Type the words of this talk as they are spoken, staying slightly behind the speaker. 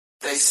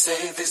They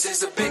say this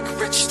is a big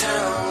rich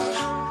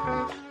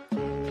town.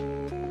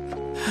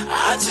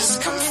 I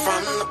just come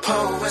from the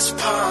poorest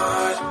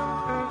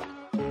part.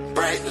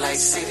 Bright light,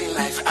 city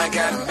life, I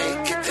gotta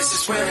make it, this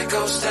is where it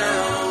goes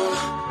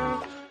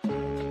down.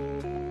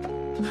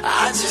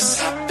 I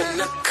just happen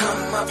to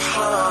come up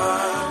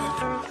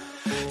hard.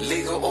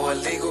 Legal or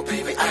illegal,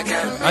 baby, I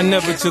gotta make it. I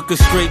never took a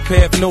straight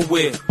path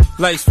nowhere.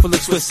 Life's full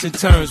of twists and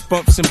turns,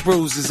 bumps and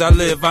bruises. I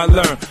live, I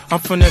learn. I'm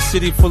from that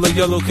city full of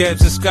yellow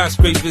cabs and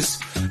skyscrapers.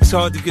 It's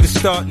hard to get a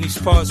start in these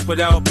parts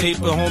without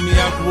paper. Homie,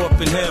 I grew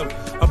up in hell,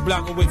 a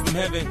block away from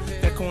heaven.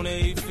 That corner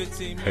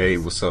 815. Hey,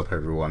 what's up,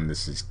 everyone?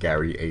 This is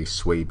Gary A.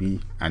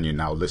 Swaby, and you're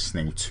now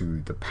listening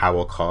to the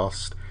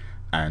Powercast,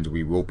 and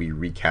we will be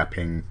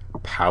recapping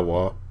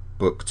Power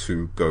Book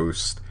 2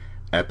 Ghost,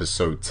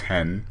 episode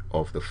 10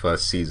 of the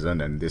first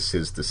season, and this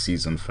is the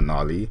season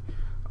finale.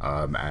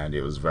 And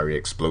it was very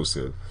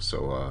explosive,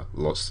 so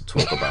lots to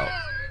talk about.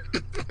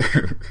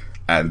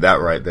 And that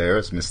right there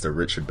is Mr.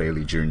 Richard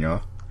Bailey Jr.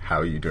 How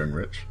are you doing,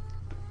 Rich?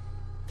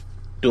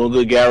 Doing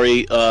good,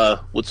 Gary.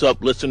 What's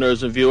up,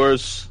 listeners and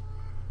viewers?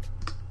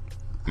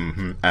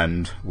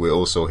 And we're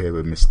also here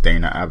with Miss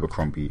Dana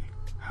Abercrombie.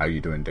 How are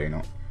you doing,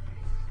 Dana?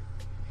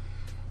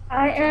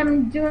 I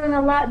am doing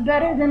a lot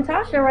better than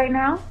Tasha right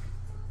now.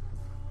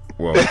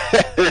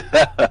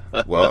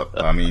 Well,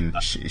 I mean,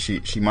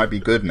 she might be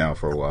good now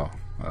for a while.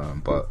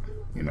 But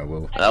you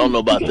know, I don't know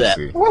about that.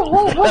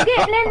 We're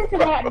getting into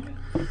that.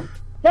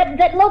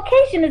 That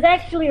location is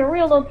actually a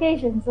real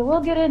location, so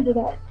we'll get into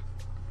that.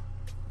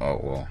 Oh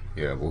well,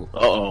 yeah,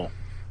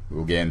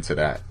 we'll get into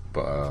that.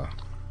 But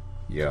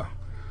yeah.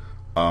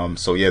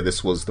 So yeah,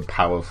 this was the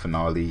Power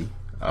finale,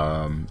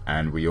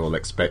 and we all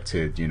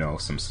expected, you know,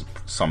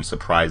 some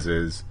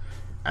surprises,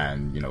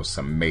 and you know,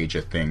 some major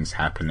things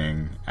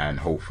happening, and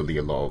hopefully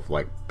a lot of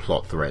like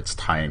plot threads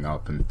tying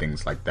up and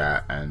things like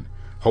that, and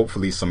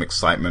hopefully some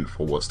excitement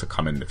for what's to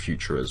come in the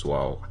future as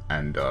well.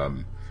 And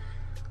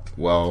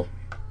well,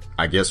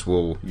 I guess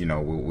we'll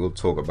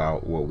talk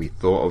about what we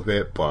thought of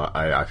it, but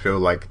I feel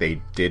like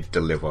they did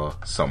deliver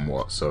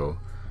somewhat. So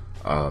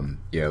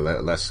yeah,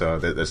 let's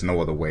there's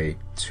no other way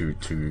to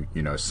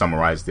you know,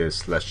 summarize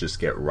this. Let's just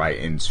get right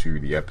into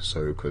the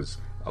episode, because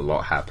a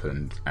lot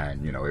happened,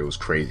 and you know, it was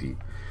crazy.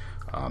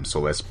 So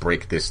let's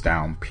break this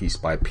down piece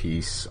by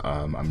piece.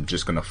 I'm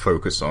just gonna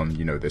focus on,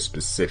 you know, the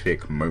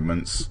specific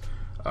moments.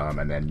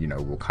 And then, you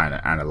know, we'll kind of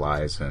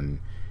analyze and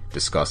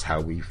discuss how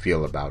we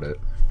feel about it.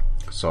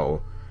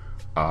 So,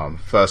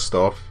 first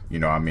off, you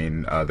know, I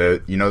mean,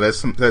 there's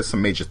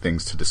some major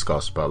things to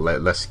discuss, but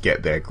let's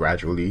get there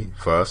gradually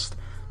first.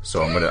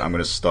 So I'm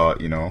gonna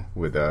start, you know,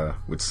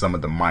 with some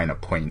of the minor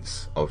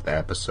points of the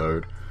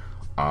episode,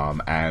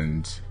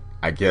 and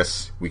I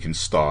guess we can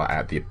start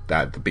at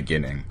the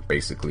beginning,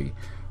 basically,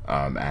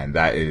 and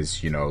that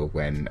is, you know,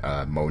 when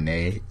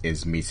Monet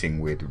is meeting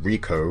with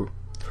Rico,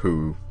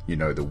 who, you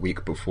know, the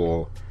week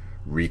before,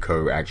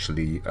 Rico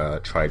actually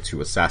tried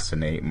to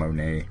assassinate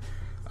Monet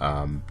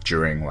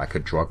during like a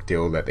drug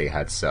deal that they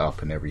had set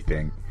up and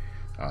everything.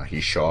 He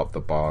shot up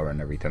the bar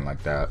and everything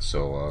like that.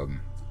 So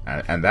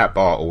and that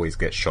bar always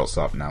gets shots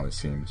up now, it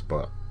seems.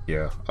 But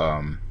yeah,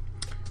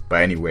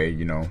 but anyway,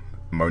 you know,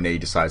 Monet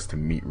decides to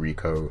meet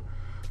Rico,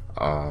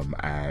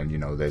 and you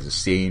know, there's a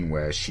scene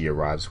where she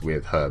arrives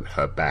with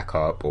her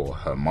backup, or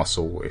her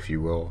muscle, if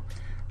you will,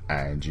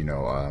 and you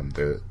know,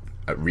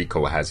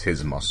 Rico has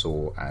his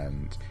muscle,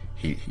 and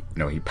he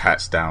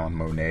pats down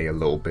Monet a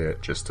little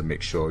bit just to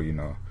make sure, you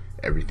know,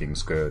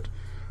 everything's good.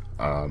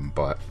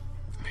 But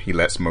he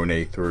lets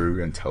Monet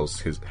through and tells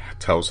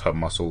her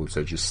muscle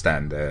to just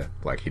stand there,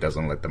 like he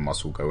doesn't let the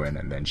muscle go in.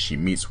 And then she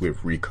meets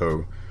with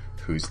Rico,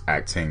 who's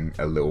acting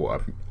a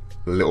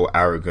little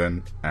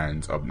arrogant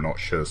and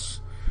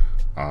obnoxious.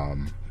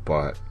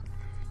 But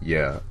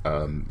yeah,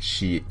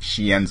 she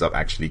ends up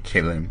actually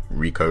killing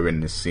Rico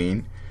in this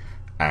scene.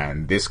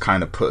 And this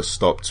kind of put a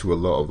stop to a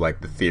lot of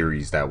like the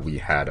theories that we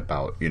had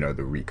about, you know,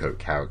 the Rico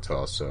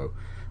character. So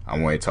I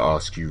wanted to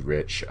ask you,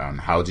 Rich,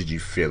 how did you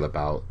feel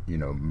about, you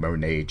know,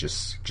 Monet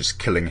just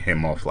killing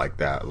him off like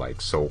that,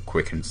 like so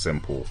quick and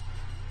simple?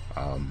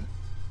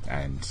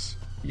 And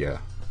yeah,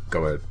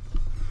 go ahead.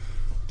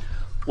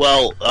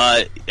 Well,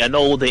 I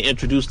know they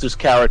introduced this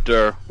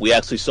character. We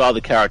actually saw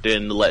the character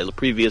in the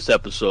previous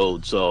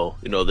episode. So,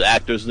 you know, the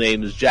actor's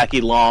name is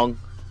Jackie Long.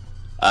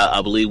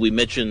 I believe we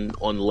mentioned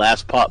on the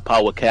last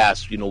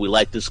Powercast, you know, we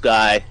like this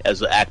guy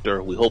as an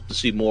actor. We hope to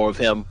see more of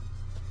him.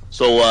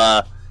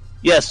 So,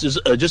 yes,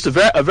 just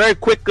a very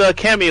quick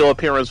cameo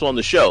appearance on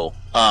the show.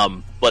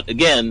 But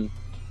again,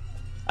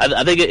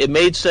 I think it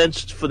made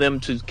sense for them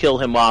to kill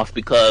him off,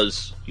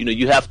 because, you know,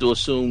 you have to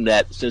assume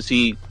that since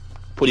he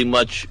pretty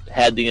much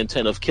had the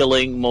intent of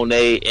killing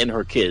Monet and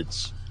her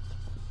kids,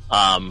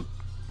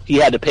 he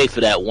had to pay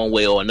for that one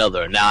way or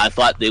another. Now, I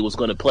thought they was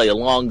going to play a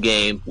long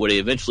game where they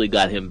eventually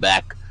got him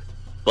back,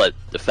 but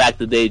the fact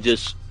that they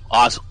just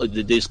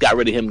got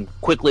rid of him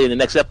quickly in the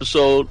next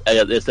episode,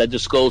 that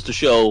just goes to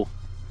show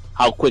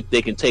how quick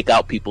they can take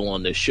out people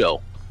on this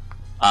show.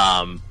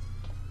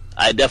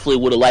 I definitely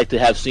would have liked to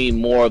have seen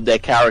more of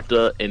that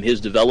character and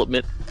his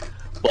development,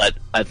 But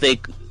I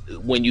think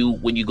when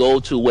you go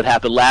to what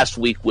happened last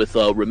week with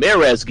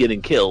Ramirez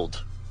getting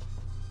killed,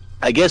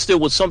 I guess there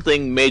was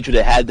something major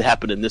that had to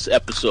happen in this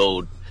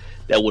episode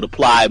that would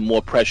apply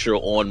more pressure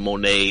on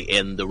Monet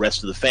and the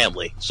rest of the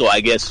family. So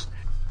I guess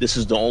this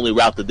is the only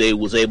route that they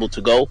was able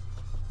to go.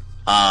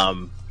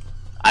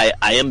 I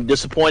am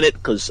disappointed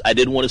because I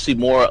did want to see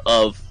more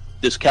of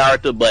this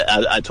character, but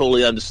I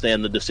totally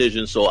understand the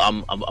decision, so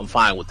I'm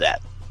fine with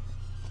that.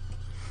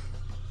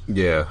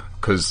 Yeah,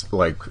 because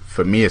like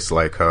for me, it's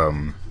like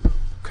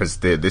because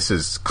this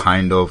is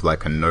kind of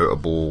like a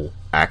notable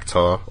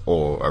actor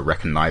or a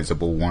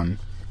recognizable one.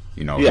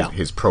 You know,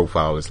 his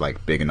profile is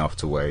like big enough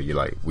to where you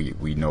like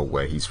we know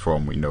where he's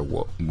from, we know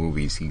what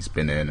movies he's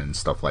been in and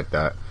stuff like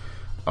that.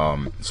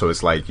 So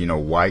it's like, you know,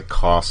 why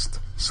cast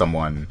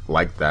someone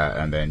like that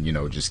and then, you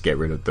know, just get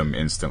rid of them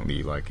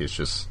instantly? Like, it's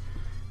just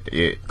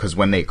because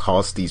when they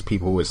cast these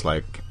people, it's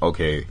like,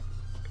 okay,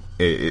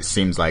 it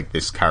seems like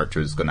this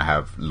character is gonna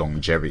have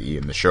longevity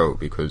in the show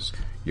because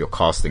you're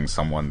casting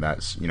someone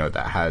that's, you know,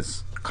 that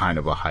has kind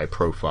of a high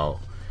profile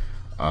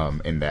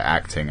in their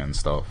acting and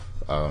stuff.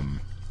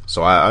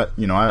 So I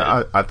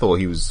thought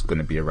he was going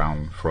to be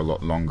around for a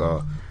lot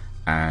longer,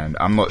 and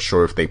I'm not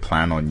sure if they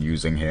plan on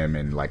using him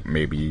in like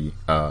maybe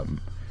I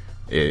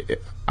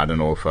don't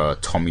know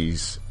if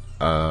Tommy's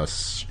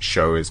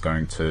show is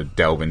going to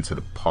delve into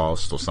the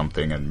past or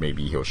something, and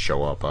maybe he'll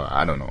show up.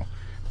 I don't know,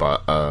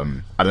 but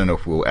I don't know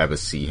if we'll ever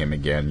see him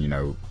again. You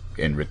know,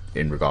 in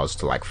regards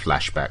to like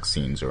flashback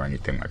scenes or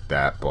anything like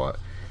that. But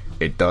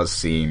it does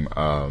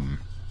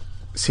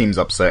seems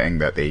upsetting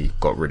that they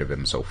got rid of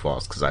him so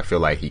fast, because I feel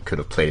like he could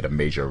have played a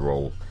major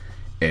role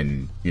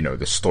in, you know,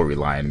 the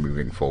storyline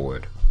moving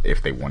forward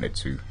if they wanted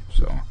to.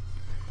 So,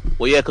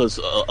 well, yeah, because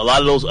a lot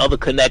of those other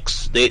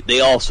connects, they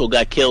also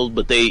got killed,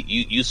 but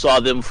you saw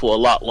them for a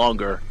lot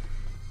longer.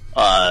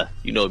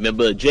 You know,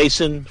 remember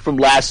Jason from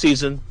last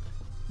season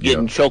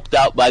getting choked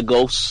out by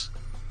ghosts,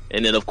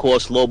 and then of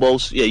course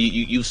Lobos. Yeah,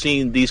 you've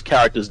seen these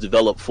characters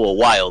develop for a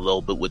while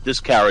though, but with this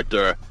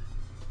character,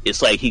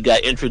 it's like he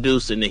got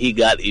introduced and then he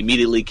got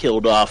immediately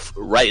killed off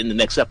right in the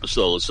next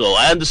episode. So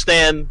I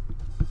understand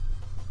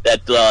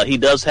that he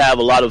does have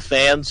a lot of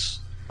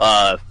fans.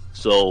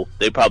 So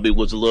they probably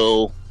was a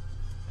little,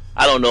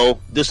 I don't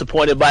know,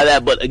 disappointed by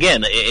that. But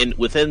again,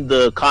 within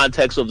the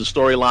context of the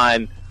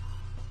storyline,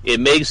 it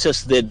makes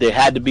sense that there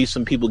had to be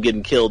some people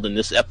getting killed in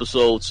this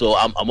episode. So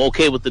I'm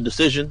okay with the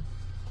decision.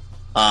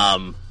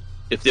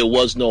 If there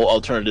was no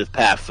alternative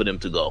path for them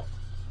to go.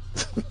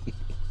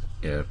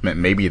 Yeah,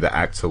 maybe the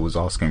actor was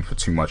asking for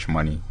too much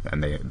money,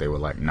 and they were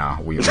like,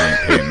 "Nah, we ain't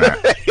paying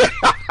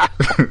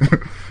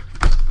that."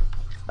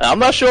 I'm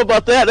not sure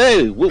about that.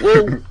 Hey,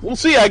 we'll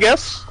see, I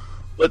guess.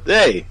 But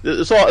hey,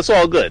 it's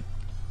all good.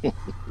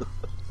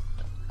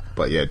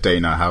 But yeah,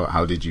 Dana,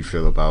 how did you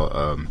feel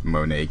about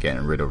Monet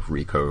getting rid of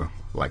Rico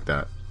like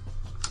that?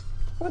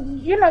 Well,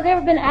 you know, there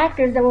have been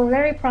actors that were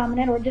very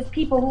prominent, or just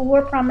people who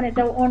were prominent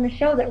that were on the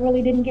show that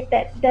really didn't get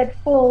that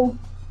full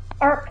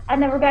arc. I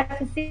never got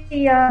to see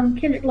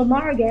Kendrick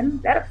Lamar again.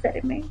 That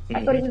upset me.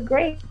 I thought he was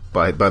great.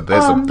 But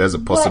there's a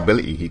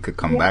possibility he could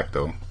come back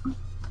though.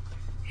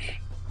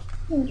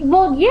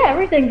 Well, yeah,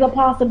 everything's a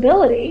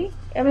possibility.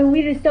 I mean,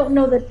 we just don't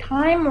know the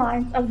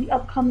timelines of the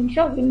upcoming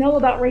show. We know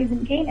about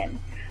Raising Kanan,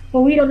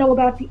 but we don't know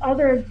about the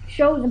other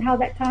shows and how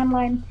that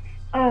timeline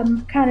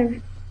kind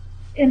of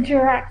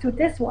interacts with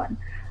this one.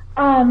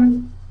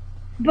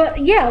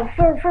 But yeah,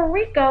 for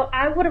Rico,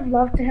 I would have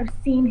loved to have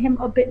seen him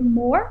a bit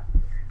more.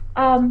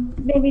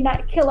 Maybe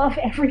not kill off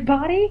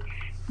everybody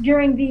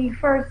during the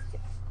first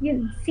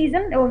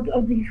season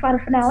of the final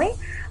finale.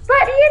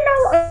 But, you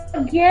know,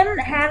 again,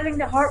 having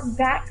to hark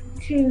back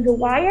to The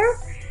Wire,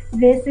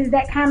 this is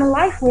that kind of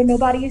life where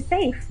nobody is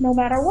safe, no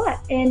matter what.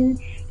 And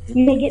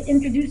you may get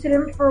introduced to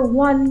them for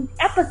one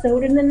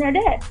episode and then they're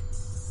dead.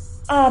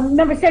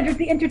 Remember Cedric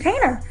the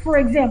Entertainer, for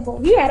example.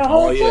 He had a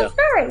whole full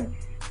story.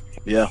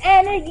 Yeah.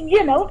 And,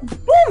 you know,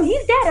 boom,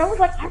 he's dead. I was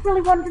like, I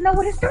really wanted to know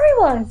what his story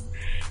was.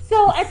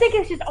 So I think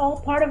it's just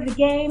all part of the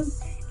game.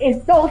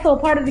 It's also a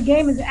part of the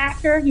game as an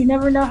actor. You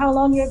never know how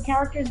long your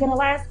character is going to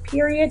last,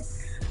 period.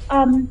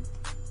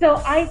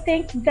 So I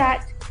think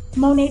that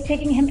Monet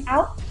taking him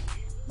out,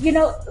 you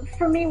know,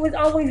 for me was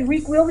always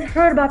Rico. We always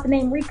heard about the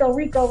name Rico.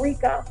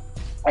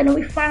 And then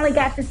we finally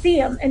got to see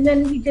him. And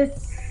then he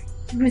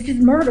was just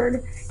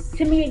murdered.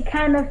 To me, it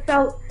kind of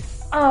felt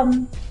not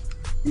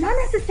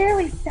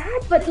necessarily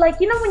sad, but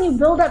like, you know, when you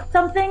build up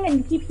something and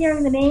you keep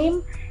hearing the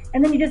name,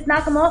 and then you just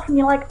knock them off, and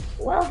you're like,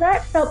 well,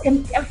 that felt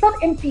empty. I felt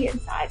empty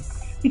inside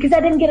because I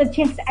didn't get a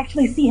chance to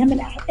actually see him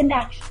in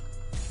action.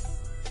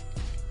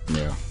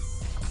 Yeah.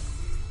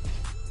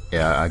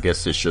 Yeah, I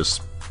guess it's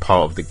just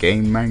part of the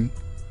game, man.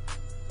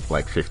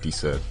 Like 50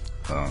 said.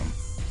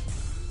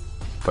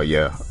 But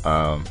yeah,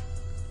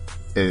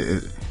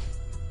 it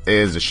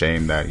is a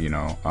shame that, you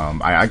know,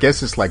 I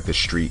guess it's like the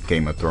street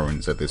Game of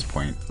Thrones at this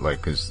point. like,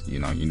 because, you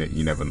know,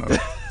 you never know.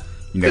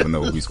 You never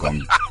know who's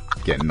going to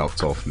get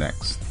knocked off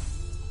next.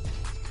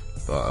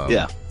 But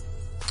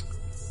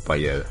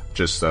yeah,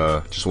 just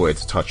wanted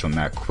to touch on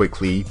that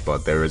quickly.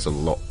 But there is a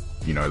lot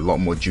you know, a lot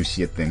more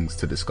juicier things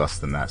to discuss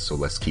than that. So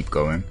let's keep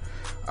going.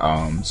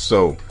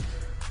 So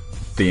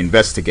the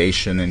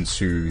investigation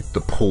into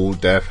the Paul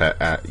death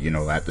at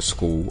the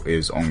school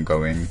is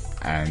ongoing,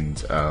 and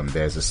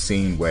there's a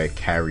scene where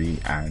Carrie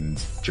and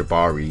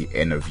Jabari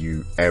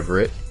interview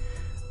Everett,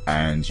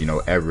 and you know,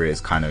 Everett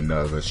is kind of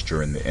nervous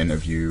during the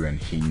interview,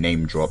 and he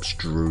name drops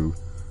Drew,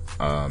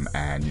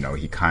 and you know,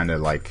 he kind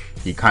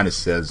of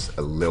says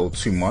a little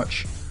too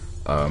much,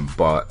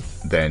 but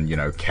then, you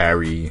know,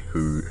 Carrie,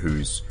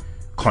 who's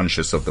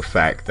conscious of the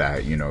fact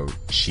that, you know,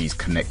 she's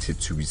connected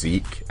to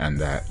Zeke, and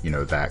that, you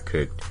know, that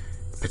could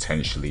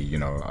potentially, you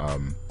know,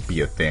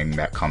 be a thing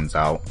that comes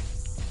out.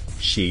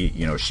 She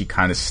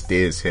kind of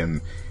steers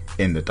him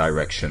in the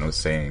direction of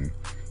saying,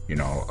 you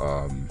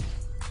know,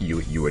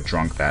 you were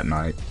drunk that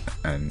night,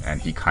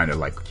 and he kind of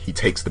like, he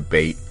takes the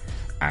bait,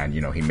 and,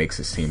 you know, he makes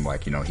it seem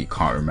like, you know, he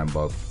can't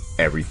remember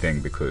everything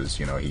because,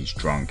 you know, he's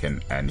drunk,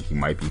 and he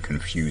might be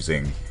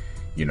confusing,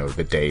 you know,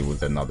 the day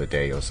with another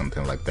day or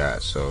something like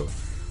that. So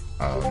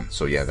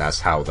yeah, that's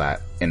how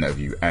that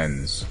interview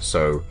ends.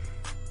 So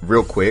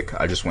real quick,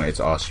 I just wanted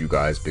to ask you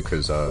guys,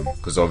 because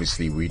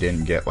obviously we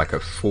didn't get like a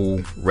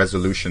full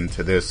resolution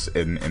to this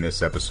in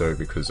this episode,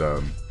 because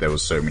there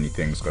was so many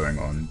things going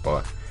on,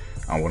 but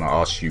I want to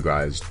ask you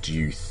guys, do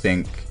you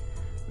think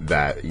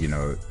that, you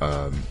know,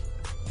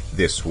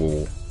 this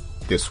will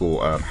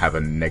have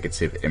a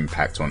negative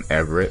impact on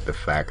Everett, the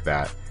fact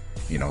that,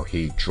 you know,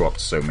 he dropped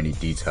so many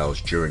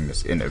details during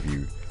this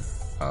interview,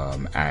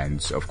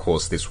 and of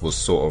course this was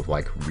sort of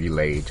like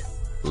relayed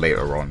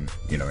later on,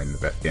 you know, in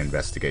the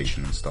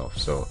investigation and stuff.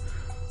 So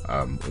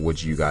what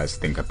do you guys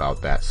think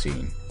about that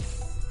scene,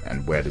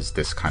 and where does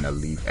this kind of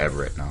leave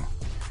Everett now?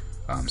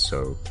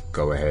 So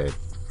go ahead,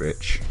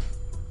 Rich.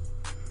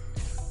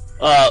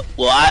 Well,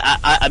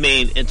 I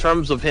mean, in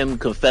terms of him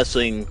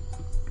confessing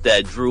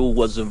that Drew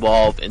was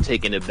involved and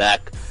taking it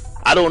back,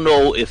 I don't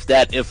know if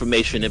that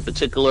information in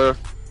particular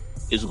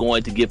is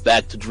going to get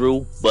back to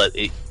Drew, but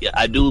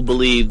I do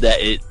believe that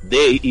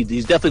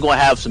he's definitely going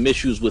to have some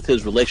issues with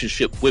his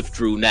relationship with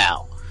Drew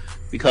now,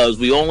 because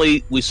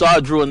we saw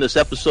Drew in this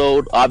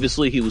episode.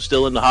 Obviously, he was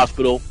still in the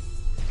hospital.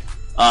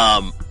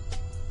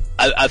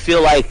 I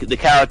feel like the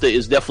character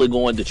is definitely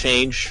going to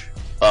change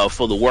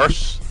for the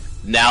worse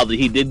now that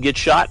he did get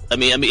shot. I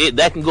mean,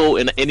 that can go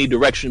in any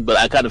direction, but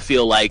I kind of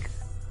feel like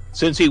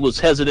since he was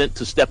hesitant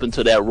to step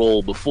into that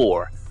role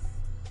before,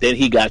 then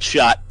he got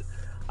shot.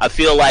 I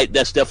feel like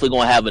that's definitely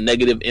going to have a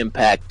negative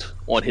impact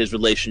on his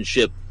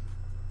relationship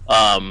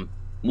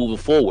moving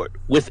forward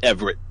with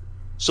Everett.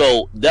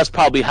 So that's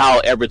probably how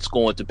Everett's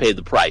going to pay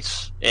the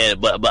price.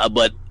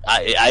 But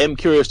I am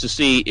curious to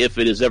see if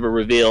it is ever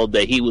revealed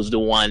that he was the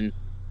one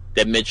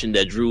that mentioned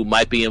that Drew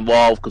might be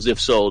involved. Because if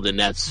so, then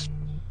that's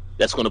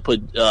going to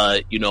put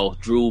you know,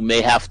 Drew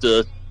may have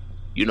to,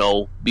 you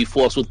know, be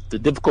forced with the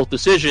difficult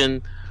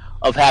decision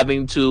of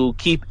having to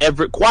keep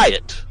Everett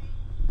quiet.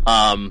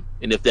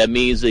 And if that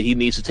means that he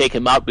needs to take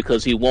him out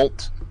because he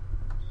won't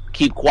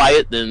keep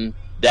quiet, then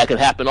that could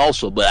happen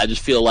also. But I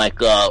just feel like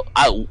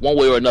one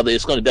way or another,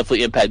 it's going to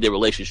definitely impact their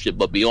relationship.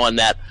 But beyond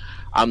that,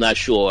 I'm not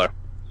sure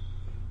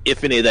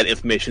if any of that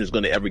information is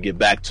going to ever get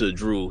back to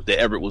Drew, that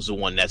Everett was the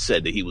one that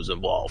said that he was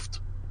involved.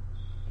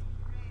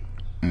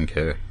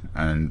 Okay.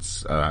 And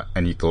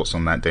any thoughts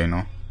on that,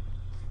 Dana?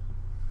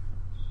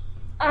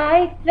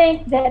 I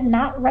think that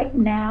not right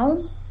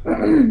now,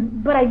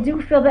 but I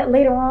do feel that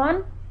later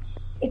on,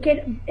 it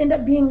could end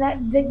up being that,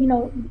 you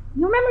know,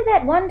 you remember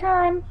that one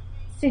time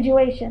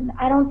situation.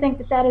 I don't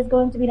think that is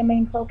going to be the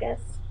main focus,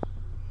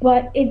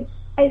 but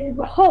I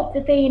hope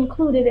that they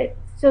included it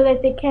so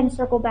that they can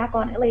circle back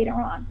on it later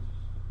on.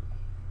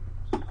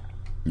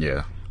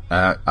 Yeah,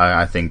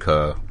 I think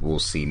we'll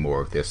see more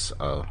of this,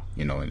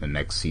 you know, in the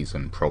next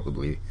season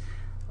probably.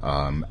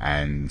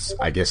 And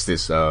I guess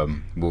this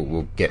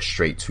we'll get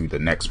straight to the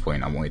next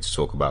point I wanted to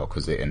talk about,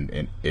 because it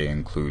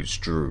includes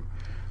Drew.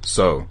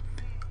 So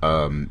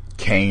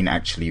Kane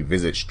actually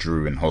visits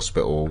Drew in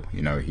hospital.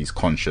 You know, he's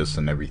conscious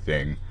and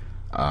everything.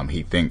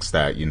 He thinks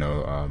that, you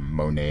know,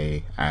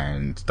 Monet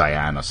and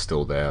Diane are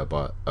still there,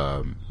 but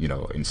you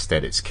know,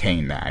 instead it's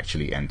Kane that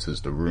actually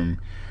enters the room.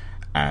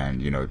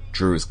 And, you know,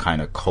 Drew is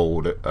kind of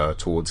cold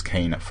towards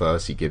Kane at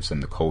first. He gives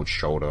him the cold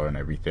shoulder and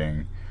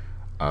everything.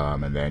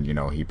 And then, you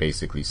know, he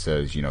basically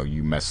says, you know,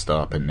 you messed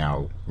up, and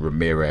now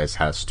Ramirez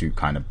has to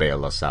kind of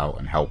bail us out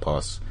and help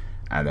us.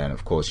 And then,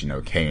 of course, you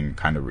know, Kane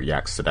kind of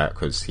reacts to that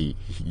because he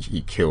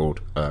killed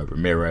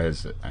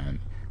Ramirez and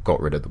got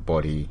rid of the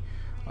body.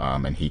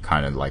 And he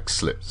kind of like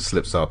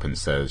slips up and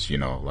says, you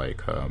know,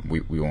 like,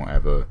 we won't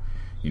ever,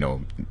 you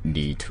know,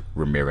 need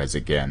Ramirez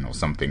again, or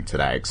something to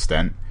that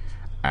extent.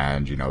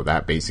 And, you know,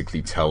 that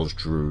basically tells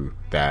Drew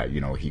that,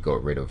 you know, he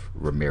got rid of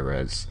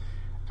Ramirez.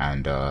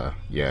 And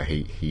yeah,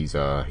 he's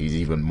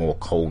even more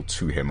cold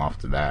to him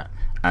after that.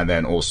 And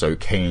then also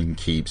Kane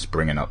keeps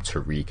bringing up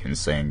Tariq and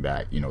saying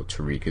that, you know,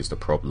 Tariq is the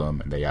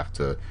problem, and they have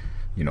to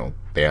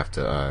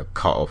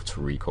cut off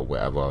Tariq or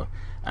whatever.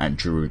 And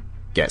Drew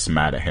gets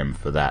mad at him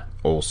for that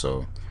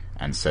also,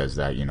 and says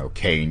that, you know,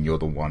 Kane, you're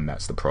the one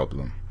that's the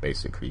problem,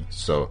 basically.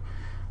 So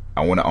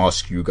I want to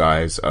ask you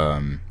guys,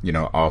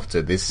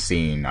 after this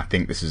scene, I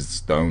think this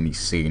is the only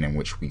scene in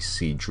which we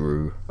see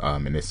Drew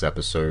in this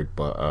episode,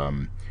 but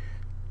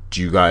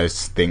do you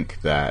guys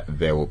think that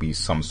there will be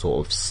some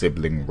sort of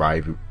sibling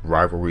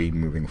rivalry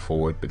moving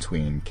forward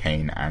between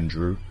Kane and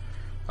Drew?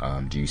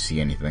 Do you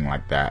see anything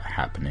like that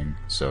happening?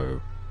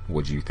 So,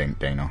 what do you think,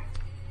 Dana?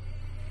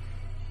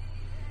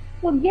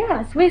 Well,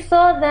 yes, we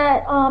saw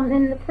that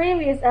in the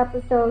previous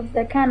episodes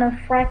that kind of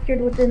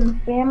fractured within the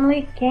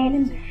family. Kane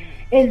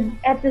is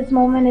at this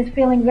moment is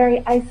feeling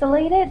very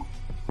isolated,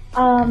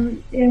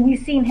 and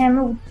we've seen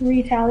him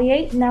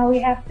retaliate. Now we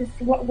have to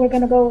see we're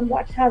going to go and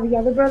watch how the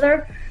other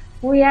brother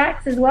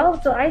reacts as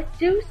well. So I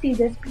do see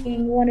this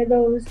being one of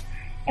those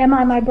 "Am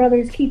I my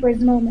brother's keeper's"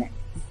 moments.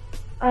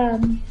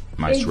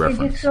 Nice reference.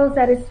 It just shows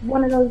that it's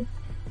one of those.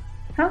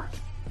 Huh?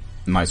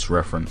 Nice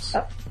reference.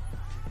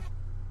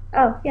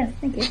 Oh, yes,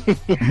 thank you.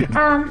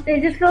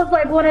 It just feels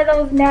like one of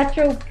those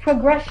natural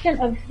progression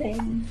of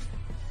things.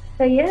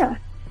 So, yeah.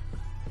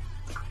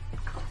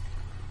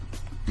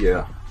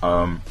 Yeah.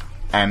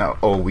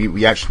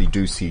 We actually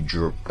do see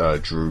Drew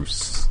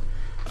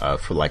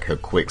for like a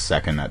quick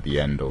second at the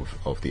end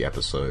of the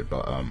episode,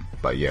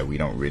 but yeah, we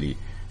don't really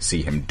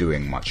see him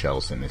doing much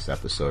else in this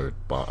episode.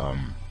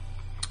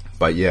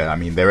 But yeah, I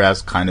mean, there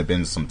has kind of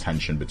been some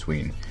tension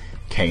between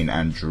Kane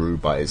and Drew,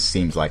 but it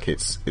seems like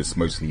it's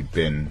mostly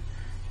been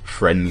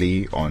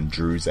friendly on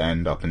Drew's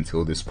end up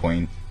until this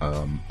point.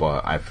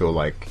 But I feel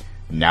like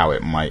now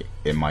it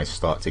might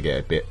start to get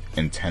a bit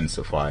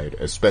intensified,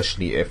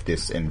 especially if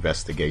this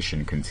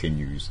investigation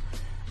continues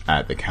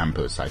at the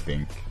campus. I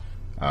think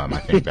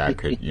that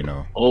could,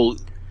 Oh,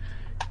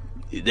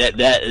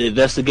 that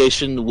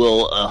investigation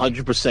will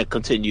 100%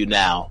 continue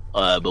now,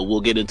 but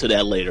we'll get into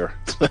that later.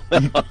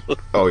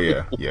 Oh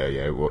yeah.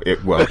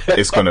 Well,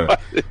 it's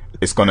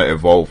gonna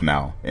evolve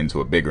now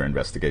into a bigger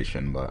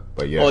investigation, but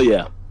yeah. Oh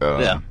yeah.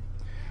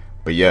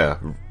 But yeah,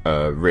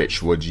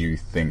 Rich, what do you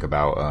think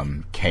about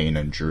Kane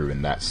and Drew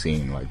in that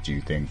scene? Like, do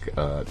you think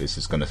this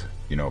is gonna,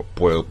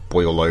 boil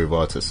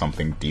over to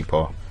something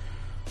deeper?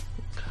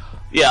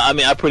 Yeah, I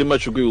mean, I pretty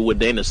much agree with what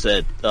Dana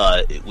said.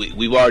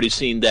 We've already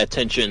seen that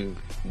tension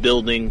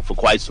building for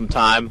quite some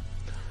time.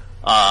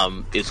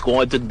 It's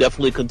going to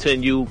definitely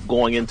continue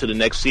going into the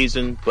next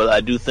season, but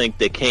I do think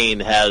that Kane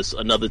has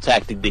another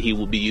tactic that he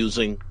will be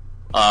using.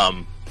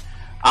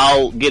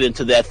 I'll get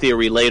into that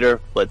theory later,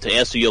 but to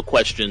answer your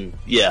question,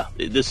 yeah,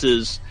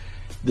 there's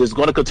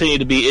going to continue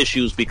to be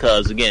issues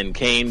because, again,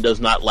 Kane does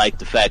not like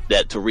the fact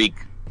that Tariq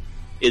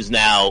is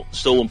now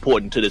so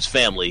important to this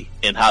family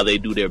and how they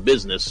do their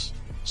business.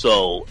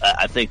 So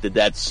I think that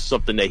that's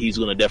something that he's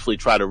going to definitely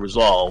try to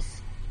resolve.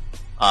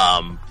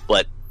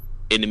 But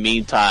in the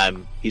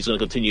meantime, he's going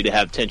to continue to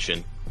have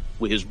tension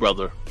with his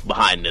brother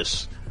behind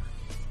this.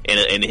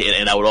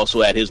 And I would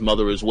also add his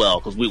mother as well,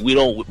 because we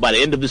don't, by the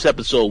end of this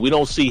episode, we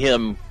don't see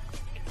him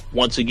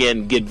once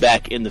again get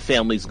back in the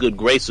family's good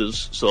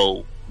graces.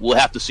 So we'll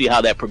have to see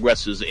how that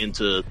progresses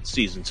into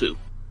season 2.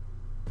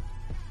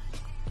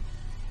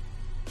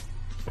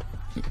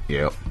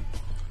 Yep.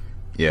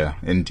 Yeah,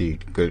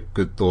 indeed.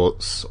 Good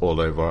thoughts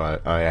all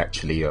over. I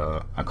actually,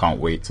 I can't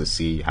wait to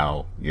see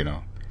how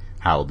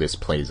this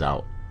plays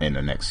out in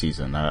the next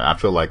season. I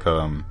feel like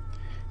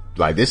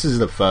this is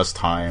the first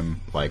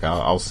time, like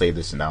I'll say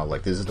this now,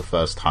 like this is the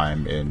first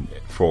time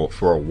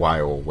for a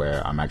while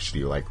where I'm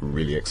actually like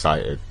really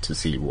excited to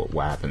see what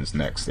happens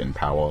next in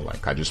Power.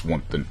 Like I just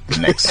want the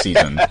next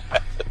season.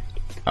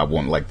 I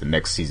want like the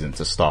next season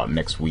to start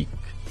next week,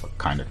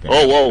 kind of thing.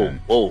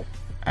 Whoa.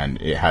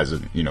 And it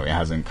hasn't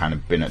kind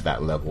of been at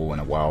that level in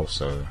a while.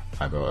 So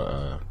I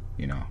got,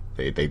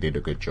 they did a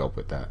good job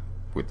with that,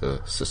 with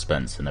the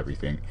suspense and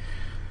everything.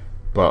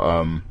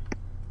 But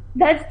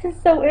that's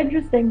just so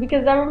interesting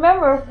because I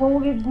remember when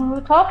we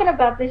were talking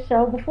about this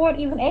show before it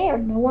even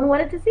aired, no one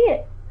wanted to see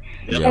it.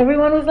 Yep.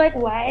 Everyone was like,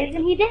 "Why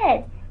isn't he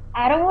dead?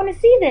 I don't want to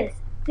see this.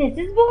 This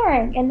is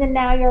boring." And then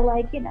now you're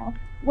like,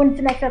 when's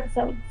the next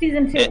episode?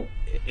 Season 2.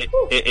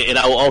 And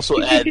I will also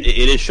add, it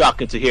is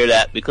shocking to hear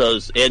that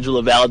because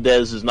Angela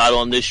Valdez is not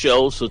on this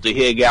show. So to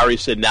hear Gary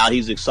said now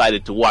he's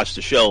excited to watch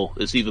the show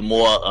is even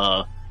more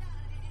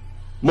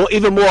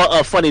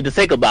funny to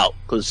think about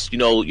because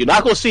you're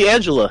not going to see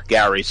Angela,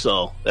 Gary.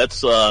 So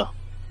that's a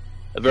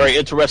very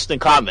interesting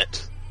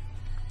comment.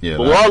 Yeah,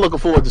 but we're all looking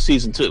forward to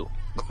season 2.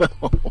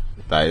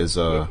 That is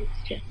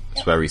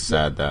it's very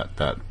sad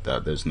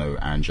that there's no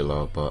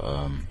Angela, but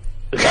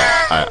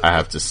I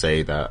have to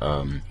say that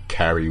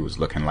Carrie was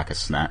looking like a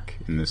snack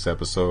in this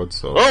episode.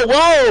 So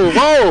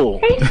whoa!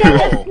 He said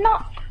a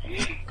snack. He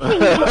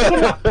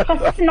said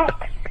a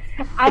snack.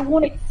 I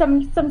wanted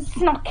some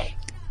snack.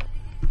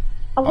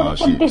 I wanted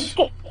some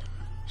biscuit.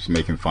 She's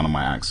making fun of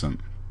my accent.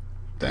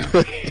 Damn.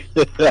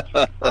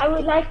 I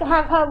would like to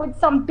have her with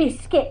some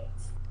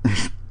biscuits.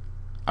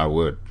 I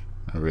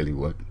really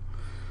would.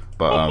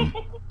 But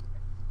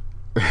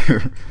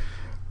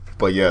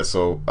but yeah,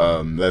 so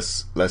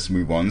let's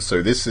move on.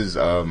 So this is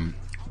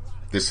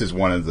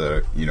one of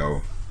the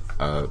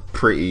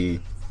pretty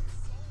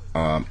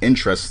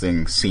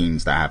interesting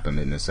scenes that happened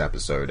in this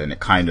episode, and it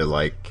kind of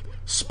like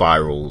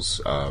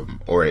spirals,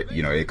 or it,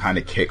 you know, it kind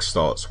of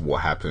kickstarts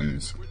what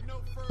happens,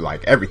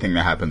 like everything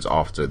that happens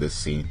after this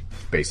scene,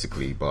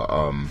 basically. But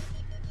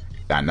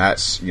and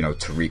that's, you know,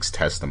 Tariq's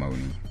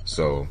testimony.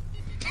 So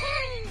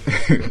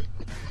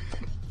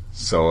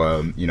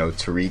you know,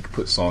 Tariq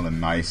puts on a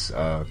nice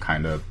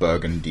kind of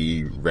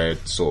burgundy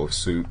red sort of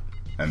suit,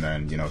 and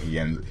then, you know, he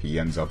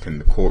ends up in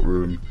the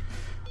courtroom,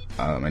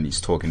 and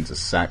he's talking to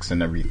Saxe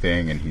and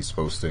everything, and he's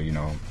supposed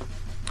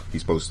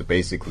to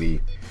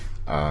basically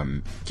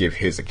give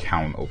his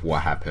account of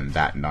what happened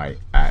that night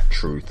at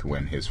Truth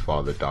when his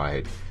father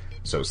died.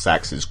 So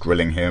Saxe is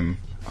grilling him,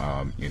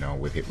 you know,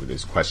 with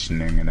his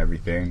questioning and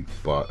everything,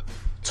 but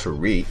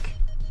Tariq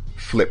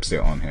flips it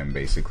on him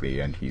basically,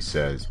 and he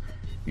says,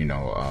 you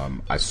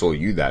know, I saw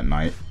you that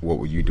night. What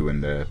were you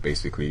doing there,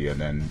 basically? And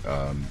then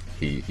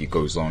he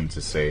goes on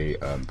to say,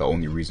 the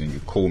only reason you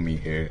call me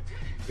here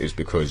is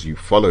because you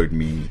followed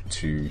me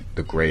to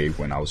the grave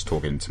when I was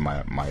talking to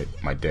my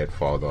dead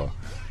father,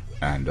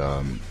 and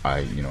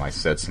I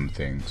said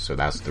something, so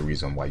that's the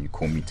reason why you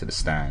call me to the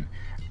stand.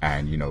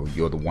 And, you know,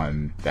 you're the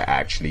one that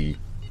actually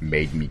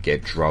made me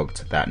get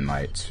drugged that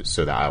night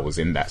so that I was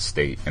in that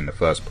state in the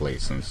first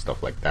place and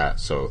stuff like that.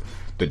 So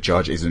the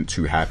judge isn't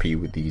too happy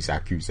with these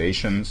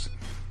accusations,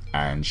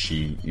 and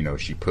she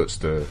puts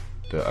the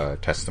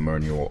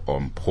testimonial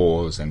on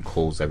pause and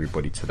calls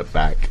everybody to the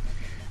back,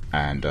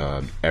 and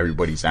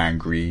everybody's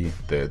angry.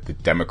 The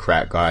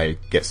Democrat guy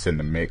gets in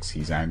the mix.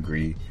 He's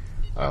angry.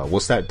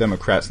 What's that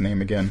Democrat's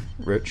name again,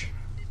 Rich?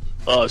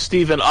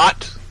 Stephen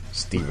Ott.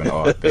 Stephen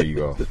Ott. There you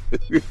go.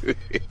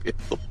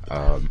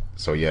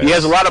 So yeah, he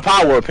has a lot of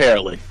power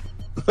apparently.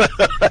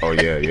 Oh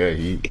yeah.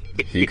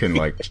 He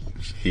can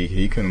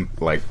he can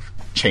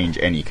change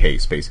any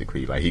case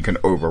basically. Like, he can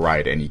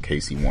override any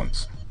case he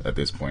wants at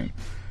this point.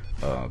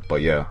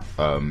 But yeah,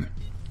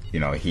 you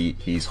know,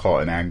 he's hot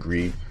and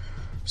angry.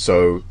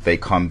 So they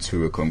come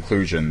to a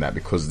conclusion that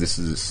because this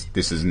is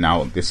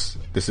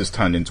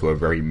turned into a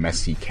very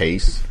messy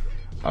case,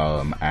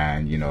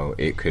 and, you know,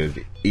 it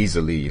could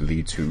easily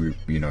lead to,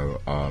 you know,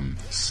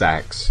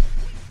 Saxe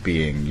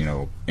being, you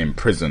know,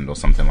 imprisoned or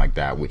something like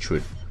that, which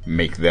would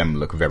make them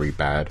look very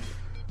bad.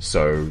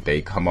 So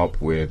they come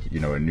up with, you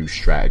know, a new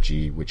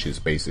strategy, which is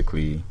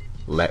basically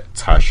let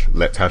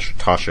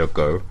Tasha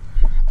go,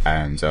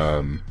 and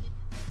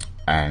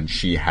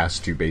she has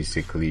to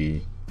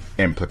basically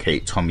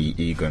implicate Tommy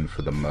Egan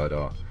for the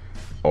murder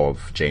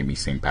of Jamie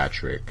St.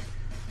 Patrick.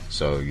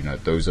 So, you know,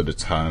 those are the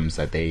terms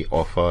that they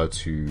offer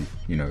to,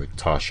 you know,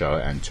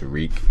 Tasha and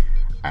Tariq.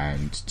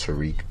 And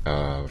Tariq,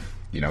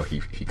 you know, he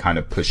kind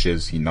of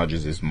he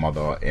nudges his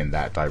mother in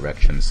that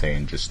direction,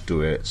 saying, just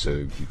do it so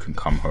you can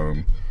come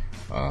home,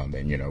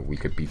 and, you know, we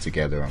could be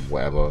together and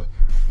whatever.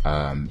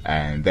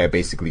 And they're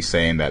basically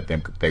saying that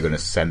they're going to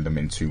send them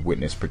into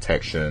witness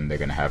protection. They're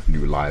going to have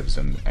new lives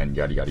and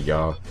yada, yada,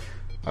 yada.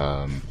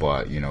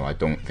 But, you know, I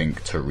don't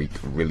think Tariq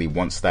really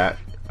wants that.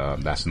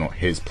 That's not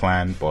his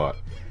plan, but,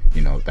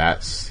 you know,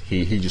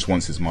 he just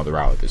wants his mother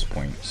out at this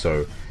point.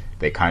 So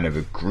they kind of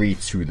agree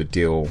to the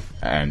deal,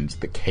 and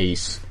the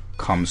case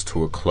comes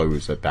to a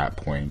close at that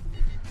point.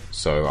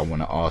 So I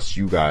want to ask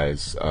you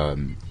guys,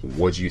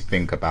 what do you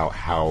think about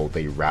how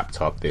they wrapped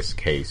up this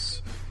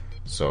case?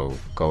 So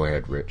go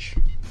ahead, Rich.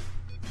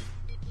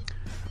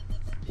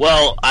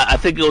 Well, I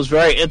think it was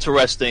very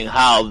interesting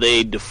how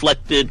they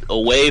deflected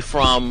away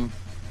from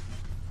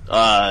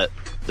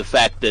the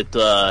fact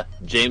that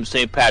James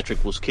St.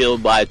 Patrick was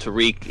killed by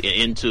Tariq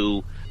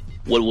into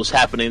what was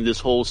happening this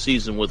whole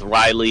season with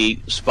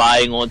Riley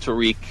spying on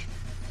Tariq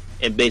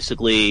and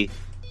basically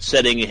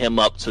setting him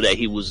up so that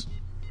he was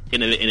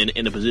in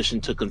a position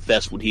to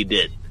confess what he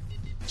did.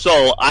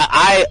 So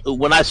I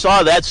when I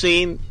saw that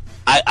scene,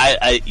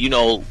 I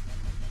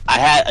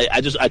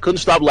couldn't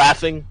stop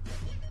laughing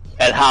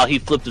at how he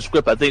flipped the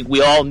script. I think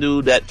we all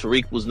knew that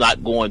Tariq was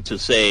not going to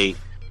say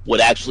what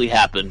actually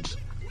happened,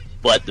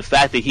 but the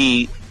fact that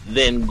he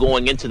then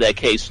going into that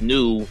case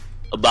knew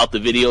about the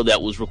video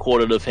that was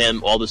recorded of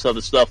him, all this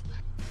other stuff,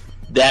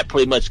 that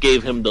pretty much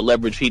gave him the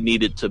leverage he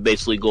needed to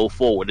basically go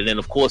forward. And then,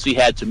 of course, he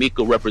had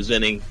Tamika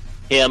representing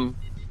him,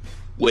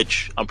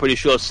 which I'm pretty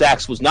sure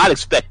Saxe was not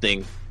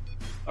expecting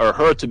or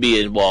her to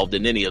be involved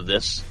in any of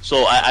this.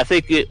 So I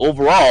think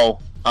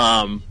overall,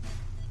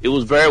 it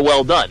was very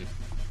well done.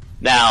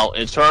 Now,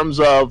 in terms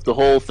of the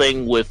whole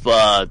thing with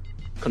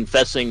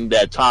confessing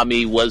that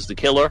Tommy was the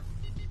killer,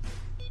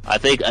 I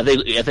think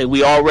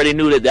we already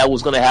knew that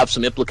was going to have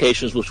some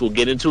implications, which we'll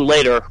get into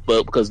later.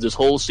 But because this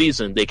whole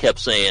season they kept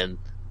saying,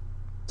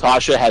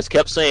 Tasha has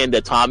kept saying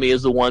that Tommy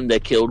is the one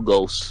that killed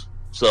Ghost.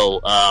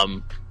 So,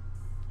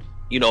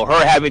 you know,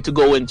 her having to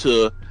go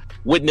into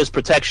witness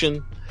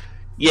protection,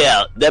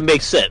 yeah, that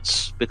makes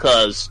sense,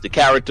 because the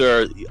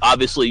character,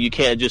 obviously you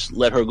can't just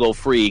let her go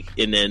free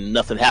and then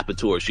nothing happened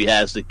to her. She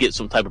has to get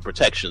some type of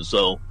protection.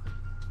 So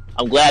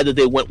I'm glad that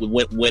they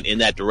went in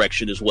that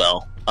direction as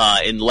well.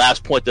 And the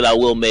last point that I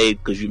will make,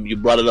 because you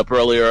brought it up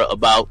earlier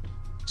about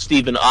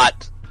Stephen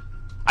Ott,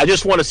 I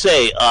just want to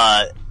say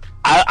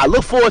I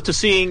look forward to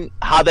seeing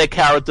how that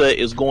character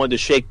is going to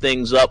shake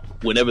things up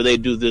whenever they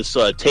do this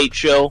Tate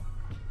show.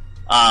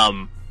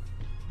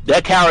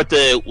 That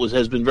character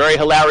has been very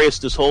hilarious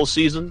this whole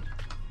season,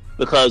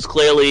 because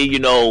clearly, you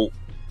know,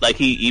 like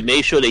he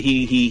made sure that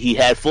he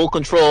had full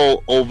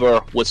control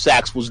over what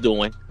Saxe was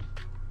doing,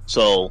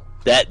 so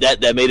that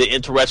made it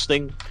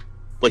interesting.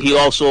 But he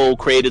also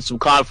created some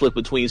conflict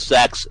between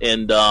Saxe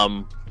and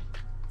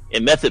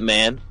Method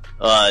Man,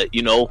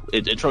 you know,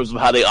 in terms of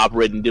how they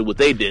operated and did what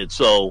they did.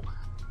 So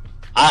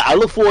I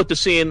look forward to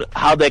seeing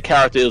how that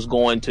character is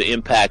going to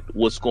impact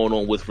what's going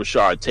on with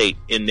Rashard Tate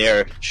in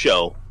their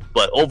show.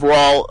 But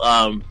overall,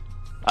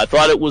 I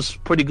thought it was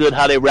pretty good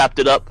how they wrapped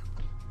it up.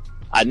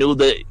 I knew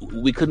that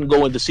we couldn't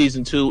go into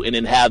season 2 and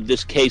then have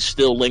this case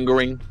still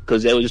lingering,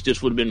 because it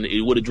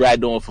would have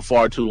dragged on for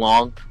far too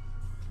long.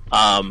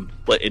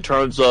 But in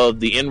terms of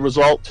the end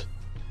result,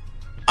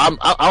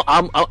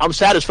 I'm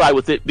satisfied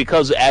with it,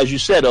 because, as you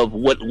said, of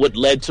what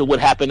led to what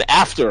happened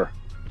after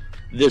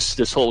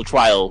this whole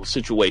trial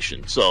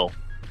situation. So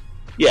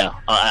yeah,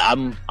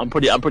 I'm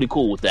pretty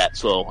cool with that.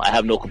 So I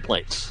have no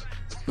complaints.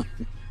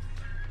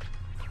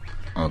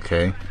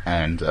 Okay,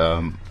 and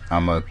I'm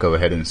gonna go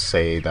ahead and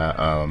say that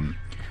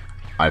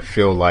I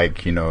feel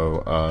like, you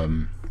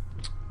know,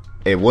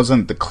 it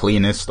wasn't the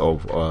cleanest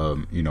of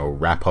you know,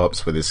 wrap ups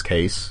for this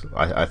case.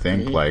 I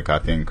think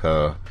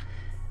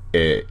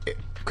it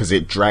because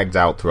it dragged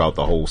out throughout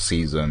the whole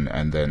season,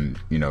 and then,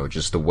 you know,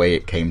 just the way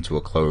it came to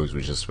a close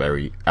was just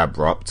very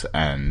abrupt,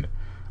 and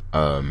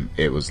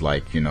it was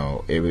like, you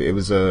know, it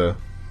was a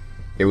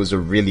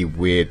really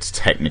weird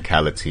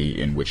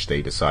technicality in which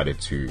they decided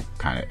to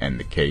kind of end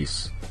the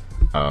case,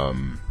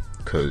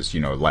 because, you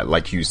know,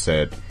 like you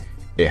said,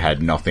 it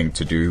had nothing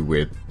to do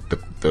with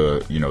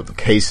the you know, the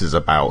case is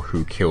about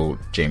who killed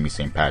Jamie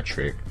St.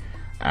 Patrick,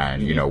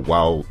 and you know,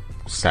 while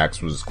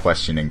Saxe was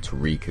questioning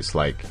Tariq, it's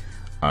like,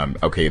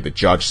 okay, the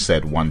judge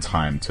said one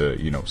time to,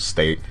 you know,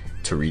 stay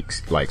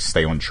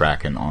on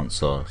track and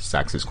answer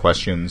Saxe's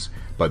questions,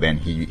 but then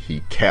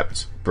he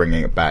kept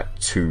bringing it back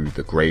to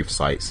the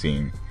gravesite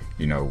scene,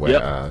 you know,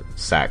 where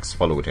Saxe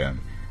followed him,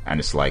 and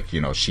it's like,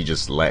 you know, she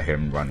just let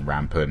him run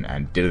rampant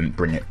and didn't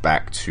bring it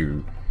back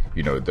to,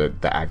 you know, the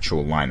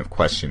actual line of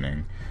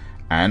questioning.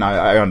 And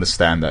I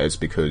understand that it's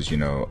because, you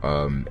know,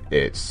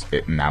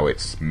 now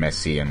it's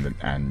messy,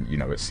 and you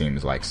know, it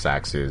seems like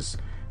Saxe is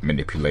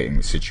manipulating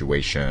the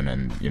situation,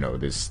 and, you know,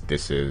 this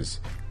is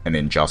an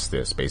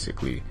injustice,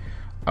 basically.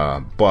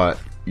 But,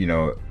 you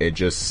know, it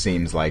just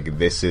seems like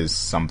this is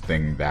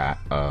something that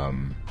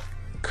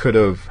could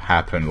have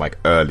happened like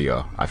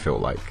earlier. I feel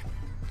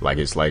like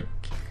it's like,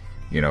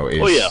 you know,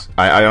 it's,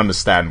 I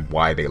understand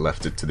why they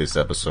left it to this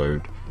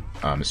episode,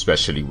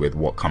 especially with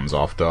what comes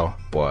after,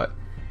 but,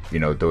 you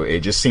know, though,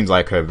 it just seems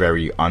like a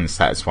very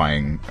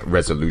unsatisfying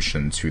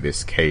resolution to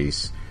this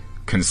case,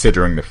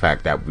 considering the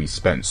fact that we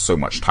spent so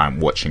much time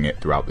watching it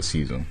throughout the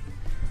season.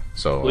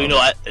 So, well, you know,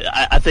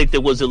 I think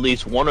there was at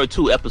least 1 or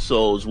 2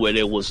 episodes where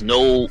there was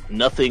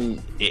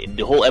nothing.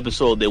 The whole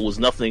episode, there was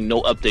nothing,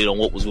 no update on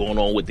what was going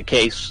on with the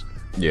case.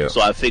 Yeah.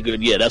 So I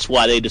figured, that's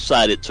why they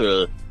decided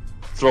to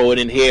throw it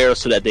in here,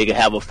 so that they could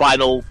have a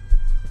final,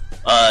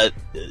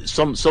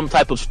 some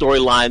type of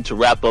storyline to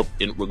wrap up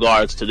in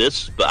regards to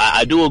this. But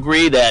I do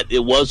agree that it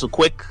was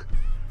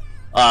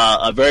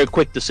a very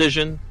quick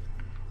decision.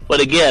 But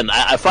again,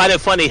 I find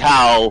it funny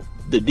how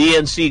the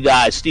DNC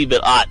guy, Stephen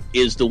Ott,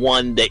 is the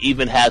one that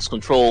even has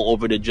control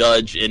over the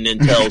judge, and then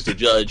tells the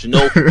judge,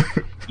 "Nope,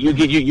 you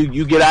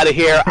get out of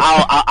here.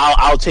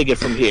 I'll take it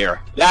from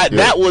here."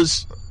 That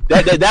was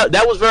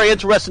very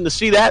interesting to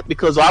see that,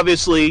 because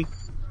obviously,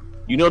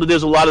 you know, that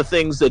there's a lot of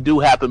things that do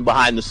happen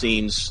behind the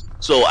scenes.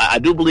 So I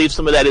do believe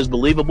some of that is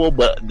believable,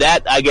 but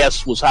that, I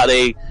guess, was how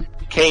they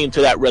came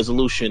to that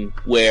resolution,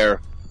 where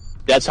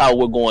that's how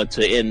we're going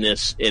to end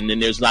this, and then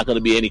there's not going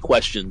to be any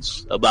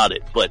questions about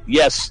it. But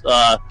yes,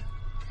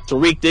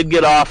 Tariq did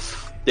get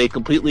off. They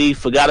completely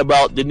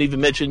didn't even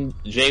mention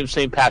James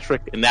St.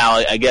 Patrick, and now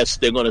I guess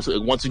they're going to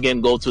once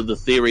again go to the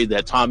theory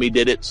that Tommy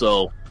did it.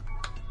 So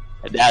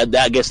I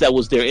guess that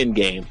was their end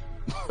game.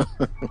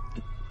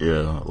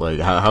 Yeah, like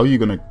how are you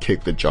going to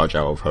kick the judge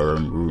out of her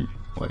own room?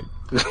 Like,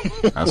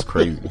 that's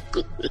crazy.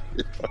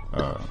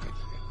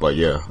 But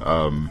yeah,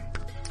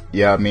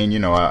 I mean, you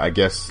know, I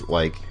guess,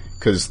 like,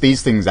 because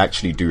these things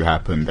actually do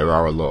happen. There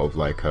are a lot of,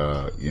 like,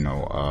 you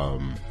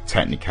know,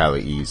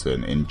 technicalities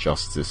and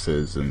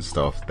injustices and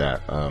stuff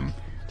that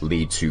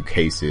lead to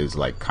cases,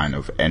 like, kind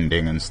of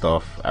ending and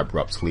stuff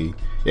abruptly.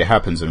 It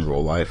happens in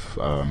real life,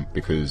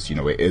 because, you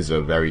know, it is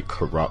a very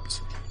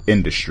corrupt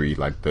industry,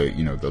 like the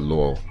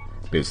law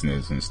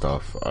business and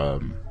stuff.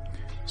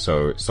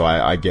 So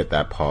I get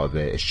that part of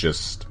it. It's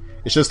just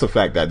the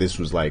fact that this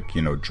was, like,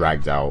 you know,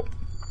 dragged out.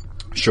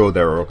 Sure,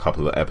 there are a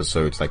couple of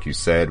episodes, like you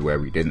said, where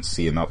we didn't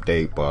see an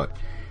update, but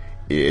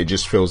it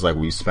just feels like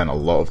we spent a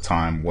lot of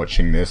time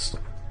watching this,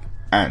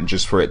 and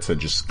just for it to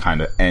just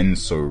kind of end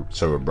so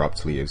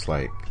abruptly is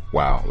like,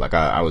 wow. Like,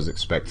 I was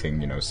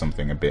expecting, you know,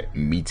 something a bit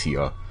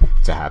meatier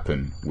to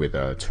happen with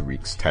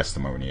Tariq's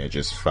testimony. It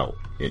just felt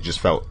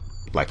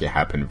like it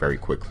happened very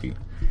quickly.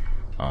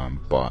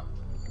 But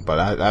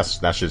that's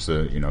just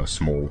a, you know,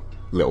 small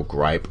little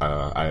gripe.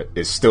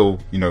 It's still,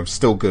 you know,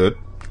 still good.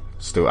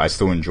 I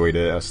still enjoyed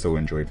it. I still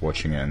enjoyed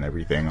watching it and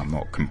everything. I'm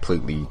not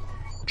completely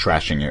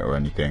trashing it or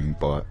anything,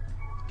 but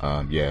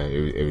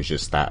it was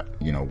just that,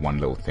 you know, one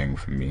little thing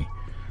for me.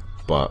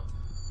 But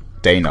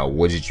Dana,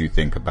 what did you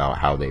think about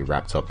how they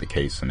wrapped up the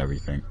case and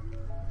everything?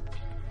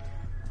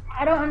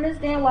 I don't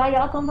understand why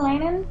y'all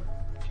complaining.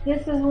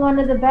 This is one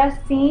of the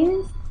best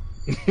scenes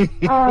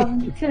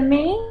to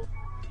me,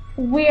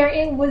 where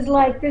it was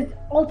like this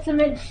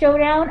ultimate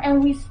showdown,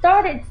 and we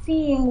started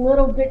seeing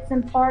little bits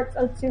and parts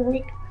of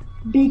Tariq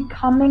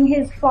becoming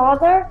his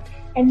father,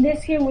 and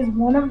this here was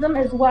one of them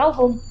as well.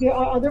 But there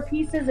are other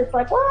pieces. It's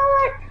like,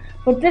 what?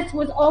 But this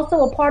was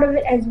also a part of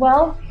it as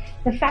well.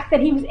 The fact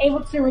that he was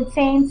able to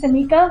retain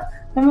Tamika,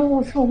 remember, it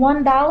was for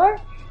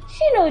 $1.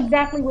 She knew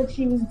exactly what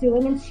she was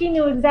doing, and she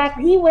knew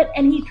exactly, he went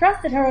and he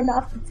trusted her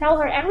enough to tell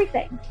her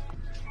everything.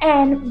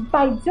 And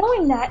by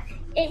doing that,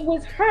 it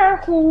was her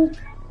who,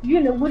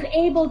 you know, was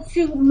able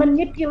to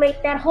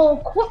manipulate that whole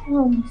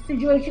courtroom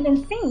situation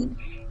and scene.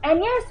 And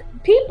yes,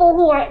 people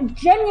who are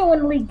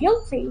genuinely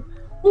guilty,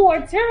 who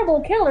are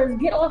terrible killers,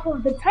 get off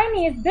of the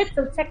tiniest bits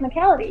of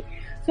technicality.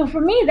 So for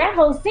me, that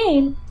whole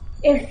scene,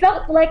 it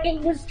felt like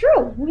it was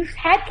true. We've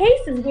had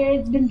cases where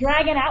it's been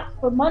dragging out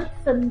for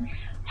months and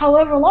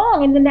however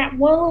long, and then that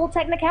one little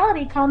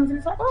technicality comes and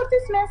it's like, oh,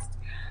 dismissed.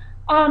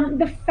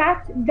 The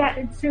fact that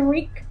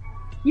Tariq,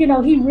 you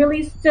know, he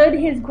really stood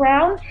his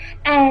ground,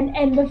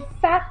 and the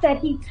fact that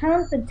he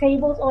turned the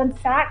tables on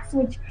Saxe,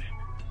 which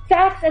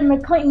Saxe and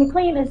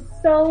McLean is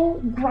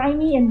so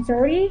grimy and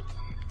dirty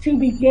to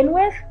begin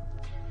with.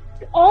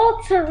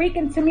 All Tariq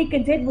and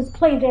Tamika did was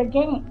play their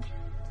game.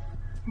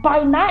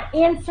 By not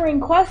answering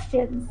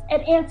questions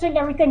and answering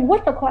everything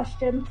with a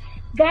question,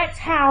 that's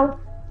how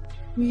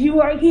he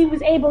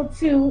was able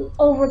to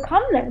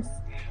overcome this.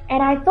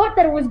 And I thought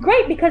that it was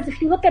great, because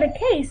if you look at a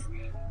case,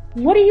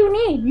 what do you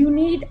need? You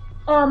need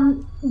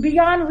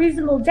beyond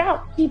reasonable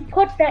doubt. He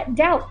put that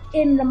doubt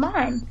in the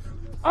mind.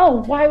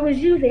 Oh, why was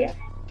you there?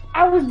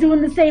 I was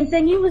doing the same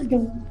thing you was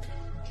doing.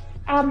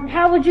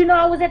 How would you know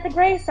I was at the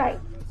grave site?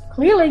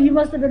 Clearly you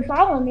must have been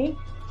following me.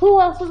 Who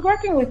else was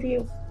working with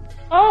you?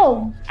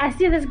 Oh, I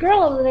see this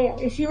girl over there.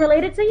 Is she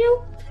related to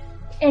you?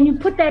 And you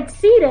put that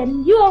seed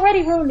in, you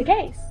already ruined the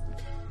case.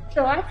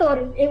 So I thought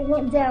it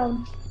went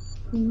down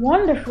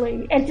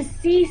wonderfully. And to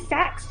see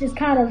Saxe just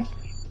kind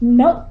of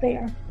melt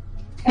there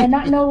and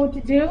not know what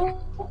to do.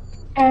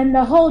 And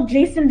the whole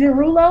Jason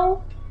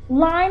Derulo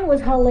line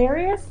was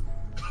hilarious.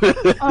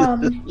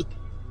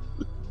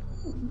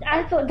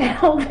 I thought that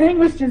whole thing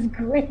was just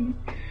great.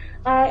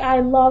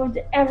 I loved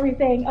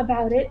everything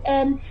about it.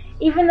 And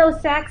even though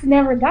Saxe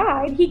never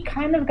died, he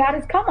kind of got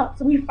his come up.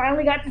 So we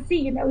finally got to see,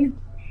 you know, he's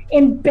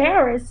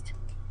embarrassed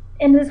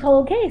in this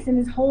whole case, in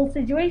this whole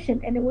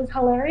situation. And it was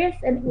hilarious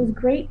and it was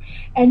great.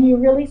 And you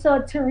really saw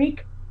Tariq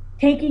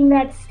taking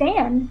that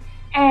stand.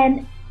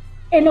 And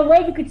in a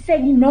way, you could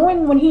say,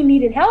 knowing when he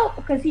needed help,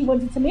 because he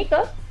went to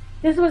Tamika.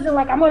 This wasn't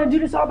like, I'm going to do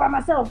this all by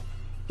myself.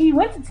 He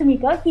went to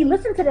Tamika. He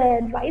listened to the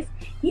advice.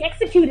 He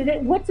executed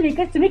it with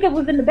Tamika. Tamika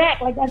was in the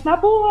back, like, that's my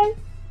boy.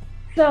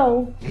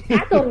 So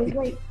I thought it was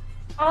great.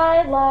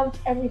 I loved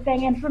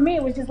everything. And for me,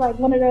 it was just like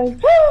one of those,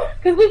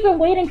 because we've been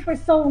waiting for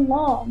so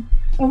long.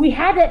 And we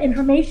had that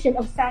information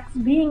of Saxe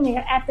being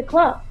there at the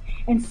club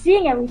and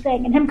seeing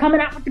everything and him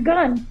coming out with the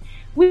gun.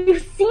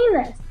 We've seen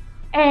this.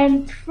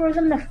 And for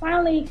them to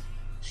finally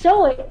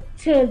show it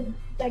to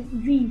like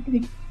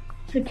the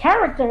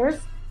characters,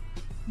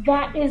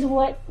 that is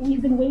what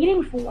we've been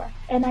waiting for.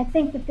 And I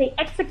think that they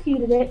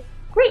executed it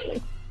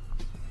greatly.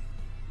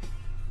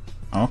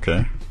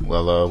 Okay.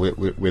 Well,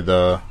 with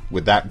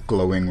that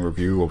glowing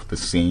review of the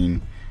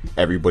scene,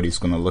 everybody's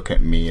gonna look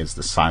at me as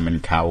the Simon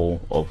Cowell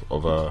of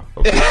podcast.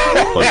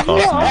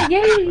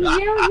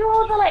 You're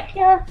all the like,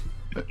 you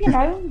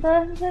know,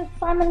 the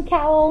Simon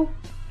Cowell,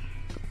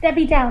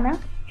 Debbie Downer.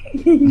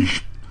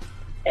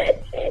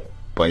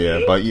 But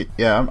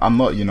yeah, I'm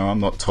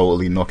not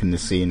totally knocking the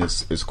scene.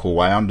 It's cool.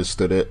 I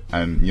understood it,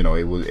 and you know,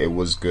 it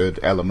was good.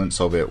 Elements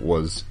of it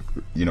was,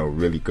 you know,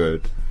 really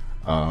good.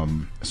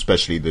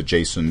 Especially the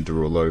Jason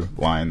Derulo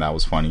line, that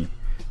was funny.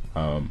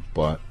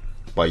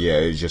 But yeah,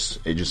 it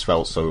just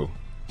felt so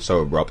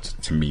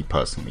abrupt to me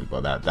personally.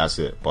 But that's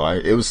it.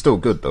 But it was still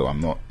good though.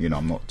 I'm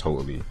not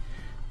totally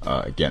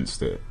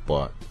against it.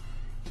 But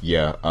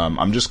yeah,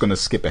 I'm just gonna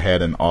skip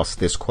ahead and ask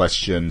this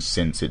question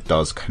since it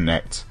does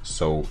connect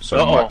so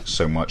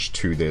much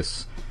to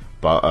this.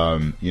 But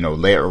you know,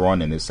 later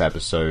on in this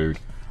episode,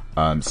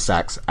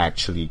 Saxe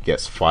actually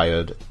gets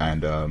fired,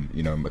 and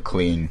you know,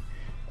 McLean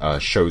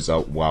shows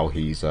up while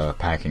he's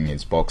packing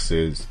his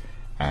boxes,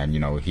 and you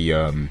know, he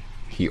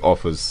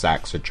offers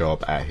Saxe a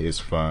job at his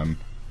firm,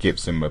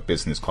 gives him a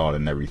business card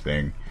and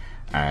everything,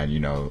 and you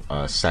know,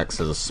 Saxe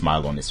has a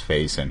smile on his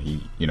face, and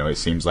he, you know, it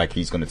seems like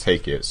he's gonna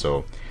take it.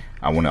 So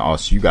I want to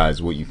ask you guys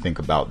what you think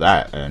about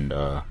that, and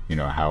you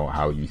know,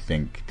 how you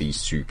think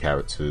these two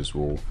characters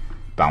will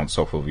bounce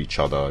off of each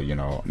other. You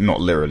know,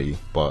 not literally,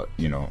 but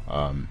you know,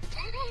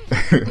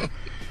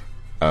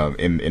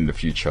 in the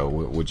future.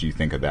 What do you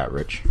think of that,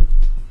 Rich?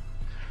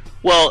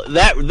 Well,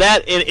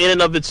 that in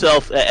and of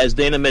itself, as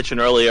Dana mentioned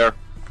earlier,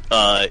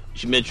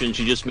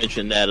 she just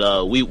mentioned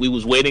that we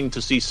was waiting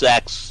to see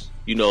Sax,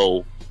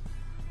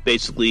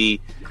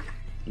 basically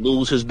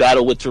lose his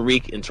battle with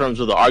Tariq in terms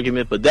of the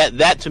argument, but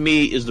that to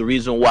me is the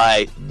reason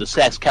why the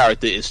Sax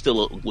character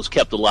was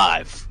kept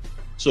alive.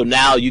 So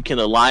now you can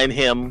align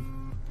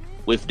him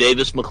with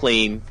Davis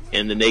MacLean,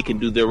 and then they can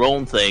do their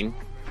own thing.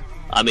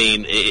 I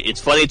mean,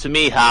 it's funny to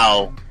me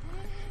how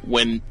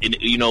when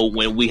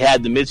we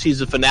had the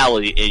mid-season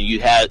finale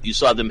and you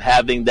saw them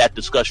having that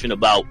discussion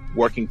about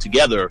working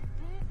together,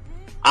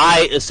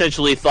 I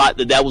essentially thought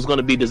that was going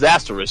to be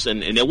disastrous,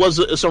 and there was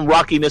some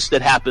rockiness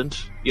that happened,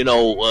 in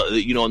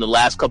the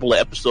last couple of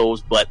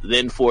episodes. But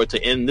then for it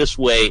to end this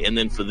way, and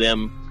then for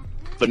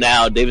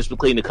now, Davis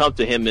MacLean to come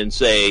to him and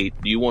say,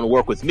 "Do you want to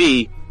work with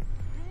me?"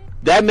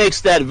 That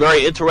makes that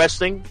very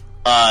interesting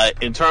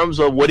in terms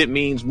of what it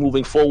means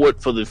moving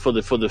forward for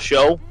the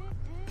show.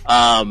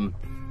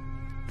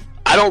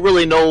 I don't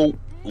really know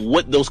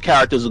what those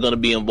characters are going to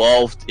be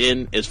involved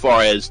in as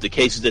far as the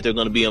cases that they're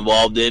going to be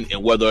involved in,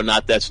 and whether or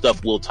not that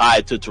stuff will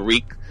tie to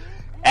Tariq.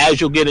 As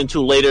you'll get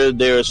into later,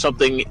 there's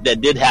something that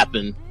did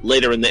happen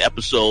later in the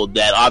episode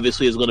that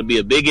obviously is going to be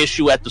a big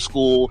issue at the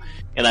school,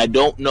 and I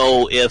don't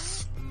know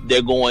if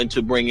they're going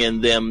to bring in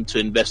them to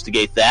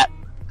investigate that.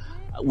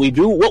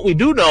 What we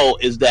do know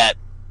is that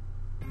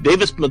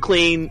Davis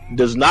MacLean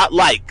does not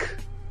like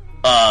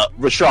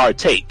Rashard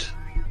Tate.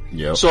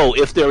 Yep. So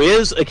if there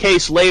is a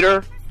case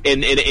later,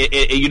 and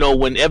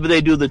whenever they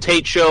do the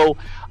Tate show,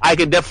 I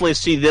can definitely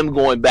see them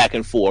going back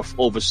and forth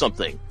over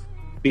something,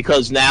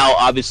 because now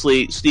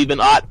obviously Stephen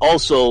Ott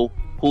also,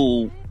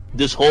 who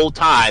this whole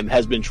time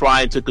has been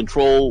trying to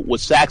control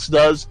what Sax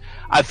does,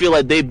 I feel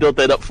like they built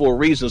that up for a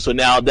reason. So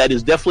now that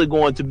is definitely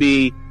going to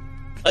be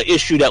an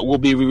issue that will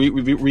be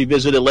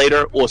revisited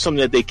later, or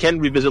something that they can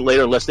revisit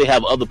later unless they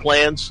have other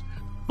plans.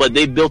 But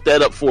they built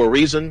that up for a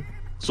reason.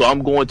 So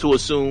I'm going to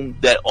assume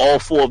that all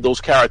four of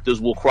those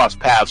characters will cross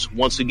paths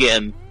once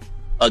again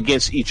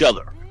against each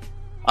other.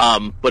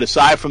 But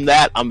aside from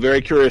that, I'm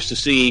very curious to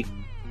see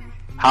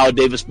how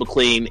Davis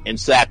MacLean and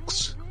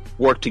Sax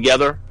work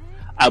together.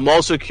 I'm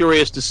also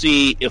curious to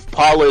see if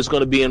Paula is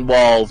going to be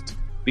involved,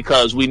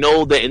 because we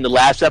know that in the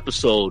last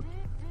episode,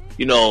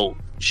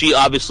 she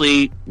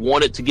obviously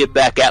wanted to get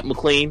back at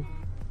MacLean,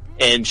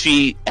 and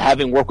she,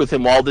 having worked with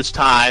him all this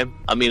time,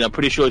 I mean, I'm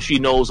pretty sure she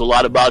knows a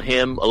lot about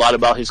him, a lot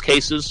about his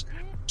cases.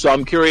 So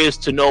I'm curious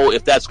to know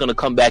if that's going to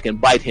come back and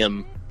bite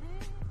him,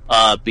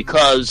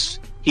 because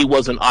he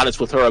wasn't honest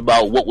with her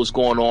about what was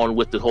going on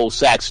with the whole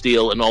Sax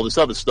deal and all this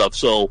other stuff.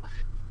 So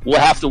we'll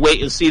have to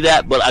wait and see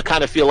that, but I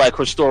kind of feel like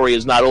her story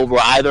is not over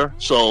either.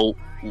 So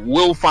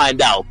we'll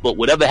find out. But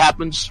whatever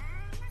happens,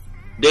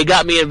 they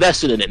got me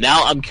invested in it.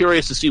 Now I'm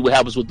curious to see what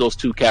happens with those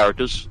two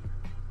characters,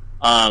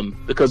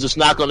 because it's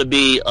not going to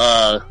be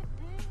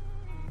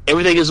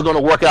everything isn't going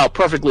to work out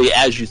perfectly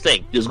as you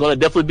think. There's going to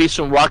definitely be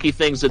some rocky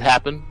things that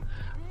happen.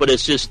 But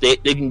it's just they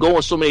can go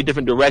in so many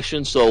different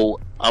directions.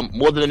 So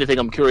more than anything,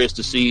 I'm curious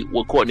to see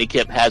what Courtney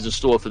Kemp has in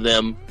store for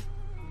them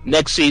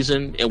next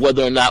season, and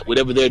whether or not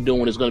whatever they're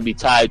doing is going to be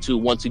tied to,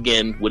 once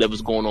again,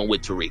 whatever's going on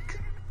with Tariq.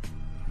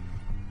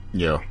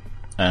 Yeah,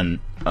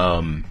 and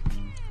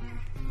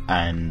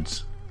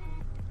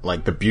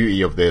like the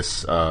beauty of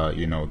this,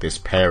 this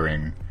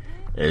pairing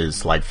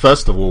is, like,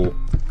 first of all,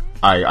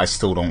 I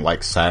still don't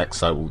like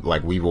Sax.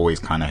 We've always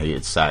kind of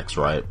hated Sax,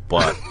 right?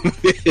 But.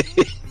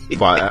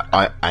 But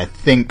I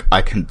think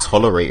I can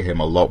tolerate him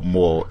a lot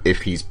more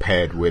if he's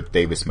paired with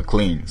Davis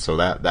MacLean. So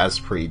that's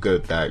pretty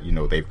good that,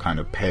 they've kind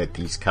of paired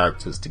these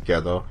characters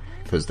together,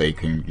 because they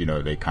can,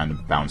 they kind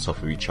of bounce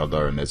off of each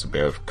other, and there's a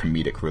bit of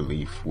comedic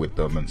relief with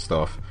them and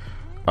stuff.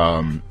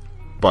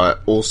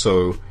 But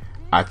also,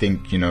 I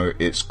think,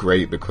 it's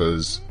great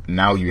because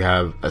now you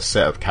have a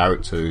set of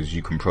characters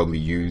you can probably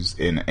use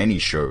in any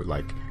show,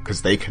 like,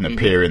 because they can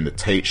appear in the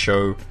Tate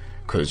show.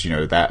 Because,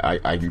 that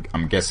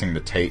I'm guessing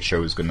the Tate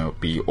show is going to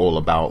be all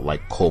about,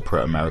 like,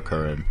 corporate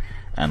America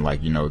and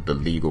like, the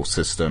legal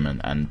system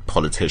and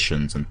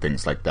politicians and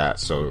things like that.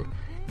 So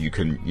you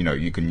can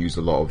use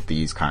a lot of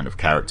these kind of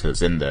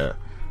characters in there.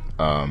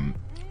 And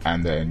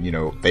then,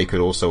 they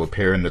could also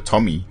appear in the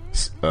Tommy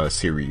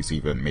series,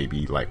 even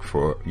maybe, like,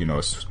 for,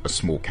 a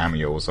small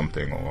cameo or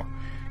something, or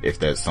if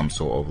there's some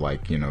sort of,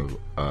 like,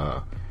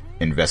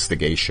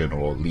 investigation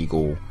or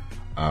legal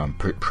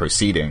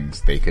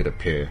proceedings, they could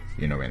appear,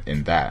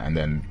 in that. And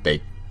then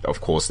they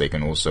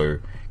can also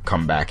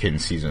come back in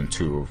season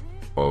 2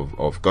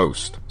 of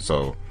Ghost.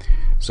 So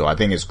I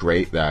think it's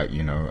great that,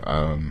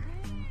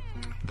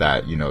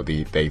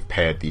 they've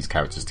paired these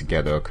characters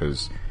together,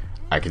 because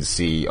I can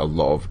see a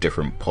lot of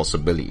different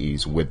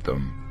possibilities with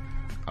them.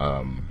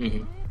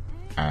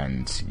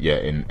 And yeah,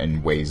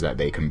 in ways that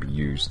they can be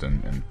used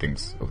and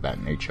things of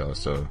that nature.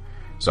 So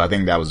I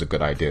think that was a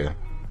good idea,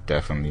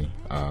 definitely.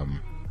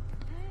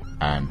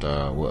 And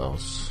what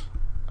else?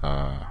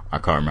 I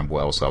can't remember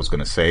what else I was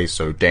going to say.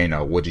 So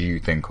Dana, what do you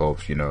think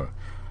of,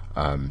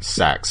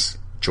 Sax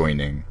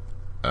joining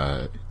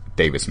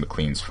Davis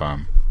MacLean's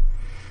firm?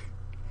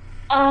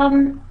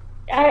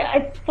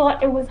 I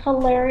thought it was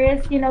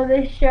hilarious. You know,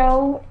 this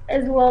show,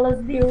 as well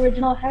as the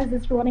original, has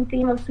this running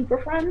theme of Super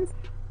Friends,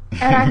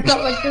 and I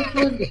felt like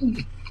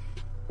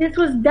this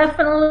was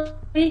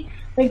definitely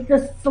like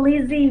the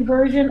sleazy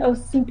version of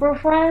Super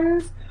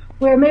Friends,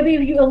 where maybe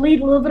you a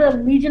little bit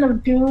of Legion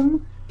of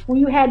Doom, where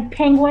you had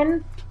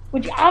Penguin,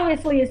 which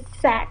obviously is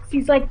Sax.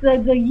 He's like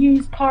the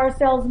used car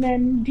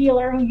salesman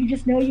dealer who you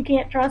just know you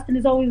can't trust and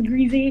is always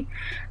greasy.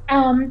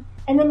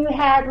 And then you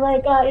had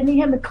and then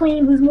you had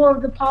McLean, who's more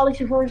of the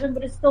polished version,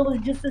 but it still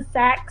is just a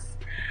Sax.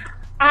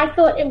 I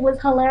thought it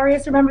was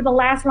hilarious. Remember the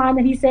last line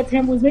that he said to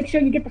him was, "Make sure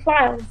you get the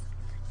files."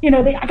 You know,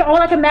 all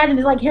I can imagine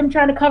is like him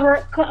trying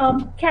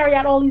to carry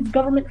out all these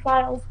government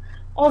files,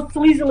 all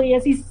sleazily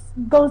as he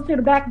goes through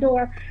the back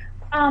door.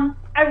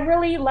 I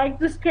really like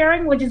this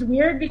pairing, which is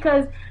weird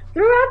because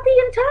throughout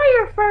the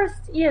entire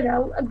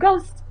first,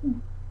 Ghost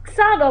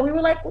saga, we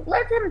were like,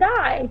 let him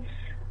die.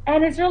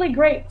 And it's really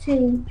great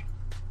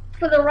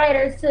for the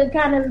writers to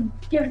kind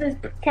of give this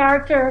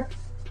character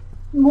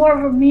more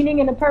of a meaning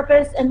and a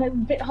purpose and a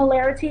bit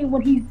hilarity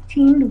when he's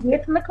teamed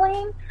with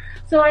McLean.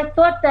 So I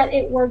thought that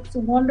it works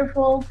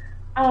wonderful.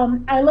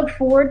 I look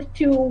forward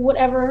to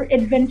whatever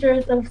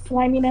adventures of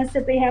sliminess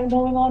that they have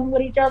going on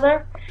with each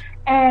other.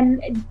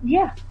 And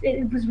yeah,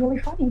 it was really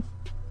funny.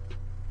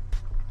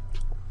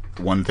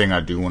 One thing I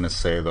do want to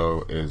say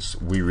though is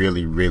we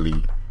really,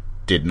 really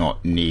did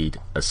not need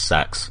a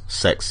sex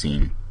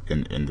scene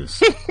in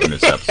this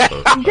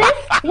episode. This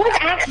was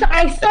actually,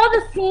 I saw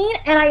the scene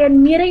and I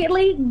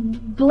immediately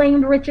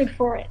blamed Richard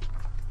for it.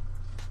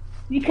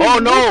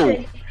 Because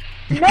no,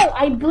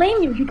 I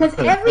blame you because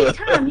every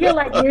time you're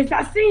like, "Here's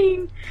that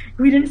scene.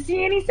 We didn't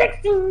see any sex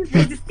scenes.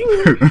 Here's the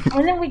scene,"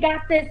 and then we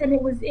got this, and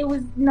it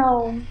was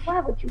no. Why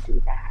would you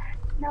do that?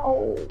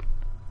 No.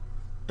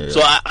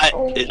 So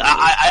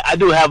I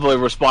do have a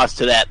response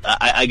to that.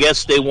 I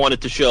guess they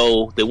wanted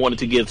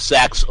to give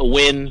Sax a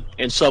win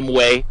in some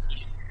way.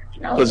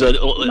 Because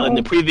in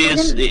the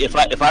previous,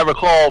 if I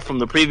recall from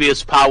the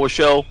previous Power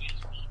show,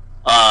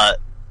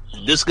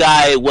 this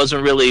guy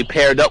wasn't really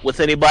paired up with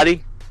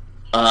anybody.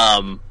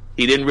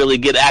 He didn't really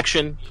get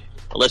action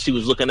unless he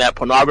was looking at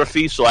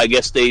pornography. So I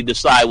guess they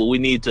decide, well, we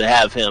need to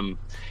have him,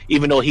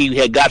 even though he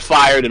had got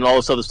fired and all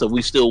this other stuff.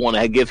 We still want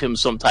to give him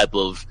some type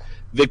of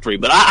victory.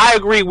 But I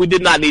agree, we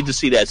did not need to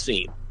see that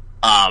scene.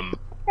 And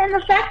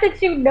the fact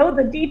that you know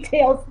the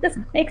details just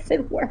makes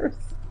it worse.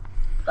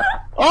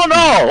 Oh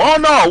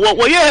no!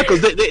 Well, yeah,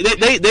 because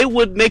they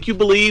would make you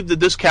believe that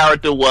this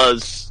character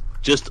was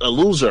just a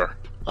loser.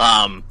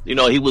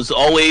 He was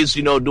always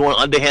doing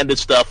underhanded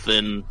stuff,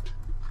 and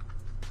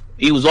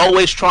he was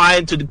always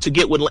trying to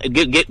get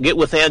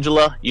with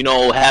Angela.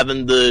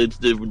 Having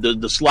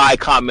the sly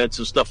comments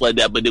and stuff like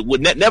that, but it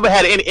would never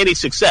had any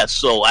success.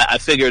 So I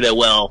figured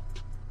that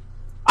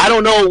I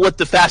don't know what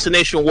the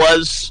fascination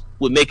was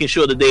with making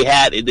sure that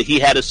he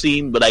had a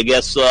scene, but I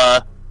guess.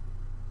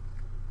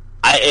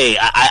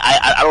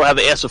 I don't have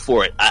an answer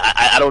for it.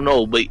 I don't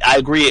know, but I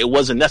agree it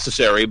wasn't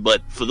necessary.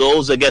 But for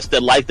those, I guess,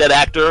 that like that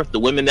actor, the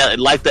women that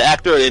like the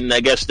actor, and I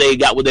guess they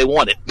got what they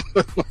wanted.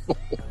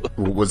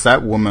 Was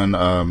that woman?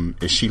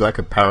 Is she like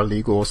a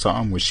paralegal or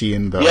something? Was she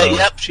in the?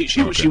 Yep.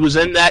 She was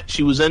in that.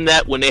 She was in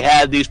that when they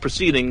had these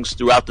proceedings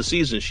throughout the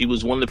season. She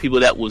was one of the people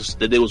that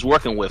they was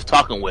working with,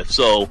 talking with.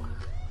 So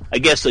I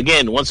guess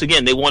once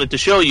again, they wanted to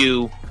show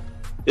you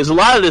there's a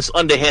lot of this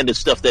underhanded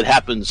stuff that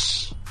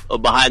happens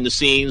behind the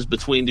scenes,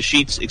 between the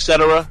sheets,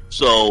 etc.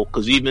 So,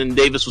 because even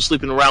Davis was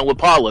sleeping around with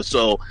Paula,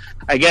 so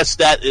I guess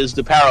that is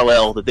the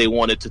parallel that they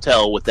wanted to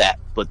tell with that.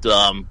 But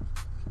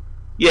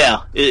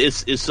yeah,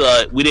 it's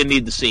we didn't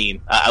need the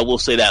scene. I will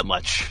say that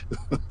much.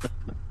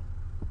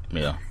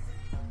 Yeah,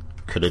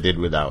 could have did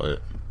without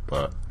it,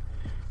 but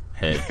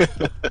hey,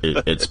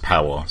 it's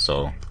Power,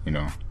 so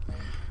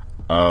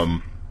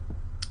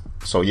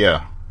So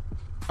yeah,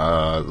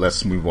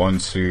 let's move on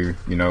to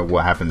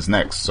what happens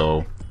next.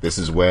 So this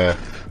is where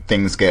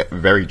things get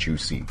very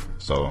juicy.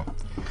 So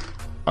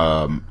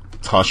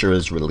Tasha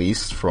is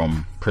released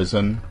from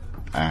prison,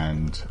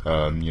 and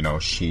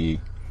she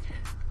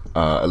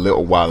a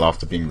little while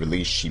after being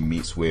released, she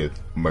meets with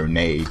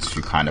Monet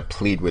to kind of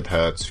plead with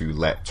her to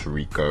let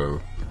Tariq go,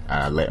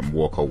 let him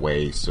walk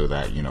away so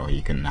that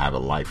he can have a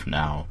life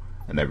now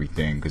and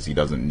everything, because he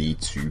doesn't need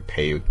to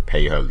pay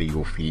her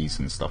legal fees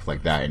and stuff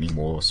like that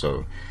anymore.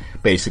 So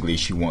basically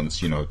she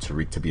wants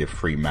Tariq to be a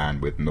free man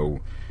with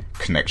no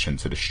connection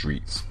to the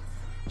streets.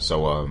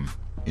 So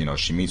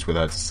she meets with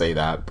her to say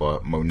that,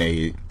 but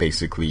Monet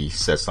basically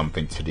says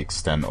something to the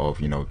extent of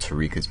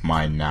Tariq is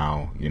mine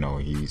now.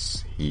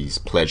 He's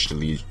pledged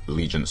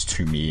allegiance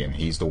to me, and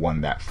he's the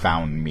one that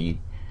found me,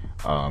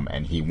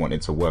 and he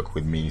wanted to work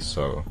with me,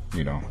 so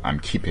I'm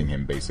keeping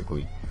him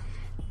basically.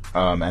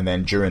 And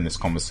then during this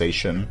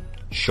conversation,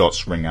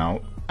 shots ring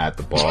out at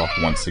the bar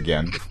once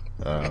again.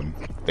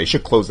 They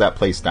should close that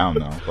place down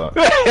now, but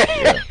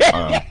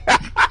yeah.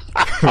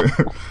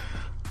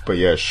 But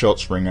yeah,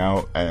 shots ring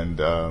out, and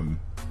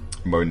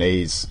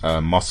Monet's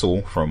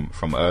muscle from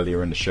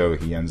earlier in the show,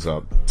 he ends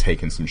up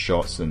taking some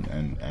shots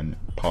and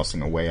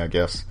passing away, I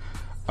guess.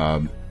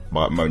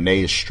 but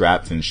Monet is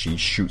strapped and she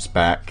shoots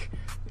back,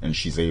 and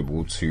she's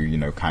able to, you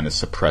know, kind of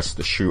suppress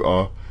the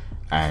shooter.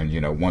 And,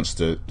 you know, once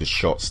the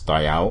shots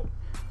die out,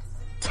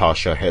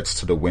 Tasha heads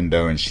to the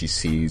window and she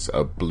sees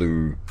a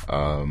blue,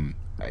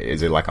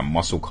 is it like a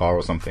muscle car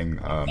or something?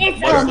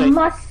 It's a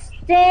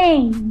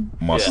Mustang.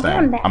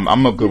 Mustang. Yeah.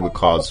 I'm not good with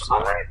cars.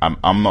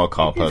 I'm not a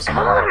car person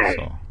at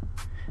all.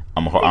 So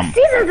I'm 6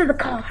 seasons of the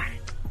car.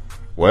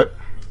 What?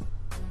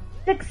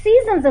 6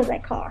 seasons of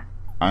that car.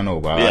 I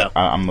know, but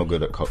I'm not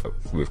good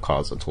with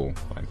cars at all.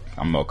 Like,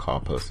 I'm not a car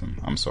person.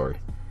 I'm sorry.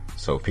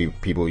 So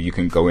people, you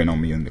can go in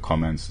on me in the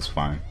comments. It's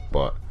fine.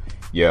 But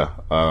yeah,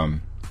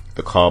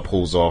 the car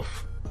pulls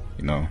off,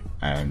 you know,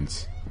 and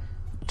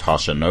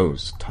Tasha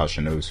knows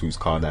whose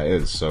car that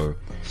is. So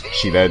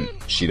she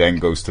then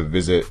goes to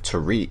visit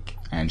Tariq,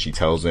 and she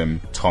tells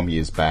him Tommy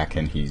is back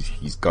and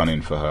he's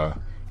gunning for her.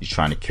 He's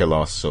trying to kill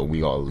us, so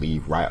we gotta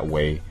leave right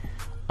away.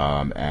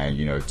 And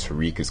you know,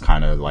 Tariq is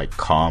kind of like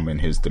calm in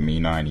his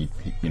demeanor, and he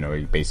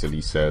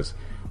basically says,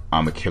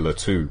 "I'm a killer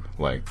too,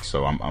 like,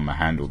 so I'm gonna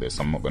handle this.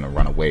 I'm not gonna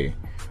run away."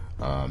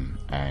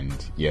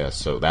 And yeah,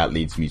 so that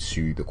leads me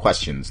to the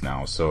questions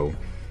now. So,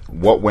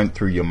 what went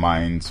through your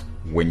mind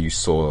when you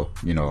saw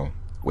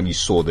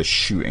the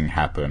shooting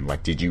happen?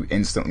 Like, did you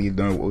instantly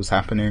know what was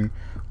happening,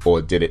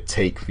 or did it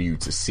take for you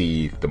to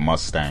see the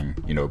Mustang,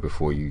 you know,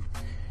 before you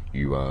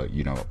really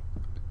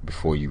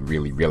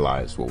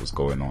realized what was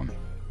going on?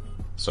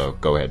 So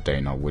go ahead,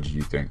 Dana. What did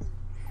you think?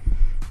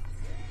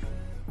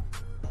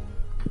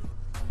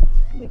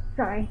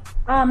 Sorry.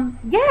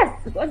 Yes.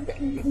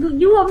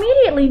 You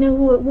immediately knew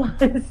who it was.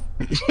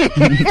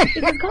 It's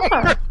a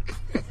car.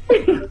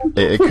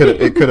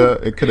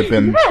 It could have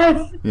been.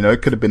 Yes. You know,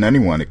 it could have been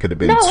anyone. It could have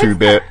been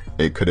 2-Bit.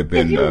 It could have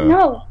been. It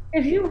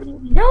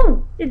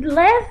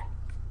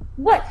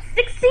last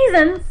 6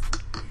 seasons.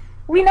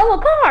 We know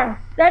a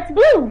car that's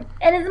blue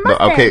and it's a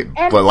Mustang. Okay,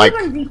 and but like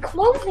even the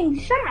closing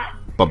shot.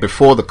 But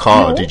before the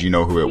car, did you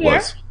know who it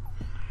was?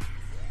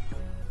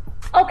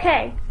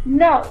 Okay,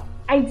 no.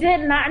 I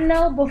did not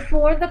know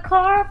before the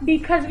car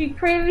because we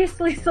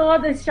previously saw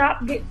the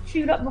shop get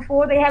chewed up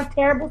before. They have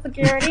terrible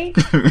security.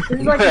 This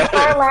is like the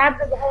car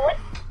labs as a whole.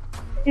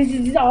 This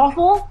is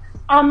awful.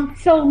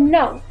 So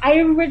no, I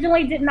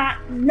originally did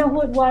not know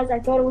who it was. I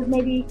thought it was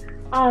maybe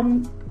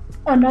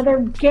another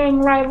gang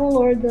rival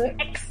or the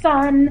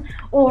ex-son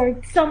or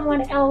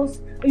someone else.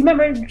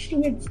 Remember,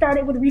 it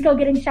started with Rico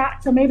getting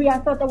shot, so maybe I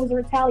thought that was a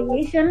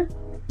retaliation.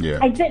 Yeah.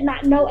 I did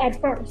not know at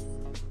first.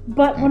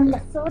 But when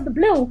I saw the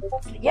blue,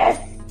 yes,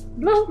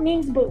 blue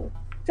means boo.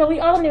 So we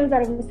all knew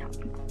that it was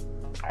Tommy.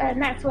 And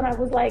that's when I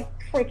was like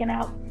freaking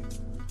out.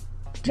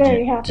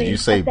 Very happy. Did you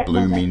say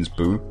blue means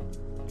boo?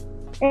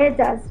 It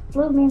does.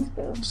 Blue means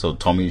boo. So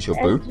Tommy's your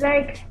boo? It's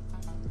like,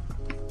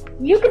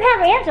 you can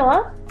have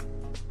Angela.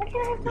 I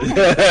can't have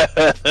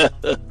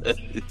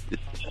Tommy.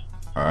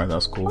 Alright,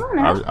 that's cool.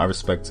 I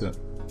respect it.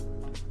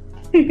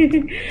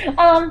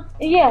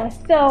 Yeah,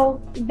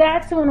 so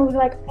that's when it was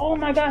like, oh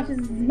my gosh, this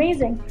is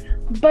amazing.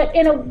 But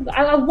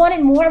I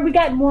wanted more. We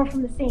got more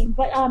from the scene,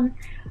 but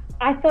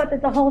I thought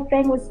that the whole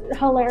thing was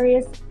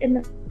hilarious. In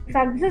the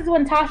fact, this is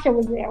when Tasha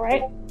was there,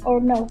 right? Or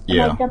no?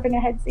 Yeah. Am I jumping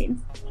ahead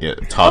scenes. Yeah,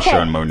 Tasha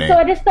and Monet. So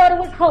I just thought it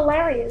was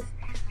hilarious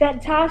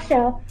that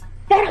Tasha,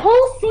 that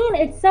whole scene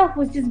itself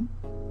was just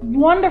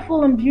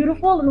wonderful and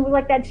beautiful, and it was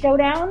like that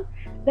showdown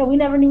that we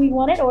never knew we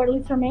wanted, or at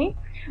least for me,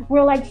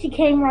 where like she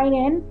came right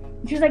in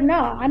and she was like,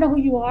 "Nah, I know who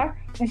you are,"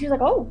 and she was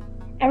like, "Oh."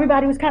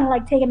 Everybody was kind of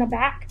like taken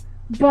aback,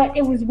 but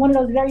it was one of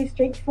those very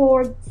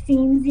straightforward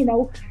scenes, you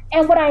know.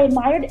 And what I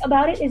admired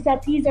about it is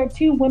that these are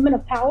two women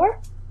of power,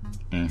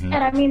 and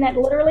I mean that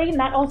literally,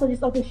 not also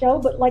just of the show,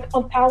 but like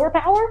of power.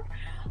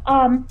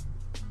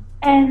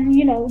 And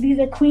you know, these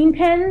are queen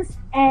pins,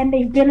 and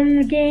they've been in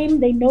the game,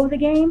 they know the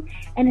game,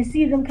 and to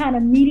see them kind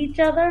of meet each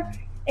other,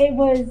 it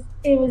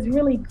was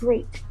really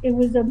great. It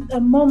was a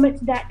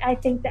moment that I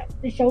think that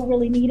the show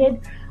really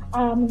needed.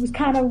 It was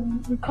kind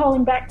of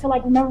recalling back to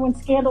like, remember when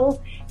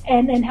Scandal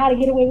and How to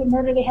Get Away with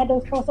Murder, they had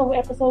those crossover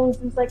episodes.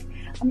 It was like,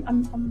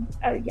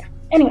 yeah.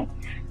 Anyway,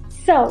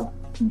 so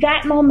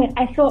that moment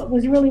I thought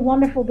was really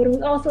wonderful, but it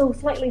was also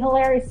slightly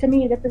hilarious to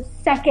me that the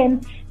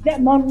second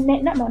that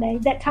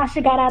that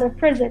Tasha got out of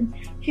prison,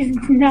 she's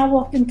now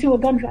walked into a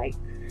gunfight.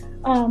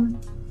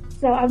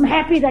 So I'm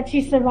happy that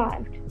she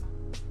survived,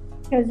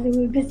 because it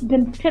would just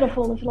been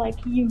pitiful if like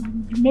you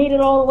made it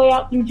all the way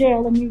out through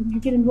jail and you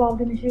get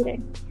involved in the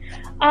shooting.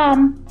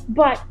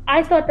 But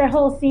I thought that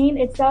whole scene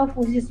itself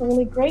was just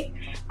really great.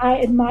 I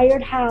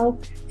admired how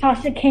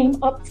Tasha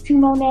came up to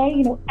Monet,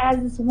 you know,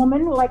 as this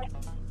woman, like,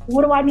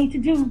 what do I need to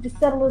do to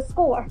settle the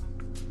score?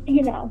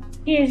 You know,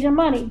 here's your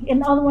money.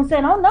 And the other one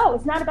said, oh no,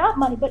 it's not about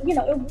money. But, you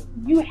know,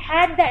 you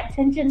had that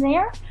tension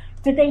there,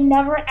 but they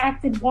never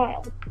acted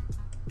wild.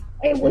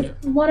 It was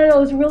one of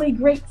those really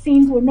great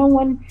scenes where no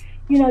one,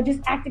 you know,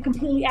 just acted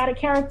completely out of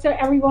character.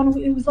 Everyone,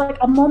 it was like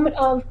a moment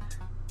of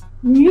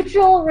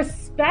mutual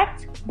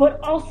respect, but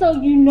also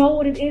you know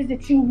what it is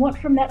that you want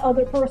from that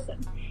other person.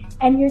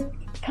 And you're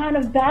kind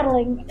of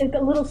battling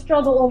a little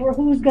struggle over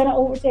who's going to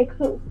overtake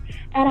who.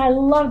 And I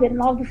loved it.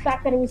 And I loved the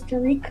fact that it was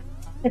Tariq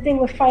that they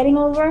were fighting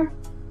over.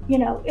 You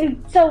know,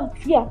 so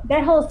yeah,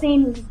 that whole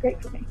scene was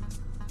great for me.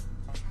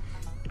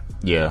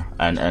 Yeah,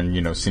 and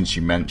you know, since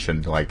you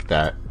mentioned like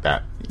that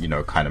you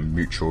know, kind of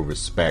mutual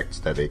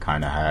respect that they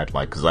kind of had,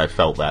 like, because I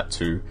felt that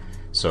too.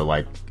 So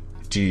like,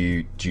 do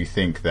you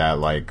think that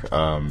like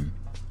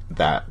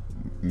that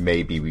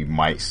maybe we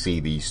might see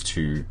these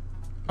two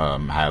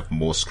have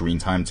more screen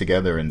time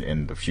together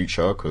in the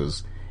future?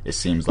 Because it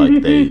seems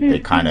like they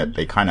kind of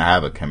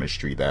have a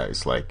chemistry that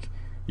is like,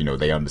 you know,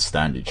 they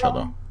understand each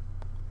other.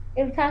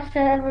 If Tasha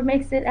ever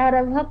makes it out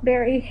of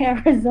Huckberry,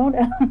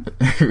 Arizona,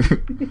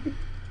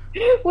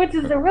 which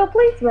is a real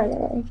place, by the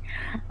way,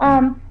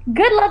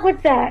 good luck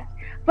with that.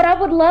 But I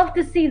would love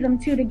to see them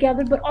two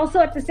together, but also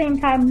at the same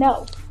time,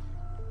 no.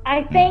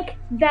 I think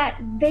that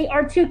they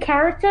are two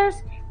characters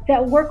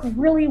that work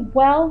really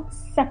well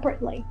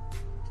separately.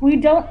 We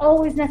don't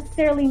always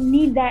necessarily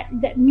need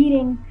that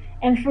meeting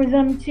and for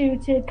them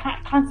to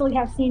constantly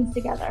have scenes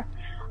together.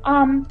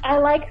 I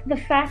like the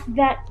fact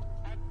that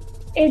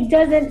it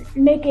doesn't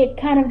make it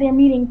kind of their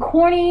meeting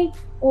corny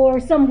or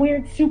some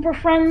weird super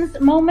friends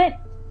moment.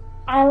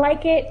 I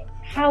like it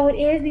how it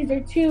is. These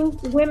are two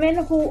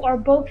women who are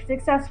both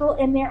successful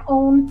in their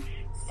own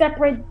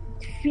separate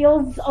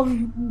fields of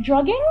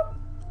drugging.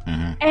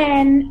 Mm-hmm.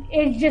 And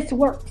it just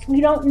works. We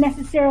don't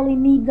necessarily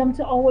need them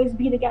to always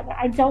be together.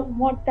 I don't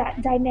want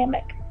that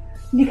dynamic,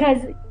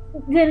 because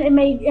then it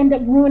may end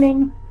up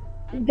ruining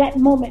that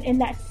moment in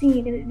that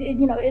scene.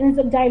 It ends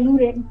up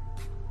diluting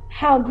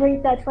how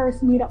great that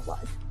first meetup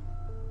was.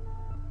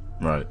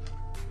 Right.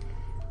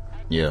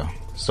 Yeah.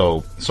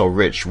 So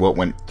Rich, what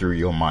went through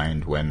your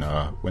mind when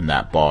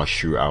that bar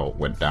shootout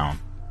went down,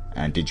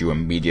 and did you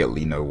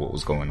immediately know what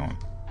was going on?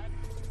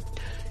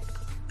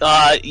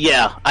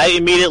 Yeah, I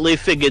immediately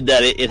figured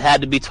that it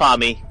had to be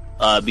Tommy,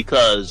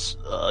 because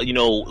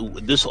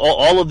this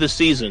all of this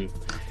season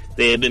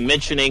they had been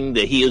mentioning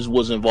that he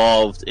was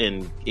involved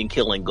in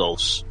killing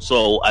ghosts.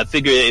 So I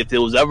figured if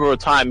there was ever a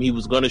time he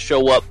was going to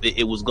show up,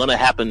 it was going to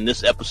happen in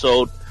this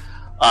episode.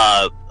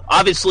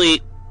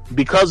 Obviously,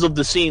 because of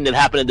the scene that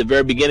happened at the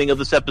very beginning of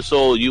this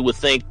episode, you would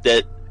think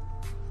that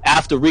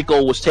after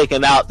Rico was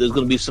taken out, there's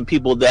going to be some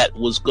people that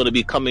was going to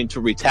be coming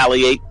to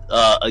retaliate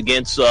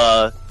against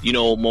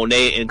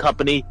Monet and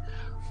company.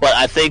 But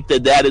I think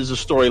that is a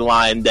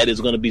storyline that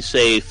is going to be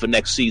saved for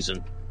next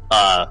season.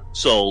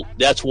 So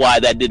that's why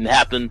that didn't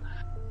happen.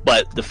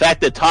 But the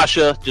fact that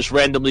Tasha just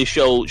randomly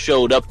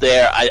showed up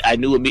there, I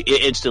knew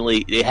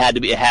instantly it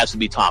has to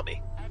be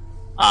Tommy.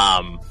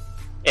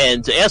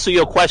 And to answer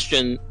your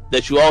question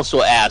that you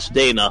also asked,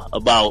 Dana,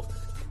 about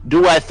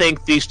do I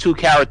think these two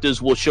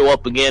characters will show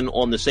up again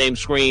on the same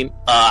screen?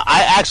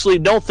 I actually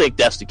don't think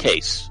that's the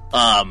case.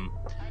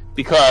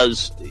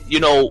 Because,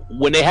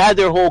 when they had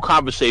their whole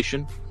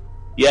conversation,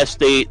 yes,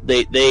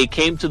 they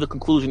came to the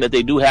conclusion that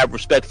they do have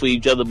respect for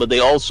each other, but they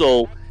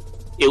also,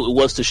 it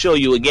was to show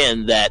you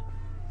again that,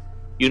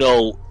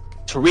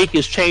 Tariq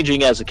is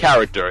changing as a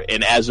character,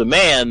 and as a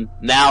man,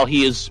 now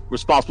he is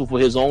responsible for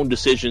his own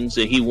decisions,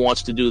 and he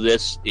wants to do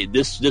this.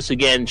 This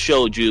again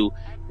showed you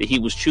that he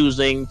was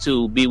choosing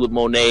to be with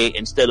Monet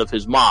instead of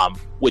his mom,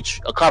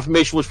 a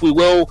confirmation which we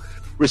will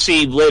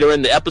receive later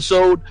in the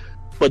episode.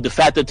 But the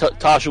fact that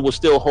Tasha was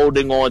still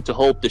holding on to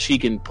hope that she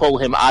can pull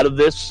him out of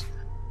this,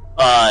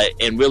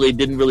 and really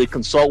didn't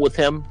consult with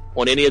him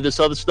on any of this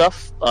other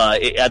stuff.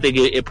 I think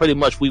it pretty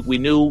much we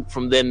knew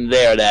from then and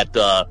there that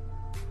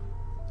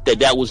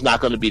that was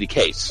not going to be the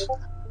case.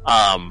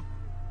 But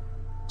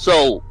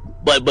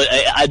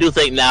I do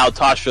think now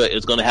Tasha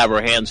is going to have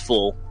her hands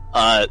full.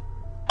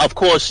 Of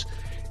course,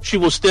 she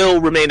will still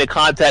remain in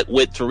contact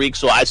with Tariq,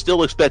 so I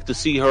still expect to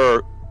see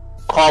her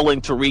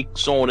calling Tariq,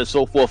 so on and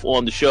so forth,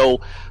 on the show.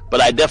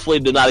 But I definitely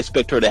do not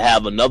expect her to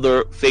have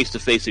another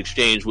face-to-face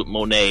exchange with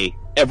Monet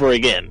ever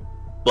again.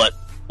 But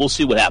we'll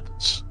see what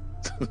happens.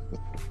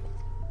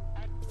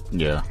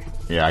 Yeah.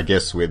 I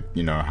guess with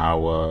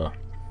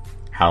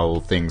how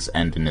things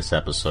end in this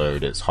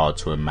episode, it's hard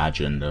to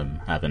imagine them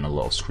having a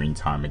lot of screen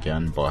time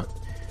again. But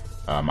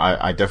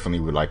I definitely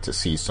would like to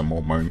see some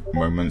more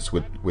moments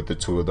with the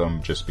two of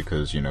them, just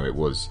because it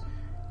was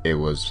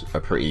a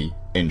pretty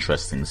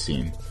interesting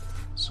scene.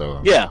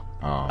 So yeah,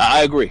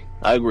 I agree.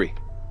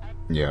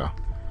 Yeah.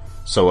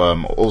 So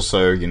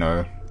also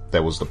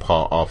there was the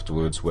part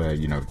afterwards where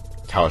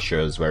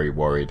Tasha is very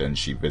worried and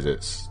she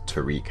visits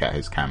Tariq at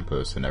his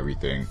campus and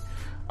everything.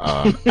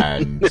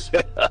 And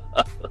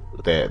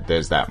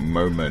there's that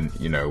moment,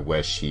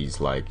 where she's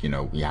like,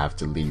 we have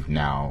to leave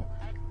now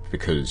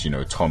because,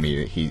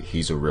 Tommy,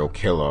 he's a real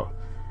killer.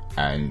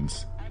 And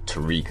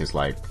Tariq is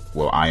like,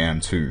 well, I am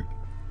too.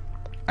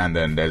 And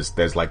then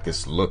there's like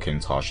this look in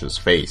Tasha's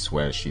face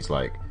where she's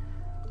like,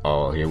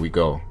 oh, here we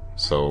go.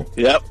 So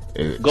yep,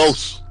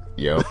 ghosts.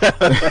 Yep.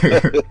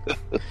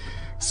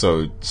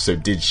 So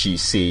did she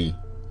see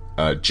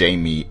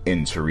Jamie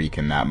in Tariq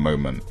in that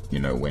moment,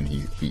 when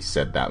he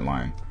said that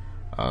line?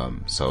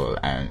 So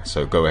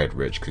go ahead,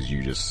 Rich, because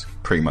you just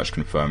pretty much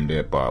confirmed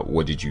it. But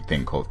what did you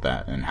think of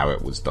that and how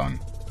it was done?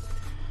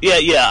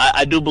 Yeah,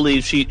 I do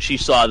believe she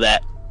saw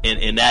that,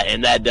 and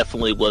that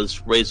definitely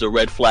raised a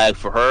red flag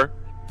for her.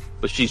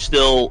 but she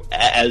still,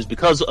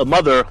 because a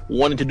mother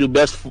wanted to do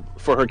best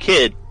for her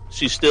kid,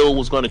 she still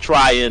was going to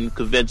try and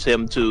convince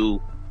him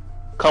to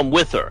come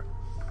with her.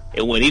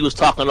 And when he was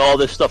talking all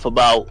this stuff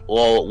about,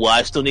 well,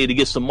 I still need to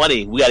get some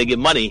money, we got to get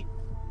money.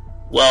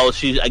 Well,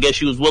 I guess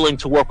she was willing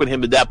to work with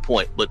him at that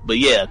point. But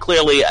yeah,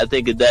 clearly, I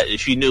think that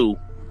she knew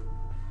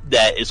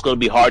that it's going to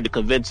be hard to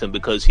convince him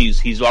because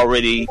he's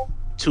already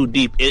too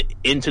deep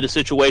into the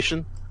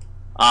situation.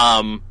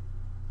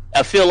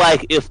 I feel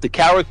like if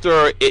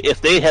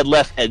they had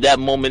left at that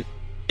moment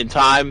in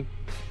time,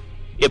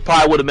 it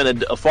probably would have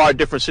been a far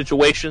different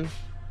situation.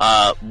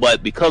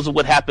 But because of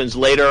what happens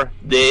later,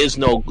 there is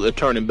no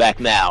turning back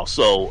now.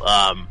 So,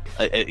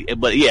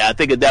 but yeah, I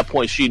think at that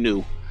point she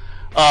knew.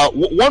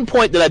 One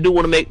point that I do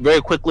want to make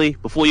very quickly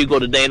before you go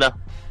to Dana.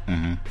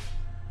 Mm-hmm.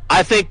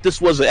 I think this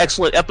was an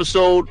excellent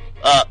episode,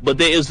 but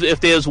if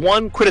there's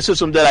one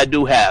criticism that I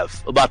do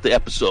have about the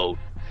episode,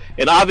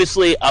 and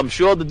obviously I'm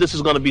sure that this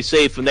is going to be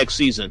saved for next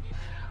season,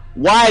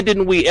 why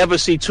didn't we ever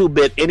see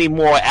 2-Bit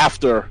anymore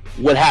after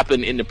what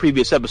happened in the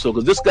previous episode?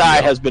 Because this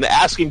guy has been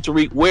asking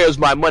Tariq, where's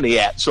my money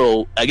at?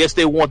 So I guess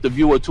they want the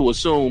viewer to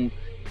assume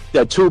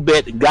that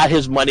 2-Bit got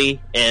his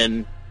money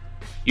and,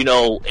 you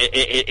know,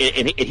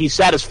 and he's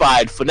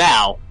satisfied for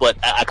now. But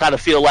I kind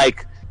of feel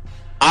like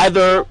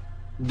either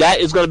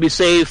that is going to be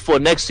saved for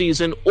next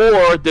season,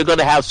 or they're going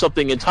to have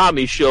something in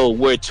Tommy's show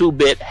where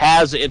 2-Bit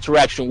has an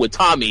interaction with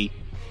Tommy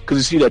because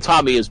you see that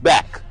Tommy is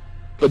back.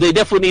 But they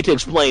definitely need to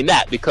explain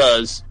that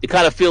because it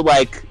kind of feel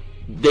like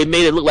they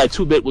made it look like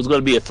 2-Bit was going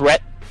to be a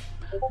threat,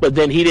 but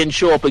then he didn't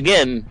show up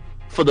again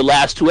for the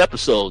last 2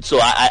 episodes. So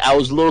I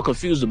was a little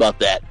confused about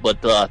that.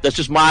 But that's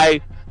just my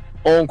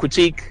own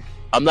critique.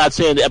 I'm not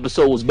saying the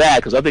episode was bad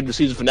because I think the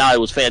season finale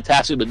was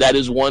fantastic, but that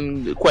is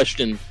one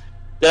question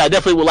that I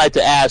definitely would like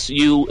to ask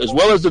you as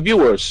well as the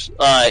viewers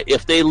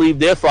if they leave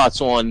their thoughts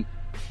on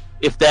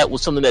if that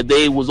was something that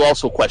they was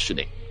also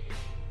questioning.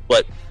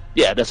 But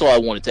yeah, that's all I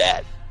wanted to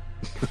add.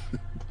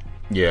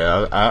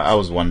 Yeah, I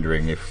was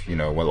wondering if, you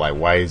know, well, like,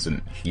 why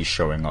isn't he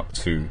showing up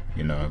too,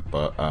 you know?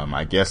 But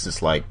I guess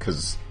it's like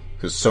because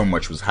so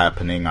much was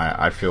happening,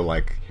 I feel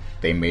like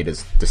they made a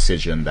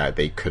decision that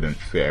they couldn't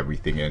fit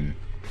everything in.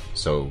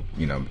 So,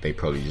 you know, they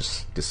probably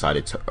just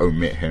decided to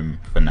omit him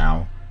for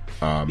now.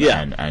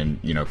 And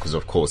you know, because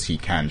of course he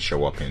can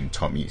show up in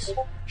Tommy's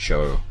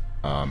show,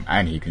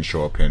 and he can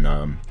show up in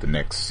the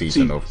next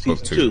season of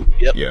Book 2.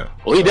 Yep. Yeah.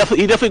 Well, he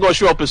definitely gonna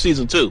show up in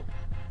season 2.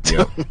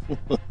 Yeah.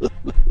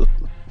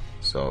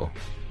 So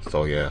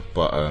yeah,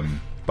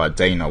 but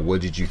Dana, what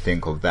did you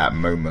think of that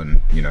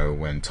moment? You know,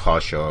 when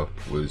Tasha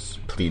was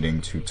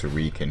pleading to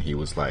Tariq, and he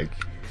was like,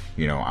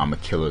 you know, I'm a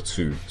killer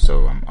too,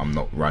 so I'm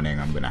not running.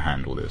 I'm gonna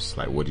handle this.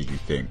 Like, what did you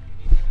think?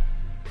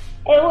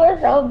 It was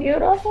so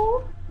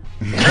beautiful.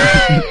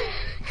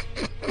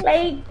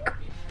 Like,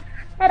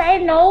 and I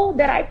know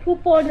that I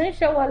poop on this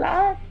show a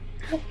lot,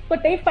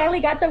 but they finally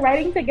got the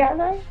writing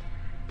together,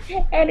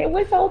 and it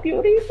was so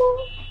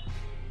beautiful.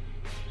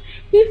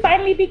 He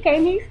finally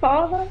became his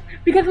father,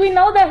 because we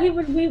know that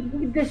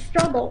the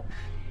struggle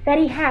that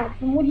he had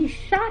from when he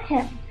shot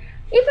him.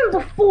 Even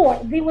before,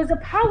 there was a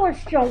power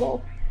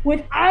struggle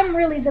with I'm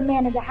really the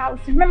man of the house.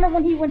 Remember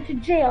when he went to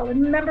jail,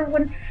 and remember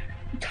when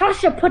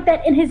Tasha put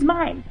that in his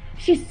mind.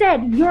 She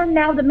said, you're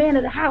now the man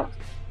of the house.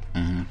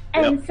 Mm-hmm.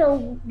 And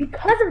so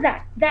because of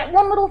that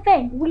one little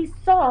thing, we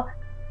saw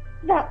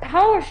that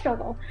power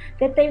struggle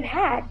that they've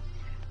had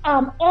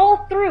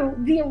all through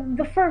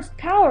the first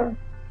Power.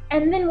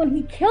 And then when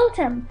he killed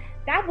him,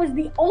 that was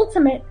the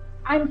ultimate,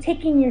 I'm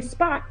taking your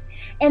spot.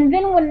 And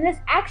then when this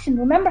action,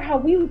 remember how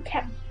we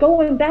kept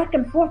going back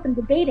and forth and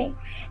debating,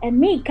 and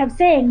me kept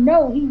saying,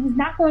 no, he was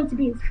not going to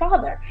be his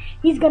father.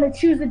 He's going to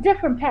choose a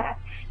different path.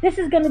 This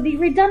is going to be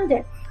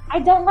redundant. I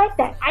don't like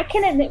that. I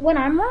can admit when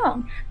I'm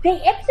wrong. They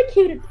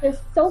executed this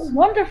so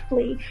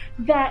wonderfully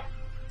that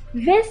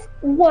this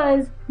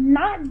was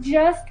not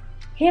just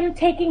him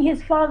taking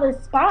his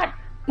father's spot,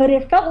 but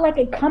it felt like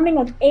a coming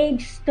of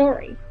age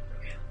story.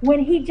 When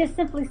he just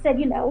simply said,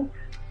 you know,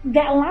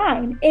 that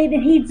line, and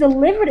he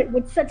delivered it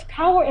with such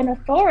power and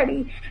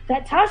authority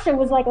that Tasha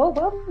was like, oh,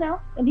 well, no.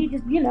 And he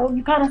just, you know,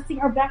 you kind of see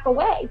her back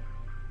away.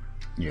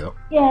 Yep.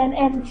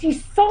 And she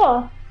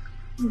saw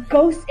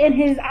ghosts in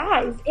his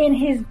eyes, in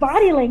his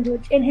body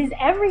language, in his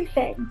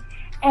everything.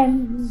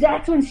 And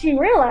that's when she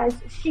realized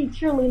she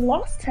truly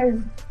lost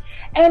her.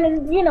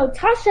 And, you know,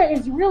 Tasha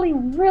is really,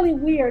 really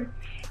weird.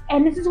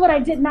 And this is what I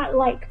did not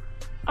like.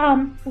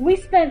 We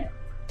spent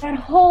that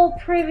whole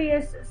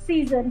previous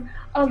season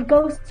of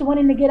ghosts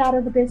wanting to get out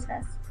of the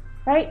business,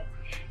 right?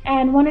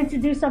 And wanting to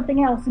do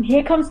something else. And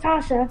here comes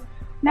Tasha.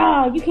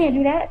 No, you can't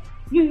do that.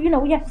 You know,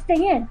 we have to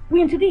stay in.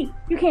 We in too deep.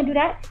 You can't do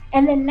that.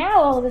 And then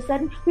now all of a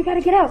sudden, we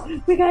gotta get out.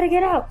 We gotta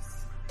get out.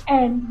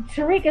 And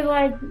Tariq is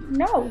like,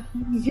 no,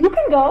 you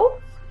can go.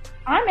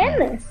 I'm in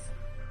this.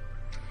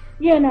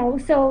 You know,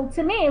 so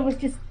to me, it was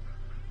just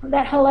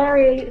that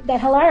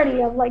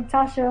hilarity of like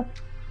Tasha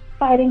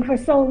fighting for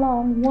so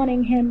long,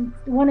 wanting him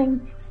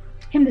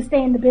to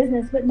stay in the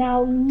business, but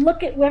now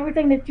look at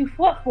everything that you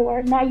fought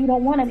for. Now you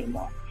don't want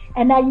anymore,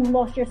 and now you've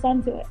lost your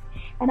son to it.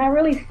 And I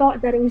really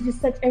thought that it was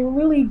just such a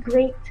really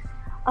great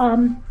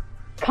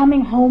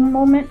coming home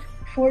moment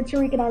for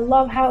Tariq, and I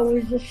love how it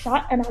was just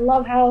shot, and I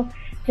love how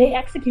they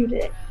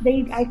executed it.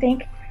 I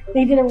think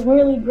they did a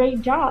really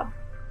great job.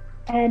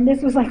 And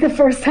this was like the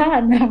first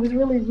time that I was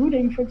really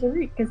rooting for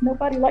Tariq, because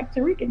nobody liked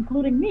Tariq,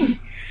 including me.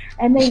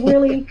 And they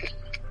really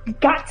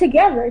got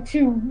together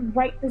to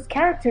write this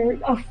character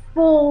a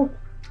full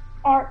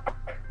arc.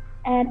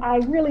 And I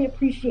really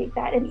appreciate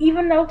that. And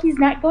even though he's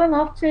not going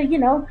off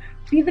to,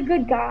 be the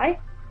good guy,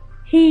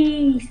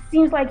 he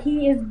seems like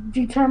he is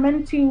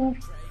determined to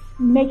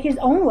make his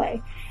own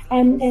way.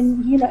 And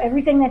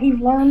everything that he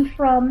learned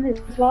from his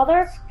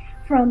father,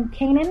 from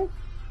Kanan,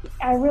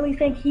 I really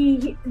think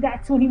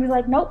that's when he was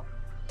like, nope,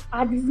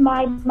 this is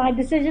my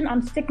decision.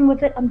 I'm sticking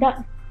with it. I'm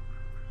done.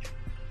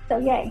 So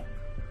yay.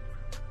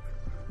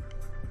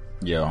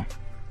 Yeah.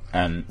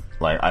 And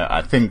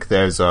I think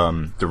there's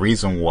the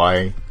reason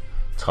why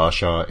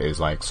Tasha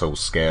is so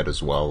scared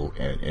as well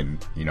in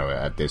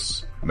at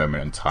this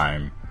moment in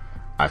time.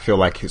 I feel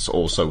like it's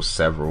also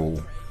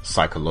several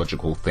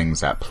psychological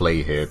things at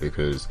play here,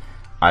 because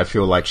I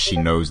feel like she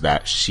knows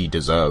that she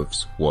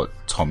deserves what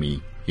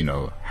Tommy,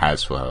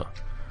 has for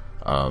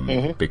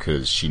her.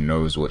 Because she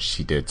knows what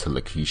she did to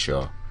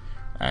Lakeisha,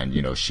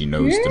 and, she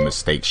knows the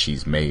mistakes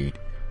she's made.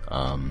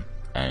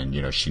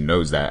 And, she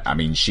knows that,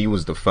 she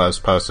was the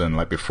first person,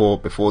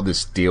 before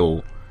this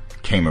deal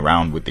came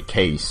around with the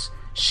case,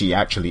 she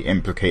actually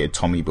implicated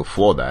Tommy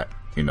before that.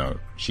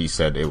 She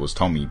said it was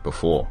Tommy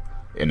before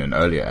in an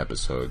earlier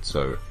episode.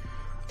 So,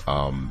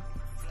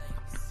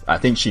 I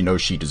think she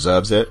knows she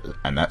deserves it,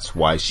 and that's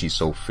why she's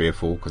so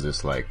fearful, because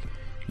it's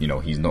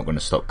he's not going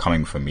to stop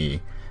coming for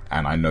me,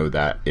 and I know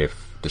that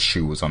if the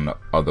shoe was on the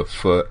other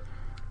foot,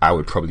 I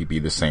would probably be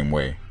the same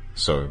way.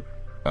 So,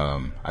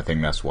 I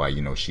think that's why,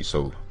 she's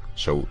so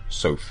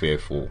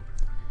fearful,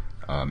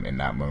 in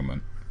that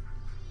moment.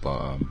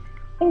 But,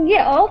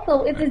 yeah,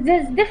 also, it's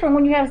different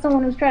when you have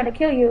someone who's trying to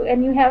kill you,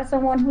 and you have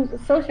someone who's a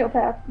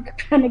sociopath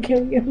trying to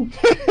kill you.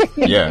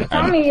 Yeah.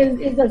 Tommy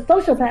is a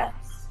sociopath.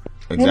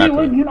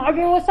 Exactly. And he would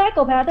argue with a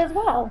psychopath as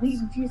well.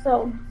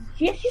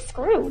 She's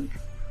screwed.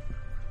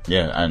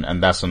 Yeah,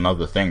 and that's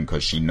another thing,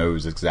 because she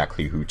knows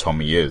exactly who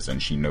Tommy is,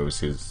 and she knows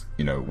his,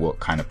 what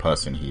kind of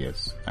person he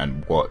is,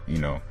 and what,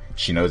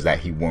 she knows that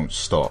he won't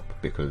stop,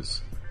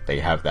 because they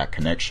have that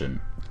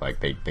connection.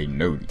 They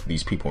know,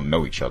 these people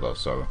know each other,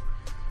 so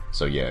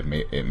yeah,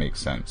 it makes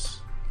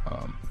sense.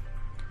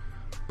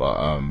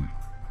 But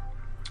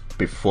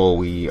before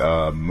we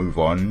move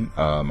on,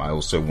 I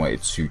also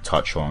wanted to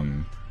touch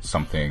on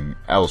something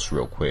else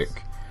real quick.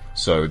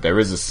 So there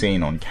is a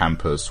scene on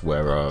campus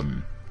where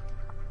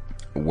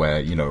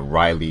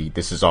Riley,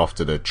 this is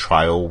after the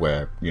trial,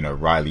 where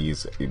Riley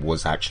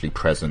was actually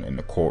present in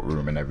the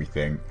courtroom and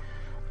everything,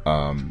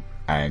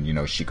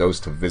 and she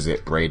goes to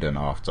visit Brayden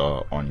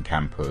after on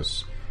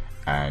campus,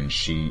 and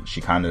she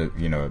kind of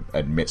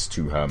admits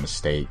to her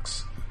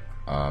mistakes,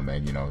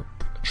 and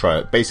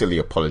basically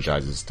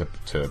apologizes to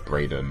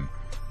Brayden,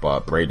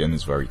 but Brayden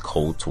is very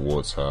cold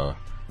towards her,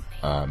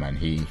 and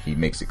he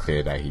makes it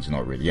clear that he's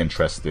not really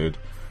interested.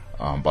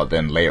 But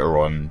then later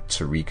on,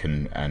 Tariq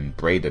and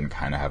Brayden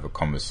kind of have a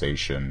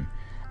conversation,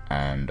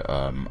 and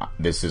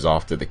this is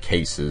after the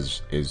case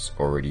is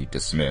already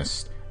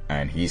dismissed,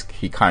 and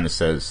he kind of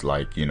says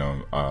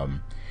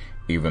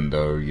even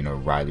though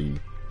Riley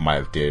might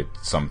have did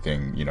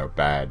something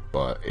bad,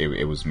 but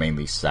it was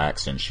mainly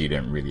Saxe, and she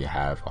didn't really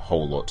have a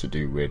whole lot to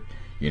do with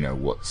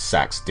what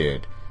Saxe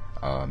did.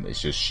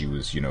 It's just she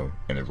was in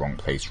the wrong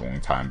place, wrong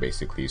time,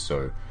 basically.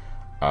 So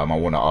I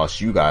want to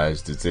ask you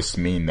guys, does this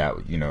mean that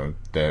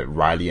that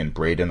Riley and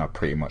Brayden are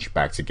pretty much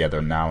back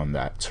together now, and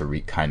that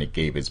Tariq kind of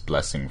gave his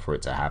blessing for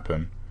it to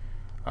happen?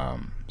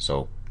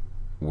 So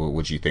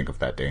what do you think of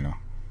that, Dana?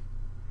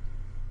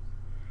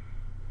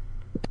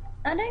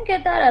 I didn't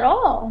get that at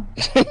all.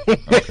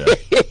 Okay.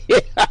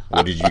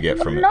 What did you get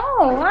from it? No,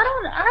 I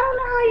don't know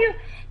how you.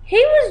 He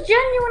was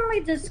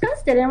genuinely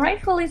disgusted, and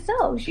rightfully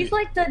so. She's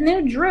like the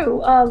new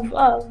Drew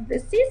of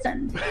this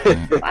season.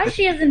 Why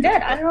she isn't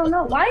dead, I don't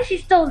know. Why is she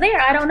still there?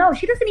 I don't know.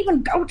 She doesn't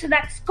even go to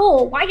that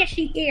school. Why is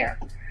she here?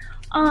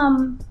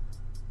 No.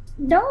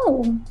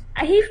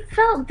 He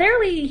felt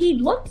he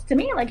looked to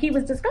me like he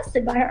was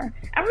disgusted by her.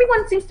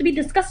 Everyone seems to be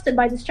disgusted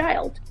by this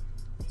child.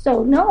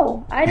 So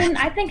no,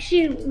 I think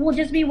she will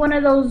just be one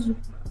of those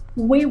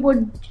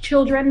wayward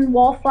children,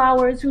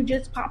 wallflowers, who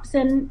just pops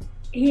in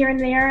here and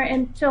there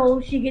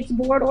until she gets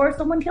bored or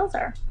someone kills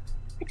her.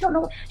 I don't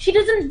know. She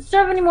doesn't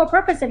serve any more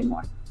purpose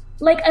anymore.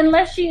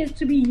 Unless she is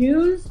to be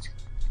used,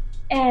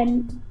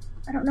 and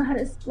I don't know how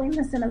to explain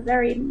this in a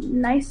very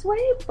nice way,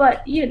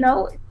 but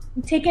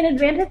taken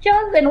advantage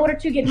of in order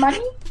to get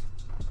money.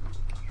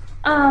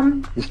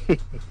 I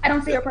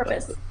don't see her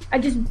purpose. I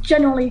just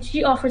genuinely,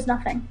 she offers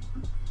nothing.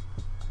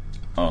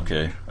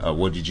 Okay.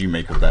 What did you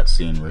make of that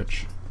scene,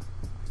 Rich?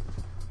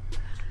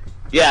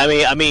 Yeah,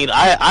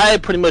 I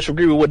pretty much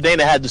agree with what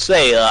Dana had to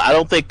say. I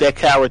don't think that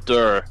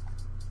character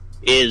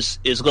is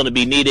going to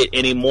be needed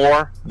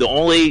anymore. The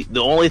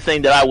only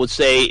thing that I would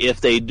say,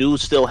 if they do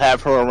still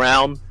have her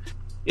around,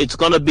 it's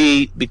going to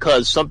be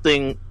because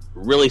something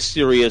really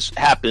serious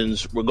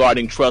happens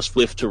regarding trust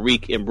with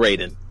Tariq and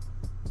Brayden.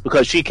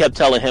 Because she kept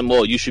telling him,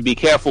 "Oh, you should be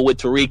careful with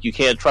Tariq. You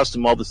can't trust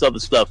him." All this other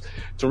stuff.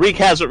 Tariq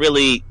hasn't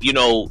really,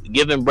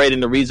 given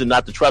Brayden the reason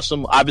not to trust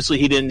him. Obviously,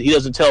 he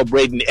doesn't tell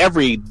Brayden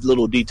every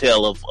little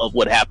detail of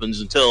what happens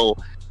until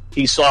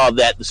he saw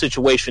that the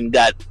situation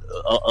got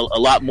a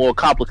lot more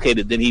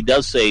complicated than he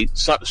does say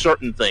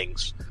certain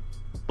things.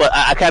 But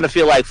I kind of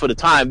feel like for the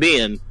time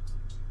being,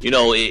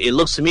 it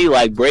looks to me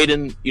like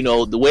Brayden,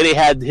 the way they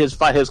had his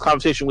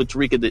conversation with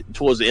Tariq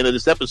towards the end of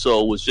this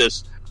episode was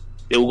just.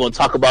 They were going to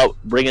talk about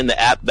bringing the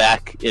app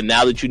back, and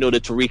now that you know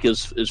that Tariq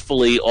is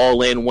fully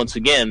all in once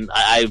again,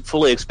 I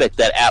fully expect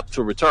that app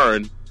to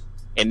return,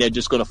 and they're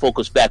just going to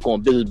focus back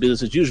on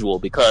business as usual.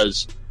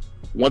 Because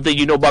one thing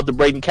you know about the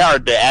Brayden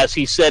character, as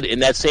he said in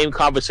that same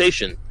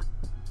conversation,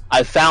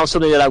 I found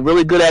something that I'm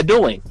really good at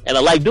doing, and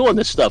I like doing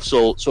this stuff.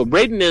 So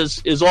Brayden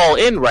is all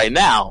in right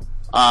now.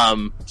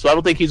 So I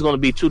don't think he's going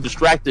to be too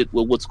distracted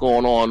with what's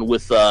going on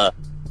with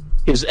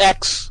his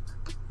ex.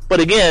 But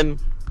again,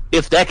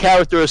 if that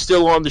character is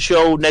still on the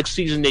show next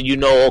season,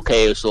 then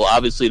okay, so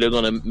obviously they're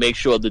going to make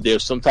sure that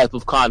there's some type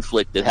of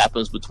conflict that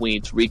happens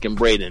between Tariq and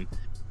Brayden.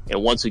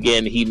 And once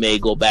again, he may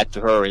go back to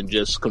her and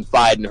just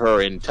confide in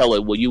her and tell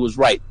her, well, you was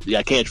right.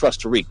 I can't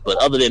trust Tariq. But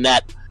other than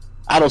that,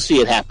 I don't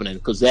see it happening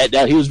because that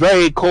he was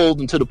very cold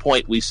and to the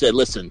point. We said,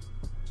 listen,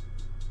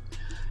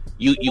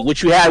 you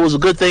what you had was a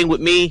good thing with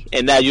me,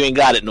 and now you ain't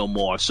got it no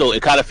more. So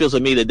it kind of feels to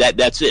me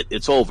that's it.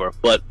 It's over.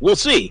 But we'll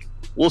see.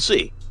 We'll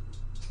see.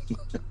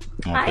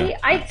 Okay.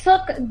 I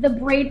took the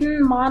Brayden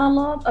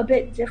monologue a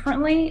bit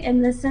differently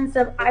in the sense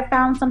of I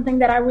found something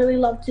that I really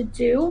love to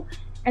do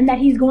and that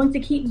he's going to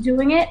keep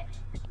doing it.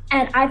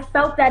 And I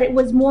felt that it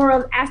was more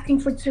of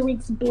asking for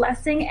Tariq's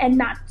blessing and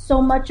not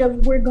so much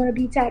of we're going to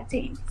be tag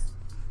teams.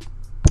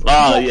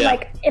 Yeah.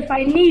 Like, if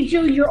I need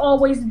you, you're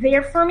always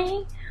there for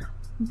me,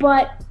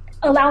 but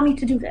allow me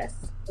to do this.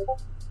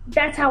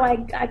 That's how I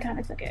kind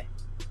of took it.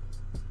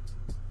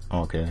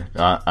 Okay.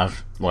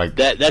 I've like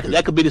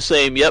that could be the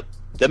same. Yep.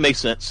 That makes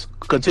sense.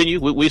 Continue.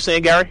 What were you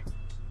saying, Gary?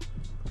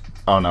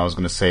 Oh, no, I was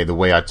going to say the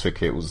way I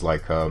took it was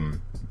like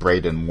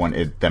Brayden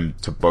wanted them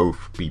to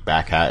both be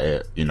back at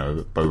it,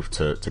 both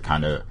to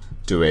kind of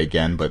do it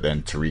again. But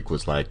then Tariq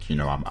was like,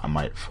 I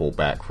might fall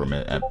back from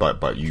it,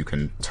 but you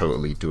can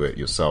totally do it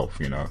yourself,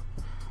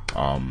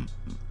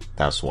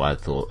 That's what I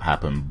thought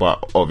happened.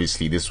 But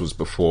obviously this was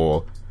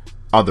before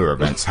other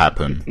events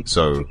happen,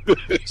 so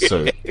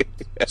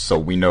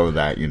we know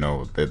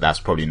that that's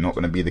probably not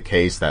going to be the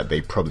case. That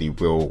they probably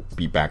will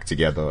be back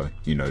together,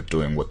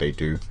 doing what they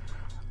do.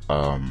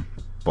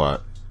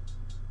 But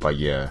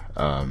yeah,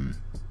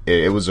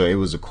 it was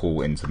a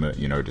cool,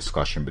 intimate,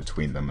 discussion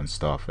between them and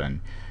stuff,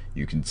 and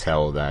you can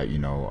tell that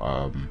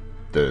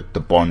the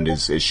bond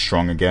is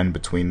strong again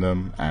between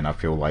them, and I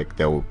feel like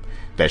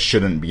there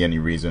shouldn't be any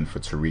reason for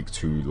Tariq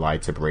to lie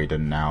to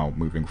Brayden now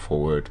moving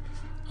forward.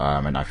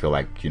 And I feel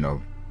like,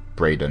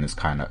 Brayden has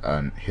kind of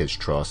earned his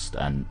trust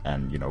and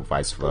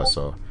vice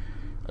versa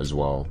as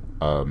well.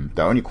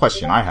 The only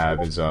question I have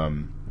is,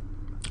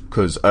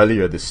 because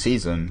earlier this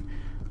season,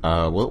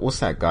 what's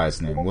that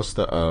guy's name?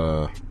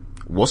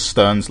 What's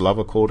Stern's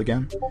lover called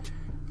again?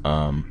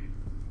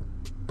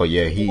 But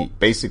yeah,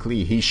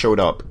 he showed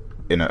up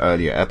in an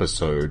earlier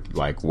episode,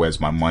 like, where's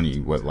my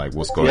money?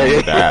 What's going on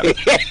with that?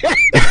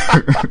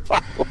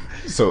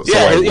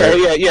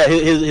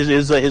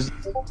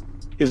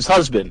 His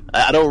husband.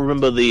 I don't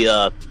remember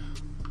the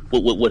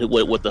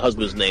what the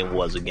husband's name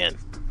was again.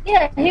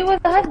 Yeah, he was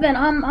the husband.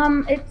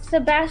 It's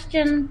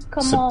Sebastian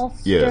Kamal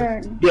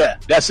Stern. Yeah,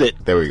 that's it.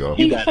 There we go.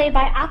 He's played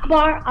by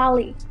Akbar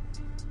Ali.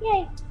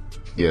 Yay.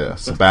 Yeah,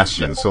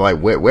 Sebastian. So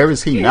where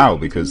is he now?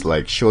 Because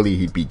surely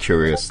he'd be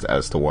curious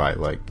as to why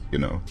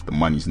the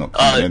money's not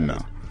coming in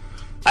now.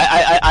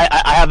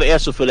 I have an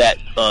answer for that,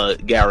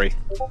 Gary.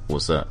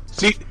 What's that?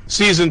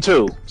 Season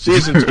 2.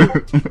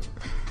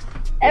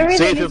 Everything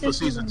Save him for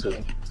season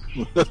 2.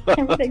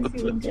 Everything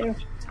season 2.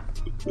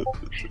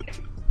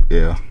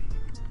 Yeah,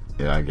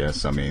 I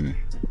guess. I mean,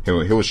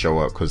 he'll show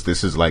up because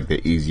this is like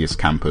the easiest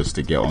campus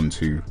to get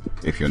onto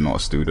if you're not a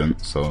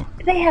student. So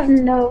they have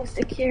no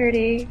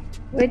security.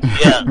 Which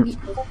this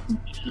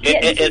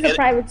is a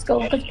private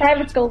school because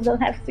private schools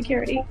don't have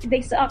security.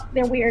 They suck.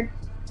 They're weird.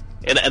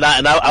 And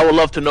I would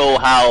love to know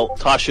how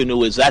Tasha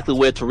knew exactly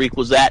where Tariq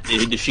was at.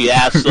 Did she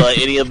ask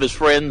any of his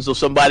friends or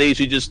somebody?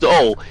 She just,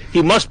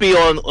 he must be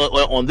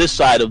on this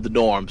side of the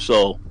dorm.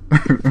 So,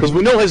 because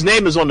we know his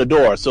name is on the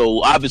door.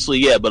 So obviously,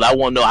 yeah. But I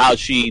want to know how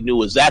she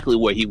knew exactly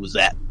where he was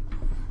at.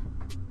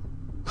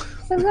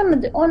 He's on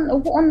the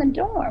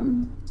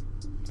dorm.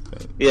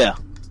 Yeah.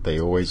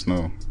 They always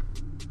know.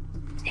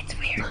 It's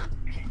weird.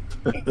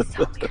 It's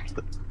so weird.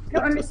 I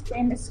don't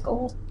understand this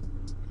school.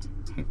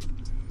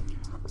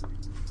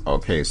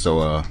 Okay,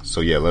 so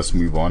yeah, let's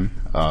move on.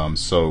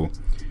 So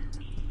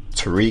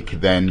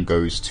Tariq then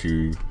goes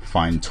to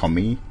find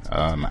Tommy,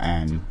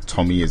 and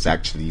Tommy is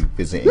actually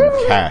visiting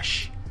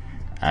Cash,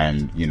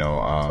 and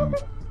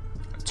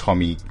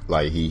Tommy,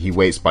 he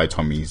waits by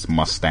Tommy's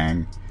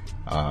Mustang,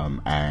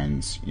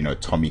 And, you know,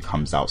 Tommy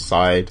comes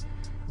outside,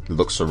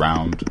 looks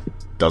around,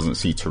 doesn't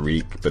see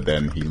Tariq, but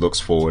then he looks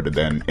forward and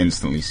then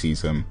instantly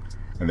sees him.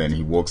 And then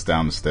he walks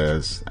down the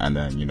stairs, and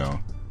then, you know,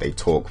 they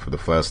talk for the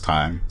first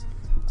time.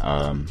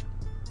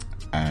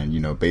 And, you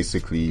know,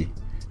 basically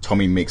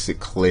Tommy makes it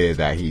clear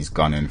that he's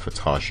gunning for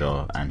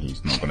Tasha and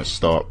he's not going to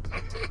stop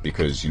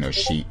because, you know,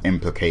 she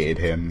implicated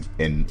him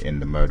in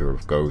the murder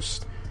of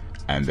Ghost.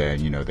 And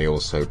then, you know, they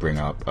also bring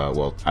up,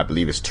 well, I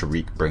believe it's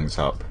Tariq brings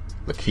up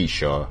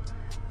Lakeisha,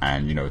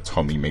 and, you know,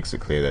 Tommy makes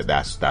it clear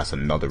that that's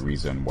another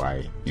reason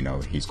why, you know,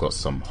 he's got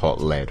some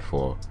hot lead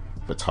for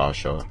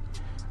Tasha.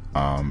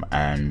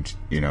 And,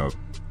 you know,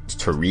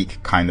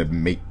 Tariq kind of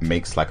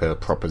makes like a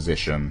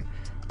proposition,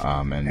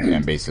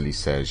 and basically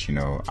says, you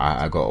know,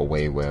 I got a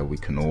way where we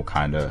can all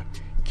kind of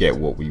get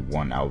what we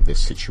want out of this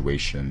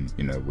situation,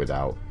 you know,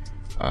 without,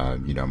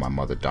 you know, my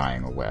mother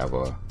dying or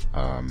whatever.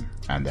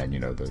 And then, you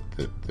know, the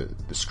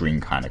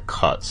screen kind of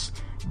cuts.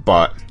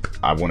 But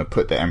I want to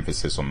put the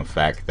emphasis on the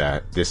fact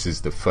that this is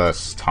the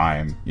first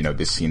time, you know,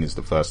 this scene is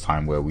the first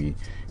time where we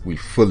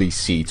fully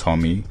see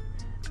Tommy,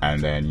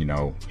 and then, you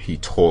know, he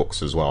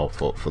talks as well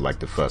for like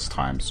the first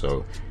time.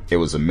 So it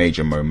was a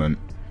major moment.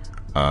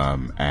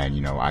 And,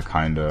 you know, I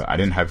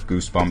didn't have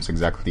goosebumps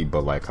exactly,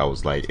 but like, I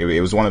was like,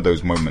 it was one of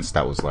those moments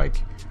that was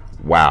like,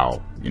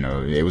 wow, you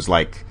know, it was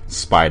like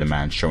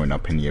Spider-Man showing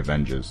up in the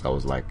Avengers. I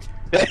was like,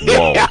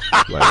 whoa,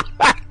 like,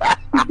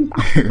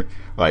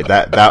 like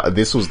that,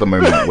 this was the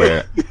moment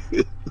where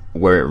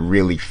it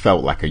really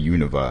felt like a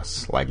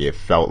universe. Like, it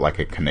felt like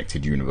a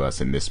connected universe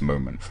in this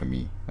moment for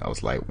me. I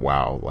was like,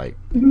 wow, like,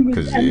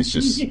 because it's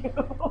just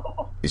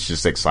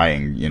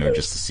exciting, you know,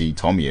 just to see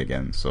Tommy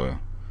again. So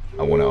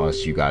I want to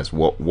ask you guys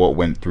what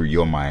went through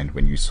your mind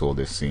when you saw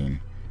this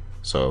scene.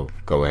 So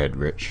go ahead,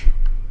 Rich.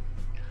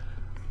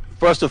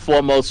 First and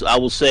foremost, I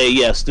will say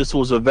yes, this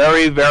was a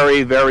very,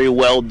 very, very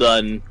well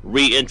done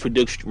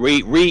reintroduction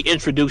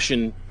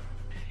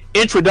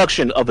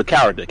of the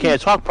character. Can't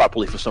talk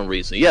properly for some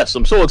reason. Yes,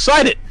 I'm so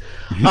excited.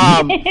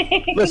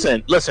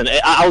 Listen.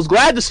 I was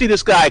glad to see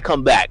this guy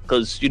come back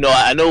because, you know,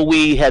 I know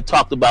we had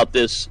talked about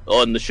this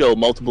on the show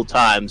multiple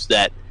times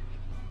that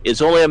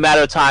it's only a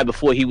matter of time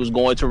before he was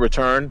going to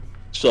return.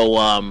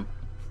 So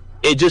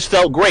it just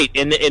felt great.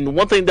 And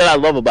one thing that I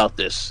love about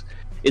this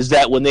is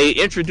that when they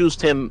introduced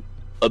him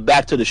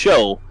back to the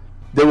show,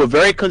 they were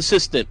very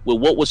consistent with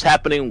what was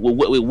happening,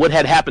 with what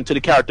had happened to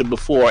the character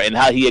before and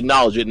how he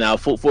acknowledged it. Now,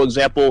 for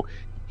example,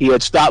 he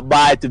had stopped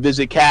by to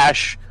visit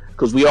Cash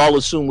because we all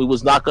assumed we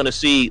was not going to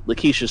see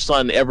Lakeisha's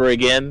son ever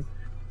again.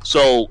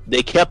 So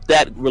they kept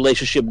that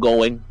relationship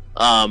going,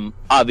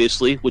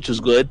 obviously, which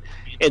is good.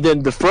 And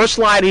then the first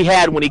line he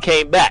had when he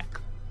came back,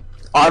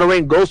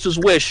 honoring Ghost's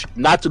wish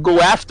not to go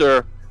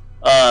after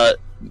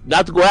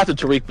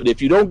Tariq, but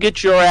if you don't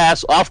get your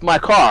ass off my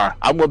car,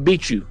 I'm gonna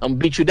beat you. I'm gonna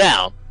beat you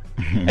down.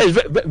 It's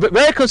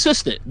very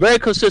consistent, very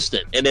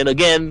consistent. And then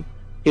again,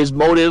 his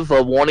motive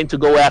of wanting to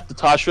go after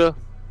Tasha,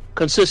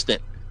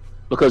 consistent,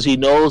 because he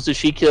knows that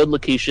she killed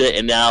Lakeisha,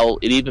 and now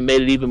it even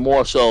made it even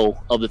more so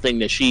of the thing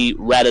that she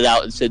ratted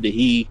out and said that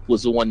he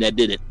was the one that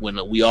did it,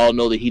 when we all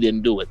know that he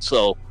didn't do it.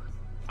 So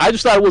I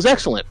just thought it was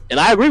excellent, and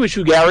I agree with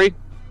you, Gary.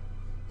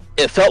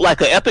 It felt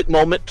like an epic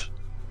moment.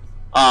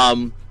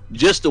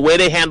 Just the way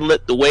they handled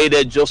it, the way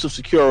that Joseph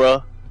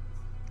Sikora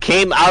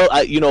came out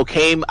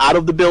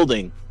of the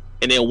building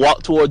and then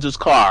walked towards his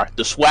car,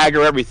 the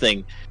swagger,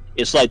 everything.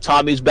 It's like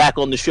Tommy's back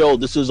on the show.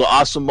 This is an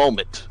awesome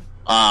moment.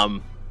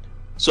 And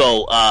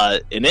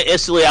then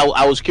instantly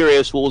I was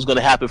curious what was going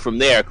to happen from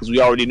there, because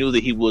we already knew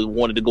that he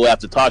wanted to go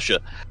after Tasha.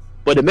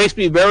 But it makes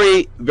me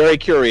very, very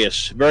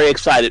curious, very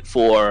excited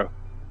for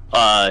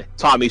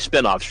Tommy's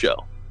spinoff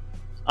show.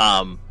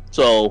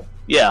 So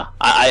yeah,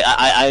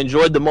 I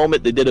enjoyed the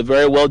moment. They did a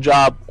very well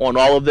job on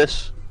all of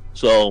this,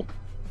 so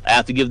I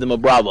have to give them a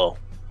bravo.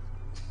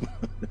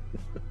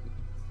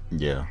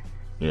 Yeah,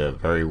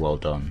 very well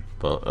done.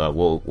 But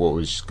what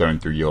was going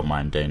through your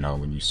mind, Dana,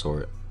 when you saw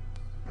it?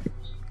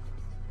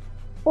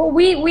 Well,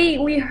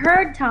 we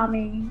heard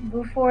Tommy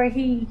before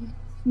you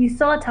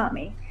saw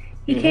Tommy.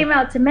 He came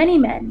out to Many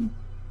Men,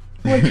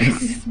 which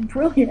is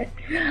brilliant.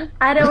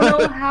 I don't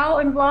know how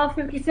involved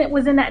 50 Cent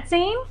was in that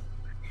scene,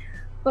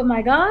 but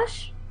my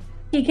gosh,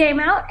 he came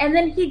out and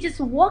then he just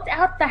walked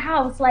out the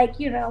house like,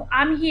 you know,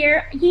 I'm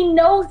here. He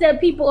knows that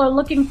people are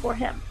looking for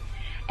him.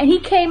 And he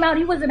came out,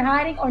 he wasn't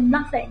hiding or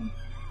nothing.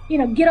 You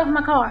know, get off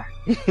my car.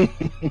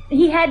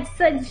 He had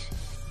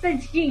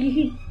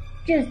he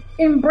just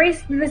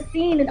embraced the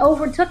scene and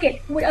overtook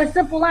it with a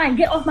simple line,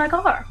 get off my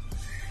car.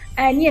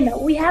 And, you know,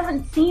 we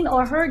haven't seen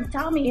or heard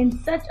Tommy in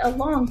such a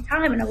long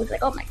time. And I was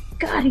like, oh my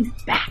God, he's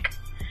back.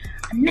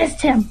 I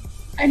missed him.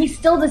 And he's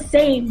still the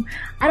same.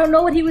 I don't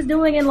know what he was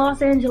doing in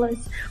Los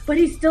Angeles, but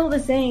he's still the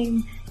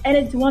same. And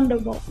it's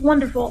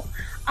wonderful.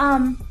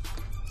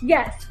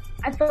 Yes,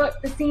 I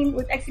thought the scene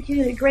was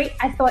executed great.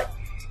 I thought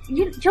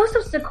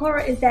Joseph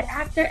Sikora is that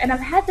actor, and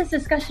I've had this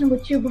discussion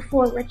with you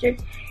before,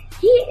 Richard.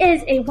 He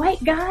is a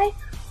white guy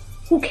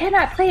who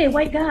cannot play a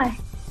white guy.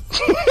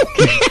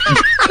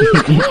 He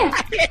can't.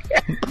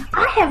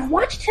 I have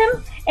watched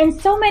him and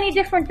so many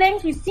different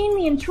things. We've seen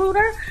The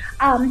Intruder.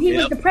 He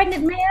was the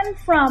pregnant man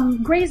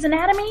from Grey's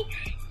Anatomy.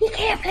 He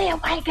can't play a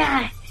white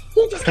guy.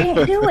 He just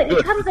can't do it.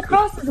 It comes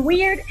across as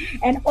weird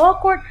and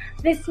awkward.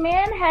 This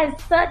man has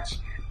such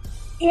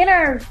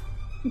inner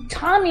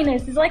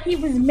Tomminess. It's like he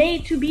was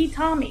made to be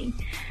Tommy,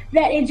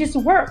 that it just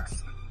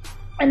works.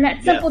 And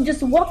that simple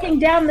just walking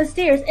down the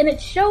stairs, and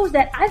it shows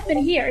that I've been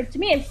here. To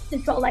me, it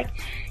felt like,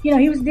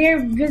 he was there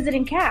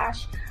visiting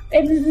Cash.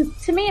 And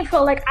to me, it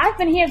felt like I've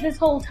been here this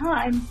whole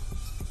time.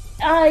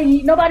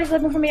 Nobody's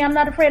looking for me. I'm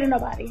not afraid of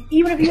nobody.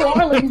 Even if you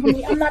are looking for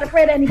me, I'm not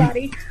afraid of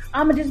anybody.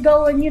 I'm going to just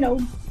go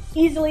and,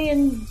 easily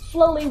and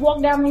slowly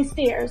walk down these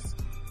stairs,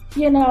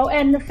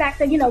 and the fact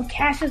that,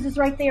 Cassius is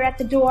right there at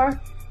the door,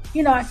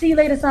 I see you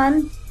later,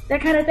 son, that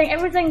kind of thing.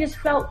 Everything just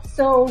felt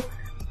so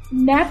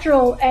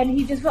natural, and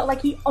he just felt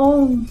like he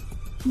owned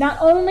not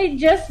only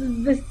just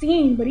the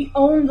scene, but he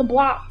owned the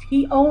block.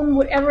 He owned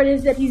whatever it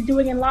is that he's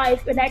doing in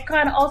life, and that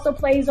kind of also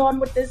plays on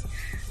with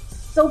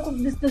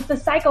the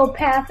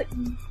psychopath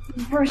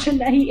version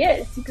that he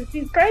is, because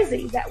he's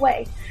crazy that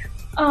way.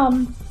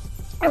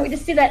 And we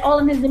just see that all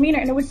in his demeanor,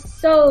 and it was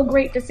so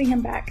great to see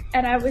him back.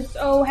 And I was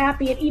so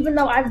happy. And even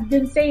though I've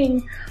been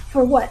saying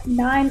for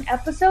 9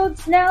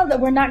 episodes now that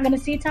we're not going to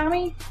see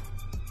Tommy,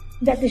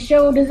 that the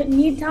show doesn't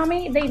need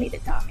Tommy, they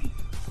needed Tommy.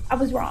 I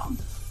was wrong.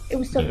 It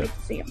was so great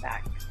to see him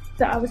back.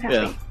 So I was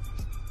happy.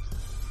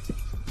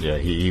 Yeah,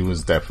 he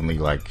was definitely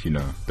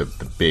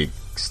the big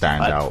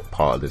standout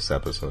part of this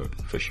episode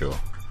for sure.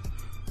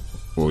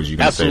 What was you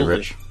going to say,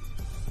 Rich?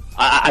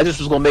 I just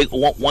was going to make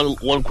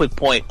one quick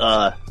point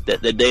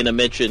that Dana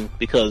mentioned,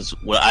 because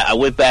when I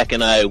went back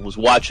and I was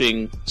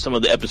watching some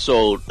of the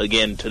episode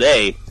again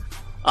today,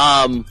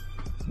 Dana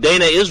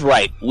is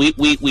right.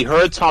 We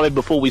heard Tommy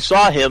before we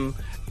saw him,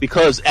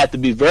 because at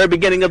the very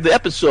beginning of the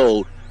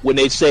episode, when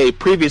they say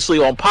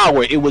previously on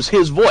Power, it was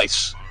his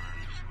voice.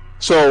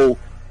 So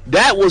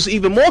that was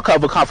even more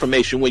of a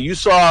confirmation when you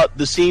saw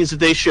the scenes that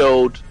they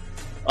showed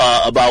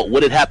about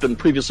what had happened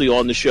previously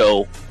on the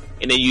show.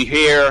 And then you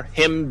hear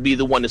him be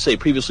the one to say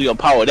previously on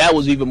Power. That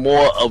was even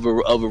more of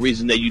a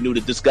reason that you knew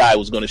that this guy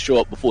was going to show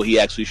up before he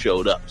actually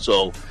showed up.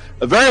 So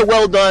a very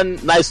well done,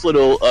 nice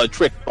little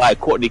trick by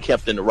Courtney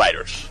Kemp and the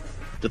writers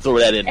to throw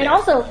that in there. And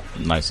also,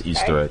 nice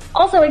Easter egg.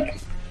 Also,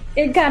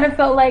 it kind of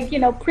felt like,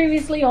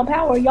 previously on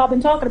Power, y'all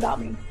been talking about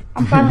me.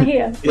 I'm finally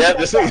here. Yeah,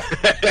 this is.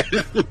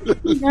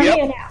 I'm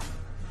here now.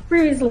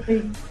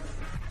 Previously.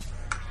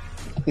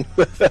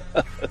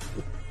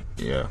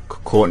 Yeah,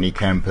 Courtney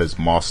Kemp has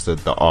mastered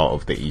the art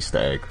of the Easter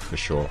egg for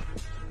sure.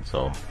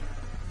 So,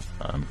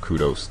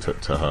 kudos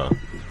to her.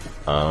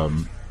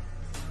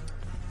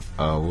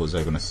 What was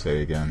I going to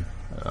say again?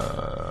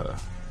 I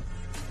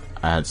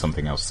had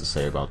something else to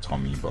say about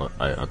Tommy, but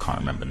I can't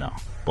remember now.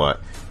 But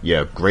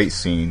yeah, great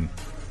scene.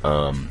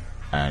 And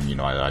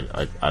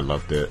I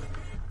loved it.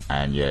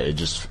 And yeah, it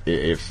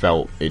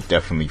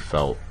definitely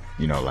felt,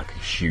 like a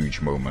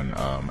huge moment,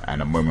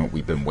 and a moment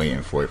we've been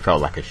waiting for. It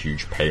felt like a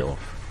huge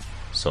payoff.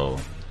 So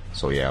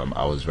yeah,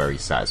 I was very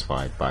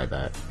satisfied by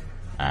that.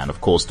 And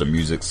of course, the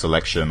music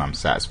selection, I'm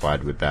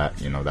satisfied with that.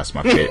 That's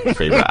my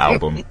favorite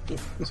album.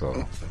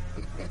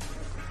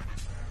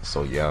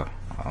 So yeah,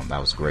 that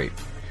was great.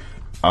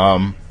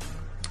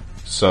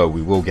 So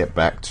we will get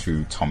back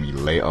to Tommy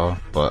later,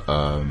 but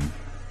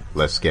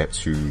let's get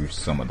to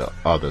some of the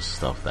other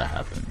stuff that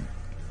happened.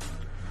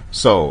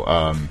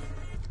 So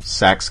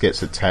Sax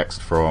gets a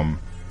text from...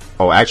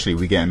 Oh, actually,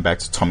 we're getting back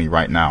to Tommy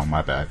right now.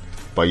 My bad.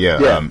 But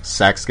yeah.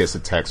 Sax gets a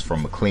text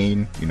from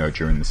McLean,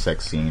 during the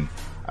sex scene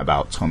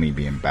about Tommy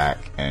being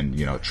back and,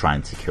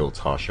 trying to kill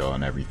Tasha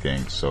and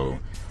everything. So,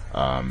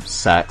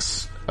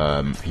 Sax,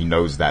 he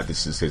knows that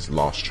this is his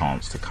last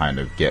chance to kind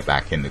of get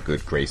back in the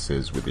good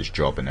graces with his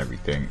job and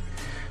everything.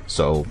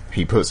 So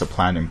he puts a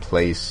plan in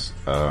place,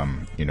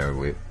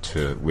 with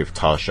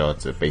Tasha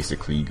to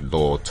basically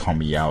lure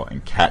Tommy out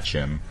and catch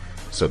him.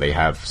 So they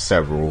have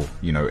several,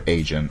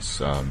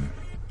 agents,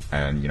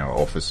 and,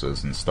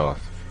 officers and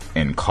stuff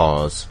in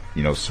cars,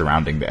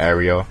 surrounding the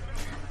area.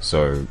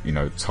 So,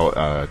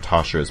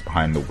 Tasha is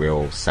behind the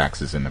wheel,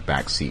 Sax is in the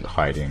back seat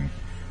hiding.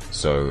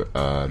 So,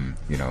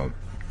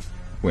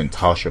 when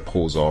Tasha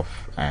pulls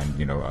off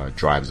and,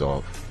 drives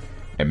off,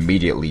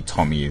 immediately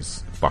Tommy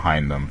is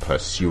behind them,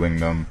 pursuing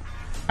them,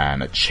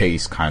 and a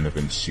chase kind of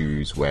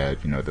ensues where,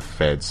 the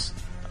feds,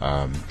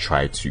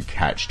 try to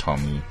catch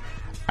Tommy.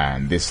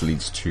 And this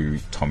leads to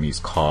Tommy's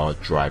car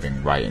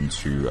driving right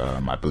into,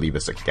 I believe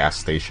it's a gas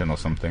station or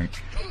something.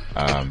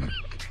 And,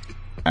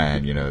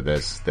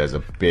 there's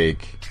a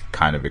big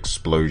kind of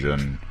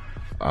explosion.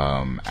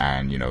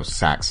 And,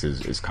 Sax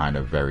is kind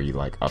of very,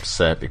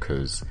 upset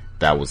because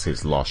that was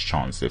his last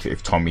chance.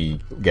 If Tommy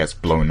gets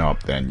blown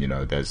up, then,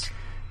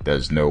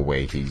 there's no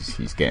way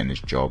he's getting his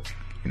job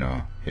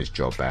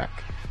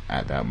back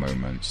at that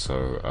moment.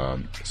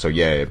 So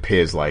yeah, it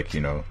appears like,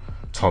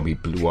 Tommy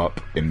blew up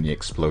in the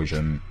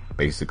explosion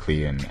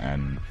basically, and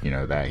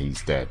that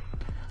he's dead.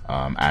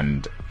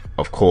 And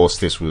of course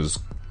this was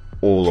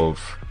all of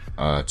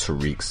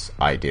Tariq's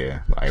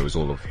idea. It was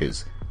all of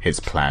his his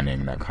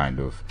planning that kind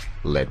of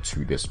led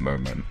to this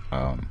moment.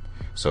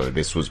 So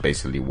this was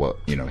basically what,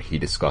 you know, he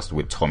discussed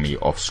with Tommy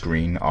off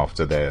screen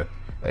after their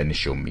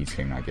initial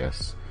meeting, I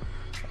guess.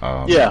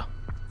 Yeah.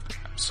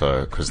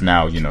 So, because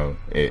now, you know,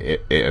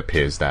 it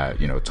appears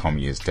that, you know,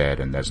 Tommy is dead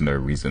and there's no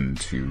reason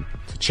to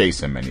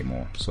chase him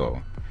anymore.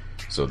 So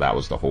that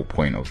was the whole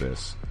point of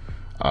this.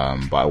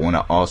 But I want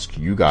to ask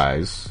you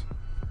guys,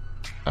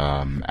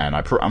 and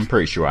I'm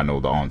pretty sure I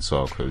know the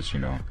answer because, you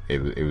know,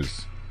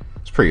 it's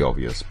pretty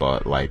obvious.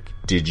 But like,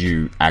 did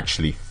you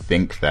actually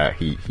think that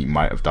he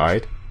might have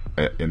died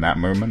in that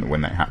moment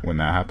when that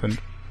happened?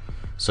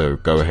 So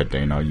go ahead,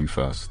 Dana, you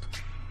first.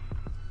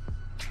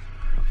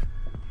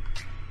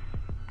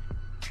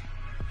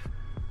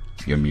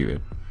 You're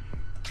muted.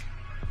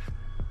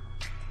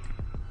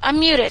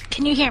 I'm muted.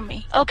 Can you hear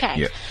me? Okay.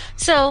 Yeah.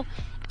 So,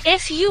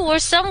 if you were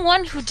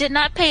someone who did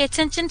not pay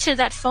attention to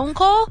that phone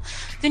call,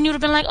 then you would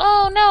have been like,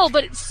 oh no,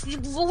 but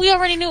we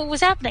already knew it was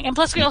happening. And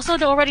plus, we also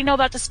already know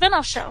about the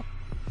spinoff show.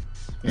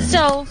 Mm-hmm.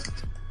 So,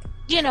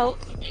 you know,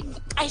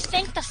 I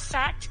think the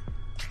fact...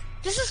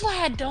 This is why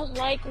I don't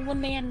like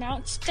when they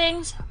announce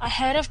things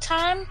ahead of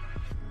time.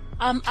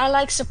 I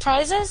like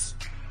surprises.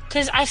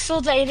 Because I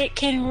feel that it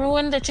can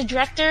ruin the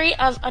trajectory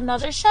of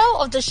another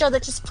show, of the show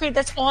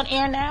that's on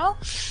air now.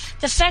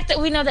 The fact that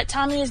we know that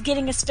Tommy is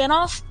getting a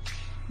spinoff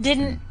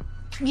didn't,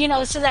 you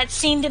know, so that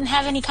scene didn't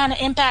have any kind of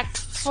impact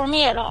for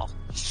me at all.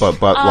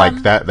 But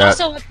like that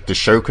also, the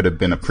show could have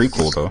been a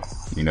prequel though.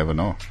 You never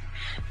know.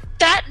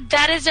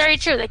 That is very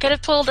true. They could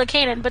have pulled a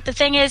Kanan, but the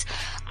thing is,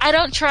 I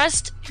don't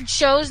trust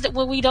shows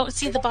where we don't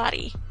see the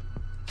body.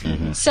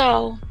 Mm-hmm.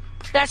 So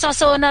that's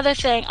also another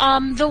thing.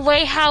 The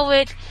way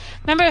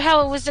remember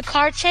how it was the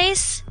car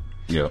chase?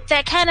 Yeah.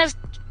 That kind of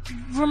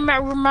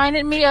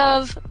reminded me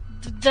of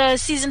the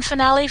season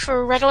finale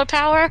for Regular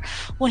Power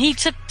when he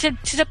took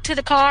to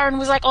the car and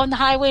was like on the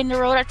highway in the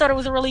road. I thought it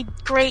was a really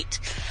great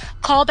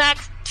callback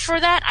for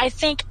that. I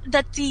think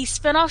that the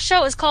spinoff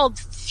show is called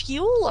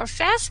Fuel or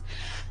Fast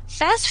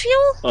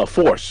Fuel?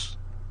 Force.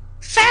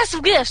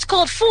 Fast Gifts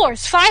called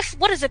Force.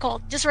 What is it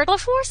called? Just Regular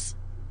Force?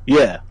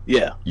 Yeah.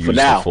 For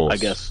now, I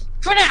guess.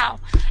 For now.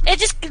 It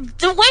just,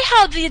 the way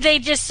how they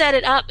just set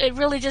it up, it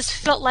really just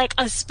felt like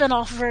a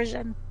spin-off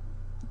version.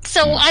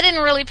 So I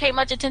didn't really pay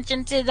much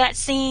attention to that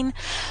scene.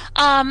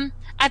 I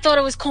thought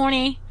it was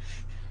corny.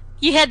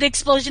 You had the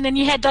explosion and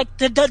you had like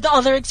the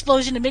other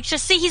explosion to make sure,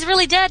 see, he's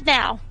really dead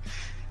now.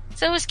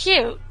 So it was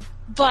cute.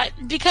 But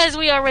because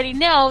we already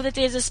know that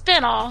there's a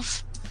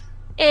spin-off,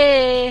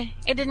 it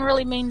didn't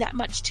really mean that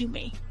much to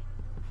me.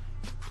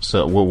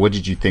 So, what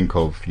did you think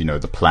of, you know,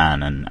 the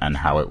plan and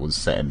how it was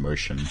set in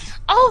motion?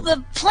 Oh,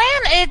 the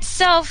plan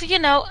itself, you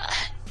know,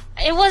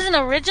 it wasn't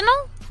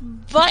original,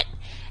 but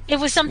it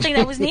was something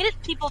that was needed.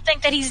 People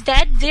think that he's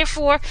dead,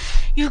 therefore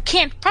you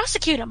can't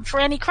prosecute him for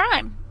any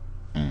crime.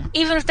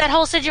 Even if that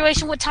whole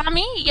situation with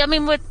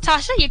with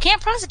Tasha, you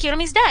can't prosecute him.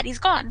 He's dead. He's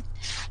gone.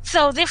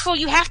 So, therefore,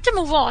 you have to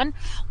move on,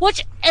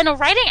 which, in a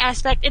writing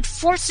aspect, it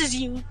forces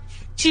you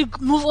to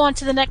move on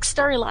to the next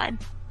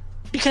storyline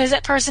because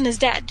that person is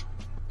dead.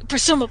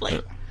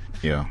 Presumably.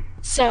 Yeah.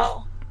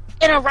 So,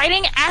 in a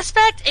writing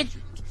aspect,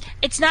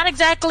 it's not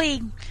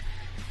exactly...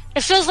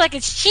 It feels like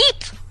it's cheap,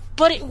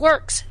 but it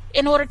works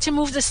in order to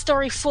move the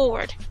story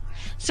forward.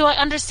 So I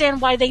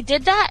understand why they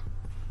did that.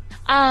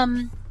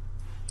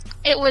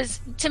 It was,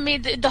 to me,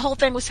 the whole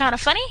thing was kind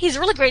of funny. He's a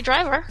really great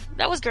driver.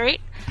 That was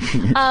great.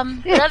 But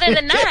other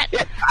than that,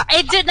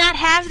 it did not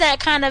have that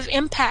kind of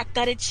impact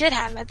that it should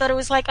have. I thought it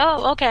was like,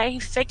 oh, okay, he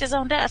faked his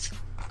own death.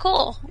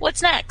 Cool.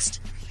 What's next?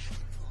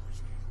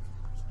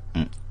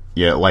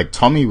 Yeah, like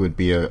Tommy would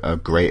be a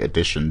great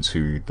addition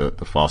to the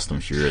Fast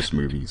and Furious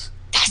movies.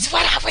 That's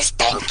what I was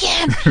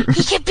thinking.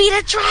 He could be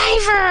the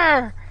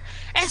driver.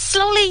 And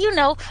slowly, you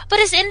know, but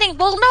his ending,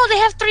 well, no, they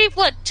have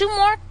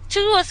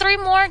two or three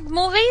more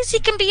movies. He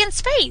can be in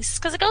space,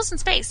 because it goes in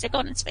space. They're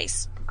going in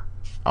space.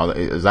 Oh,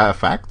 is that a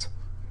fact?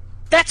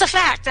 That's a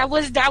fact. That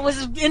was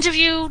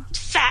interview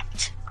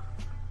fact.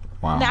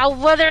 Wow. Now,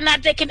 whether or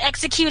not they can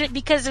execute it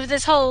because of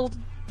this whole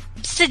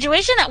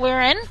situation that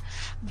we're in,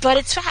 but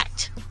it's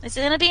fact. It's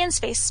going to be in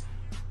space.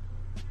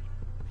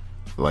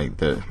 Like,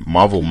 the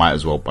Marvel might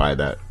as well buy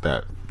that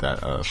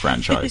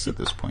franchise at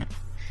this point.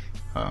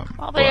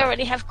 Well, they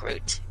already have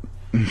Groot.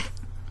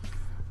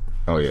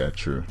 Oh yeah,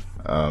 true.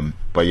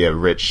 But yeah,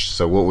 Rich,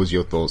 so what was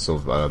your thoughts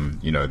of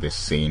this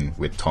scene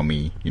with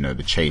Tommy,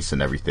 the chase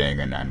and everything,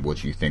 and what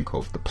do you think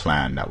of the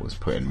plan that was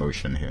put in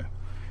motion here?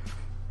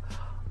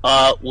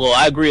 Well,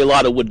 I agree a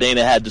lot of what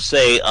Dana had to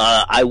say.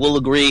 I will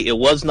agree it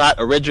was not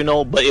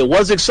original, but it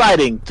was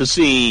exciting to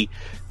see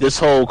this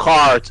whole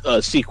car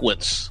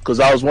sequence,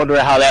 because I was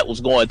wondering how that was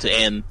going to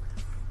end.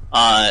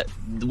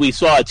 We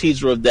saw a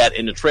teaser of that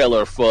in the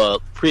trailer for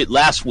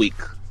last week,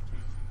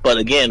 but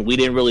again, we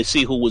didn't really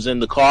see who was in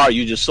the car.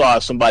 You just saw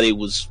somebody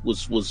was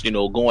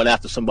going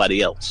after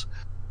somebody else.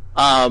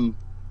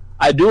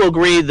 I do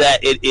agree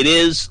that it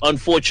is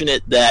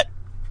unfortunate that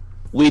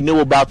we knew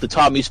about the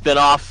Tommy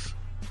spinoff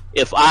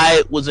if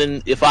I was,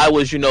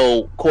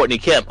 Courtney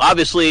Kemp,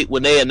 obviously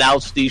when they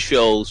announced these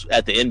shows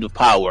at the end of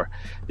Power,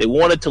 they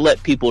wanted to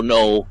let people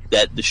know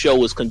that the show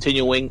was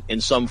continuing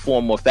in some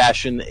form or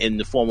fashion in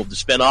the form of the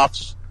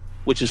spinoffs,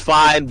 which is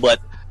fine,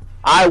 but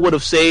I would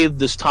have saved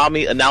this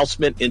Tommy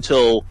announcement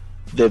until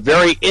the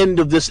very end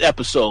of this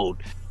episode,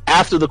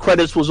 after the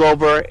credits was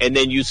over, and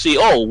then you see,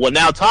 oh, well,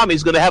 now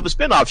Tommy's going to have a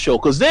spinoff show,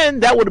 because then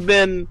that would have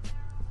been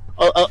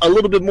a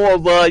little bit more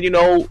of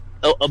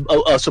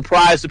a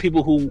surprise to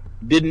people who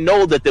didn't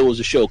know that there was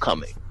a show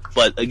coming.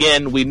 But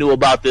again, we knew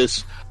about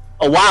this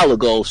a while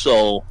ago,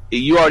 so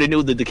you already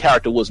knew that the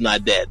character was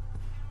not dead.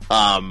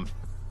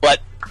 But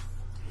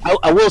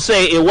I will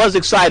say it was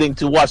exciting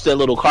to watch that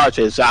little car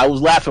chase. I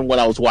was laughing when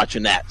I was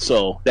watching that,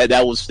 so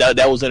that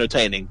was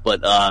entertaining.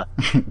 But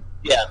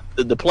yeah,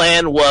 the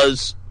plan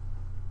was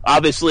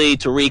obviously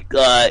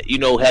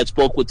Tariq, had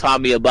spoke with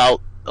Tommy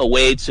about a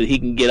way so he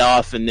can get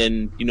off, and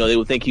then they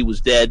would think he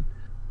was dead.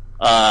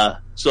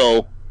 But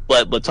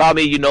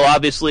Tommy,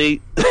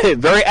 obviously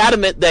very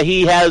adamant that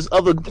he has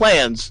other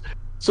plans.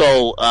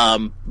 So,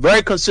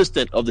 very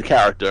consistent of the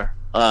character,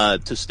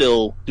 to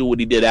still do what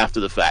he did after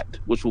the fact,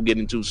 which we'll get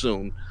into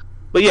soon.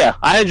 But yeah,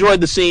 I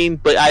enjoyed the scene,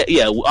 but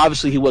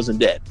obviously he wasn't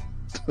dead.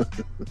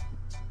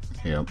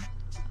 Yep.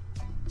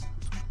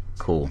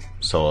 Cool.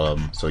 So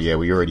yeah,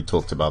 we already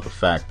talked about the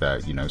fact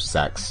that,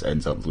 Sax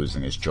ends up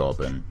losing his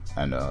job and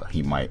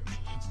he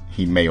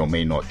may or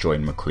may not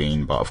join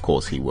McLean, but of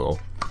course he will.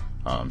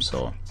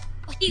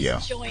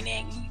 He's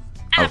joining.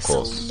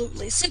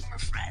 Absolutely. Super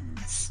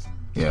friends.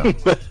 Yeah.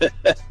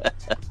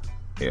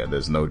 Yeah,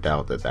 there's no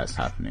doubt that that's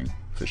happening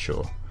for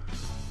sure.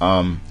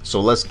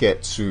 So let's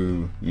get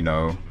to,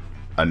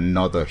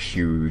 another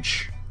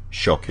huge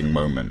shocking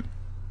moment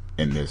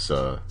in this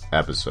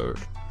episode.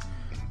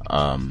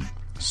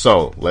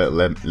 So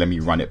let me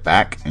run it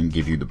back and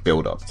give you the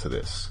build up to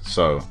this.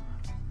 So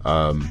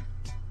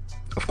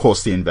of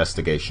course the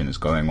investigation is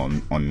going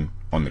on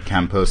the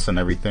campus and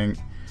everything.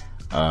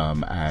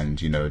 And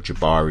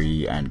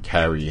Jabari and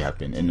Carrie have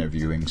been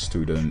interviewing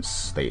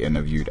students. They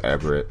interviewed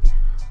Everett,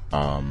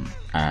 and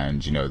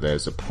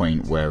there's a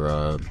point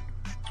where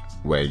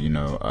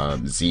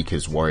Zeke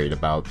is worried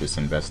about this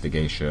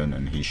investigation,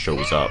 and he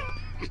shows up.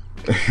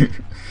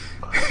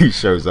 He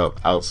shows up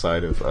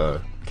outside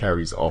of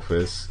Carrie's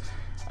office,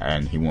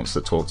 and he wants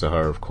to talk to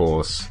her. Of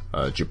course,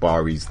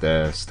 Jabari's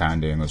there,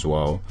 standing as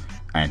well,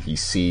 and he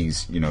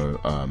sees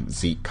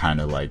Zeke kind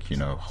of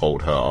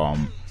hold her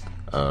arm.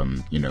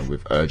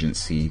 With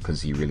urgency,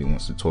 because he really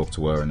wants to talk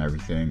to her and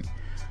everything.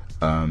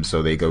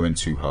 So they go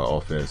into her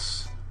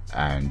office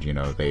and,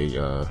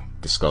 they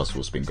discuss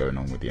what's been going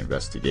on with the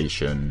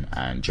investigation.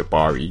 And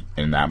Jabari,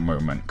 in that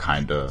moment,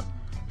 kind of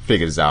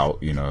figures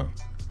out,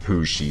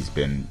 who she's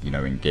been,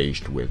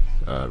 engaged with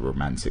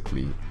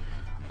romantically.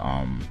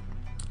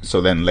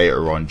 So then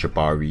later on,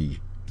 Jabari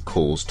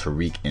calls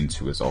Tariq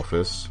into his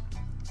office.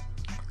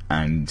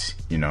 And,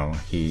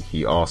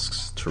 he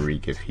asks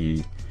Tariq if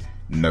he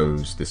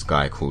knows this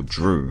guy called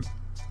Drew,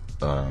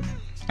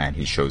 and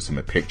he shows him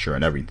a picture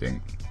and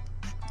everything.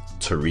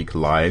 Tariq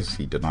lies,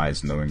 he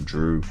denies knowing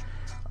Drew,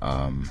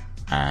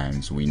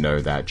 and we know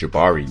that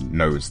Jabari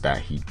knows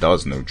that he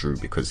does know Drew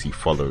because he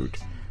followed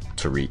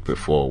Tariq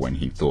before when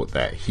he thought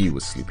that he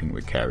was sleeping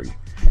with Carrie.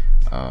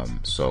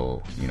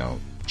 So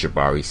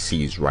Jabari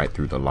sees right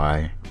through the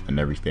lie and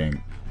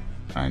everything,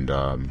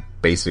 and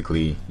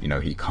basically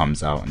he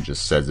comes out and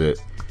just says it.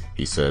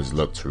 He says,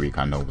 look, Tariq,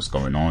 I know what's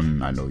going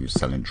on. I know you're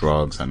selling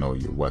drugs. I know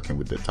you're working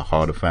with the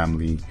Tejada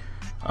family.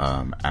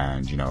 And,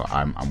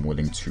 I'm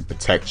willing to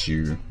protect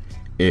you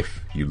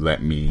if you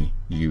let me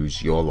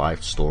use your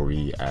life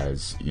story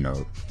as,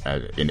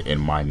 in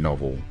my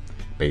novel,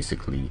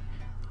 basically.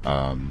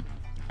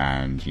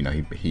 And,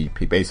 he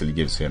basically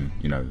gives him,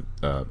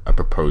 a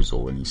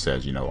proposal, and he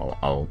says,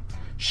 I'll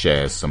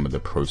share some of the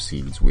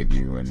proceeds with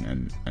you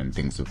and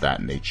things of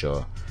that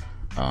nature.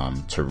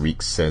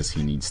 Tariq says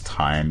he needs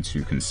time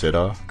to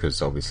consider, because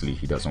obviously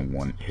he doesn't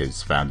want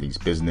his family's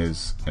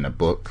business in a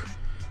book.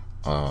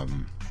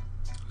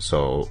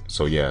 So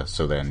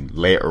then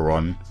later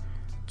on,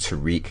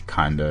 Tariq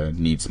kinda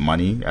needs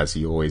money, as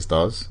he always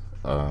does,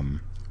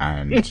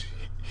 and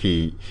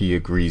he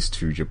agrees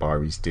to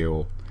Jabari's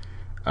deal,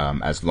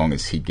 as long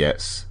as he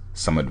gets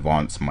some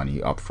advance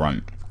money up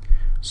front.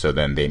 So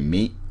then they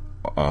meet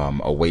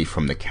away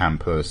from the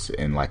campus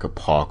in a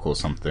park or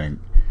something.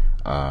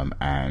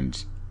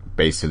 And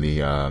basically,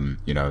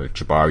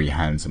 Jabari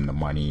hands him the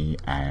money,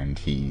 and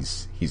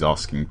he's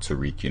asking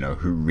Tariq,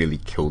 who really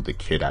killed the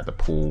kid at the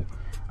pool?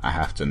 I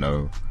have to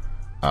know.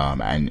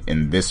 And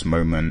in this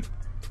moment,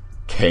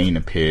 Kane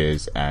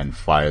appears and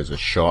fires a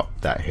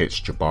shot that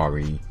hits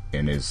Jabari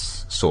in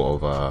his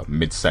sort of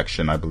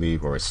midsection, I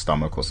believe, or his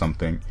stomach or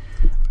something.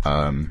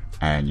 And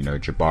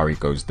Jabari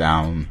goes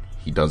down.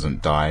 He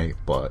doesn't die,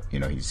 but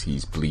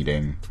he's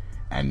bleeding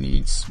and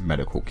needs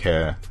medical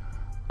care.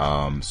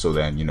 So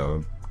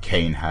then,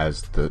 Kane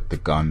has the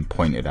gun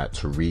pointed at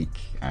Tariq,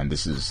 and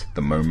this is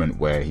the moment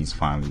where he's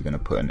finally going to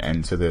put an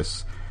end to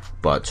this.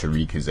 But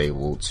Tariq is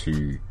able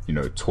to,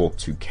 talk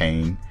to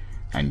Kane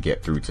and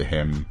get through to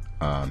him.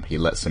 He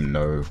lets him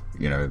know,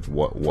 you know,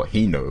 what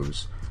he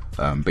knows.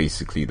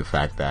 Basically the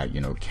fact that,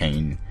 you know,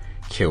 Cain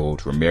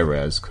killed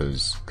Ramirez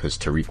because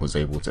Tariq was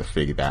able to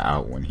figure that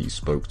out when he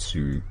spoke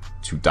to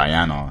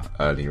Diana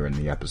earlier in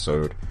the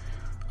episode.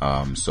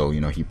 So,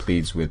 you know, he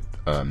pleads with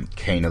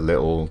Cain a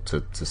little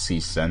to see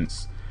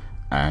sense,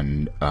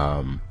 and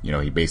you know,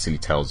 he basically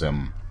tells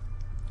him,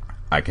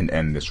 I can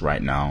end this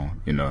right now,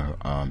 you know,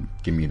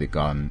 give me the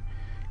gun,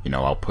 you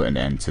know, I'll put an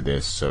end to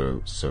this,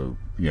 so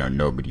you know,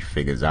 nobody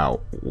figures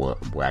out what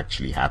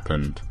actually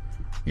happened,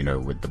 you know,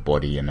 with the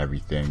body and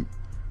everything.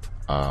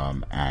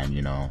 And,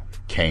 you know,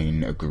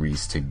 Cain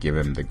agrees to give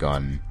him the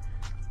gun,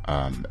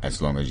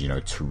 as long as, you know,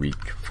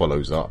 Tariq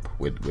follows up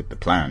with the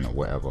plan or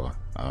whatever.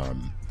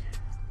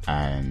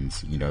 And,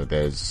 you know,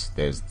 there's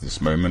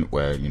this moment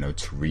where, you know,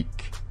 Tariq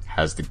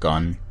has the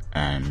gun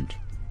and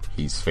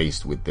he's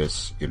faced with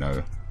this, you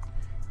know,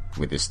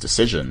 with this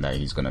decision that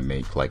he's gonna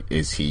make. Like,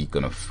 is he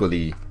gonna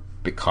fully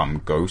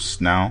become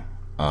Ghost now,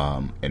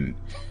 and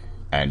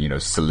you know,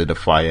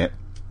 solidify it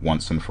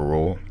once and for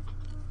all,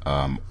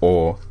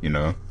 or, you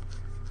know,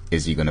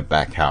 is he gonna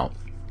back out?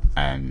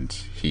 And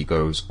he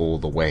goes all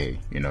the way,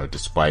 you know,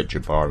 despite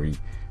Jabari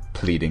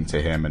pleading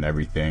to him and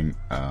everything.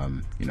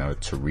 You know,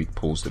 Tariq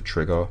pulls the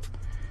trigger,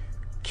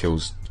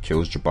 kills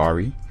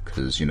Jabari,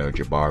 because, you know,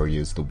 Jabari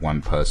is the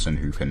one person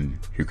who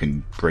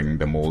can bring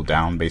them all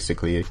down,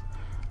 basically,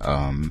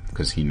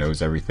 because he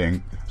knows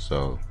everything.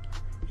 So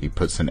he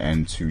puts an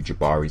end to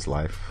Jabari's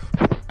life,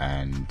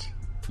 and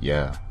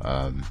yeah,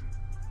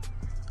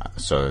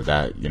 so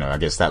that, you know, I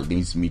guess that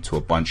leads me to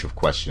a bunch of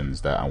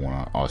questions that I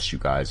want to ask you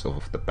guys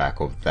off the back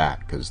of that,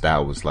 because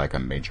that was like a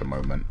major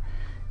moment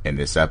in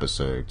this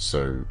episode.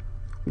 So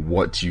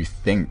what do you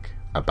think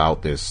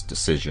about this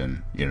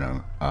decision, you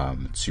know,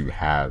 to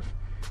have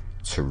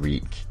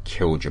Tariq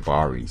kill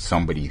Jabari,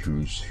 somebody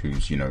who's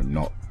you know,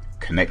 not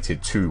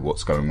connected to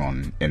what's going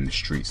on in the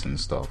streets and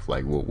stuff?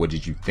 Like, what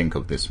did you think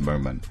of this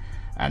moment,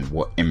 and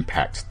what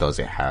impact does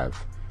it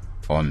have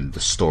on the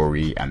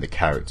story and the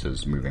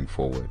characters moving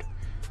forward?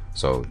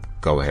 So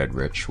go ahead,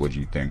 Rich, what do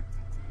you think?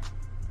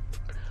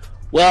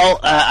 Well,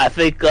 I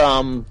think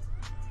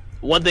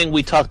one thing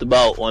we talked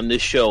about on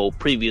this show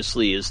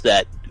previously is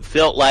that it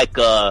felt like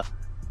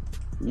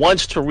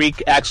once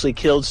Tariq actually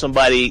killed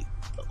somebody,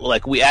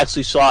 like we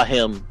actually saw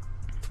him,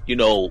 you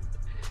know,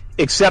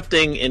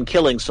 accepting and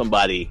killing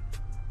somebody,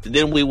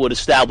 then we would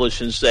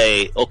establish and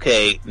say,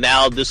 okay,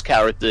 now this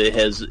character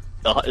is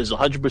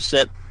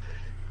 100%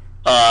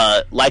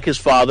 like his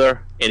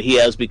father, and he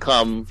has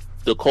become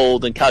the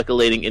cold and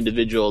calculating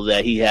individual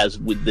that he has,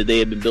 that they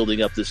have been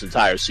building up this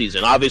entire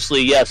season.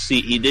 Obviously, yes,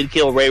 he did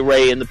kill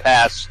Ray in the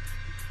past.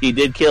 He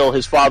did kill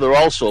his father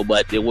also,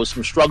 but there was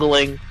some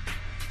struggling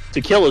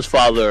to kill his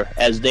father,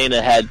 as Dana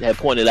had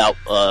pointed out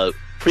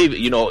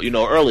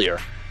earlier.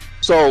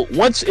 So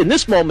once in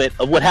this moment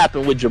of what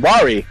happened with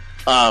Jabari,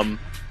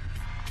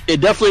 it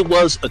definitely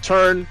was a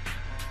turn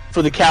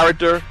for the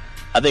character.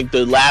 I think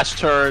the last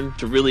turn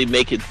to really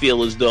make it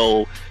feel as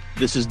though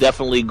this is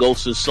definitely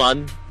Ghost's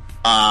son.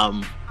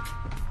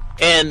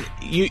 And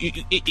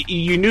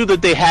you knew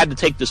that they had to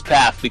take this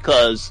path,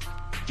 because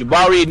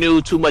Jabari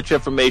knew too much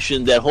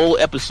information. That whole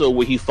episode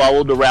where he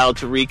followed around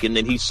Tariq, and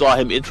then he saw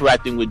him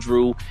interacting with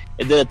Drew,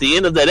 and then at the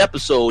end of that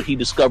episode he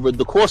discovered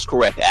the Course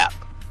Correct app.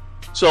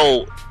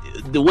 So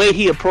the way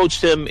he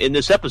approached him in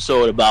this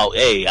episode about,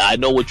 hey, I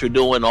know what you're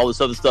doing, all this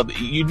other stuff,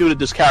 you knew that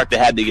this character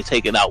had to get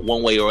taken out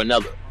one way or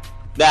another.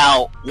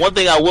 Now, one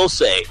thing I will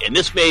say, and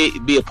this may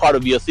be a part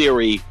of your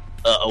theory,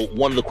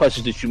 one of the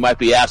questions that you might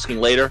be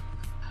asking later,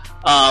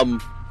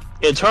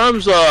 in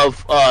terms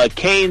of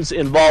Cain's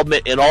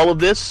involvement in all of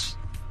this,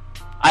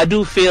 I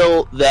do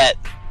feel that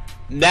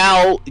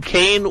now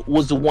Cain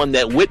was the one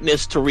that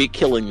witnessed Tariq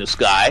killing this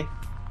guy.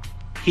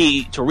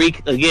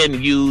 Tariq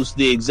again used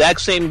the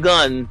exact same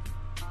gun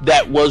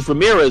that was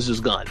Ramirez's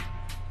gun,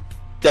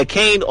 that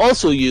Cain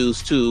also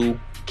used to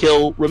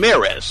kill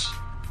Ramirez.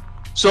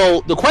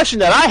 So the question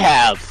that I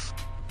have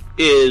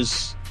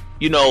is,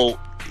 you know,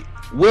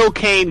 will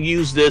Cain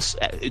use this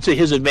to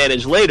his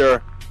advantage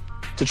later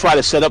to try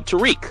to set up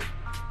Tariq?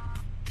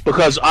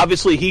 Because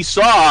obviously he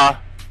saw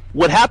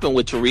what happened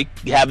with Tariq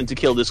having to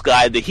kill this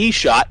guy that he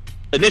shot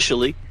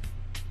initially.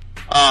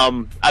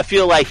 I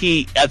feel like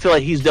he's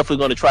definitely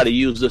going to try to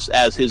use this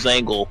as his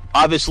angle.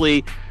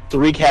 Obviously,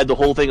 Tariq had the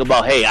whole thing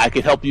about, hey, I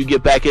can help you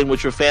get back in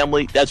with your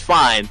family. That's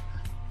fine.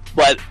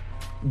 But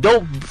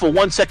don't for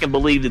 1 second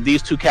believe that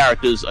these two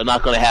characters are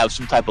not going to have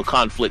some type of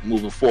conflict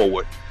moving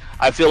forward.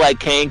 I feel like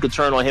Cain could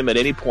turn on him at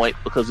any point,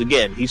 because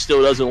again, he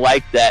still doesn't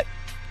like that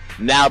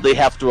now they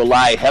have to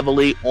rely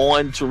heavily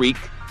on Tariq.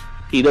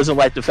 He doesn't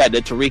like the fact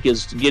that Tariq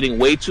is getting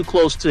way too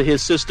close to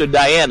his sister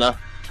Diana.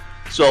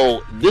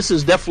 So this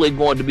is definitely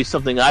going to be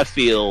something I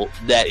feel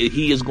that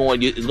he is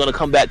going to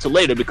come back to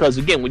later, because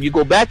again, when you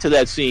go back to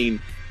that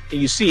scene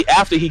and you see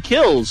after he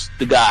kills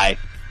the guy,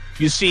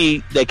 you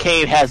see that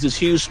Cain has this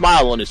huge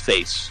smile on his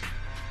face.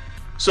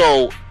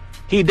 So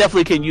he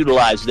definitely can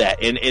utilize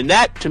that. And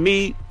that, to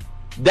me,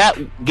 that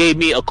gave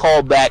me a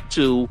call back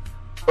to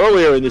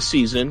earlier in the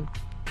season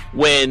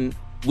when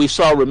we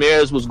saw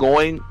Ramirez was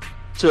going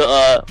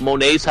to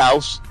Monet's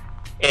house,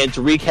 and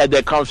Tariq had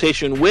that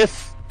conversation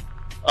with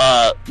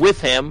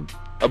him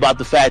about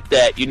the fact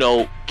that, you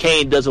know,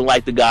 Kane doesn't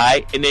like the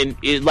guy, and then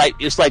it's like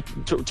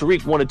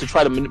Tariq wanted to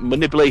try to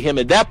manipulate him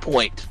at that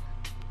point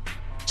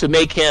to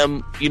make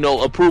him, you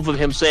know, approve of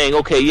him saying,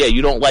 okay, yeah,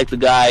 you don't like the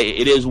guy,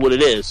 it is what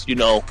it is, you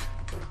know.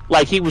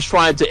 Like, he was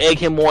trying to egg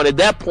him on at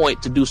that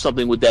point to do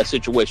something with that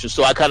situation.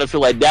 So I kind of feel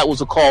like that was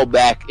a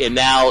callback, and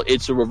now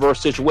it's a reverse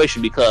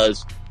situation,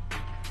 because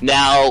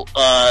now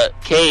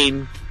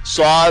Kane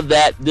saw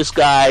that this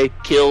guy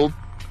killed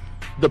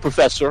the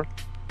professor,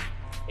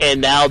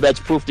 and now that's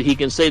proof that he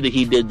can say that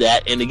he did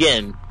that. And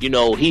again, you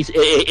know, he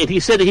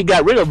said that he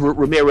got rid of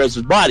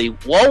Ramirez's body.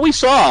 Well, we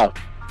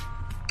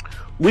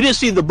didn't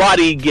see the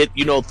body get,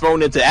 you know,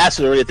 thrown into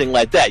acid or anything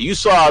like that. You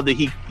saw that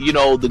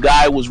the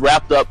guy was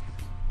wrapped up,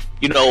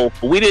 you know,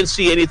 but we didn't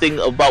see anything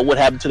about what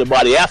happened to the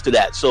body after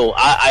that. So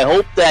I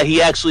hope that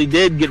he actually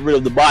did get rid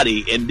of the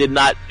body and did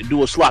not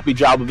do a sloppy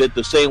job of it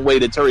the same way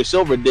that Terry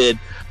Silver did.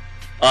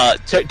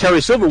 Terry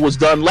Silver was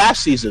done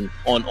last season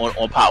on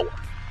Power.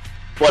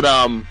 But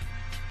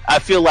I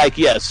feel like,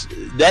 yes,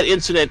 that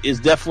incident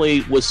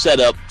was set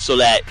up so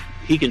that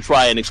he can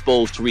try and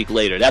expose Tariq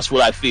later. That's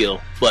what I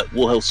feel. But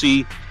we'll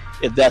see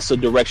if that's the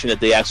direction that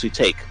they actually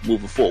take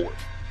moving forward.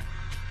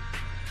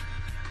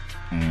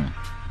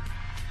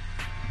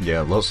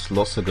 Yeah,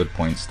 lots of good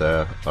points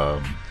there.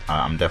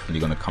 I'm definitely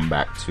going to come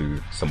back to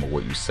some of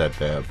what you said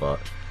there, but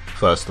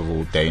first of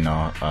all,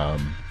 Dana,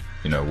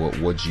 you know,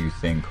 what do you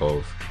think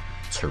of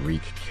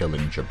Tariq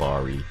killing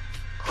Jabari?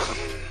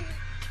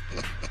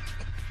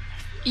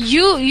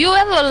 You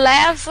ever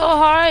laugh so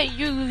hard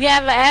you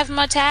have an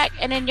asthma attack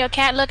and then your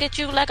cat look at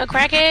you like a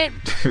crackhead?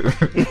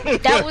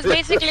 That was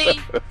basically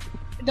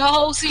the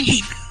whole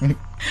scene.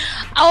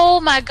 Oh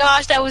my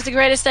gosh, that was the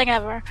greatest thing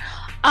ever.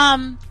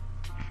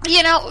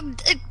 You know,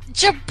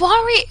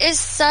 Jabari is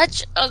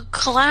such a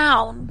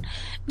clown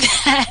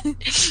that,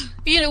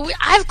 you know,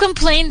 I've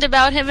complained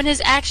about him and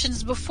his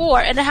actions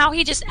before, and how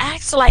he just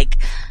acts like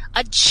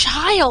a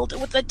child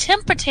with a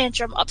temper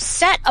tantrum,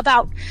 upset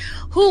about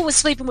who was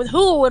sleeping with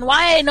who and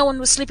why no one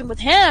was sleeping with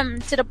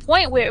him, to the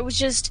point where it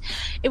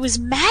was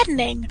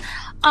maddening.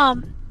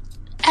 And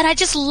I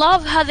just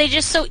love how they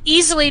just so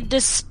easily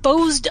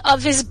disposed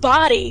of his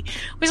body.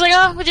 It was like,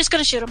 oh, we're just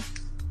gonna shoot him.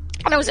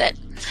 And that was it.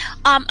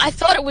 I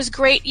thought it was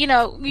great, you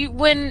know,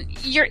 when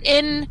you're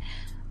in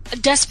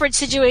desperate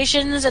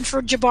situations, and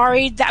for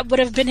Jabari, that would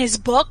have been his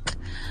book.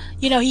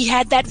 You know, he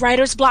had that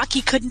writer's block.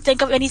 He couldn't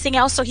think of anything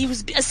else, so he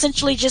was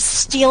essentially just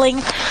stealing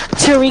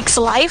Tariq's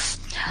life.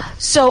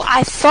 So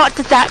I thought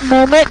that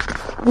moment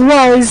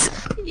was,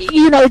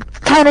 you know,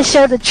 kind of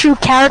showed the true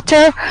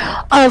character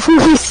of who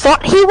he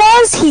thought he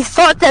was. He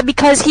thought that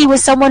because he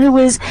was someone who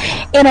was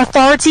in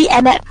authority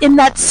and that in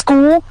that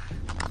school,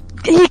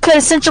 he could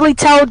essentially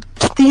tell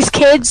these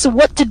kids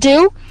what to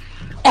do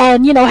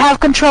and, you know, have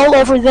control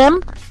over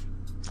them,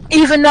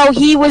 even though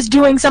he was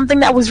doing something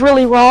that was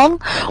really wrong,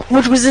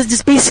 which was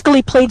just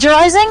basically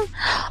plagiarizing.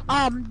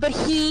 But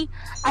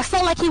I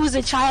felt like he was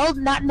a child,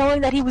 not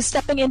knowing that he was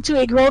stepping into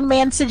a grown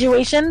man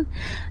situation,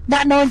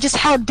 not knowing just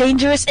how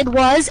dangerous it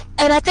was.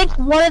 And I think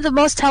one of the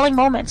most telling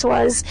moments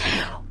was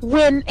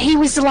when he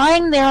was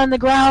lying there on the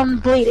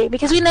ground bleeding,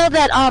 because we know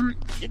that,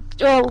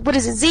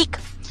 Zeke?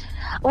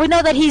 We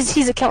know that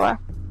he's a killer,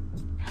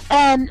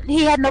 and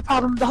he had no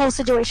problem with the whole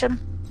situation.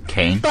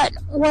 Kane? But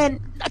when...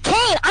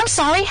 Kane! I'm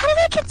sorry, how did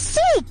I get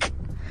Zeke?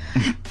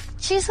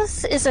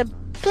 Jesus is a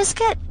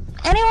biscuit.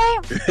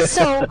 Anyway,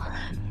 so...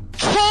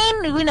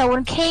 Kane, you know,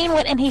 when Kane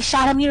went and he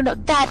shot him, you know,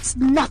 that's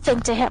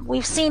nothing to him.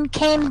 We've seen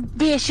Kane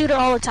be a shooter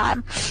all the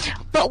time.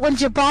 But when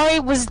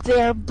Jabari was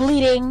there,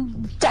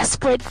 bleeding,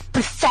 desperate,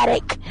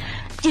 pathetic,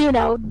 you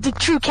know, the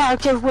true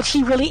character of which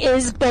he really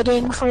is,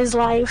 begging for his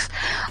life,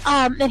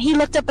 and he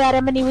looked up at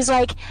him and he was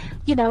like,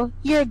 you know,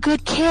 you're a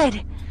good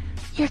kid.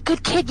 You're a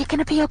good kid. You're going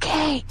to be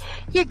okay.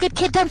 You're a good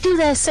kid. Don't do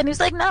this. And he was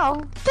like,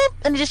 no.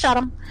 And he just shot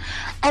him.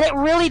 And it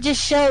really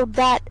just showed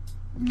that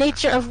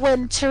nature of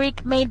when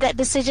Tariq made that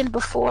decision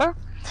before,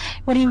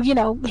 when he, you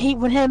know,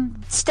 when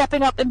him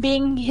stepping up and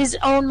being his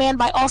own man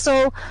by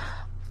also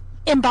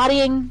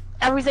embodying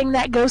everything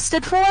that Ghost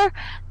stood for,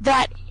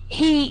 that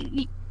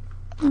he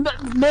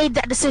made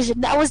that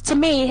decision. That was, to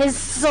me, his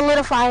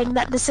solidifying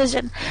that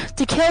decision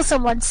to kill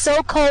someone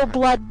so cold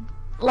blood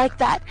like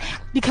that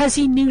because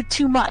he knew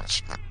too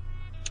much.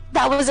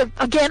 That was,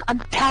 again, a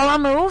power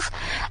move,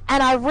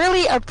 and I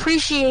really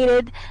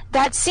appreciated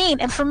that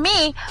scene. And for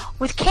me,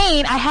 with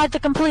Kane, I had the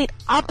complete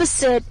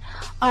opposite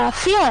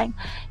feeling.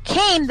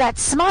 Kane, that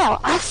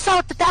smile, I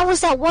felt that was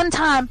that one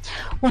time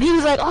when he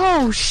was like,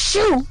 oh,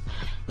 shoot,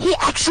 he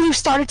actually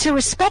started to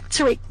respect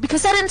Tariq,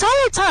 because that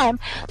entire time,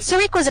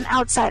 Tariq was an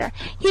outsider.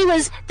 He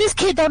was, this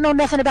kid don't know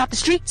nothing about the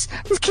streets.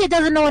 This kid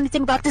doesn't know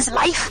anything about this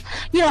life.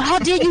 You know, how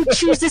dare you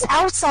choose this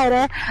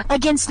outsider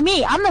against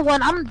me?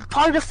 I'm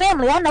part of the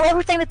family. I know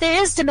everything that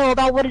there is to know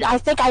about what I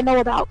think I know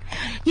about.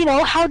 You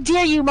know, how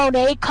dare you,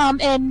 Monet,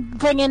 come and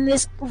bring in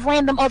this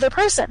random other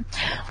person?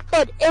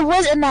 But it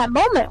was in that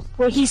moment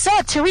where he saw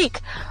Tariq,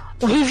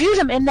 Well, he viewed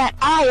him in that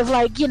eye of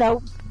like,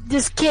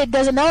 this kid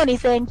doesn't know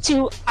anything,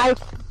 to I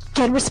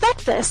can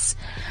respect this.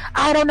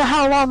 I don't know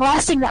how long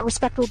lasting that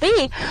respect will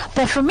be,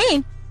 but for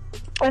me,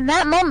 in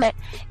that moment,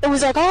 it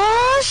was like,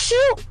 oh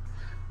shoot,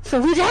 so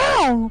we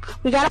down.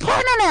 We got a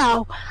partner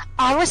now.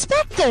 I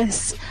respect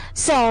this.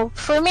 So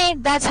for me,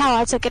 that's how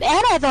I took it.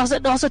 And I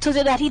also took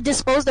it that he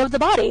disposed of the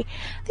body.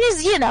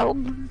 There's,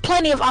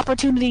 plenty of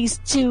opportunities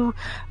to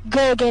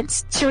go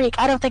against Tariq.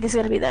 I don't think it's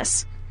going to be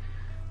this.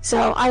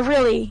 So I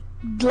really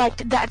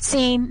liked that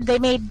scene. They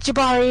made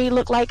Jabari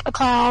look like a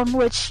clown,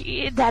 which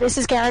that is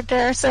his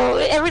character. So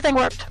everything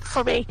worked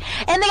for me.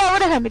 And they got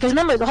rid of him because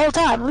remember, the whole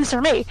time, at least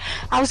for me,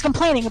 I was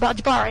complaining about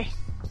Jabari.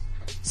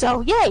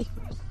 So yay.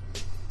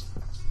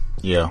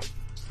 Yeah,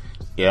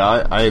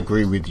 I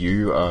agree with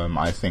you.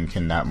 I think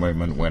in that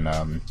moment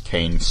when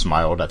Kane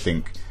smiled, I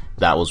think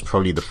that was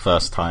probably the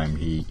first time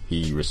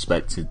he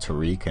respected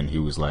Tariq, and he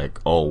was like,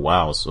 oh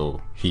wow,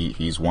 so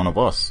he's one of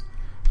us.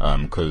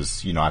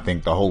 Because I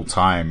think the whole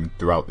time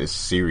throughout this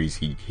series,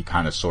 he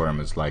kind of saw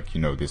him as like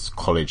this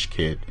college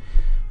kid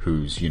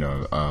who's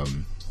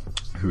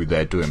who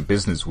they're doing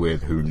business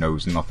with, who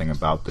knows nothing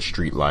about the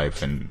street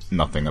life and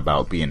nothing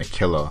about being a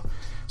killer.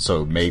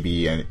 So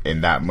maybe in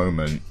that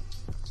moment,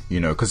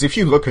 because if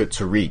you look at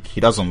Tariq,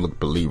 he doesn't look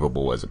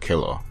believable as a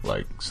killer.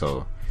 Like,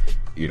 so,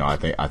 I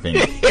think,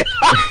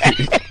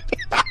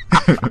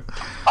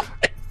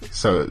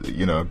 so,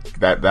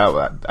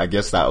 that I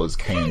guess that was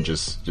Kane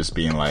just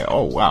being like,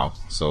 oh wow,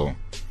 so,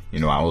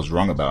 I was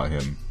wrong about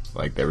him.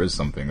 Like, there is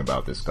something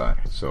about this guy.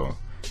 So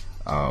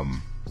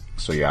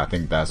yeah, I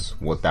think that's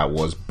what that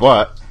was.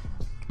 But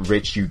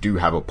Rich, you do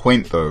have a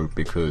point though,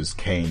 because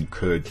Kane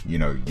could,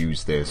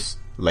 use this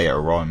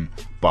later on,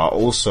 but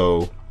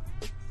also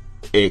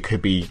it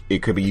could be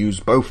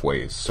used both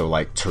ways. So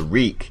like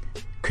Tariq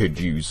could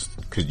use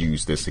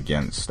this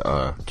against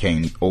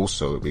Kane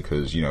also,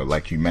 because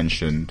like you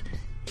mentioned,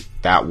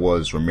 that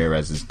was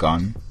Ramirez's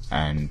gun,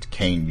 and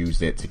Kane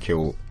used it to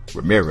kill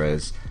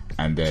Ramirez,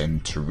 and then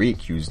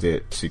Tariq used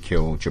it to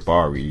kill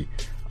Jabari.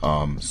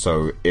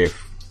 So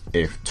if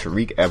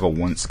Tariq ever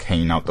wants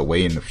Kane out the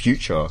way in the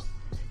future,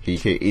 he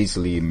could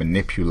easily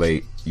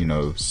manipulate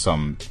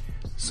some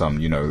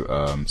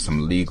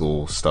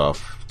legal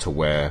stuff to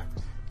where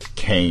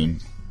Kane,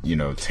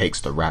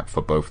 takes the rap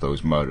for both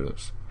those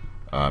murders,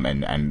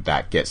 and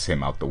that gets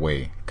him out the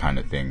way, kind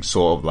of thing.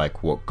 Sort of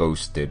like what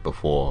Ghost did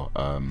before,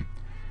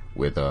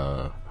 with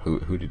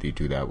who did he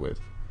do that with?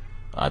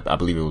 I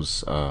believe it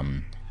was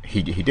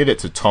he did it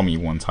to Tommy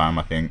one time,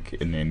 I think,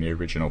 in the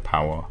original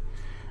Power,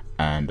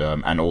 and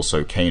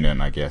also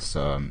Kanan, I guess,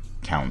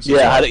 counts.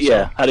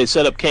 Yeah, how they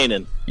set up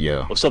Kanan.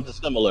 Yeah, or something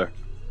similar.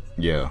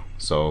 Yeah,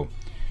 so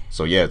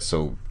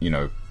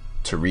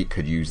Tariq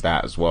could use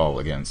that as well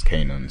against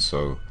Kanan.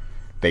 So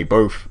they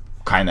both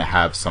kind of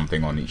have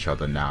something on each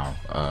other now,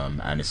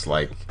 and it's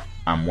like,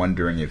 I'm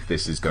wondering if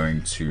this is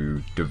going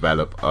to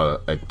develop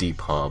a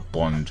deeper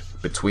bond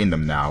between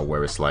them now,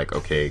 where it's like,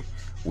 okay,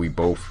 we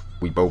both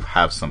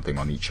have something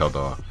on each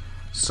other,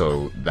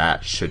 so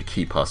that should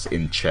keep us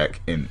in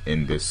check in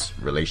this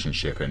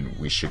relationship, and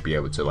we should be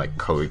able to like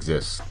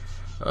coexist,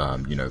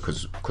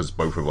 because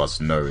both of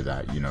us know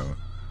that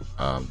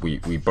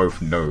we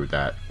both know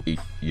that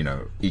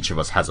each of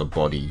us has a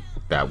body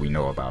that we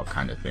know about,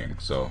 kind of thing.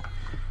 So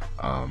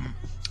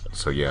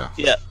yeah.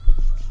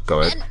 Go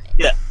ahead.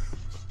 Yeah.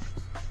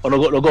 Oh,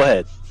 no, go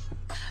ahead.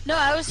 No,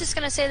 I was just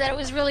going to say that it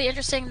was really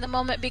interesting in the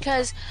moment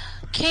because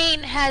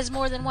Kane has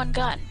more than one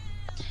gun.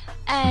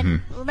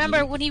 And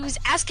remember when he was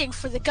asking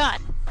for the gun,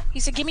 he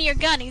said, give me your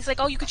gun. He's like,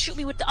 oh, you could shoot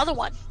me with the other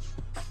one.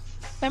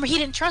 Remember, he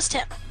didn't trust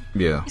him.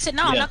 Yeah. He said,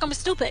 no, I'm not going to be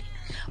stupid.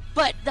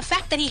 But the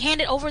fact that he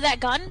handed over that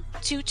gun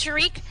to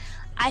Tariq,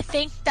 I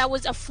think that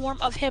was a form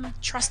of him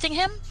trusting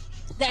him.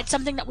 That's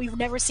something that we've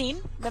never seen.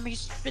 Remember,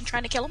 he's been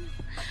trying to kill him.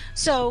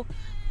 So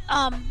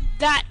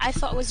that I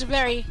thought was a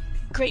very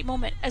great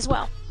moment as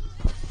well.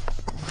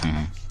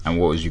 And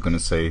what was you going to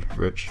say,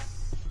 Rich?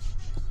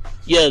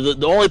 Yeah,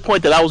 the only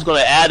point that I was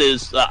going to add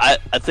is I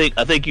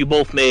think you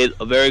both made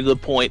a very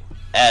good point,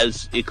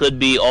 as it could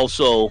be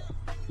also,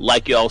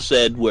 like y'all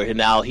said, where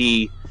now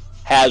he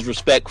has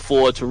respect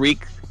for Tariq.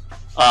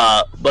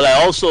 But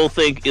I also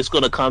think it's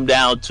going to come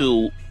down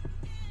to,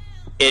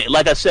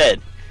 like I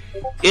said,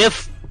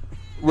 if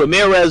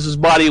Ramirez's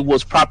body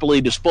was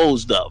properly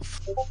disposed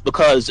of,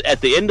 because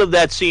at the end of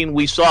that scene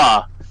we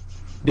saw,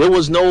 there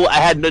was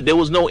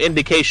no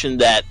indication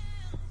that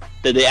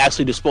they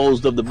actually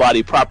disposed of the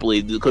body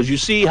properly, because you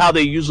see how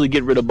they usually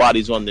get rid of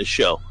bodies on this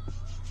show,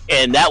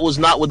 and that was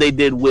not what they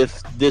did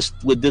with this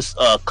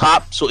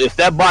cop. So if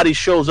that body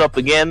shows up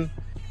again,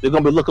 they're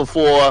going to be looking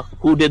for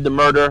who did the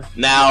murder.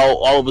 Now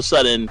all of a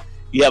sudden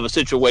you have a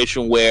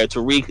situation where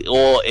Tariq,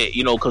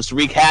 because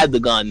Tariq had the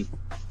gun,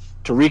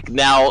 Tariq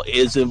now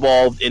is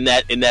involved in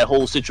that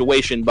whole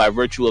situation by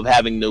virtue of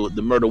having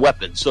the murder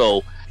weapon.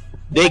 So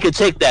they could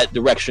take that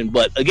direction,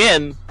 but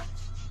again,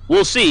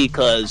 we'll see,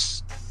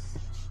 because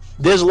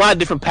there's a lot of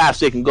different paths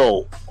they can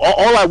go.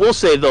 All I will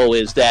say though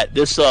is that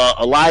this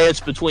alliance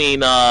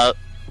between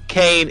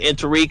Kane and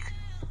Tariq,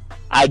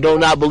 I do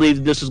not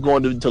believe this is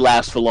going to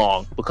last for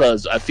long,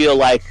 because I feel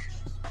like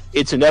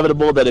it's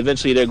inevitable that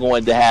eventually they're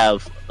going to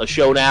have a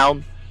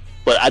showdown,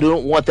 but I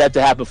don't want that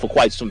to happen for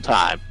quite some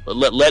time. But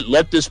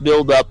let this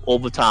build up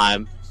over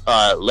time.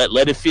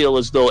 Let it feel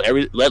as though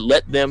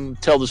let them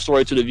tell the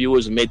story to the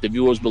viewers and make the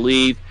viewers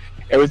believe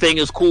everything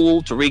is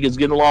cool. Tariq is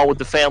getting along with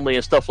the family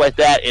and stuff like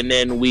that, and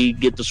then we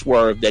get the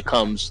swerve that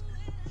comes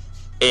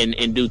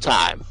in due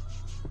time.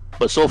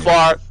 But so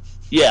far,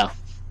 yeah,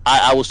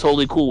 I was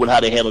totally cool with how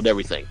they handled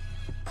everything.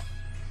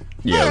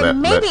 Yeah,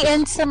 maybe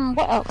in some.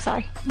 Oh,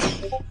 sorry.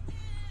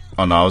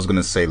 Oh no, I was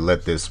gonna say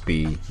let this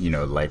be,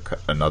 like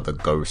another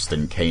Ghost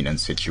and Kanan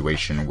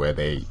situation where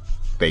they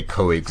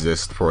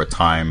coexist for a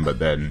time, but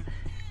then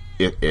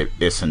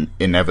it's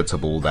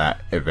inevitable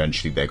that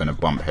eventually they're gonna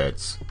bump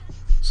heads.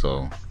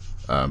 So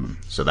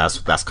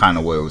that's kind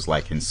of what it was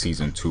like in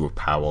season 2 of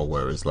Power,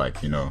 where it's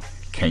like,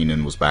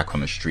 Kanan was back on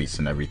the streets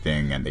and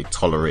everything, and they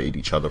tolerated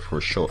each other for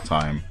a short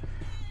time,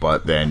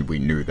 but then we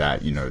knew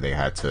that they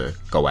had to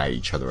go at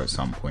each other at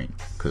some point,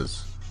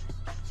 because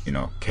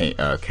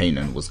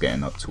Kanan was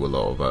getting up to a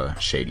lot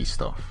of shady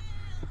stuff.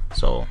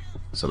 So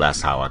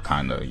that's how I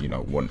kind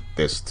of want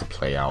this to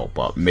play out,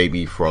 but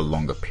maybe for a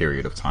longer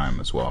period of time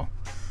as well.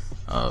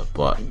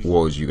 But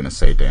what was you gonna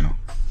say, Dana?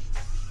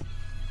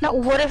 No,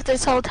 what if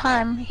this whole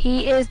time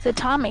he is the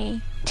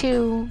Tommy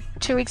to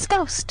Tariq's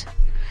ghost,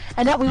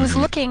 and that we was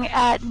looking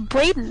at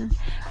Brayden,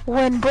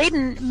 when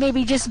Brayden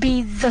maybe just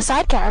be the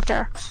side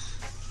character?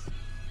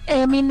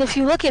 I mean, if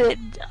you look at it,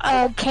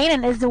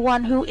 Kanan is the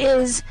one who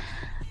is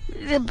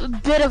a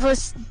bit of a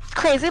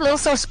crazy little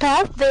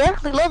sociopath there.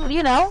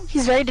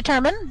 He's very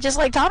determined, just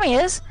like Tommy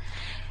is,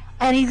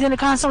 and he's going to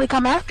constantly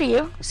come after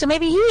you. So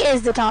maybe he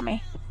is the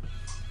Tommy.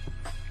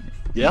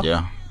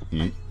 Yeah.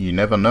 You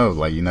never know.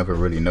 Like, you never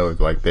really know.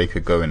 Like, they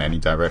could go in any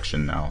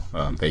direction now.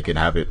 They could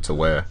have it to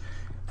where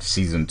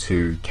season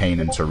 2,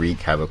 Kanan and Tariq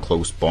have a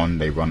close bond.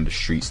 They run the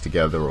streets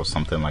together or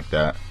something like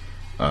that.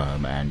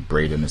 And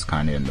Brayden is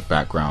kind of in the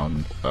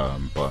background.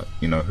 But,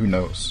 who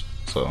knows?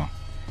 So,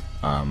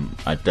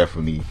 I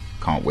definitely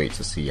can't wait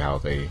to see how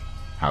they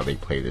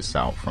play this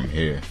out from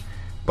here.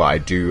 But I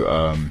do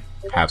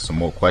have some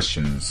more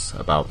questions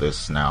about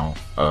this now.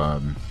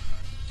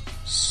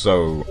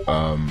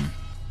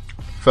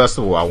 First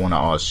of all, I want to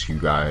ask you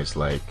guys,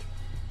 like,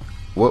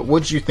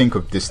 what do you think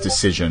of this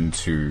decision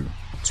to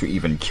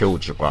even kill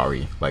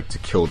Jabari, like to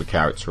kill the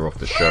character of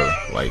the show?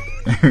 Like,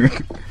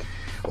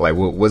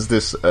 was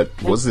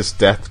this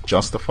death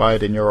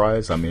justified in your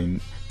eyes? I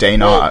mean,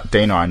 Dana,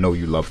 I know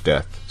you love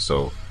death,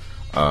 so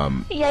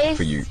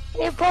for you,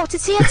 it brought a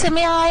tear to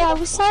my eye. I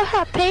was so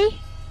happy.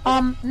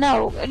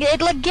 No,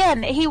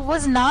 again, he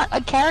was not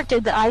a character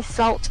that I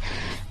felt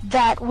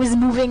that was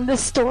moving the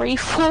story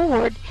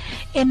forward,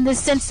 in the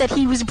sense that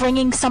he was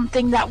bringing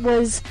something that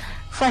was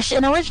fresh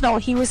and original.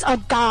 He was a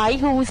guy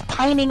who was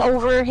pining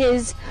over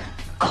his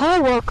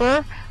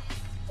co-worker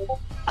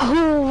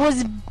who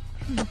was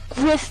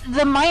with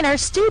the minor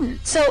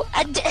student. So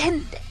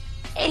and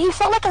he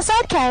felt like a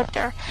side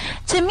character.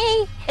 To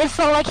me, it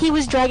felt like he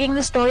was dragging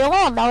the story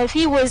along. Now, if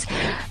he was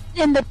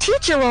in the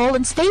teacher role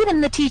and stayed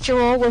in the teacher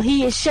role, where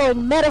he is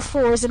showing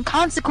metaphors and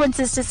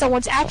consequences to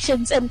someone's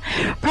actions, and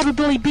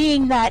probably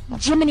being that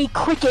Jiminy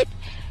Cricket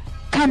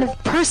kind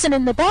of person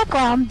in the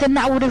background, then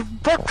that would have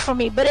worked for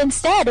me. But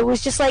instead, it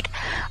was just like,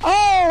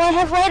 oh, I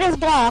have writer's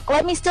block,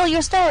 let me steal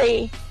your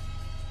story.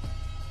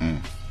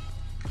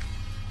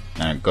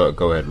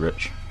 Go ahead,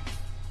 Rich.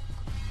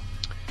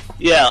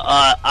 Yeah,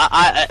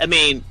 I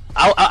mean,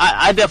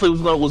 I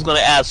definitely was going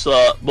to ask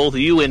both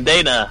of you and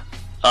Dana,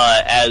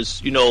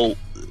 as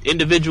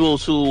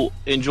individuals who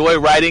enjoy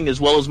writing as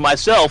well as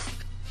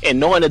myself, and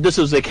knowing that this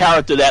was a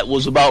character that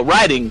was about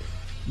writing,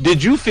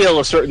 did you feel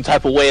a certain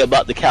type of way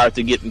about the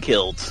character getting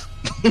killed?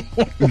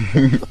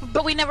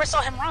 But we never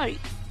saw him write.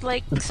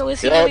 Like, so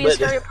is he really a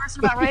scary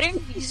person about writing?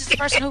 He's just a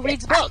person who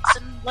reads books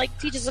and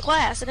teaches a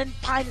class and then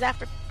pines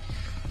after.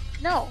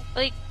 No,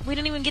 we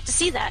didn't even get to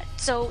see that.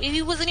 So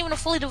he wasn't even a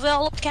fully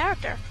developed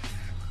character.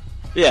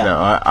 Yeah,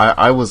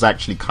 I was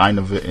actually kind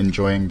of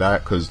enjoying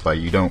that, because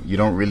you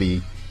don't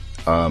really,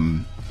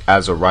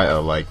 as a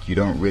writer, you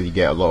don't really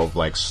get a lot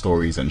of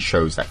stories and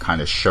shows that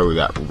kind of show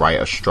that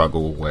writer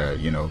struggle, where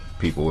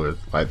people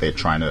are they're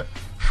trying to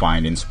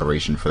find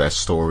inspiration for their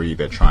story.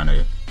 They're trying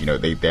to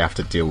they have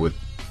to deal with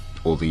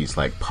all these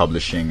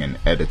publishing and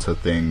editor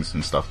things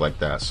and stuff like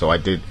that. So I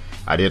did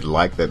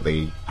like that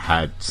they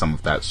had some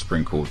of that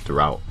sprinkled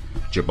throughout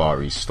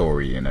Jabari's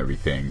story and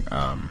everything.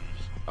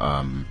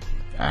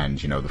 And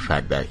the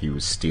fact that he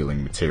was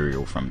stealing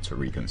material from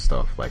Tariq and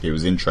stuff, it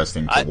was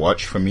interesting to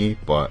watch for me.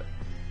 But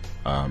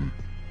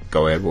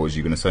go ahead, what was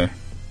you gonna say?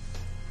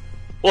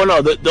 Well,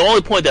 no, the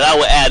only point that I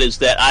would add is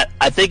that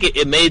I think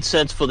it made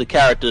sense for the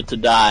character to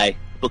die,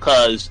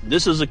 because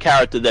this is a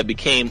character that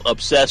became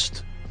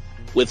obsessed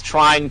with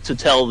trying to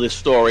tell this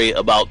story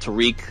about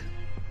Tariq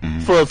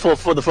for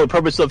the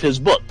purpose of his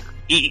book.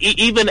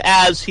 Even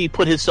as he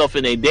put himself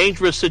in a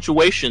dangerous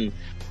situation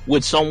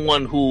with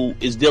someone who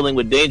is dealing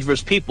with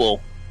dangerous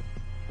people,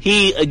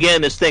 he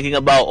again is thinking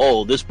about,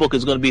 oh, this book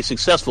is going to be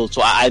successful,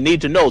 so I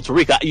need to know,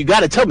 Tariq, you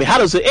got to tell me, how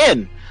does it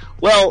end?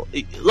 Well,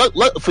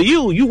 look, for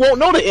you won't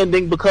know the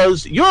ending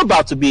because you're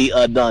about to be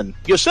done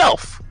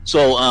yourself.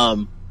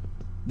 So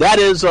that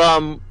is,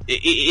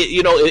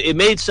 it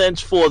made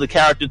sense for the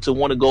character to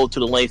want to go to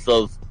the length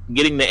of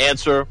getting the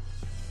answer,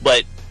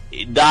 but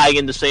dying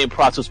in the same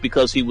process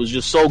because he was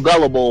just so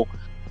gullible,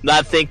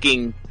 not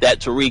thinking that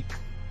Tariq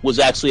was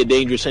actually a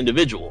dangerous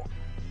individual.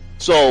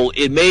 So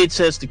it made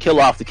sense to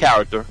kill off the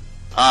character.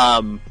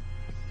 And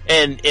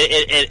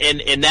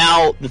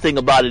now the thing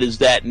about it is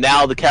that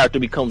now the character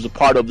becomes a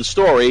part of the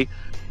story,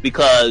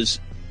 because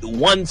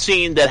one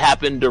scene that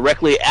happened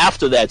directly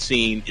after that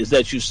scene is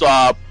that you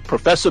saw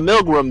Professor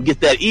Milgram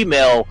get that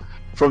email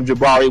from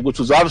Jabari, which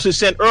was obviously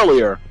sent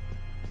earlier,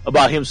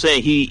 about him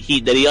saying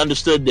that he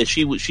understood that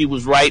she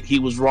was right, he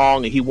was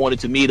wrong, and he wanted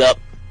to meet up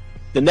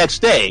the next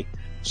day.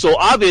 So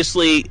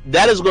obviously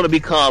that is going to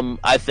become,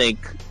 I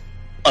think,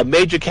 a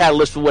major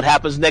catalyst for what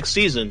happens next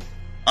season,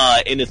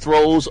 and it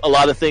throws a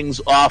lot of things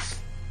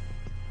off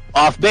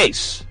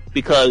base,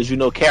 because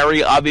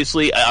Carrie,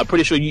 obviously, I'm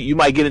pretty sure you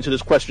might get into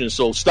this question,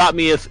 so stop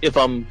me if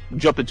I'm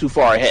jumping too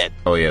far ahead.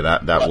 Oh yeah,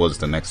 that was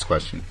the next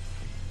question.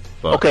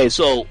 But... Okay,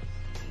 so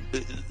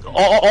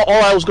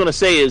all I was going to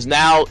say is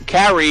now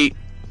Carrie,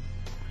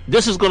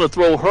 this is going to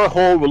throw her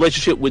whole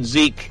relationship with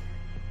Zeke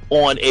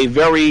on a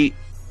very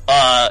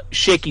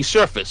shaky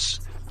surface,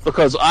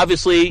 because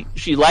obviously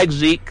she likes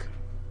Zeke,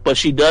 but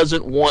she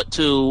doesn't want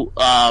to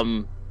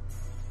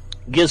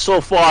get so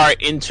far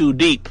in too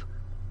deep,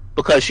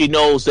 because she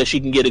knows that she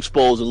can get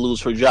exposed and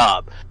lose her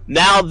job.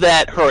 Now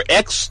that her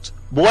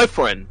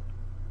ex-boyfriend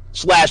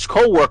 /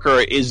 co-worker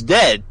is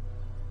dead,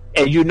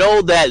 and you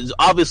know that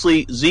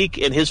obviously Zeke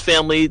and his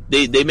family,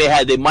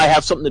 they might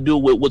have something to do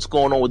with what's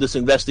going on with this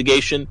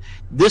investigation.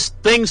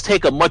 Things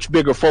take a much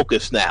bigger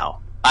focus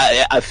now.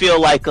 I feel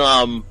like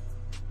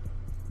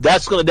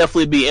that's going to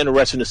definitely be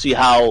interesting to see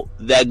how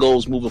that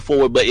goes moving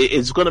forward. But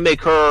it's going to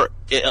make her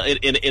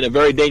in a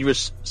very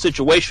dangerous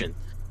situation,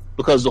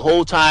 because the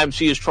whole time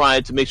she is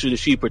trying to make sure that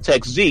she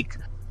protects Zeke.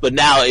 But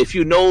now, if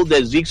you know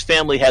that Zeke's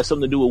family has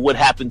something to do with what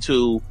happened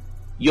to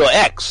your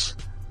ex,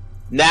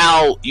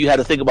 now you had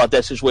to think about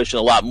that situation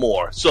a lot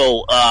more.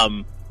 So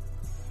I'm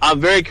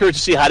very curious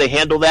to see how they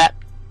handle that.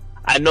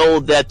 I know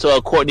that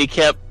Courtney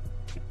Kemp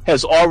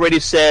has already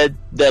said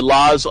that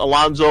Laz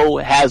Alonso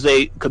has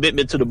a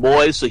commitment to the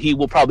boys, so he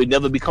will probably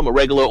never become a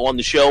regular on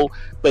the show,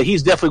 but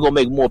he's definitely going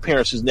to make more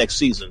appearances next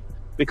season,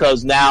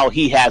 because now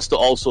he has to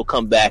also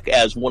come back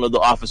as one of the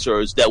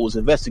officers that was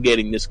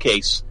investigating this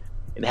case,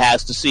 and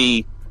has to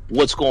see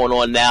what's going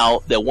on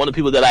now that one of the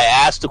people that I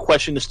asked to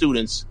question the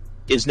students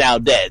is now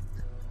dead.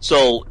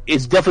 So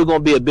it's definitely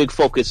going to be a big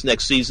focus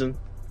next season.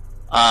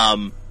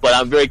 But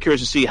I'm very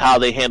curious to see how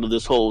they handle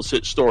this whole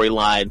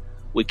storyline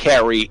with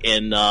Carrie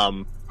and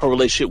her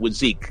relationship with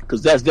Zeke,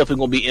 because that's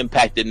definitely going to be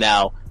impacted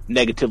now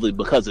negatively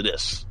because of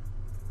this.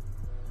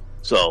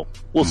 So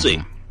we'll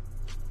see.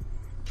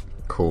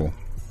 Cool.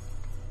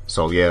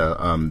 So yeah,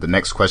 the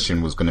next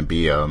question was going to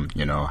be,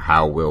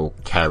 how will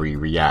Carrie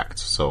react?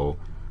 So,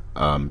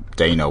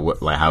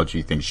 Dana, how do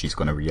you think she's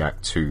going to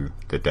react to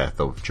the death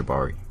of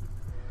Jabari?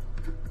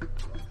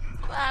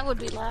 I would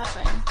be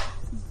laughing.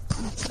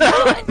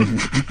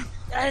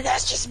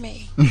 That's just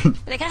me.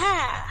 Like,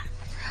 ha.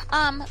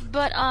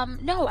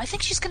 No, I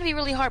think she's going to be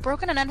really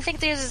heartbroken, and I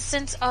think there's a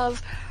sense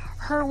of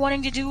her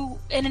wanting to do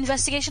an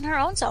investigation her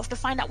own self to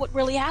find out what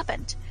really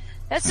happened.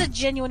 That's a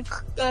genuine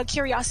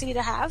curiosity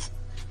to have.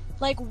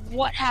 Like,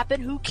 what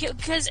happened? Who killed?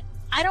 Because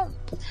I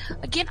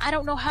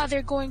don't know how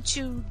they're going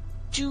to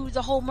do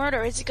the whole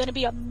murder. Is it going to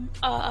be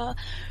a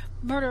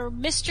murder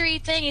mystery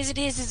thing? Is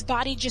his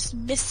body just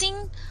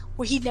missing,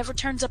 where he never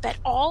turns up at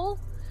all?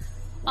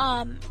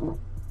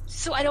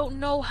 So I don't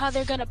know how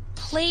they're gonna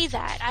play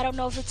that. I don't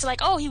know if it's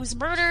like, oh, he was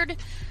murdered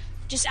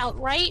just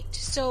outright.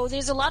 So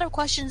there's a lot of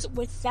questions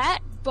with that,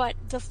 but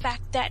the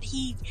fact that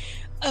he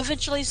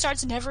eventually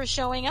starts never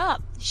showing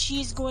up,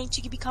 she's going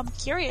to become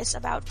curious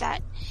about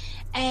that.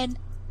 And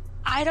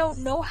I don't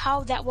know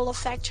how that will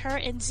affect her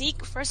and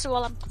Zeke. First of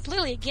all, I'm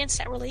completely against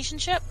that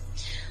relationship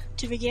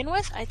to begin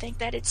with. I think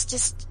that it's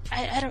just,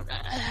 I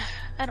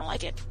don't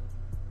like it.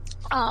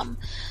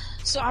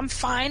 So I'm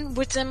fine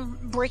with them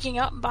breaking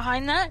up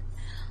behind that.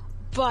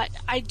 But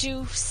I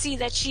do see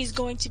that she's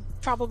going to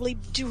probably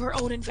do her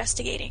own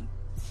investigating.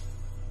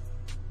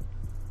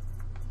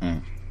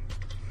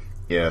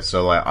 Yeah,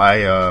 so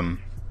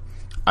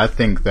I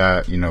think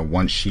that,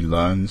 once she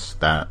learns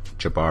that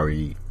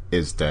Jabari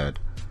is dead,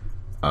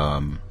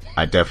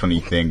 I definitely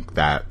think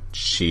that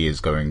she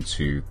is going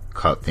to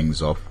cut things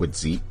off with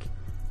Zeke.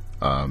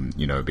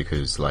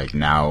 Because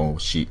now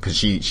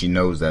she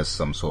knows there's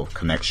some sort of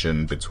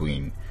connection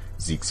between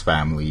Zeke's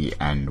family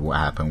and what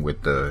happened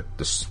with the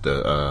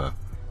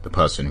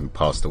person who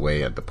passed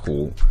away at the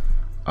pool.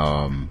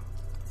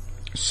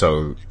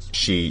 So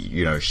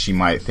she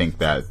might think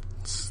that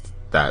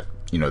that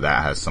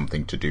has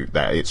something to do,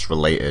 that it's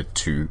related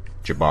to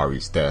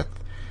Jabari's death.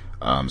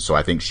 So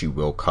I think she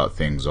will cut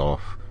things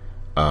off,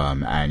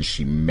 and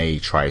she may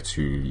try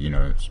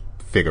to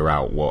figure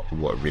out what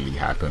really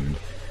happened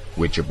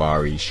with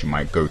Jabari. She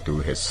might go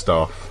through his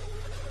stuff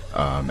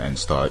and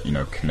start,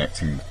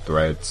 connecting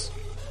threads.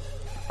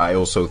 I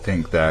also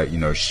think that,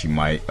 she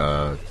might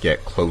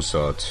get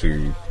closer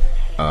to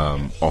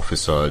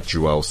Officer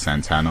Joel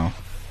Santana,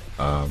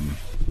 and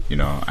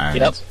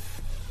yep.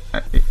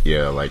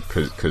 Yeah, like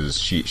because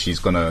she's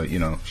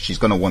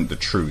gonna want the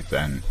truth,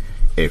 and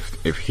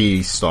if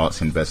he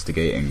starts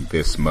investigating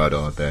this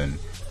murder, then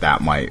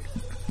that might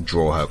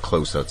draw her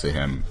closer to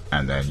him,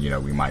 and then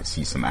we might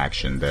see some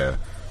action there.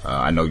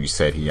 I know you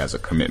said he has a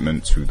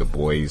commitment to the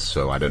boys,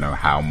 so I don't know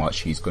how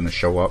much he's gonna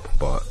show up,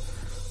 but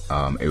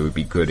it would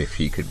be good if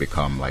he could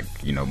become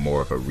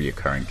more of a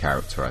reoccurring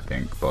character, I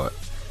think, but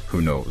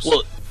who knows?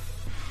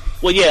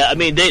 Well, yeah, I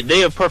mean, they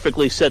have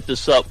perfectly set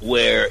this up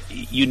where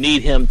you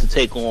need him to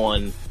take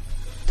on,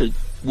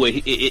 where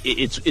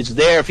it's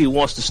there if he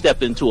wants to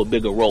step into a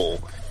bigger role,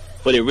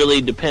 but it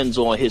really depends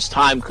on his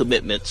time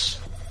commitments.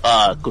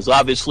 Because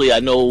obviously,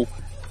 I know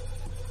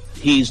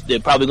they're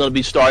probably going to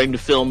be starting to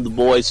film The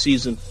Boys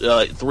season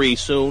 3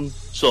 soon.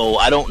 So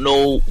I don't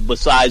know,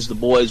 besides The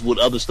Boys, what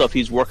other stuff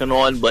he's working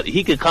on, but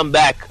he could come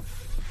back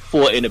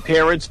for an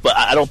appearance. But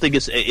I don't think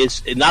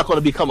it's not going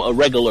to become a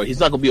regular. He's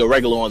not going to be a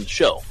regular on the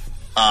show.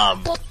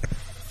 Well,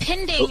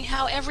 pending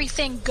how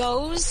everything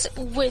goes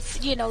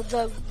with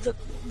the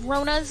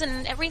Ronas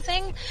and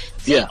everything,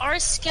 they are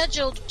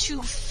scheduled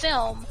to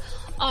film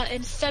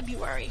in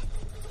February.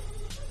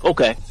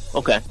 Okay.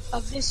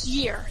 Of this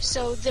year.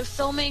 So the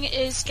filming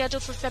is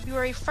scheduled for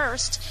February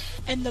 1st,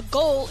 and the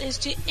goal is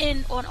to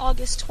end on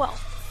August 12th.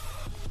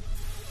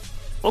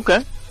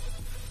 Okay.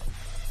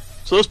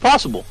 So it's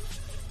possible.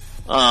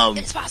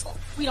 It's possible.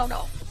 We don't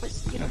know.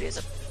 There's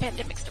a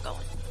pandemic still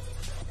going.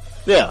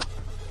 Yeah.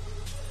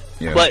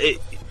 But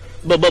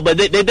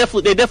they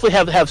definitely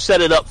have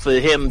set it up for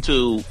him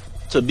to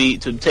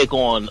take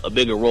on a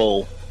bigger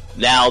role.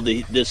 Now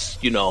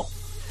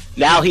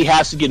now he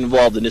has to get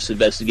involved in this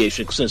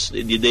investigation since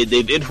they've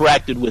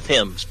interacted with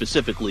him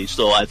specifically.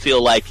 So I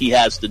feel like he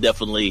has to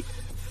definitely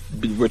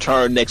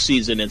return next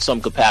season in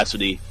some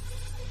capacity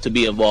to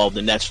be involved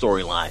in that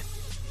storyline.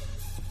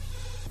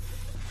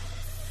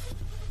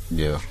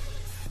 Yeah.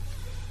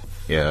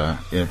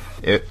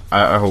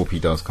 I hope he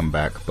does come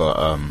back,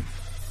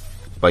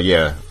 but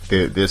yeah,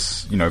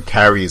 this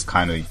Carrie is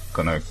kind of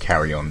gonna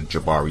carry on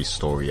Jabari's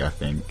story, I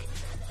think,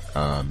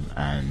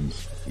 and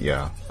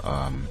yeah,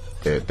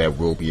 there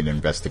will be an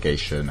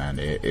investigation, and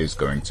it is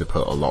going to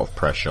put a lot of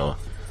pressure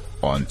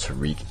on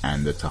Tariq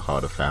and the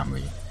Tejada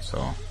family.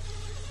 So,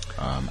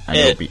 and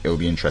it'll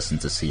be interesting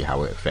to see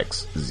how it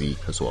affects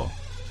Zeke as well.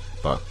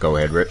 But go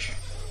ahead, Rich.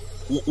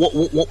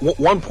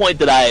 One point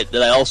that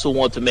I also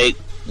want to make,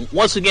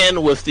 once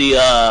again, with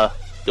the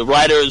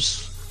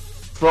writers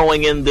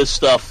throwing in this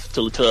stuff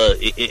to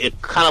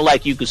it kind of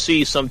like you could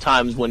see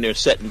sometimes when they're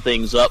setting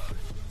things up,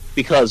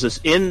 because it's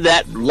in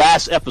that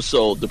last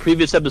episode. The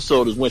previous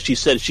episode is when she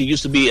said she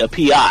used to be a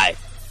PI.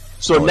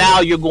 So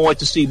you're going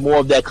to see more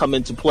of that come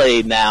into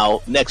play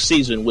now next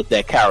season with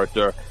that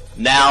character,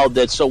 now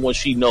that someone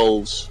she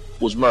knows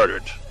was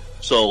murdered.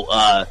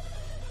 So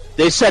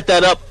they set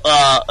that up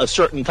a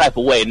certain type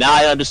of way. Now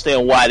I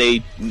understand why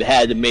they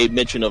had made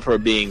mention of her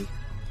being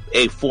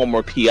a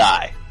former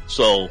PI.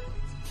 So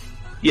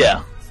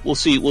yeah, we'll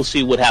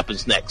see what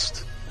happens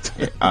next.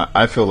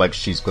 I feel like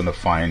she's gonna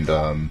find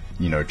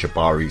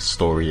Jabari's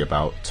story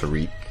about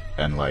Tariq,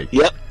 and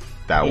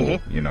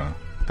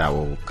that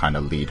will kind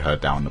of lead her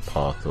down the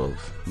path of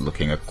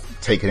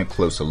taking a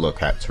closer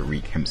look at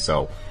Tariq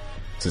himself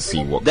to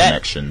see what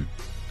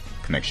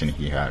connection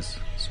he has.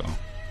 So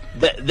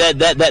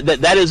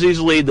that is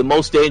easily the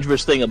most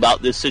dangerous thing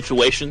about this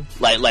situation.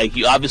 Like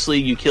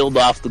you killed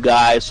off the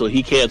guy, so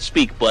he can't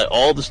speak, but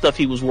all the stuff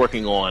he was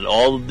working on,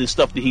 all of the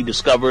stuff that he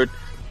discovered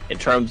in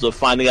terms of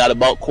finding out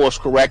about Course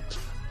Correct,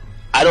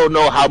 I don't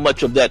know how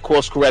much of that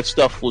Course Correct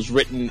stuff was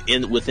written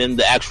within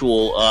the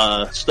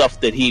actual stuff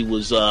that he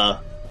was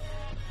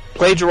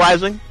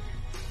plagiarizing.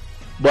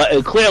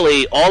 But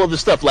clearly, all of the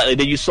stuff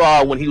that you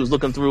saw when he was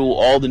looking through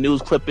all the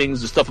news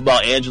clippings, the stuff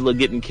about Angela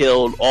getting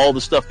killed, all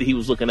the stuff that he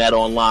was looking at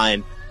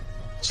online,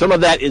 some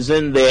of that is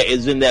in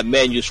that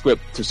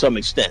manuscript to some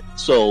extent.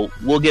 So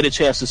we'll get a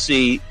chance to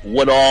see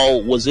what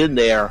all was in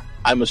there,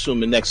 I'm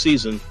assuming, next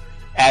season,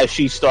 as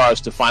she starts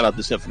to find out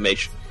this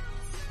information.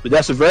 But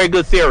that's a very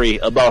good theory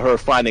about her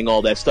finding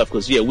all that stuff,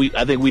 because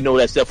I think we know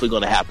that's definitely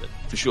going to happen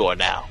for sure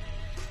now.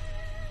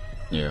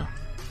 Yeah,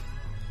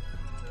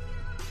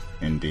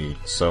 indeed.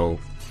 So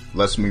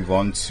let's move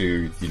on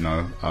to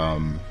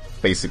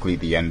basically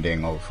the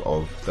ending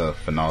of the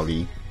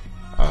finale,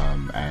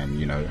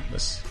 and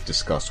let's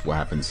discuss what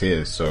happens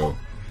here. So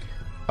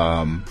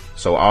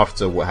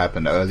after what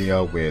happened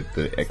earlier with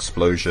the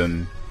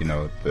explosion,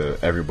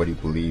 everybody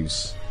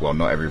believes, well,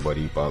 not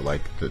everybody, but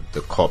like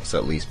the cops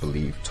at least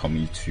believe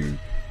Tommy to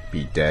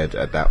be dead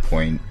at that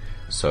point.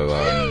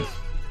 So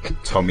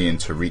Tommy and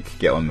Tariq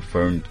get on the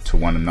phone to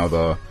one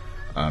another,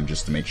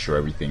 just to make sure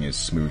everything is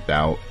smoothed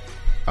out.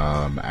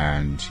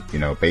 And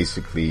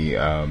basically,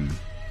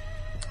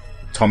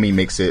 Tommy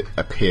makes it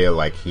appear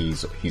like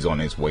he's on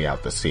his way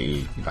out the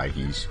city, like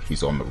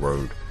he's on the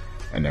road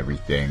and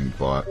everything,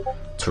 but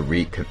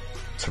Tariq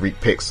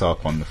picks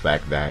up on the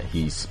fact that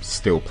he's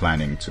still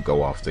planning to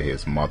go after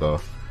his mother,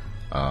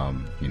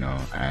 you know,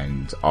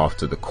 and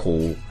after the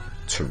call,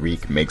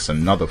 Tariq makes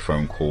another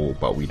phone call,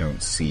 but we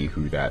don't see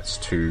who that's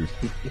to,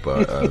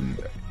 but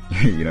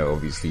you know,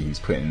 obviously he's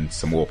putting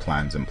some more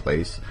plans in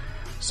place.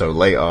 So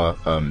later,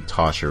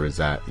 Tasha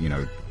is at, you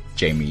know,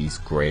 Jamie's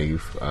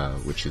grave,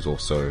 which is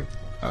also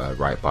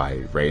right by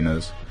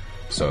Raina's.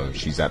 So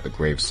she's at the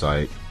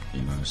gravesite,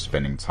 you know,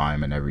 spending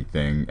time and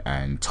everything.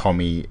 And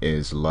Tommy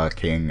is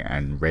lurking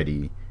and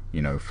ready,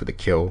 you know, for the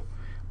kill.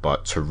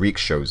 But Tariq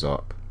shows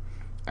up,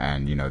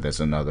 and, you know, there's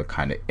another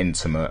kind of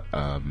intimate,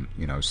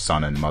 you know,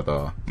 son and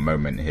mother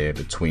moment here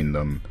between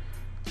them.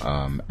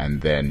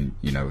 And then,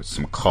 you know,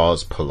 some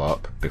cars pull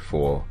up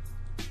before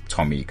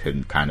Tommy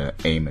can kind of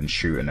aim and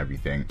shoot and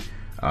everything.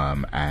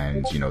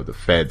 And, you know, the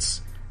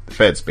feds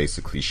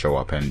basically show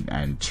up, and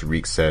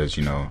Tariq says,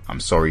 you know,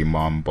 I'm sorry,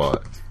 Mom,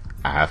 but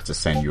I have to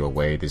send you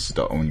away. This is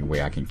the only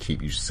way I can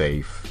keep you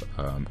safe,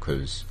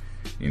 because,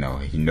 you know,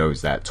 he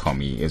knows that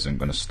Tommy isn't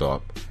going to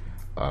stop.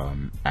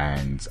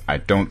 And I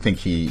don't think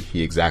he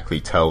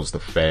exactly tells the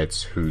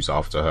feds who's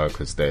after her,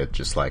 because they're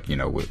just like, you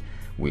know,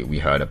 we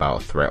heard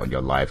about a threat on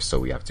your life, so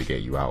we have to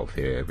get you out of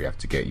here. We have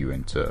to get you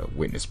into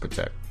witness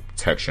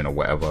protection or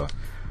whatever.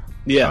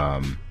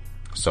 Yeah.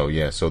 So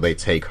they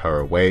take her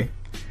away.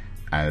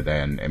 And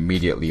then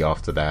immediately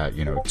after that,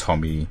 you know,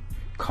 Tommy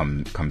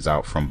comes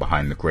out from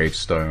behind the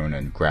gravestone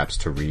and grabs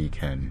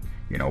Tariq and,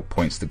 you know,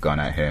 points the gun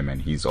at him,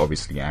 and he's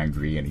obviously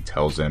angry, and he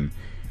tells him,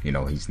 you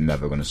know, he's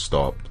never going to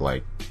stop,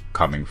 like,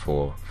 coming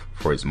for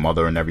his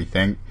mother and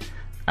everything.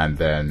 And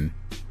then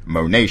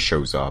Monet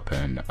shows up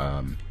and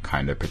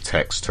kind of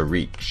protects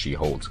Tariq. She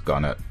holds a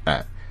gun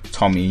at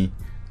Tommy,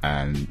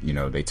 and, you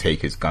know, they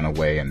take his gun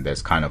away, and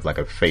there's kind of like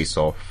a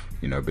face-off,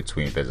 you know,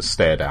 there's a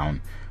stare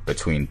down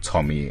between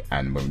Tommy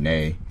and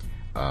Monet,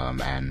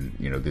 and,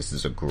 you know, this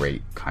is a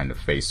great kind of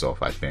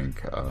face-off, I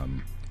think,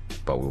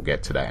 but we'll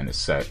get to that in a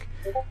sec.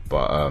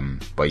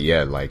 But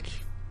yeah, like,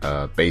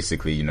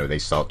 basically, you know, they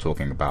start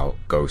talking about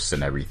ghosts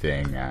and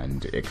everything,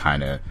 and it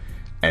kind of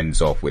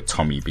ends off with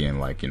Tommy being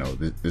like, you know,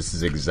 this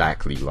is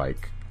exactly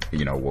like,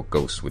 you know, what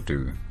ghosts would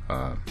do,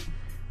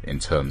 in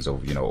terms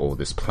of, you know, all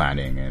this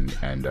planning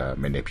and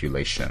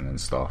manipulation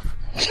and stuff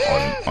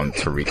on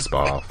Tariq's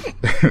behalf.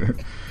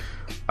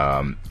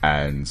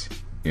 And,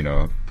 you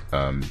know,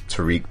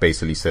 Tariq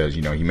basically says,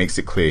 you know, he makes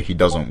it clear he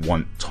doesn't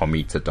want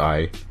Tommy to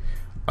die.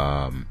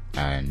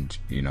 And,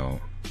 you know,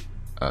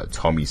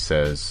 Tommy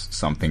says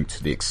something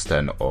to the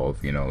extent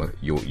of, you know,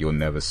 you'll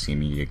never see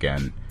me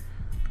again,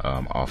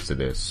 after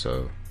this.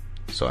 So,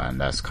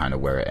 and that's kind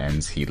of where it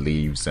ends. He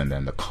leaves, and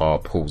then the car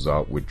pulls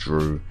up with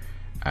Drew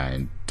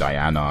and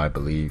Diana, I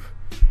believe.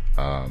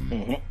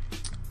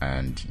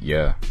 And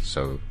yeah,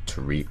 so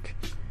Tariq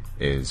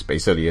is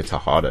basically a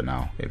Tejada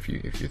now, if you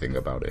think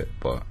about it.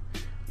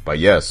 But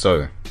yeah,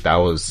 so that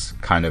was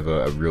kind of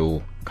a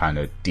real kind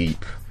of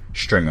deep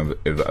string of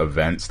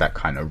events that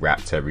kind of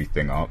wrapped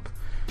everything up.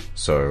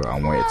 So I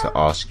wanted to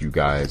ask you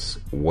guys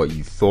what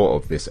you thought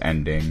of this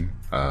ending.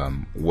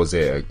 Was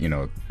it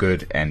a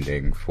good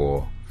ending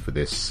for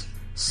this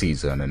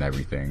season and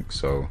everything?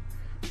 So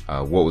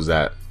what was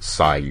that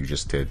sigh you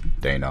just did,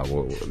 Dana?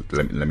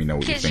 Let me know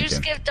what you're thinking. Because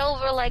you skipped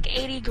over like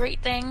 80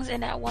 great things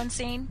in that one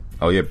scene.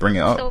 Oh yeah, bring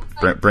it up.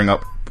 So, bring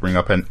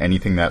up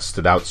anything that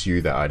stood out to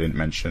you that I didn't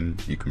mention.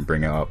 You can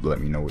bring it up.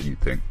 Let me know what you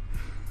think.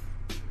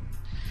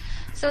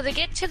 So they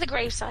get to the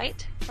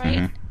gravesite, right?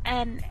 Mm-hmm.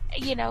 And,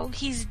 you know,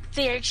 he's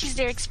there, she's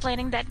there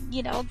explaining that,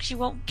 you know, she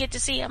won't get to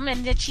see him,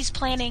 and that she's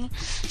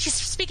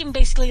speaking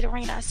basically to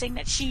Raina, saying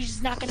that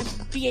she's not going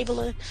to be able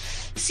to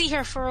see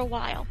her for a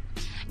while.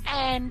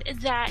 And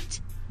that,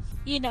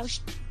 you know,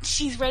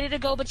 she's ready to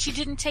go, but she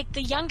didn't take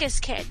the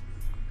youngest kid.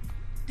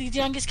 The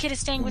youngest kid is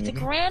staying with the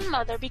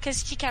grandmother,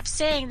 because she kept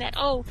saying that,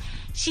 oh,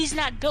 she's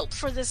not built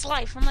for this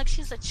life. I'm like,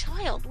 she's a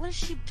child. What is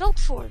she built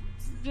for?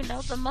 You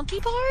know, the monkey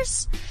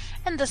bars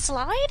and the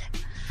slide?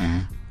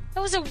 Mm-hmm.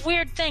 That was a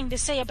weird thing to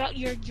say about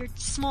your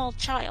small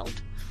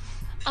child.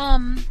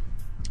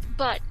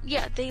 But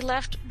yeah, they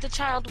left the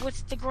child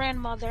with the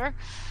grandmother,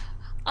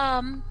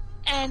 and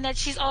that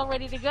she's all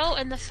ready to go.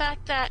 And the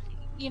fact that,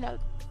 you know,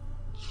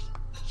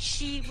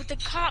 she, with the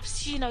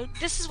cops, you know,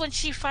 this is when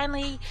she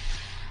finally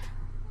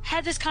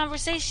had this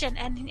conversation,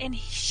 and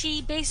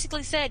she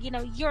basically said, you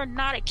know, you're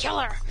not a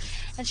killer.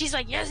 And she's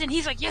like, yes, and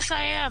he's like, yes,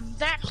 I am.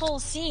 That whole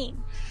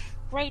scene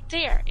right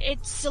there,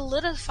 it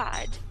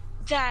solidified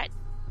that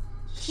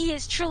he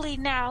is truly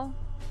now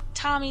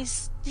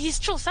he is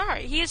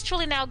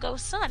truly now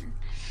Ghost's son.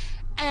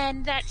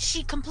 And that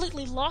she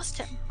completely lost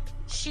him.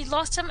 She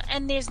lost him,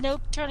 and there's no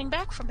turning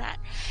back from that.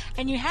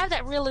 And you have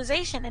that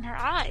realization in her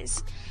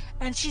eyes.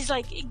 And she's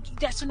like,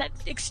 that's when that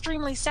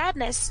extremely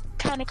sadness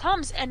kind of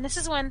comes. And this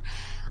is when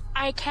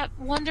I kept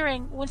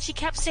wondering when she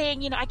kept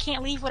saying, you know, I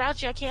can't leave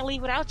without you, I can't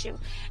leave without you.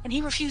 And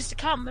he refused to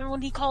come. Remember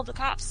when he called the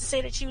cops to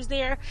say that she was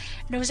there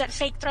and there was that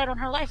fake threat on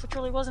her life, which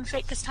really wasn't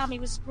fake because Tommy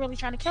was really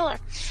trying to kill her.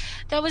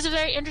 That was a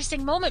very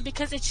interesting moment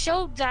because it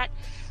showed that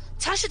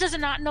Tasha does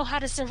not know how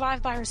to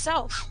survive by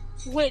herself,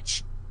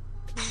 which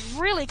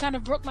really kind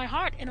of broke my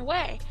heart in a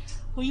way.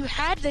 Where you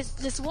had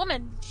this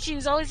woman, she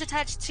was always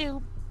attached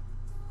to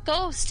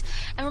Ghost.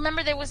 And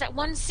remember there was that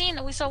one scene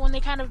that we saw when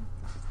they kind of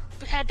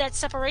had that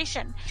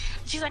separation.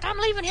 She's like, I'm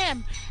leaving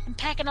him, and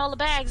packing all the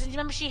bags. And you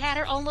remember she had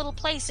her own little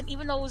place, and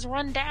even though it was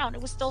run down,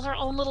 it was still her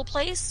own little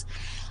place.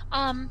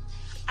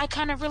 I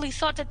kind of really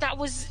thought that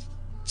was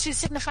to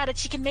signify that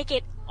she can make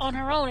it on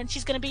her own and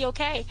she's going to be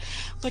okay.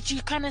 But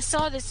you kind of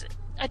saw this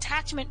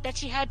attachment that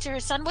she had to her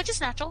son, which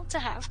is natural to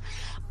have.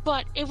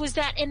 But it was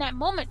that in that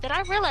moment that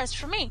I realized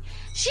for me,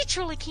 she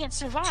truly can't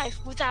survive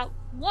without,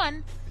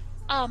 one,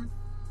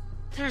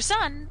 her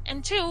son,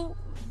 and two,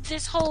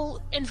 this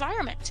whole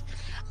environment.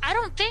 I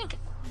don't think,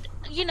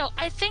 you know,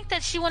 I think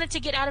that she wanted to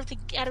get out of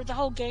the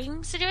whole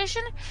gang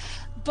situation,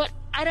 but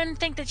I didn't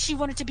think that she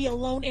wanted to be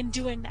alone in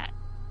doing that.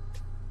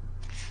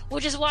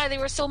 Which is why there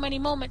were so many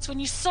moments when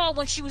you saw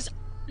when she was,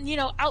 you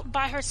know, out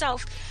by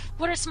herself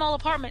with her small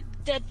apartment,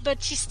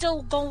 but she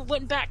still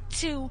went back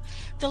to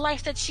the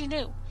life that she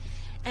knew.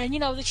 And, you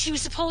know, that she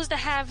was supposed to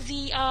have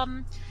the,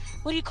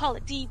 what do you call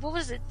it? The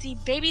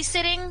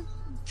babysitting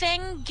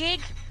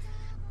gig?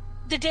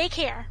 The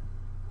daycare.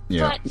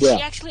 Yeah. But she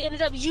actually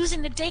ended up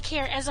using the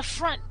daycare as a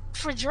front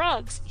for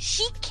drugs.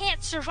 She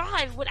can't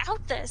survive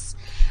without this.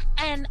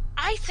 And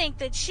I think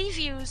that she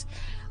views,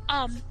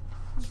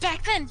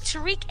 back then,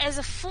 Tariq as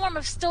a form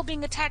of still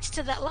being attached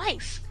to that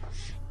life.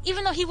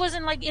 Even though he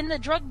wasn't like in the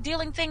drug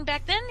dealing thing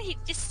back then, it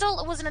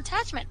was an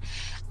attachment.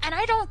 And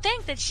I don't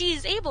think that she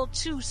is able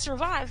to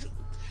survive.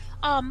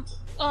 What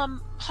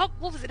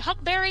was it?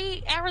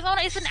 Huckberry,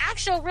 Arizona? It's an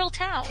actual real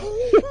town.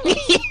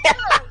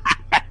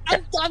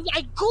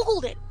 I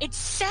googled it. It's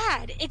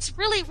sad. It's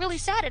really, really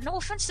sad. And no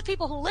offense to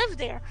people who live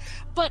there,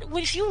 but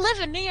if you live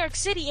in New York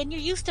City and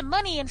you're used to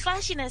money and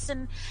flashiness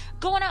and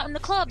going out in the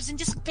clubs and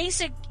just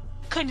basic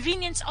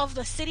convenience of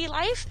the city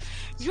life,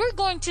 you're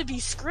going to be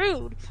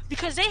screwed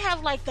because they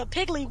have like the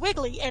Piggly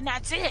Wiggly and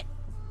that's it.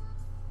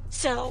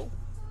 So,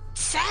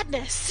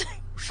 sadness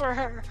for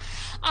her.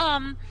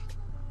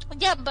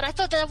 Yeah, but I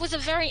thought that was a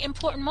very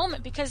important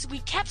moment because we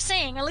kept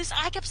saying, at least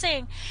I kept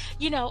saying,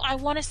 you know, I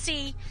want to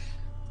see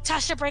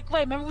Tasha break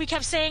away. Remember we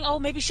kept saying, oh,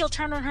 maybe she'll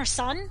turn on her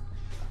son?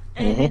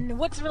 And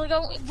what's really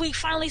going, we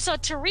finally saw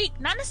Tariq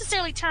not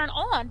necessarily turn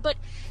on, but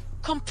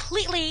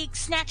completely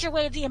snatch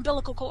away the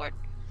umbilical cord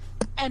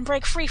and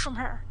break free from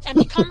her and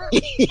become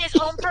his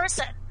own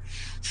person.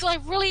 So I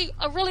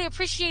really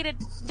appreciated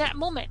that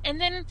moment. And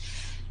then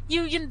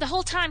you the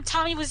whole time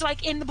Tommy was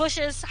like in the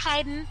bushes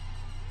hiding,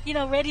 you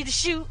know, ready to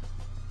shoot,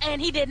 and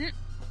he didn't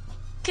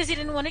because he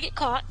didn't want to get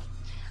caught.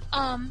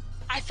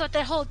 I thought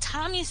that whole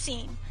Tommy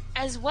scene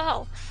as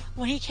well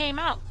when he came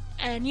out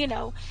and, you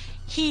know,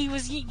 he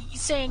was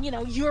saying, you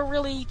know, you're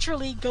really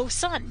truly Ghost's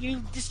son.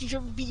 You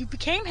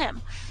became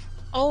him.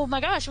 Oh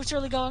my gosh, what's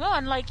really going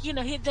on? Like, you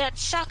know, he had that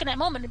shock in that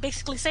moment and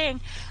basically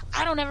saying,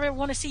 I don't ever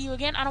want to see you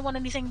again. I don't want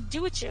anything to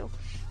do with you.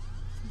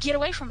 Get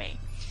away from me.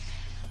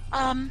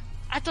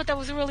 I thought that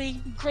was really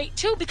great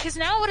too because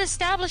now it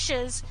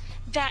establishes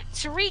that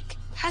Tariq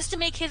has to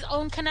make his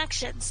own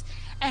connections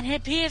and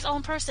be his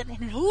own person.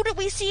 And who did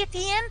we see at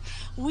the end?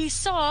 We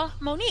saw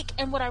Monique.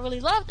 And what I really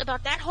loved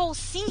about that whole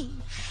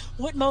scene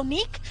with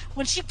Monique,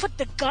 when she put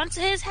the gun to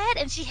his head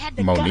and she had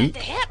the gun at the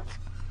hip.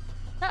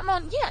 Not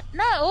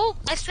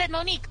I said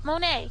Monique.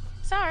 Monet.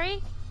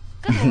 Sorry.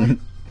 Good Lord.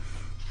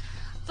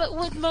 But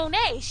with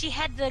Monet, she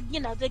had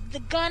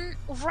the gun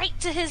right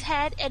to his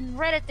head and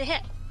right at the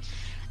hip.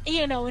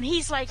 You know, and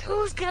he's like,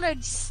 who's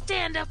gonna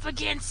stand up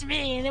against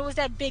me? And it was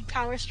that big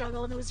power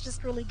struggle, and it was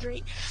just really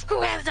great.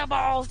 Who has the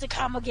balls to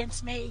come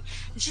against me?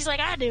 And she's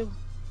like, I do.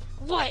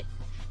 What?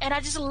 And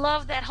I just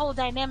love that whole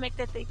dynamic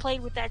that they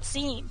played with that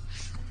scene.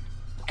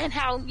 And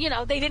how, you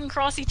know, they didn't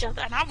cross each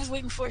other. And I was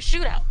waiting for a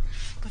shootout,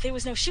 but there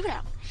was no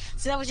shootout.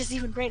 So that was just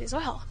even great as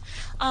well.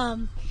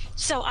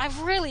 So I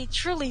really,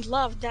 truly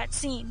loved that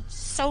scene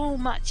so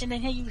much. And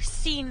then you've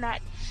seen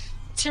that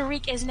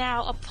Tariq is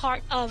now a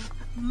part of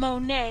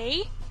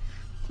Monet's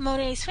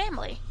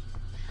family.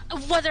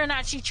 Whether or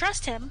not she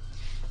trusts him,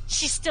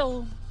 she's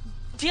still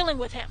dealing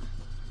with him.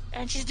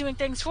 And she's doing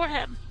things for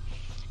him.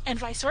 And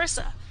vice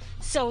versa.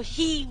 So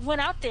he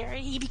went out there.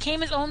 He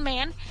became his own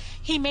man.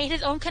 He made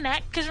his own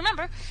connect. Because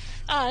remember,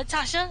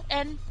 Tasha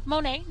and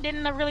Monet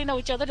didn't really know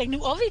each other. They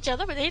knew of each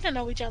other, but they didn't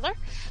know each other.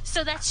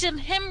 So that's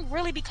him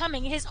really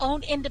becoming his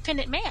own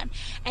independent man.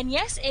 And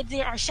yes,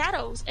 there are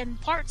shadows and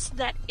parts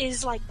that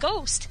is like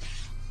Ghost,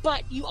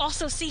 but you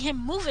also see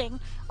him moving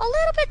a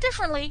little bit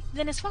differently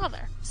than his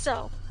father.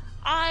 So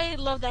I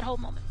love that whole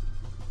moment.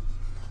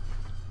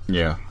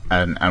 Yeah,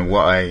 and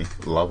what I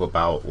love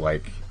about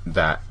like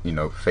that, you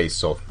know,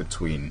 face off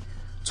between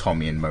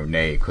Tommy and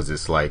Monet, because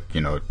it's like,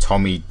 you know,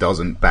 Tommy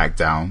doesn't back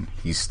down.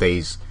 He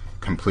stays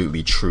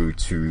completely true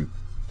to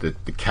the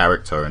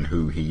character and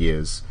who he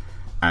is,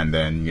 and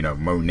then, you know,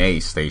 Monet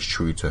stays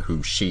true to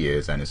who she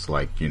is, and it's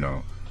like, you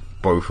know,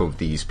 both of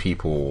these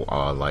people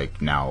are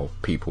like now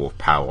people of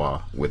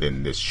power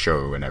within this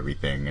show and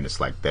everything, and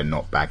it's like they're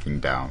not backing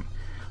down,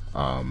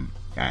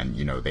 and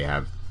you know, they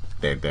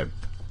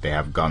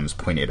have guns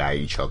pointed at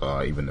each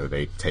other, even though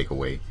they take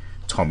away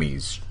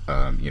Tommy's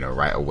you know,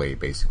 right away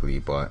basically.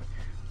 But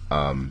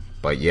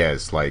yeah,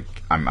 it's like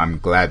I'm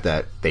glad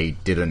that they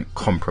didn't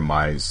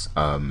compromise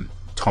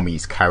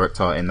Tommy's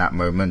character in that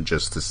moment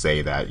just to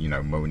say that, you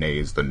know, Monet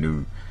is the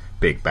new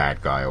big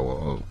bad guy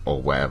or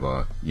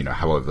whatever, you know,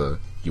 however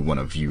you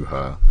want to view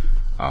her.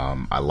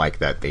 I like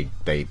that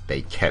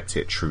they kept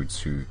it true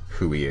to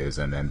who he is,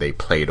 and then they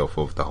played off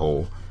of the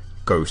whole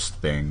Ghost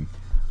thing,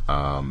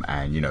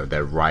 and, you know,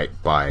 they're right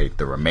by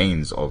the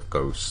remains of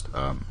Ghost.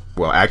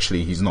 Well,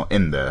 actually, he's not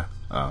in there.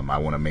 I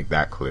want to make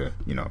that clear.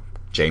 You know,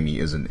 Jamie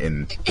isn't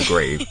in the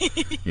grave,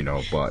 you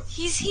know, but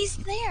he's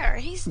there.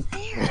 He's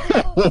there.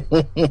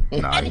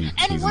 Nah, and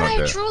he's what not I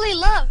there. truly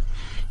love,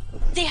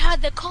 they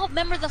had the call.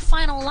 Remember the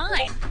final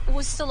line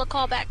was still a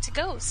callback to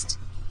Ghost.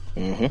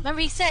 Mm-hmm.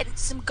 Remember he said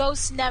some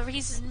ghosts never. He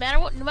says no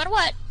matter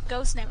what,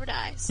 Ghost never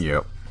dies.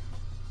 Yep.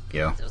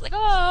 Yeah. So it was like,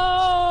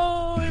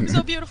 oh, it was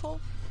so beautiful.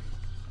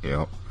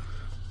 Yep.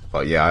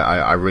 But yeah,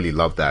 I really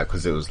love that,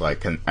 because it was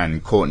like,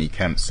 and Courtney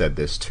Kemp said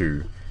this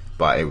too,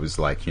 but it was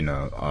like, you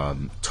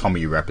know,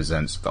 Tommy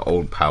represents the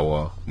old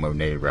power,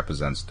 Monet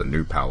represents the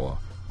new power.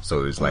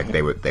 So it was like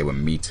they were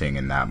meeting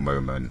in that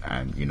moment,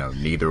 and, you know,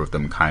 neither of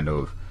them kind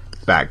of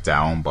backed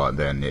down, but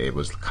then it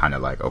was kind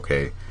of like,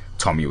 okay,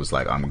 Tommy was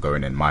like, I'm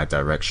going in my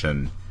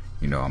direction,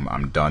 you know,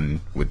 I'm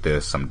done with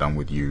this, I'm done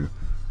with you,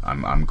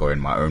 I'm going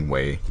my own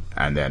way.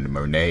 And then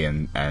Monet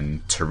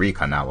and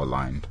Tariq are now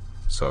aligned.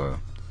 So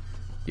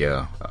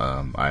yeah,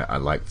 I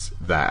liked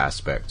that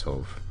aspect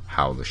of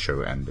how the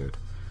show ended.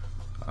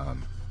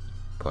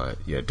 But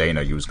yeah,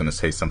 Dana, you was gonna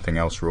say something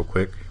else real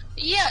quick?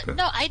 Yeah,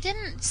 no, I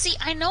didn't see.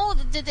 I know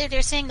that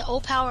they're saying the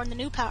old power and the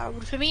new power,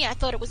 but for me, I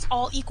thought it was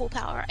all equal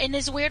power. In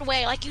this weird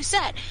way, like you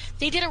said,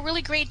 they did a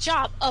really great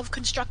job of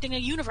constructing a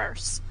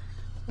universe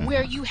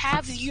where you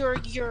have your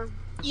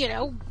you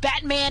know,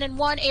 Batman in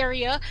one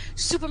area,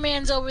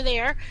 Superman's over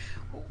there.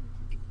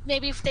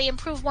 Maybe if they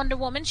improve Wonder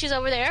Woman, she's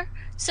over there.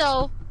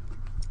 So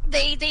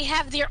they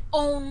have their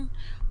own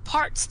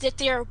parts that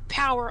they're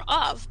power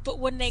of, but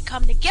when they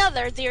come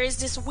together, there is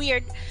this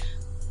weird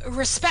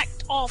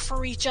respect all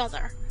for each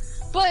other.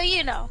 But,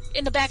 you know,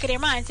 in the back of their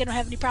minds, they don't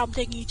have any problem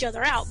taking each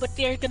other out, but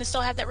they're going to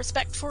still have that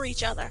respect for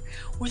each other,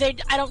 where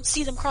I don't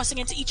see them crossing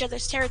into each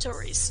other's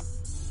territories.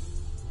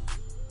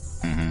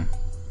 Mm-hmm.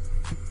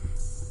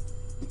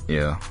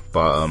 Yeah,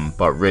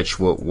 but Rich,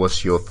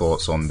 what's your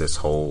thoughts on this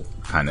whole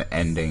kind of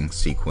ending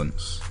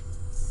sequence?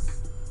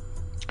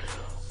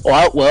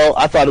 Well,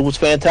 I thought it was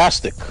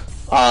fantastic.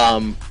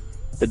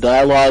 The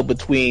dialogue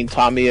between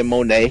Tommy and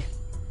Monet,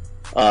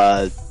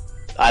 I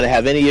didn't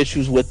have any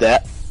issues with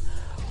that.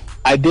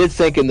 I did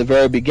think in the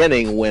very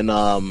beginning when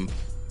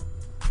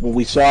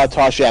we saw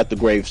Tasha at the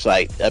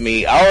gravesite, I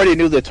mean, I already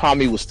knew that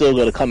Tommy was still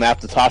going to come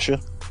after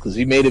Tasha, because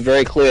he made it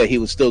very clear he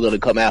was still going to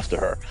come after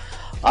her.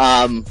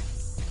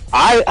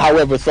 I,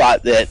 however,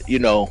 thought that, you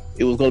know,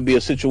 it was going to be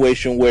a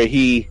situation where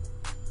he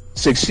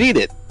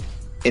succeeded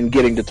in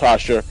getting to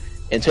Tasha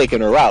and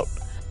taking her out.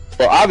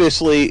 Well,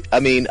 obviously, I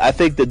mean, I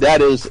think that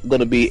is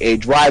going to be a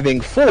driving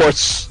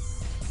force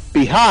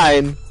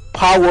behind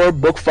Power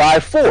Book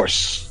 5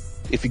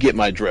 Force, if you get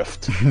my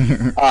drift.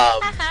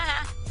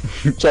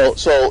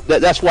 So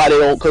that's why they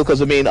don't,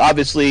 because I mean,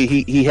 obviously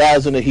he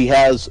has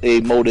a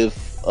motive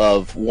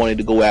of wanting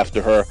to go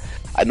after her.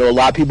 I know a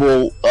lot of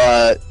people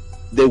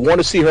they want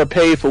to see her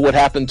pay for what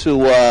happened to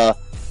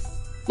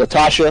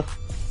Latasha.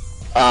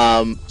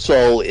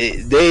 So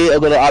they are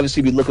going to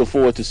obviously be looking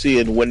forward to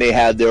seeing when they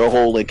have their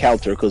whole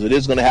encounter, because it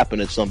is going to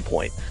happen at some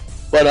point.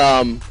 But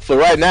for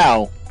right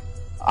now,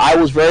 I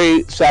was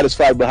very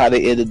satisfied by how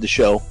they ended the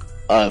show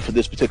for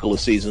this particular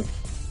season.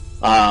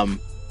 And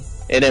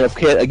then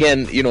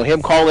again, you know,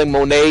 him calling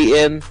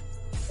Monet in,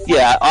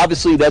 yeah,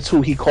 obviously that's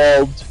who he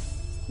called.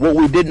 What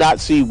we did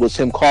not see was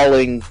him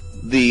calling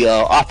the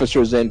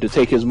officers in to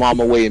take his mom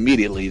away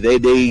immediately. They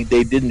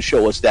didn't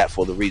show us that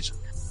for the reason,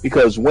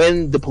 because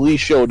when the police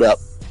showed up,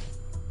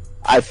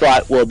 I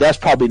thought, well, that's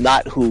probably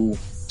not who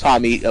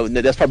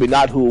that's probably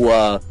not who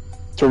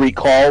Tariq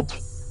called,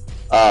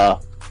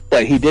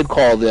 but he did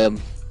call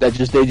them. They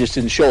just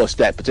didn't show us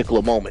that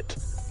particular moment.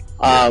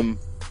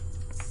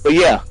 But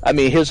yeah, I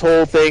mean, his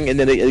whole thing, and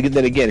then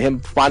again,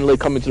 him finally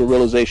coming to the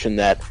realization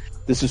that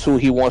this is who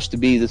he wants to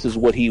be, this is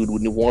what he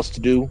wants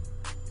to do.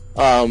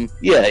 Yeah,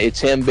 it's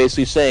him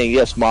basically saying,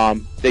 yes,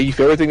 Mom, thank you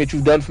for everything that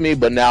you've done for me,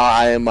 but now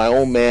I am my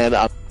own man,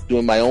 I'm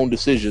doing my own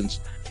decisions.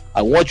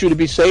 I want you to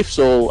be safe,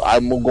 so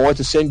I'm going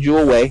to send you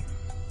away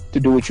to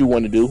do what you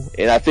want to do.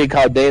 And I think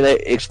how Dana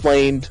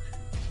explained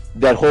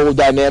that whole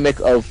dynamic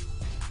of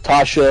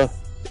Tasha,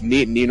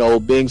 you know,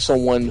 being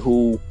someone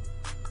who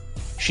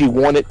she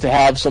wanted to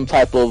have some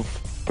type of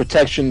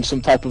protection,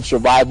 some type of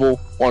survival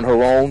on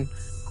her own.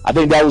 I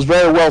think that was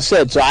very well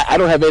said. So I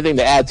don't have anything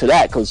to add to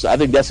that, because I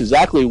think that's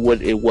exactly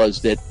what it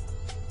was that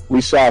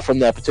we saw from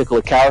that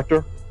particular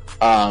character.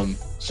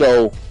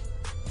 So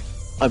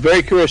I'm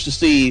very curious to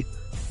see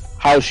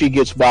how she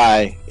gets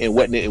by in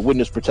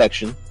witness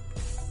protection.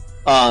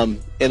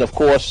 And of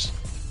course,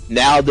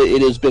 now that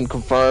it has been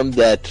confirmed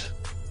that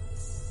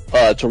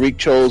Tariq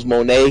chose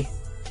Monet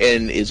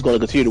and is going to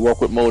continue to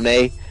work with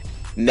Monet,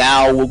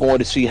 now we're going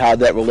to see how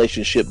that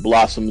relationship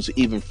blossoms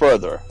even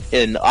further.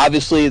 And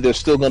obviously, there's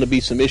still going to be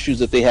some issues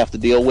that they have to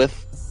deal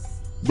with.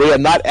 They are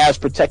not as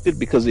protected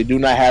because they do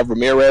not have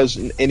Ramirez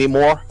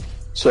anymore.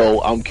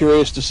 So I'm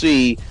curious to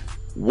see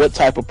what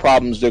type of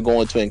problems they're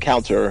going to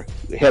encounter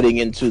heading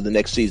into the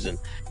next season.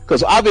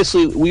 Because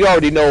obviously, we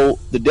already know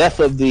the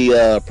death of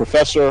the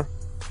Professor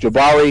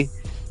Jabari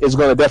is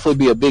going to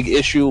definitely be a big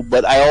issue,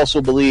 but I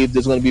also believe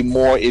there's going to be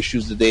more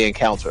issues that they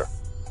encounter.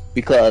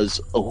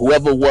 Because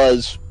whoever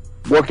was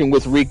working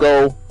with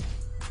Rico,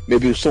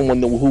 maybe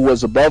someone who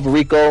was above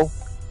Rico,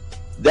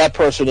 that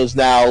person is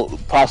now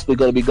possibly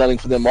going to be gunning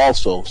for them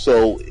also.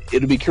 So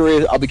I'll be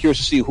curious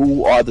to see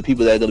who are the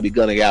people that are going to be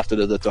gunning after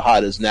the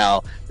Tejadas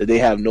now that they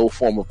have no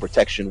form of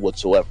protection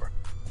whatsoever.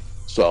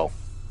 So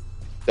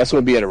that's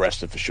going to be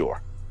interesting for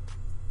sure.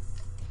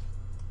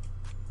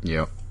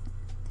 Yeah,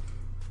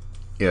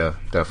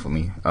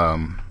 definitely.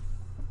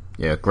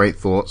 Great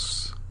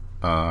thoughts.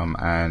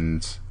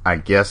 And I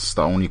guess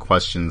the only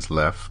questions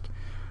left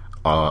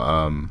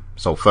are,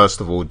 so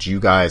first of all, do you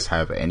guys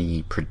have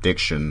any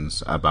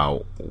predictions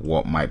about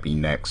what might be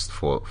next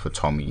for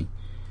Tommy,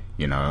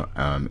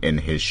 in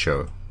his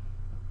show?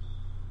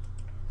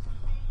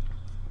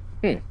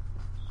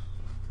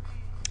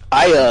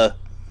 I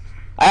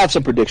have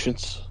some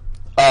predictions.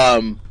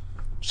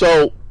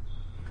 So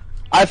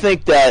I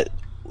think that,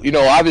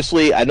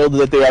 obviously I know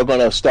that they are going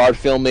to start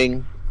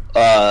filming,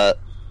 I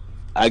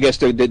guess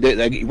they're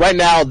right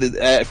now,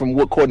 from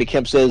what Courtney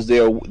Kemp says,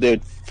 they're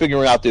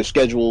figuring out their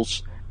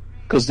schedules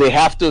because they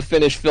have to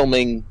finish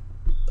filming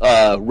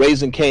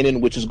Raising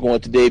Kanan, which is going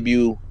to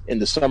debut in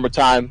the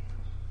summertime.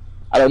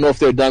 I don't know if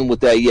they're done with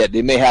that yet.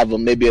 They may have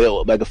maybe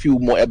a few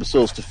more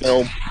episodes to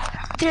film.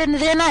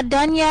 They're not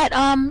done yet.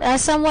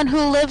 As someone who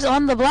lives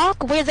on the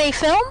block where they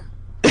film,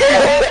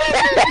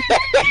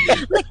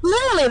 like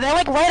literally, they're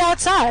like right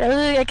outside.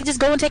 I could just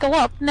go and take a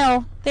walk.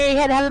 No, they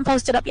haven't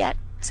posted up yet,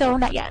 so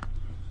not yet.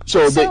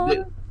 So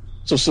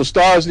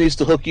Stars needs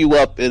to hook you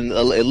up and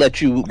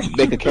let you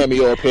make a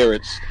cameo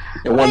appearance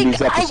in one of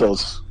these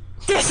episodes.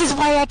 This is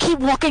why I keep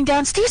walking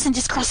downstairs and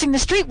just crossing the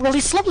street really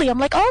slowly. I'm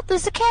like, oh,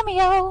 there's a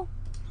cameo.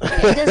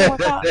 It doesn't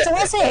work out. So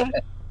we'll see.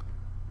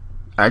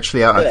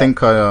 Actually, I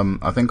think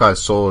I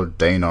saw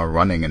Dana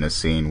running in a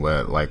scene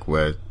where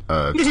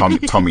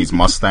Tommy's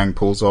Mustang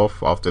pulls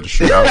off after the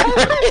shootout.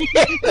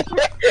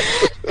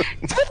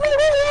 Take me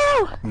with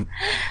you.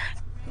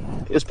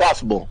 It's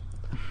possible.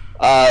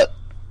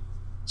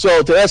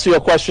 So to answer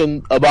your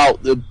question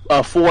about the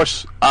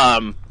Force,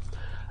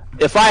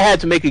 if I had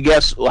to make a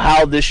guess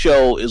how this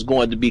show is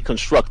going to be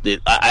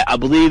constructed, I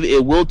believe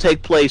it will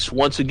take place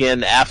once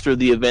again after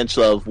the events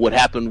of what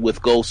happened with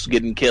Ghost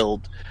getting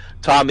killed.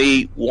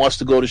 Tommy wants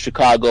to go to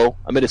Chicago.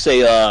 I'm going to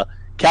say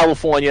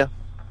California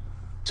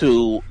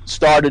to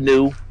start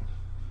anew.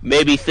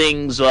 Maybe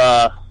things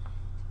don't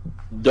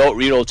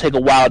take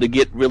a while to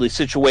get really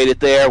situated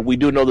there. We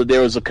do know that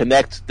there is a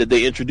connect that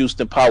they introduced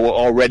in Power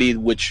already,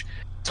 which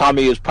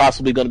Tommy is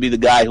possibly going to be the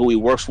guy who he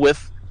works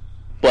with.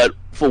 But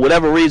for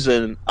whatever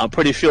reason, I'm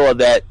pretty sure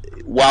that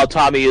while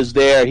Tommy is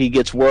there, he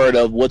gets word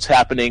of what's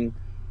happening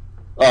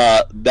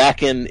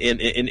back in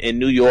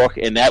New York,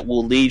 and that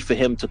will lead for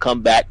him to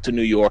come back to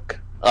New York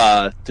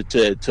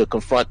to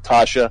confront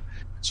Tasha.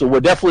 So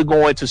we're definitely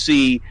going to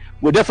see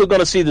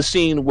the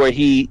scene where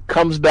he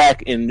comes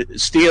back and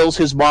steals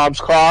his mom's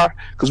car,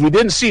 because we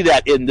didn't see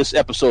that in this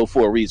episode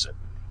for a reason.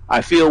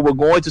 I feel we're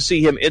going to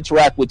see him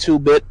interact with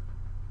 2-Bit,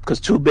 because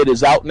 2-Bit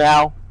is out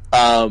now.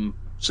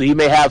 So he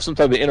may have some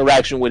type of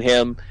interaction with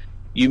him.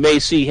 You may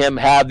see him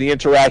have the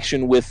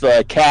interaction with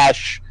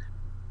Cash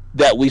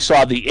that we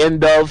saw the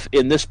end of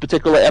in this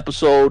particular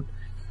episode.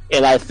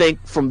 And I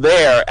think from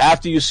there,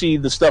 after you see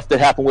the stuff that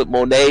happened with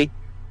Monet,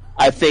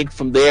 I think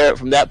from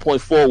that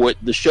point forward,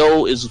 the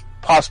show is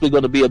possibly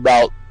going to be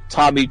about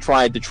Tommy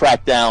trying to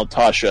track down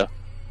Tasha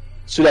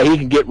so that he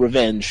can get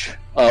revenge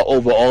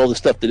over all the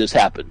stuff that has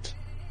happened.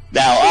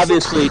 Now,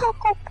 obviously...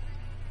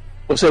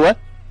 Say what?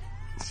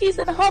 She's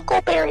in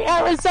Huckleberry,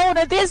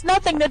 Arizona. There's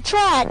nothing to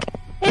track.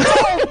 It's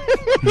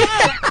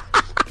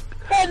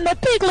and the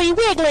Piggly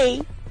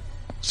Wiggly.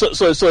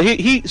 So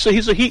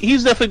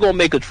he's definitely going to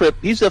make a trip.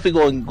 He's definitely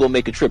going to go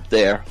make a trip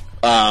there.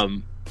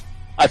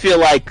 I feel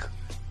like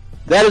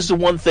that is the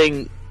one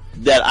thing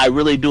that I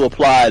really do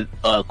applaud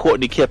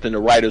Courtney Kemp and the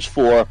writers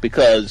for,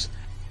 because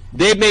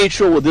they made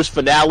sure with this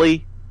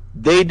finale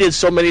they did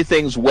so many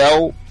things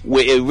well,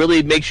 where it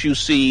really makes you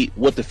see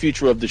what the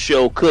future of the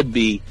show could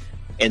be.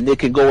 And they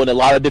can go in a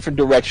lot of different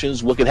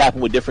directions, what could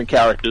happen with different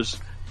characters.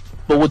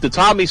 But with the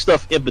Tommy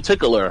stuff in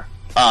particular,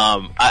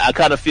 I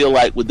kind of feel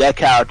like with that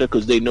character,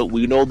 because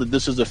we know that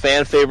this is a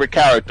fan favorite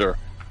character,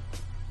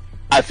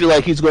 I feel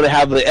like he's going to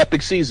have an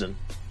epic season.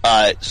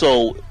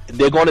 So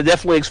they're going to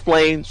definitely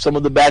explain some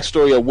of the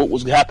backstory of what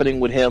was happening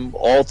with him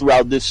all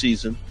throughout this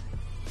season.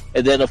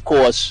 And then, of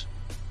course,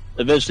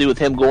 eventually with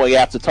him going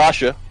after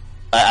Tasha,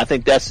 I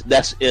think that's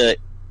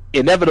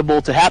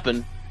inevitable to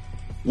happen.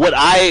 What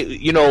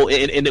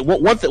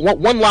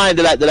one line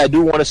that I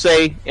do want to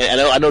say,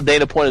 and I know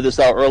Dana pointed this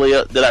out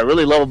earlier, that I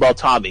really love about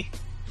Tommy,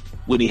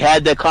 when he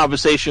had that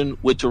conversation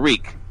with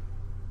Tariq,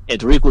 and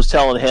Tariq was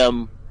telling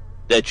him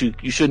that you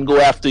shouldn't go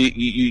after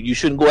you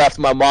shouldn't go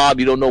after my mom.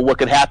 You don't know what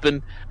could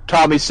happen.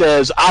 Tommy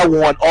says, "I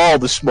want all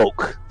the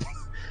smoke."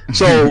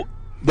 So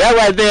that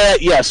right there,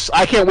 yes,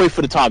 I can't wait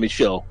for the Tommy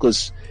show,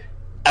 because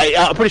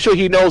I'm pretty sure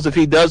he knows if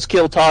he does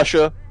kill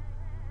Tasha,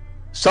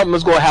 something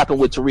is going to happen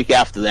with Tariq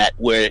after that,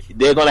 where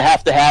they're going to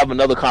have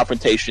another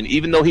confrontation.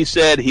 Even though he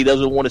said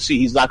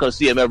he's not going to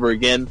see him ever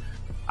again.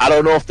 I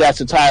don't know if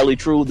that's entirely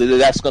true, that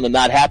that's going to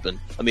not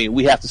happen. I mean,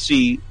 we have to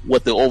see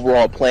what the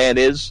overall plan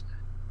is,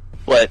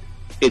 but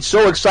it's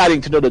so exciting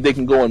to know that they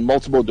can go in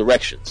multiple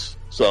directions.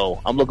 So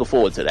I'm looking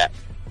forward to that.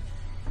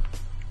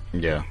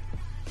 Yeah,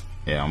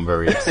 I'm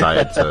very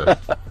excited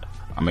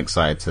I'm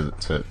excited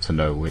to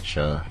know which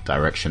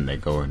direction they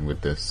go in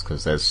with this,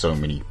 because there's so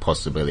many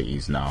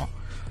possibilities now.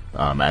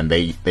 And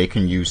they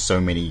can use so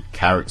many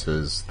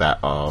characters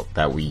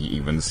that we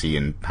even see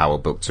in Power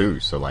Book 2.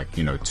 So, like,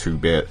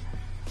 2-Bit,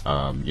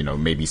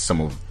 maybe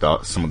some of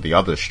the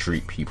other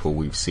street people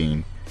we've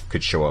seen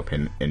could show up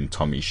in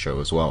Tommy's show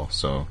as well.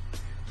 So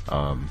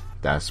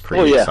that's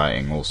pretty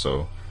exciting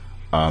also.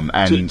 Go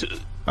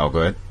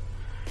ahead.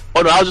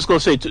 Oh no, I was just going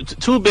to say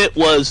 2-Bit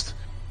was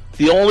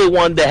the only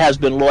one that has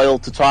been loyal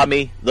to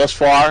Tommy thus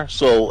far.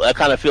 So I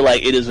kind of feel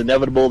like it is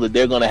inevitable that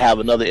they're going to have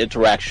another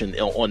interaction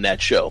on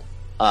that show.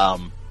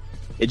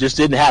 It just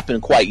didn't happen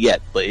quite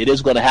yet, but it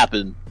is going to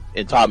happen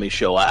in Tommy's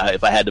show,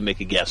 if I had to make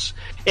a guess.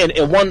 And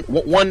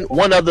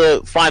one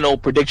other final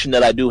prediction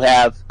that I do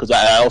have, because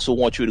I also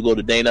want you to go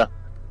to Dana.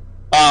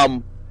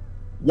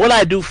 What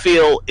I do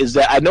feel is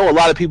that I know a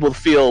lot of people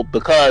feel,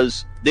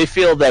 because they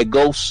feel that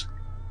ghosts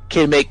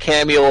can make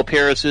cameo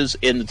appearances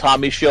in the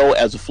Tommy show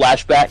as a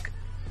flashback.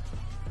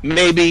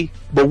 Maybe,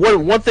 but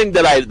one thing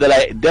that I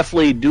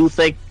definitely do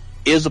think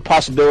is a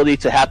possibility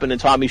to happen in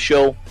Tommy's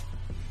show.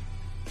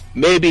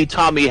 Maybe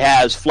Tommy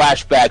has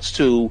flashbacks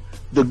to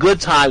the good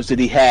times that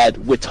he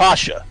had with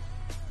Tasha,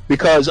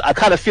 because I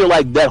kind of feel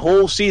like that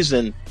whole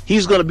season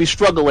he's going to be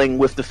struggling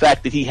with the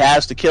fact that he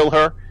has to kill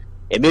her,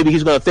 and maybe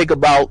he's going to think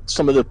about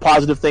some of the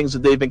positive things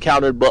that they've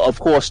encountered, but of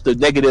course the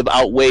negative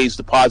outweighs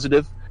the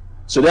positive.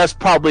 So that's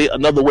probably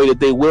another way that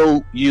they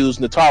will use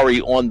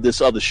Natari on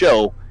this other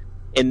show,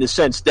 in the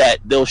sense that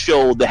they'll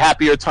show the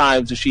happier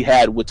times that she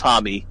had with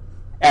Tommy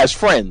as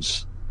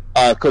friends,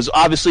 because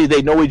obviously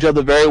they know each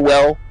other very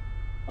well.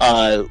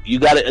 You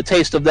got a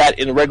taste of that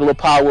in Regular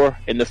Power,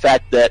 and the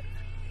fact that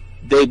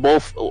they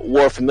both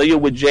were familiar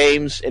with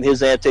James and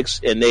his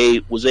antics, and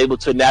they was able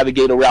to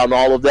navigate around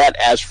all of that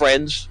as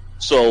friends.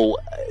 So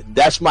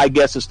that's my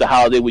guess as to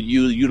how they would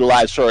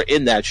utilize her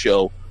in that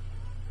show,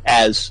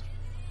 as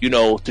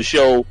to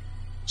show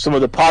some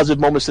of the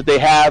positive moments that they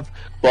have.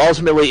 But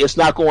ultimately, it's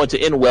not going to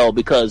end well,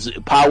 because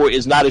Power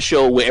is not a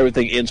show where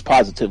everything ends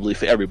positively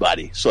for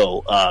everybody.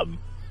 So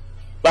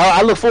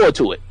I look forward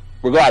to it,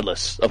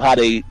 regardless of how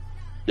they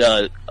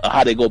go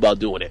about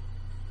doing it.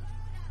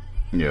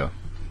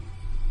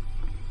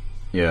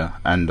 Yeah,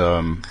 and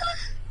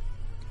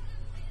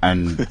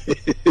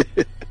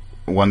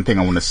one thing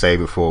I want to say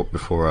before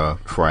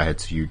I head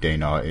to you,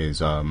 Dana,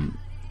 is I'm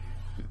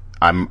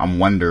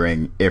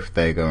wondering if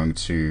they're going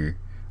to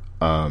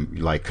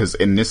because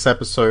in this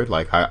episode,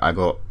 like, I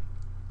got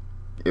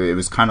it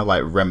was kind of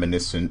like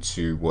reminiscent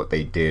to what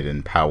they did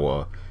in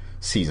Power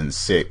season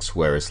 6,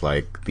 where it's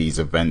like these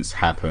events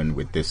happen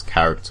with this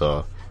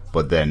character,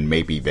 but then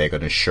maybe they're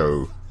going to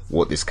show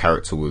what this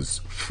character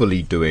was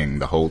fully doing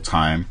the whole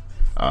time.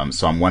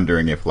 So I'm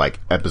wondering if, like,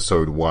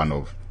 episode 1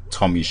 of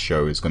Tommy's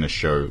show is going to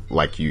show,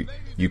 like, you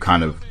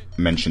kind of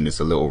mentioned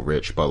this a little,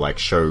 Rich, but, like,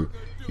 show,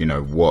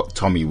 what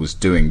Tommy was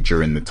doing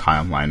during the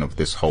timeline of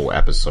this whole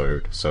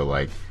episode. So,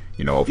 like,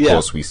 of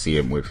course we see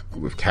him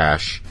with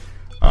Cash,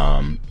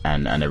 and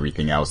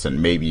everything else,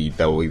 and maybe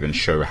they'll even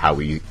show how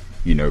he,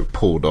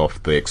 pulled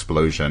off the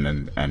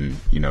explosion and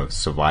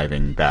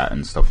surviving that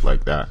and stuff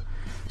like that.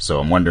 So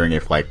I'm wondering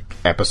if, like,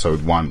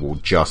 episode 1 will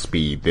just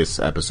be this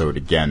episode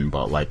again,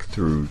 but, like,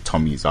 through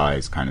Tommy's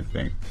eyes kind of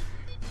thing.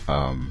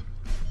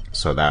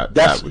 So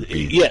that would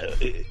be... Yeah.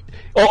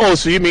 Oh,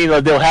 so you mean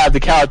they'll have the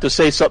character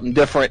say something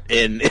different,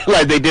 in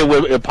like they did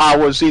with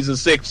Power season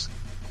 6,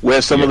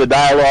 where some of the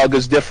dialogue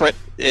is different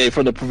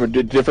from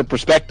the different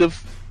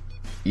perspective?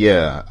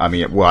 Yeah, I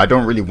mean, well, I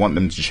don't really want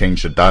them to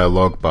change the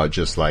dialogue, but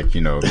just, like,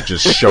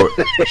 just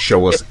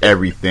show us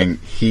everything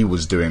he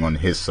was doing on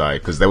his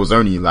side, because there was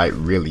only, like,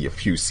 really a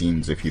few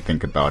scenes, if you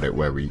think about it,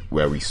 where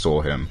we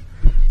saw him.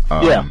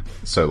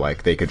 So,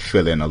 like, they could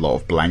fill in a lot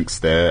of blanks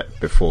there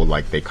before,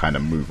 like, they kind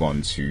of move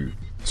on to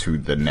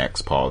the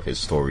next part of his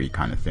story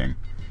kind of thing.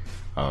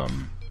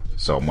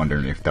 So I'm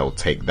wondering if they'll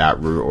take that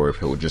route, or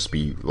if it will just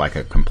be like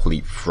a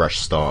complete fresh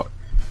start,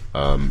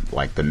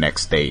 like the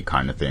next day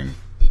kind of thing.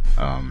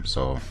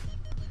 So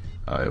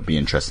it'll be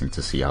interesting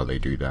to see how they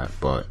do that.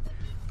 But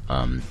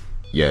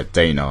yeah,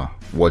 Dana,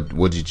 what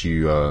do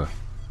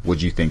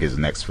you think is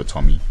next for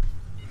Tommy?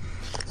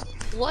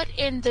 What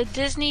in the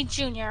Disney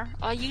Junior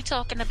are you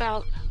talking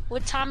about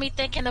with Tommy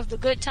thinking of the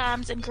good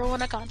times and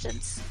growing a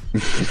conscience? I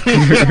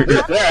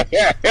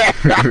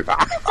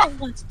don't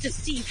want to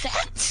see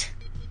that.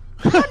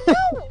 Oh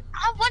no!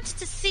 I want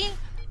to see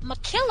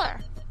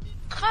McKiller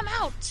come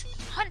out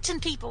hunting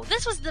people.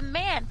 This was the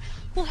man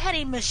who had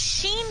a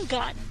machine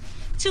gun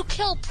to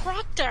kill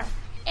Proctor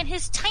in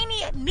his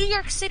tiny New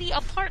York City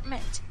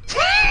apartment.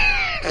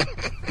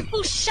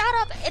 Who shot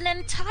up an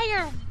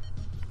entire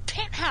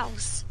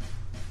penthouse.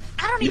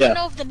 I don't even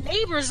know if the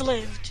neighbors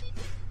lived.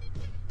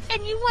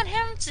 And you want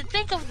him to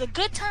think of the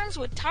good times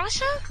with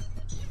Tasha?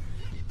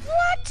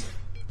 What?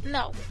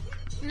 No.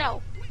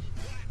 No.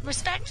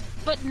 Respect,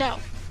 but no.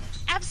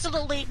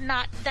 Absolutely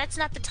not. That's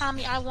not the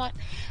Tommy I want.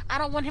 I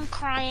don't want him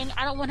crying.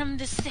 I don't want him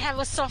to have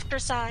a softer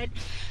side.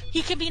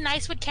 He can be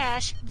nice with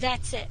Cash.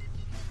 That's it.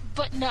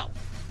 But no.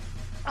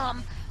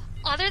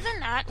 Other than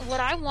that,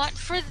 what I want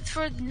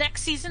for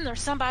next season or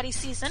somebody's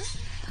season,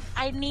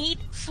 I need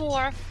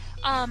for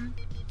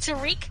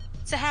Tariq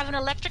to have an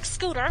electric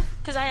scooter,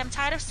 because I am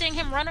tired of seeing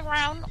him run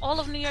around all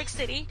of New York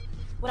City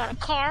without a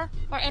car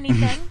or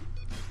anything.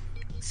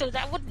 So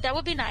that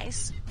would be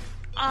nice.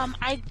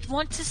 I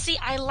want to see.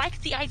 I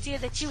like the idea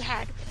that you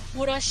had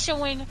with us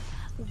showing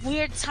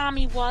where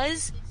Tommy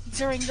was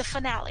during the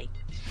finale.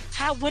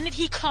 When did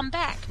he come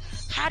back?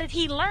 How did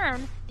he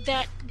learn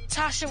that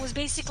Tasha was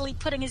basically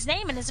putting his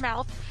name in his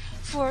mouth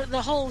for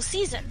the whole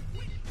season?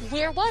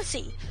 Where was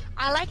he?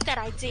 I like that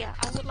idea.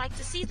 I would like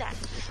to see that.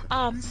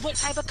 What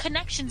type of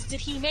connections did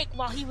he make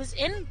while he was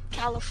in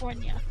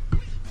California?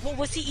 What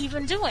was he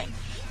even doing?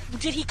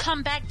 Did he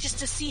come back just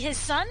to see his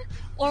son?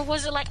 Or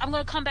was it like, I'm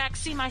going to come back,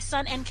 see my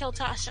son, and kill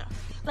Tasha?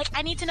 Like,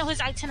 I need to know his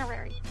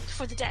itinerary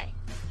for the day.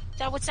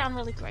 That would sound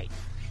really great.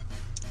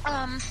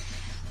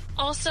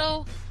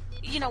 Also,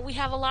 we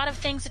have a lot of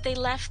things that they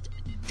left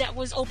that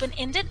was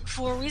open-ended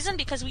for a reason,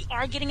 because we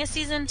are getting a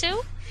season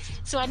 2.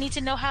 So I need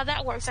to know how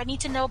that works. I need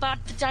to know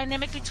about the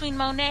dynamic between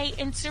Monet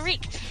and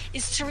Tariq.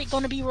 Is Tariq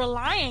going to be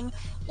relying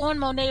on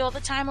Monet all the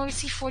time, or is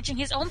he forging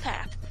his own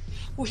path,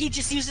 where he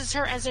just uses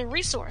her as a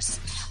resource?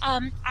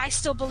 I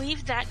still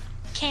believe that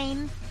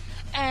Kane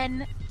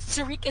and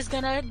Tariq is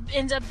going to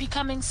end up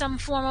becoming some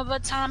form of a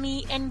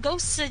Tommy and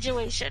Ghost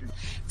situation.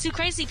 Two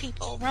crazy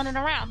people running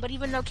around, but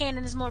even though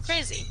Kanan is more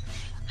crazy,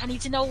 I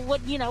need to know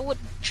what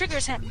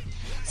triggers him.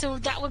 So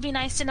that would be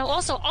nice to know.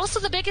 Also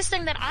the biggest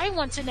thing that I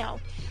want to know,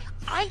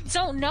 I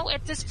don't know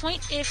at this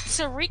point if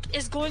Tariq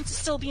is going to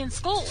still be in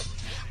school.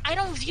 I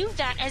don't view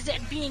that as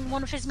it being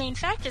one of his main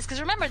factors,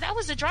 because remember, that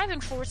was the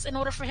driving force in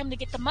order for him to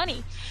get the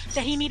money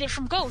that he needed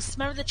from Ghost.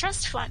 Remember the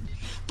trust fund?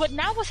 But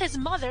now with his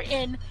mother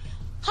in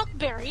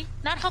Huckberry,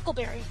 not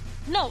Huckleberry.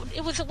 No,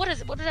 it was, what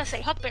is it? What did I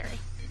say? Huckberry.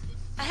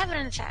 I have it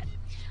in the chat.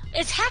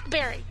 It's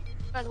Hackberry,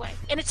 by the way.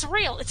 And it's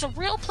real. It's a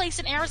real place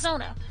in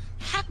Arizona.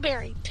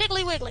 Hackberry.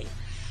 Piggly Wiggly.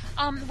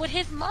 With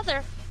his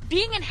mother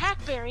being in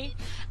Hackberry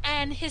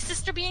and his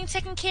sister being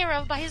taken care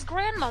of by his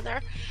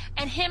grandmother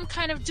and him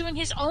kind of doing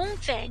his own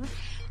thing,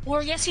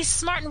 where yes, he's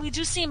smart and we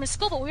do see him in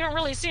school, but we don't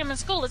really see him in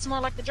school. It's more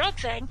like the drug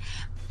thing.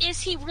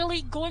 Is he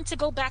really going to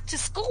go back to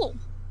school?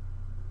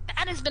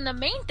 That has been the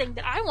main thing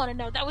that I want to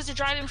know. That was the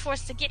driving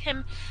force to get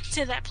him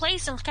to that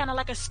place, and kind of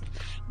like a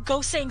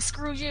Ghost saying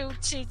screw you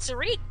to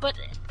Tariq, but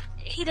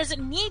he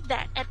doesn't need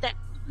that at that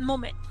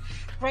moment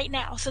right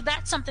now. So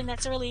that's something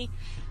that's really,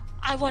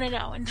 I want to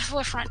know in the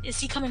forefront. Is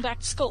he coming back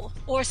to school,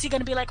 or is he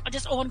going to be like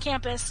just on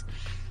campus,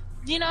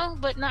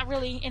 but not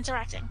really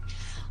interacting?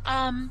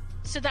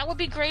 So that would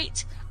be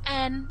great.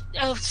 And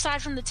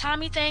aside from the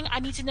Tommy thing,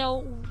 I need to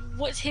know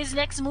what his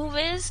next move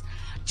is.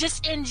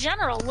 Just in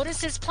general, what is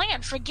his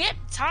plan? Forget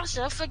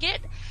Tasha, forget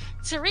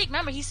Tariq.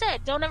 Remember, he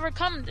said, don't ever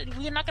come,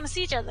 we're not going to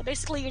see each other.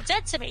 Basically, you're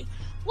dead to me.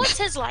 What's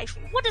his life?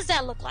 What does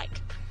that look like?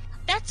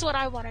 That's what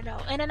I want to know.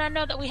 And then I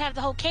know that we have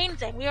the whole Kane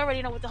thing. We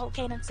already know what the whole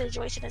Kanan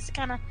situation is. It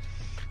kind of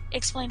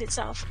explained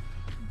itself.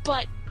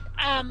 But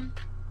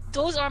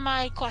those are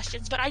my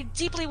questions. But I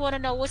deeply want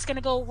to know what's going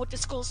to go with the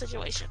school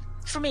situation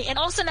for me. And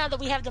also now that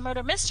we have the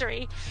murder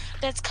mystery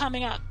that's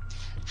coming up,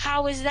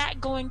 how is that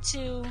going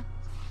to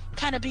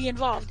kind of be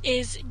involved?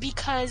 Is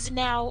because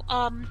now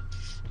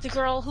the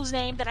girl whose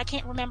name that I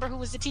can't remember, who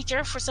was the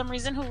teacher for some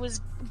reason, who was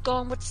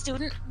going with the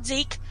student,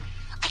 Zeke,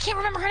 I can't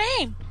remember her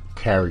name.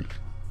 Carrie.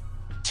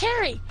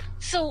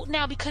 So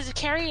now because of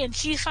Carrie and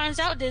she finds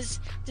out, does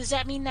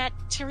that mean that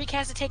Tariq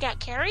has to take out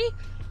Carrie?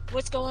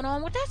 What's going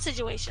on with that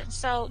situation?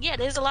 So yeah,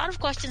 there's a lot of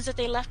questions that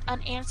they left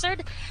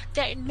unanswered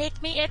that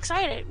make me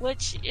excited,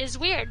 which is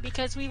weird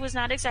because we was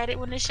not excited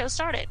when this show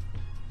started.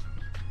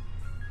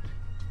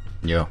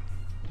 Yeah,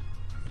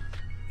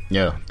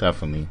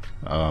 definitely.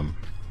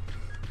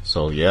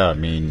 So yeah, I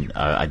mean,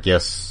 I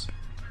guess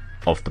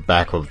off the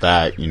back of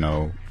that,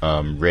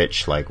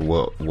 Rich, like,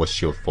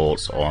 what's your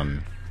thoughts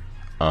on,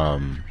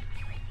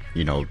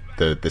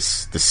 the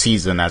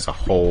season as a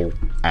whole,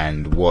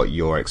 and what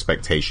your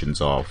expectations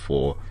are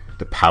for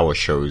the Power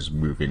shows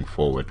moving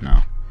forward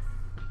now?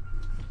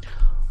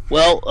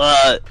 Well,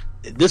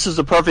 this is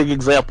a perfect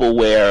example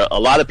where a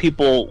lot of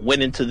people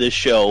went into this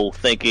show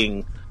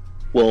thinking,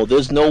 well,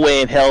 there's no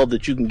way in hell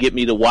that you can get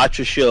me to watch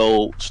a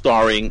show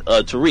starring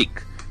Tariq,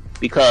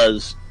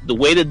 because the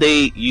way that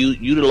they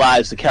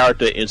utilized the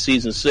character in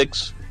season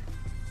 6,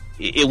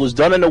 it was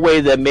done in a way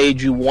that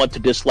made you want to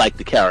dislike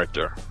the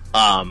character.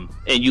 And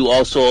you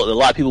also, a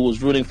lot of people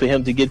was rooting for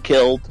him to get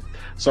killed.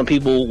 Some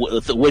people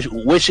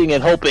wishing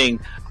and hoping,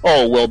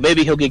 oh, well,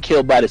 maybe he'll get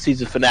killed by the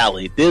season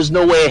finale. There's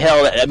no way in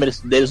hell,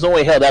 there's no way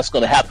in hell that's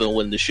going to happen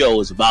when the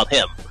show is about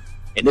him.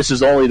 And this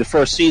is only the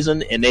first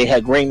season, and they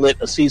had greenlit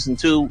a season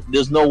 2.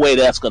 There's no way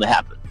that's going to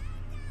happen.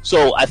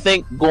 So I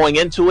think going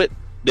into it,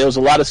 there was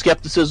a lot of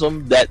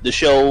skepticism that the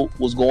show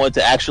was going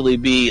to actually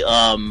be,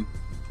 something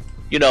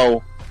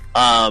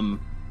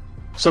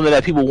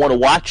that people want to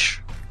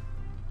watch.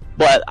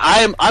 But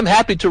I'm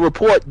happy to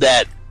report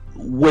that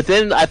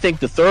within, I think,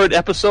 the third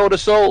episode or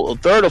so,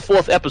 third or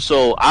fourth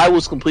episode, I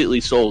was completely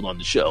sold on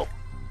the show.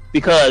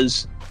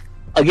 Because,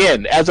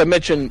 again, as I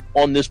mentioned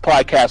on this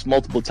podcast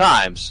multiple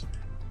times,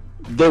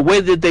 the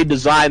way that they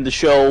designed the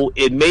show,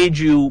 it made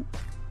you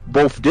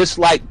both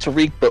dislike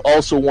Tariq but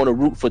also want to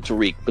root for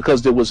Tariq,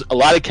 because there was a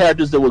lot of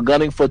characters that were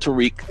gunning for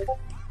Tariq,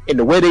 and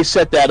the way they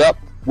set that up,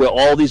 where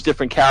all these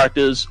different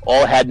characters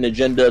all had an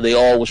agenda, they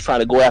all was trying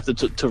to go after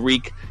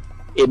Tariq,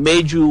 it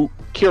made you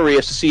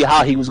curious to see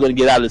how he was going to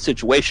get out of the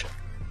situation.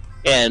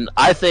 And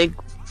I think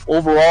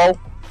overall,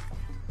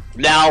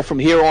 now from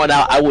here on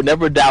out, I will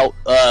never doubt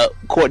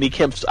Courtney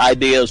Kemp's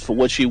ideas for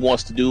what she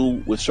wants to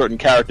do with certain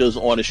characters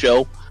on the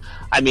show.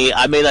 I mean,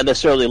 I may not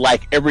necessarily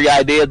like every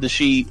idea that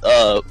she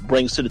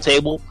brings to the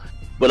table,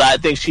 but I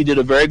think she did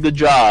a very good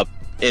job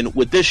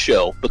with this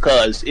show,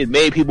 because it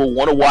made people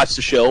want to watch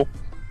the show.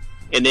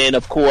 And then,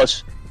 of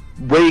course,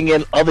 bringing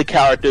in other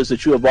characters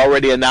that you have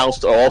already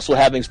announced are also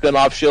having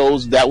spin-off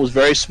shows, that was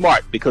very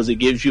smart, because it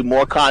gives you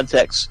more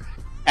context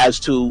as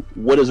to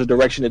what is the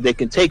direction that they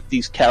can take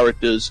these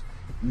characters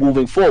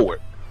moving forward.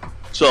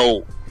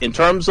 So, in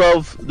terms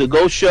of the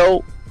Ghost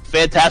show,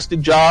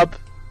 fantastic job.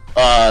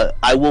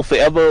 I will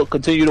forever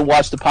continue to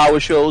watch the Power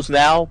shows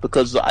now,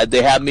 because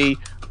they have me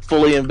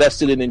fully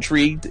invested and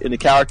intrigued in the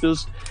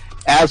characters.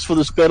 As for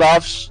the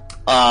spinoffs,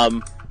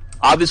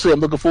 obviously I'm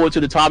looking forward to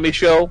the Tommy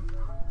show.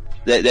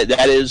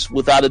 That is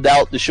without a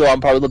doubt the show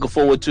I'm probably looking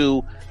forward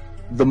to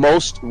the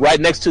most, right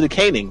next to the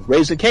Kanan,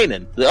 Raising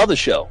Kanan, the other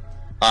show.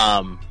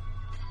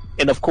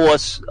 And of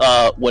course,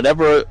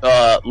 whenever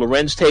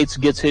Lorenz Tate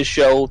gets his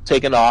show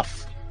taken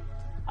off,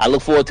 I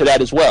look forward to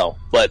that as well.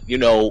 But,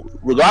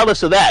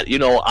 regardless of that,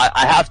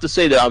 I have to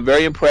say that I'm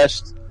very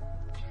impressed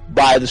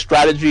by the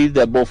strategy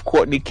that both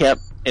Courtney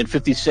Kemp and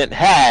 50 Cent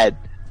had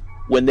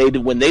when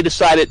they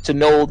decided to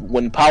know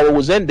when Power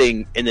was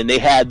ending, and then they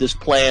had this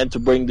plan to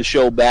bring the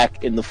show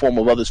back in the form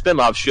of other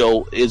spin-off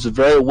show. Is a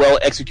very well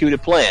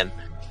executed plan.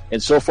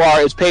 And so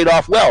far it's paid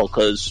off well,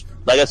 because,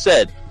 like I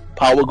said,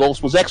 Power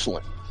Ghost was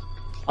excellent.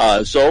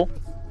 So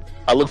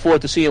I look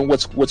forward to seeing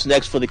what's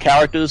next for the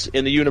characters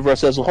in the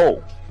universe as a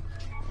whole.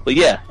 But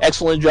yeah,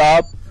 excellent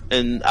job.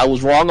 And I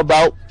was wrong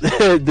about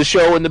the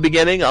show in the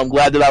beginning. I'm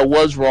glad that I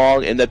was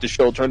wrong, and that the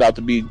show turned out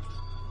to be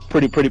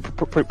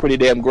pretty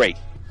damn great.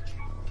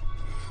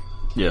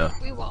 Yeah.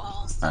 We were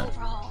all so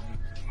wrong.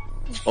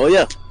 Oh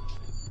yeah.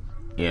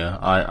 Yeah,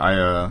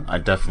 I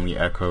definitely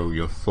echo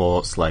your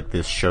thoughts. Like,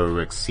 this show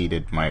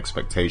exceeded my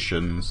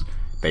expectations.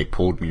 They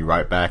pulled me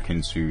right back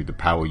into the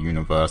Power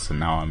universe, and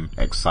now I'm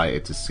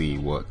excited to see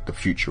what the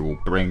future will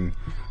bring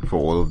for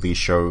all of these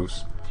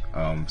shows.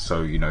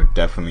 So,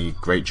 definitely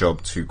great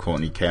job to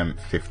Courtney Kemp,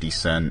 50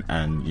 Cent,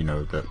 and,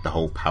 the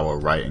whole Power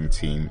writing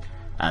team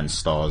and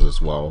stars as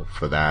well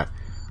for that.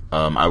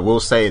 I will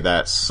say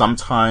that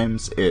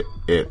sometimes it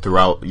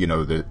throughout,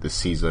 the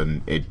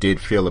season, it did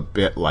feel a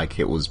bit like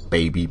it was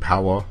baby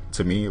Power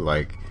to me,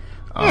 like,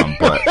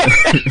 but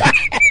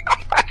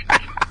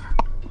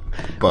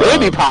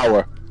baby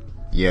Power.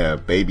 Yeah,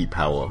 baby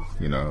Power,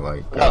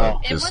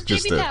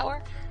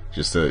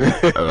 just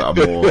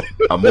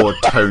a more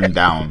toned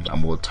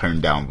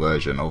down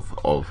version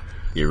of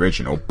the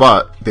original.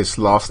 But this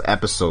last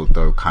episode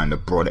though kind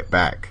of brought it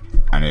back,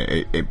 and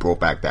it brought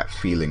back that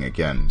feeling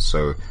again.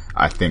 So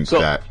I think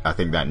that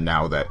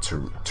now that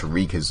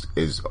Tariq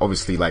is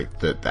obviously, like,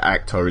 the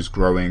actor is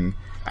growing,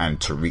 and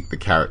Tariq the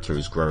character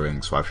is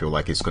growing, so I feel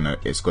like it's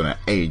gonna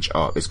age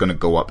up. It's gonna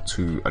go up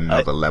to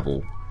another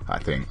level, I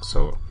think.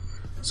 So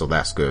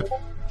that's good.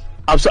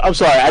 I'm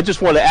sorry. I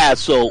just want to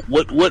ask. So,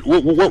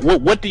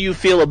 what do you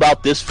feel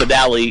about this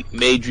finale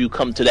made you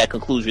come to that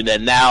conclusion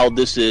that now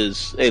this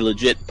is a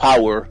legit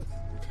power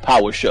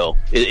show?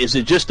 Is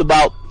it just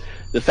about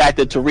the fact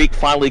that Tariq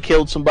finally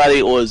killed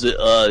somebody, or is it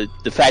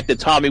the fact that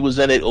Tommy was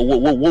in it, or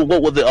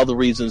what were the other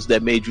reasons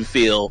that made you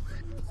feel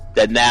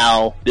that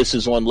now this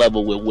is on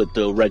level with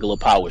the regular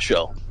Power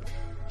show?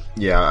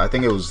 Yeah, I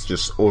think it was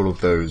just all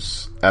of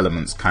those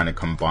elements kind of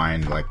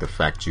combined, like the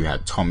fact you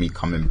had Tommy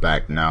coming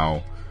back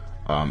now.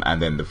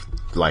 And then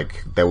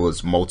there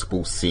was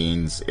multiple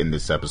scenes in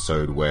this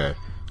episode where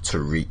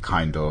Tariq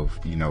kind of,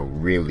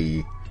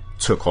 really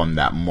took on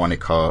that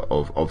moniker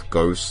of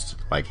Ghost.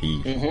 Like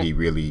he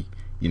really,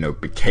 you know,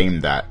 became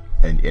that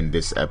in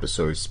this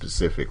episode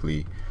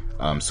specifically.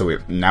 So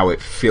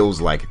it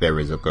feels like there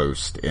is a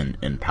Ghost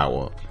in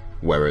Power,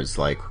 whereas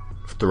like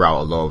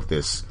throughout a lot of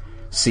this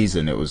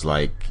season, it was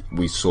like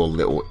we saw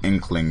little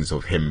inklings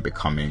of him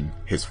becoming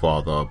his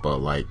father, but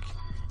like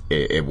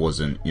it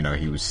wasn't, you know,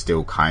 he was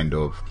still kind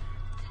of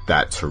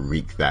that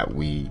Tariq that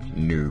we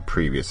knew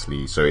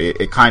previously. So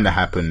it kind of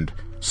happened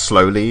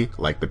slowly,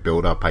 like the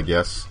build up, I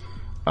guess.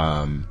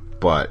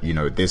 But you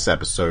know, this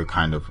episode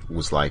kind of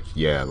was like,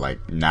 yeah,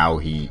 like now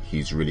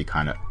he's really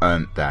kind of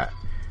earned that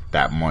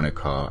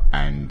moniker,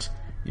 and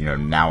you know,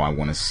 now I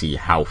want to see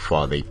how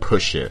far they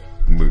push it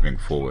moving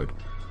forward.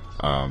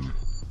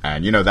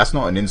 And you know, that's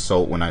not an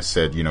insult when I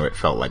said, you know, it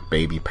felt like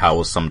baby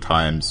Power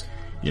sometimes.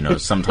 You know,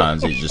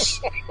 sometimes it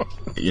just,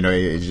 you know,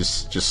 it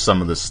just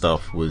some of the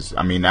stuff was,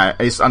 I mean,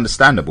 it's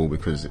understandable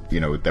because,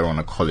 you know, they're on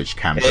a college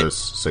campus,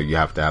 so you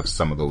have to have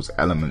some of those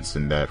elements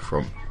in there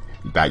from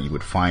that you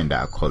would find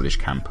at a college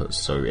campus.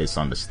 So it's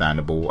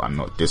understandable. I'm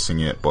not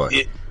dissing it, but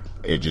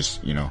it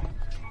just, you know,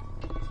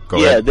 go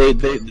ahead.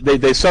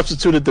 They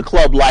substituted the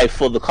club life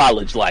for the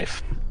college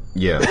life.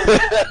 Yeah.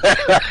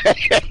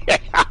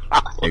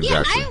 Exactly.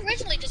 Yeah, I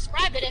originally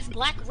described it as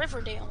Black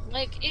Riverdale.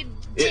 Like, it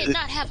did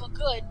not have a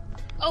good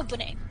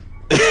opening.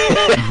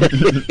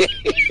 It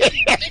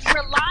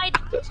relied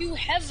too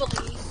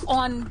heavily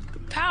on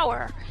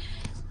Power.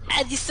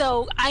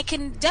 So I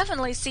can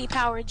definitely see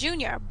Power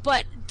Jr.,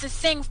 but the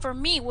thing for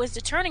me was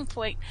the turning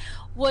point.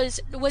 Was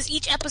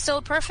each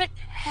episode perfect?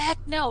 Heck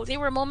no. There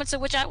were moments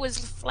in which I was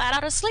flat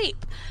out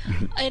asleep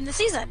in the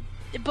season.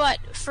 But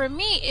for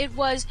me, it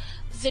was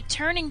the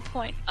turning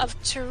point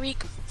of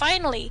Tariq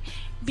finally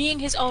being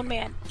his own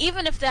man.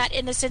 Even if that,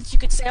 in a sense, you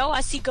could say, oh,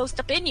 I see Ghost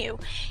up in you.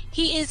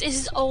 He is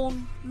his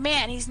own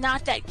man. He's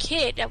not that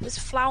kid that was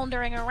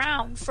floundering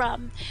around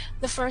from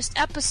the first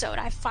episode.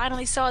 I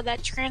finally saw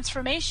that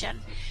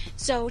transformation.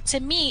 So to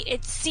me,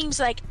 it seems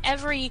like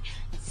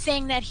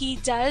everything that he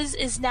does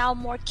is now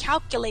more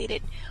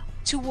calculated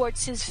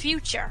towards his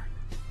future.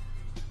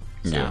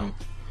 So.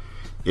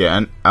 Yeah,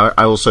 and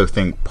I also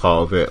think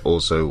part of it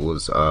also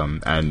was,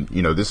 and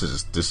you know, this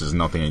is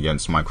nothing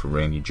against Michael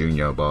Rainey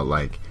Jr., but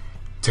like,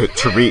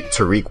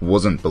 Tariq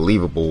wasn't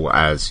believable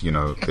as, you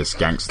know, this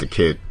gangster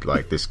kid,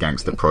 like this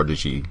gangster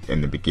prodigy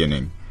in the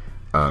beginning.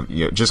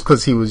 You know, just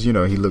because he was, you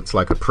know, he looked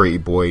like a pretty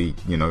boy,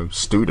 you know,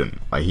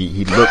 student. Like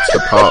he looked the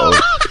part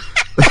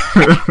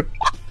of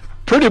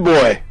pretty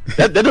boy.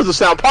 That doesn't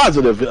sound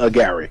positive,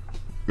 Gary.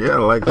 Yeah,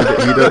 like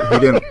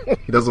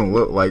he doesn't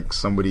look like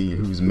somebody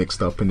who's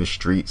mixed up in the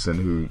streets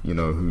and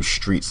who's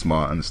street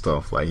smart and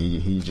stuff. Like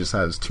he just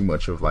has too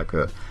much of like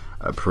a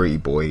pretty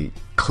boy,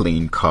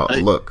 clean cut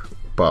look.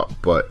 But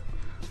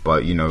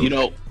you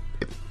know,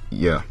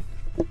 yeah.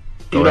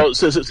 You know,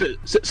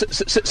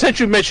 since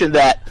you mentioned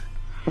that,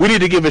 we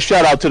need to give a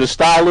shout out to the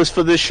stylist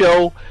for this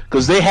show,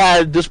 because they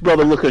had this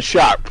brother looking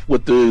sharp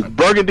with the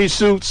burgundy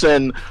suits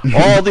and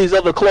all these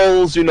other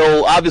clothes, you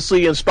know,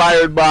 obviously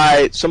inspired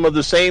by some of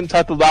the same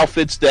type of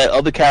outfits that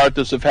other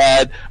characters have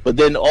had, but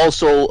then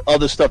also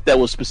other stuff that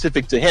was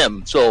specific to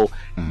him. So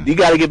you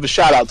got to give a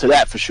shout out to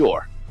that for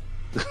sure.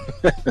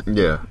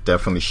 Yeah,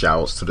 definitely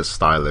shouts to the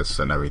stylists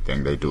and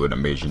everything. They do an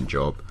amazing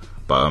job.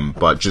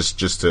 But just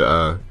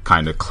to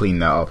kind of clean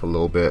that up a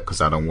little bit,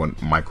 because I don't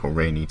want Michael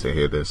Rainey to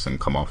hear this and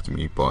come after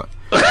me. But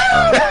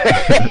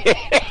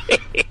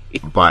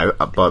but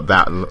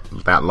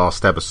that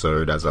last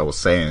episode, as I was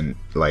saying,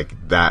 like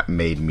that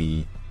made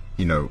me,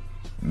 you know,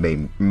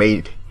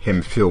 made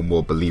him feel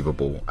more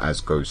believable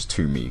as Ghost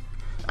to me.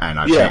 And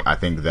I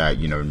think that,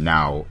 you know,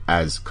 now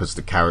because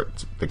the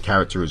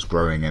character is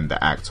growing and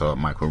the actor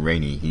Michael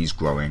Rainey, he's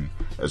growing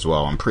as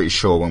well. I'm pretty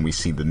sure when we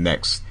see the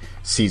next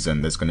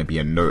season, there's going to be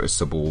a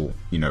noticeable,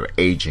 you know,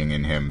 aging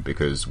in him,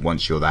 because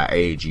once you're that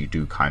age, you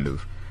do kind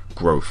of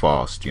grow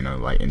fast, you know,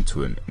 like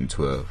into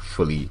a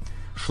fully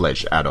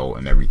fledged adult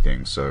and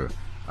everything. So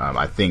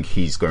I think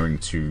he's going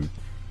to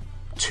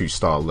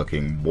start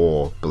looking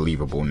more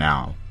believable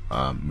now,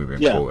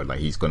 moving forward. Like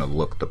he's going to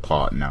look the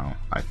part now,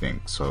 I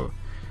think. So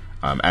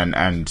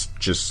and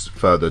just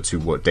further to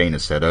what Dana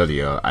said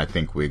earlier, I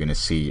think we're going to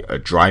see a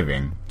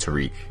driving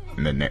Tariq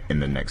in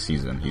the next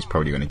season. He's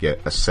probably going to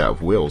get a set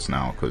of wheels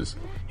now, because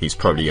he's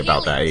probably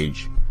about that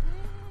age.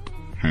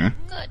 Good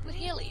with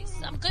Heelys.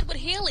 I'm good with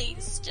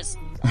Heelys. Just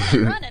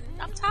running.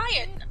 I'm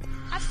tired.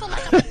 I feel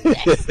like I'm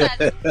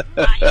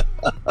tired.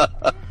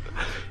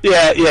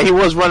 Yeah, he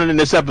was running in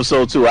this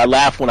episode too. I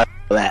laughed when I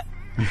saw that.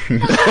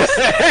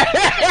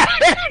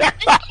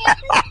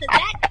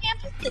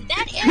 Did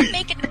that end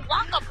making him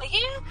walk up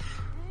here?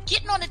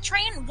 Getting on the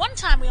train. One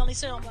time we only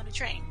saw him on the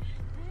train.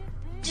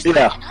 Just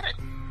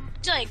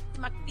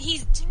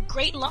he's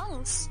great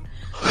lungs.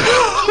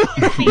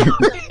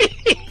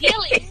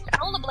 Heelys,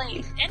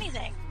 rollerblades,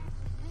 anything.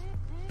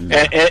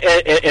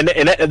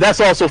 And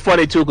that's also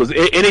funny too, because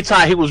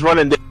anytime he was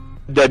running,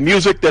 the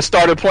music that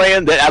started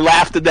playing, that I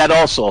laughed at that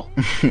also.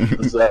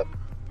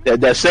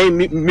 That same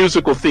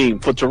musical theme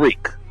for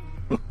Tariq.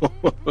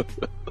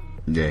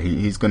 Yeah,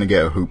 he's gonna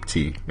get a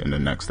hoopty in the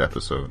next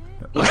episode.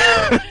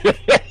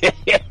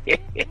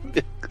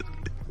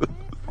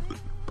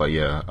 But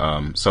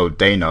yeah, so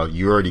Dana,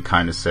 you already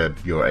kind of said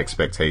your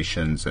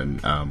expectations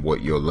and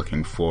what you're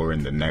looking for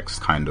in the next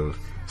kind of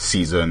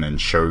season and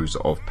shows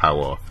of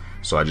Power.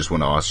 So I just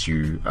want to ask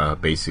you,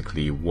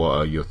 basically, what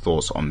are your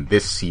thoughts on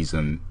this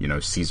season? You know,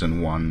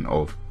 season 1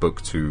 of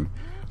book 2.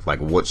 Like,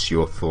 what's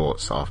your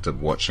thoughts after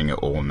watching it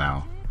all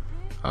now?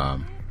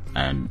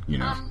 And you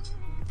know,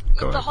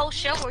 the whole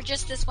show or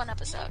just this one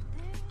episode?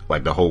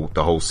 Like the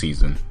whole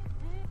season.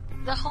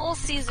 The whole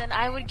season,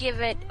 I would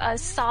give it a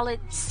solid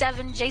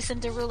 7 Jason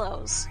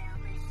Derulos.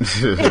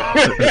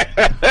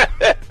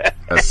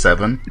 A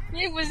 7?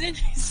 It was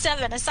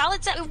 7. A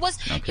solid 7. It was.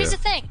 Okay. Here's the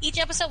thing: each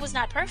episode was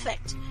not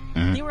perfect.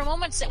 Mm-hmm. There were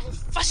moments that were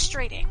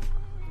frustrating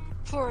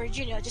for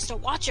just a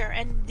watcher,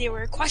 and there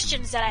were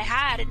questions that I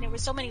had, and there were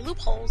so many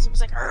loopholes. It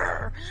was like,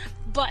 Urgh.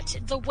 But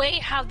the way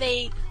how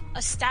they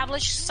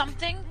established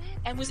something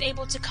and was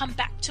able to come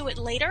back to it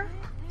later,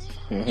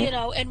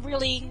 and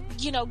really,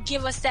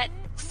 give us that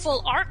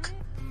full arc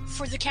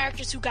for the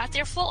characters who got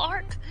their full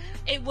arc,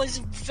 it was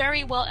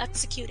very well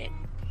executed.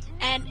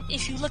 And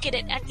if you look at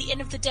it at the end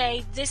of the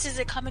day, this is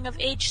a coming of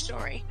age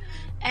story,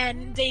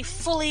 and they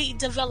fully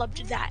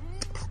developed that.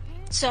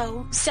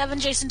 So 7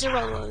 Jason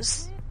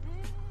Derulos.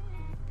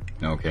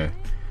 Okay.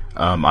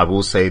 I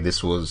will say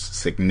this was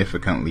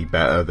significantly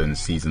better than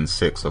season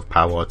 6 of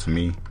Power to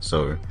me.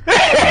 So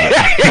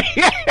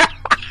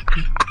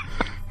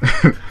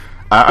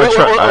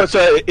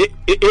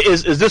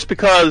is this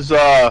because?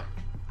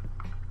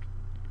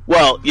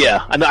 Well,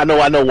 yeah, I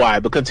know why,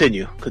 but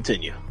continue.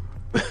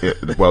 Yeah,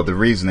 well, the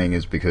reasoning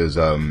is because,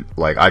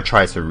 I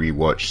tried to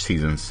rewatch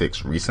season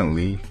 6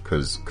 recently,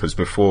 because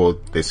before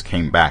this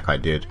came back, I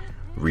did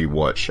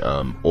rewatch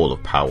all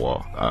of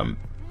Power.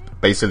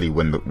 Basically,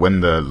 when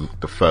the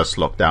first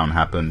lockdown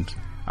happened,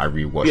 I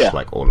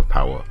rewatched all of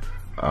Power.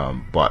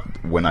 But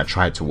when I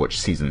tried to watch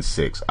season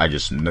 6, I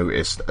just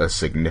noticed a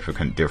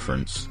significant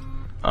difference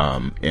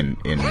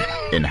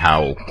in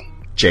how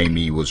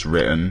Jamie was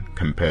written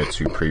compared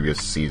to previous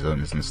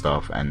seasons and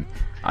stuff, and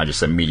I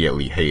just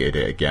immediately hated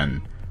it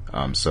again.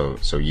 So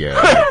yeah,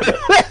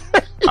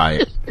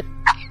 I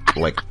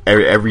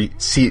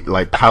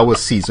Power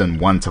season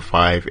 1 to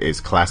 5 is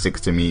classic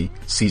to me.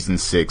 Season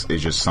 6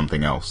 is just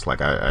something else.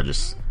 Like I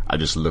just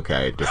look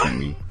at it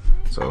differently.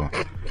 So,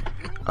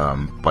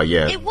 but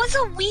yeah, it was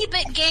a wee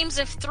bit Games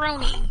of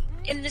Thrones-y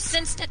in the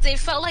sense that they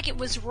felt like it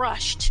was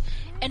rushed,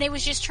 and it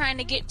was just trying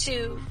to get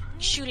to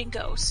shooting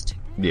Ghost.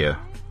 Yeah,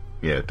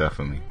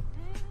 definitely.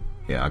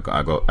 Yeah,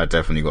 I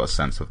definitely got a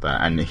sense of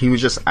that, and he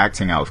was just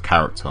acting out of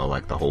character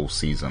like the whole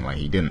season. Like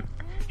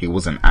he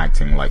wasn't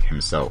acting like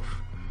himself.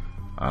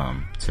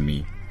 To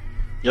me.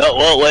 Yeah,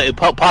 well,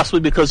 possibly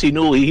because he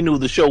knew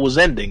the show was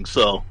ending,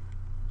 so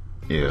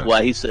yeah. That's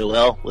why he said,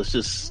 "Well, let's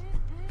just."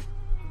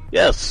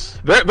 Yes,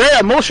 very very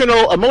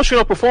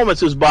emotional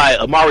performances by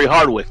Amari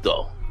Hardwick,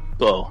 though.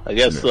 So I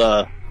guess.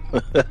 Yeah.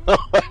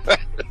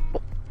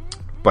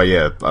 But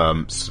yeah,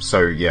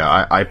 so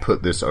yeah, I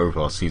put this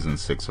over season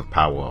 6 of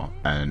Power,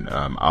 and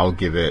I'll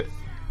give it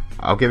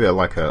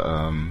like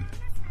a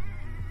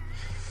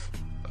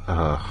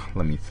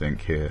let me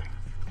think here.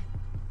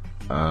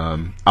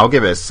 I'll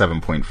give it a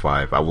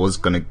 7.5. I was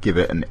gonna give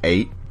it an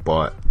 8,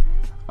 but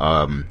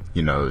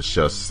it's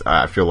just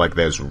I feel like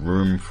there's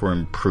room for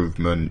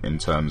improvement in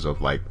terms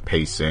of like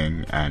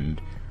pacing and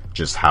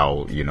just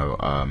how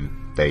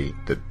they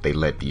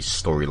let these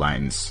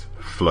storylines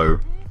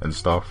flow and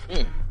stuff.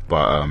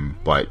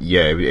 But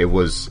yeah, it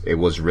was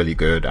really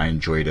good. I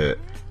enjoyed it.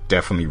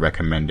 Definitely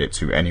recommend it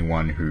to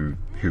anyone who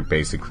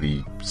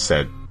basically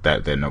said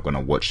that they're not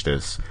gonna watch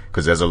this,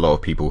 because there's a lot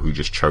of people who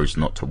just chose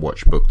not to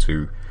watch book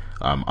 2.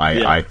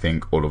 I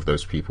think all of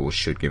those people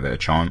should give it a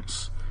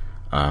chance,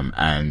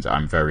 and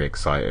I'm very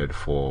excited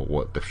for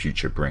what the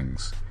future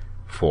brings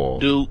for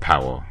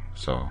Power.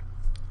 So,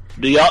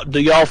 do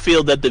y'all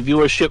feel that the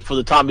viewership for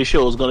the Tommy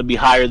Show is going to be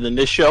higher than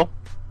this show?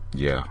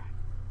 Yeah,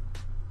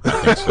 I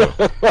think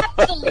so.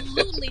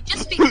 Absolutely,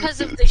 just because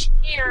of the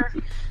sheer,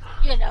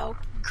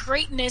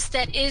 greatness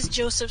that is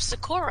Joseph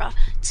Sikora.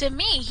 To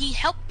me, he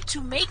helped to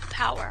make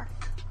Power.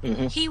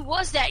 Mm-hmm. He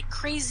was that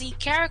crazy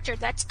character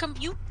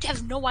you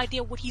have no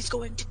idea what he's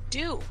going to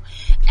do.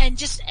 And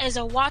just as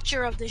a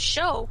watcher of the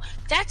show,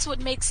 that's what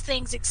makes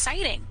things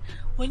exciting.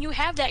 When you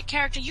have that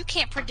character, you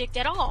can't predict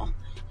at all.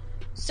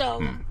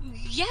 So,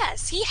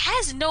 yes, he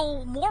has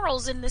no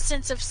morals in the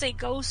sense of, say,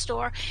 Ghost,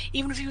 or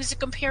even if you was to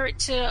compare it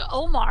to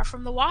Omar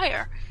from The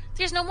Wire.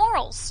 There's no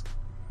morals.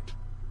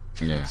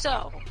 Yeah.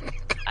 So,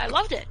 I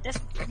loved it.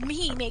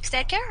 He makes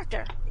that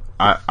character.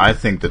 I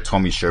think the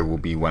Tommy Show will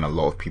be when a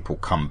lot of people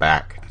come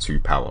back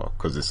to Power,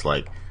 because it's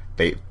like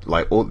they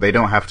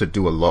don't have to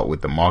do a lot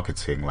with the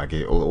marketing. Like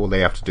all they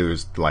have to do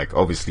is like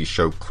obviously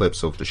show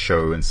clips of the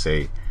show and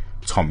say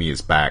Tommy is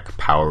back,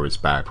 Power is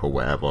back, or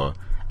whatever.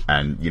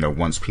 And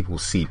once people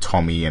see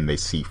Tommy and they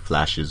see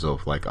flashes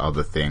of like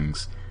other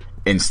things,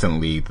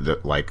 instantly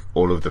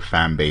all of the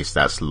fan base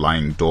that's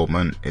lying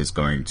dormant is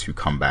going to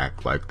come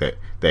back. Like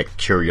their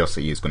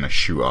curiosity is going to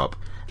shoot up.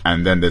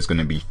 and then there's going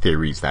to be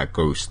theories that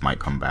Ghost might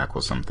come back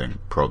or something,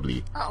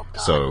 probably. Oh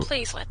God! So,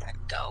 please let that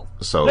go.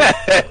 So, like,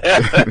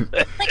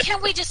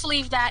 can we just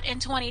leave that in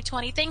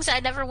 2020? Things I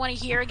never want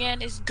to hear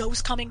again is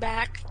Ghost coming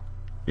back.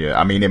 Yeah,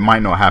 I mean, it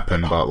might not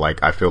happen, but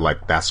like, I feel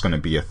like that's going to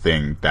be a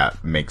thing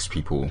that makes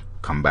people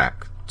come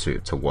back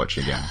to watch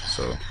again.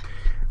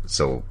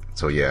 So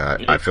yeah,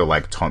 I feel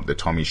like the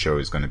Tommy Show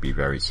is going to be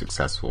very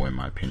successful, in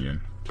my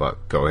opinion.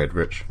 But go ahead,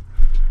 Rich.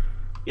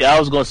 Yeah, I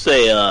was going to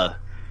say,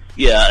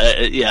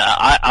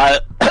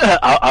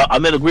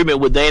 I'm in agreement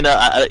with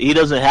Dana. He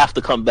doesn't have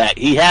to come back.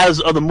 He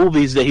has other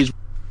movies that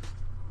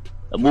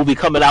a movie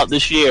coming out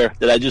this year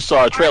that I just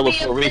saw a trailer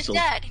for recently.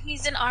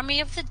 He's in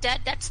Army of the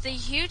Dead. That's the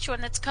huge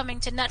one that's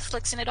coming to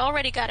Netflix, and it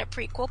already got a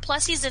prequel.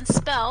 Plus, he's in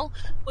Spell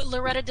with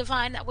Loretta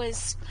Devine. That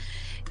was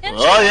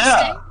interesting. Oh,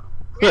 yeah.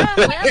 Yeah,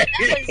 well, that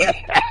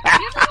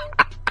was,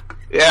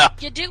 yeah.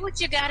 You do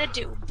what you gotta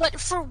do. But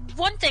for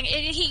one thing,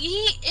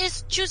 he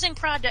is choosing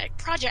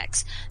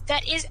projects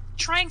that is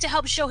trying to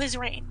help show his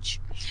range.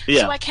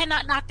 Yeah. So I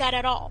cannot knock that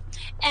at all.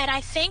 And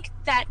I think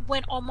that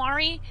when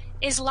Omari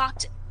is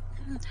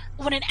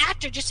when an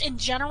actor just in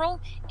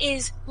general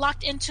is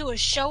locked into a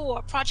show or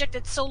a project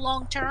that's so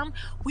long term,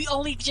 we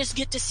only just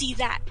get to see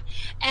that.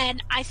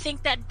 And I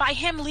think that by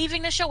him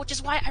leaving the show, which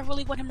is why I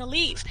really want him to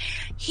leave,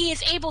 he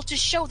is able to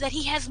show that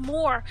he has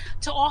more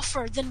to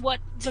offer than what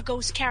the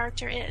Ghost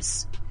character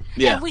is.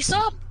 Yeah. And we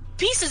saw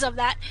pieces of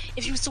that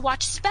if you was to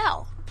watch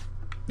Spell.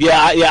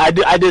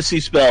 I did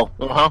see Spell.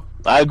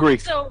 I agree.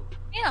 So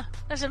yeah,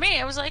 that's me.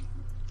 I was like,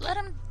 let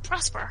him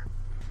prosper.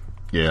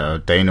 Yeah,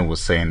 Dana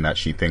was saying that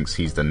she thinks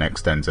he's the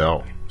next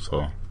Denzel,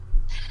 so...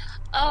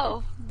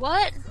 Oh,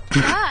 what?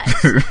 God.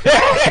 Who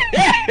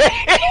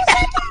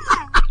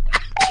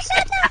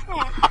said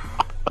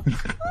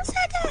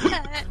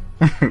that?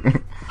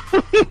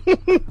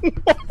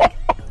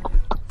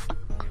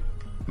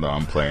 No,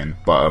 I'm playing.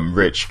 But,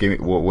 Rich, give me,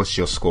 what's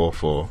your score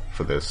for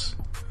this?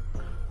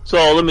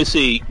 So, let me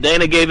see.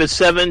 Dana gave it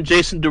 7.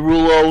 Jason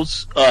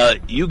Derulo's,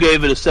 you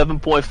gave it a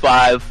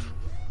 7.5.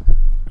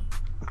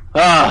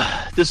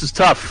 This is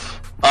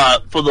tough.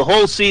 For the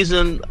whole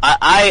season,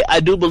 I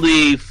do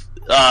believe,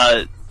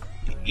 7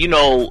 and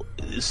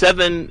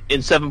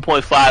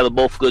 7.5 are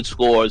both good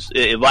scores.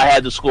 If I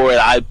had to score it,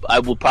 I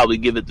would probably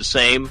give it the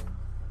same.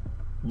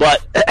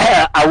 But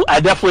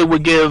I definitely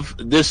would give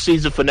this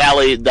season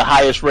finale the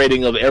highest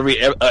rating of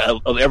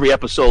every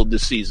episode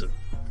this season,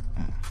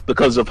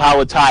 because of how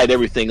it tied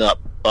everything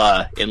up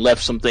and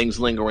left some things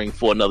lingering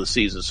for another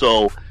season.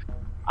 So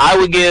I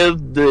would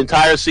give the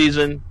entire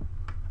season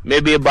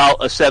maybe about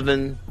a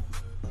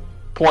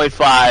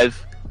 7.5,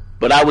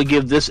 but I would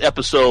give this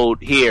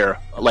episode here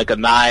like a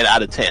 9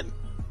 out of 10.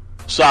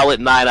 Solid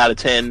 9 out of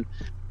 10.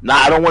 Now,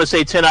 I don't want to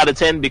say 10 out of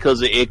 10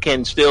 because it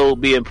can still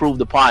be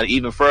improved upon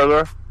even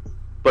further,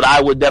 but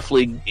I would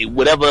definitely,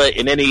 whatever,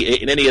 in any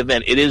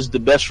event, it is the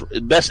best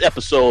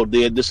episode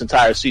this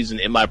entire season,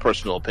 in my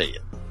personal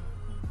opinion.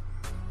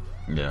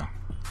 Yeah.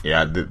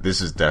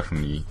 This is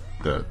definitely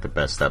the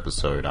best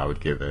episode. I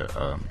would give it,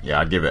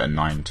 I'd give it a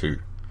 9 too.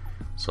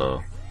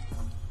 So,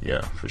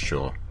 yeah, for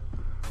sure.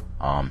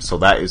 So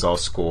that is our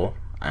score,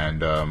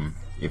 and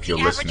if you're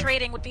listening, the average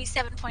rating would be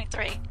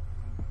 7.3.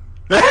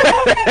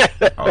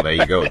 Oh, there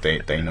you go.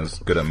 Dana's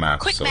good at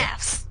maths. Quick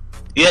maths.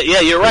 Yeah,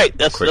 you're right.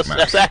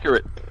 That's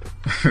accurate.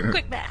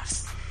 Quick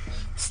maths.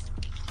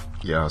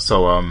 Yeah.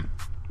 So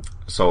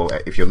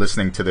if you're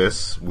listening to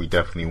this, we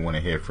definitely want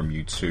to hear from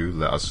you too.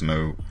 Let us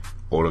know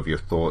all of your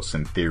thoughts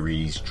and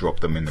theories. Drop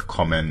them in the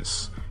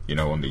comments,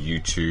 on the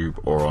YouTube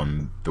or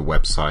on the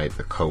website,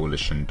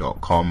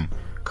 thecoalition.com.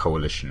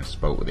 Coalition is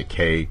spelled with a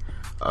K.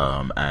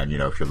 And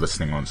if you're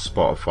listening on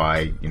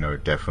Spotify,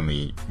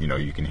 definitely,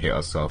 you can hit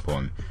us up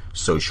on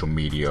social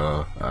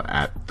media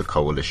at The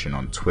Coalition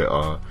on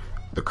Twitter,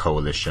 The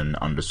Coalition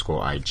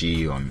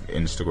 _IG on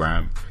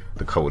Instagram,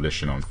 The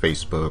Coalition on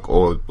Facebook,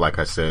 or like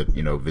I said,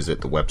 visit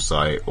the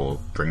website or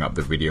bring up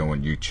the video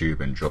on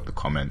YouTube and drop the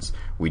comments.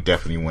 We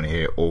definitely want to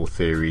hear all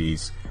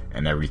theories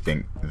and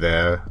everything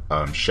there.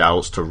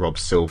 Shouts to Rob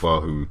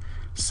Silver, who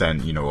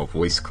sent, a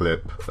voice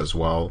clip as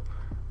well.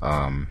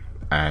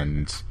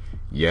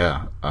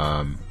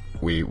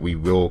 We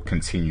will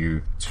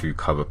continue to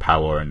cover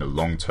Power in the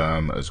long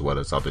term as well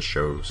as other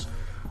shows.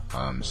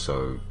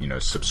 So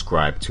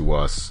subscribe to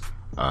us.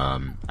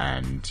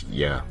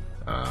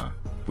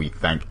 We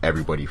thank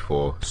everybody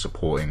for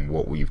supporting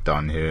what we've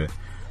done here.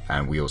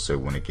 And we also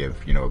want to give,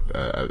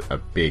 a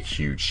big,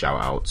 huge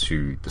shout out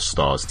to the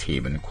Stars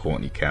team and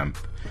Courtney Kemp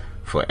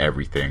for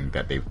everything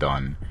that they've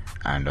done.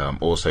 And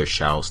also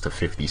shouts to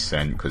 50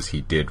 Cent, because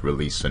he did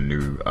release a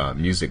new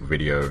music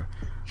video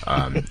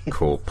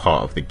called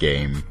Part of the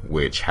Game,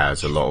 which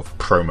has a lot of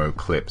promo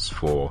clips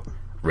for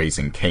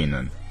Raising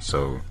Kanan.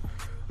 So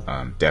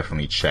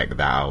definitely check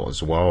that out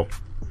as well.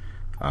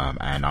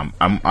 And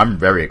I'm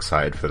very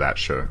excited for that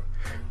show,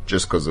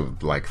 just because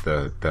of like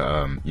the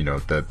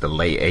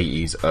late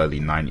 80s, early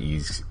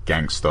 90s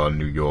gangster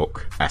New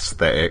York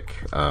aesthetic.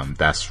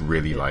 That's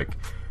really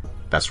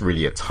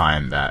a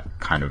time that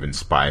kind of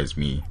inspires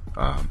me.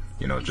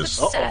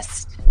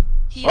 Obsessed.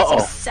 He is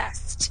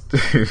obsessed.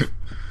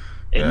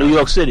 In New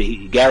York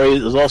City, Gary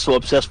is also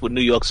obsessed with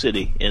New York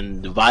City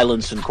and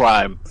violence and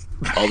crime,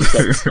 all this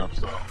type of stuff.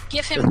 So.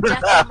 Give him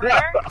death and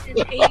murder in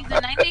the 80s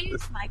and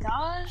 90s. My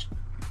gosh.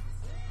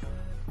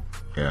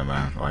 Yeah,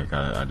 man. Like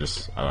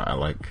I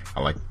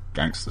like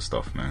gangster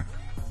stuff, man.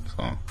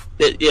 So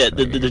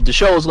the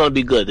show is going to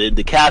be good.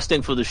 The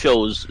casting for the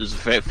show is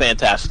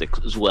fantastic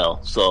as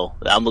well. So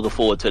I'm looking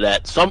forward to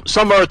that.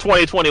 Summer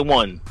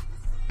 2021.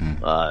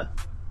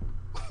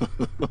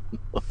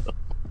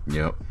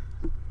 Yep.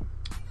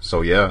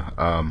 So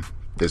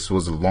this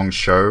was a long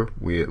show.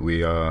 We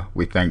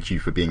thank you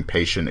for being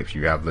patient if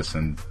you have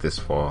listened this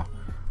far.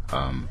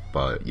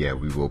 But yeah,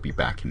 we will be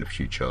back in the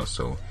future.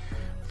 So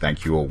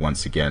thank you all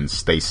once again.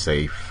 Stay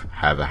safe.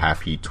 Have a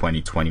happy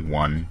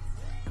 2021.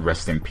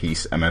 Rest in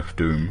peace, MF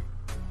Doom.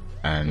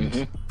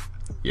 And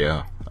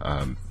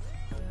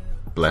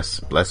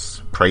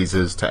bless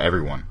praises to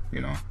everyone,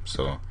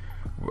 So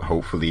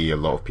hopefully a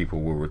lot of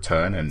people will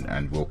return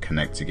and we'll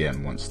connect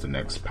again once the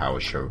next Power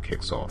show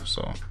kicks off.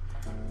 So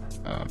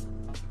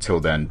till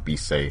then, be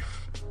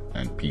safe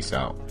and peace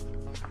out.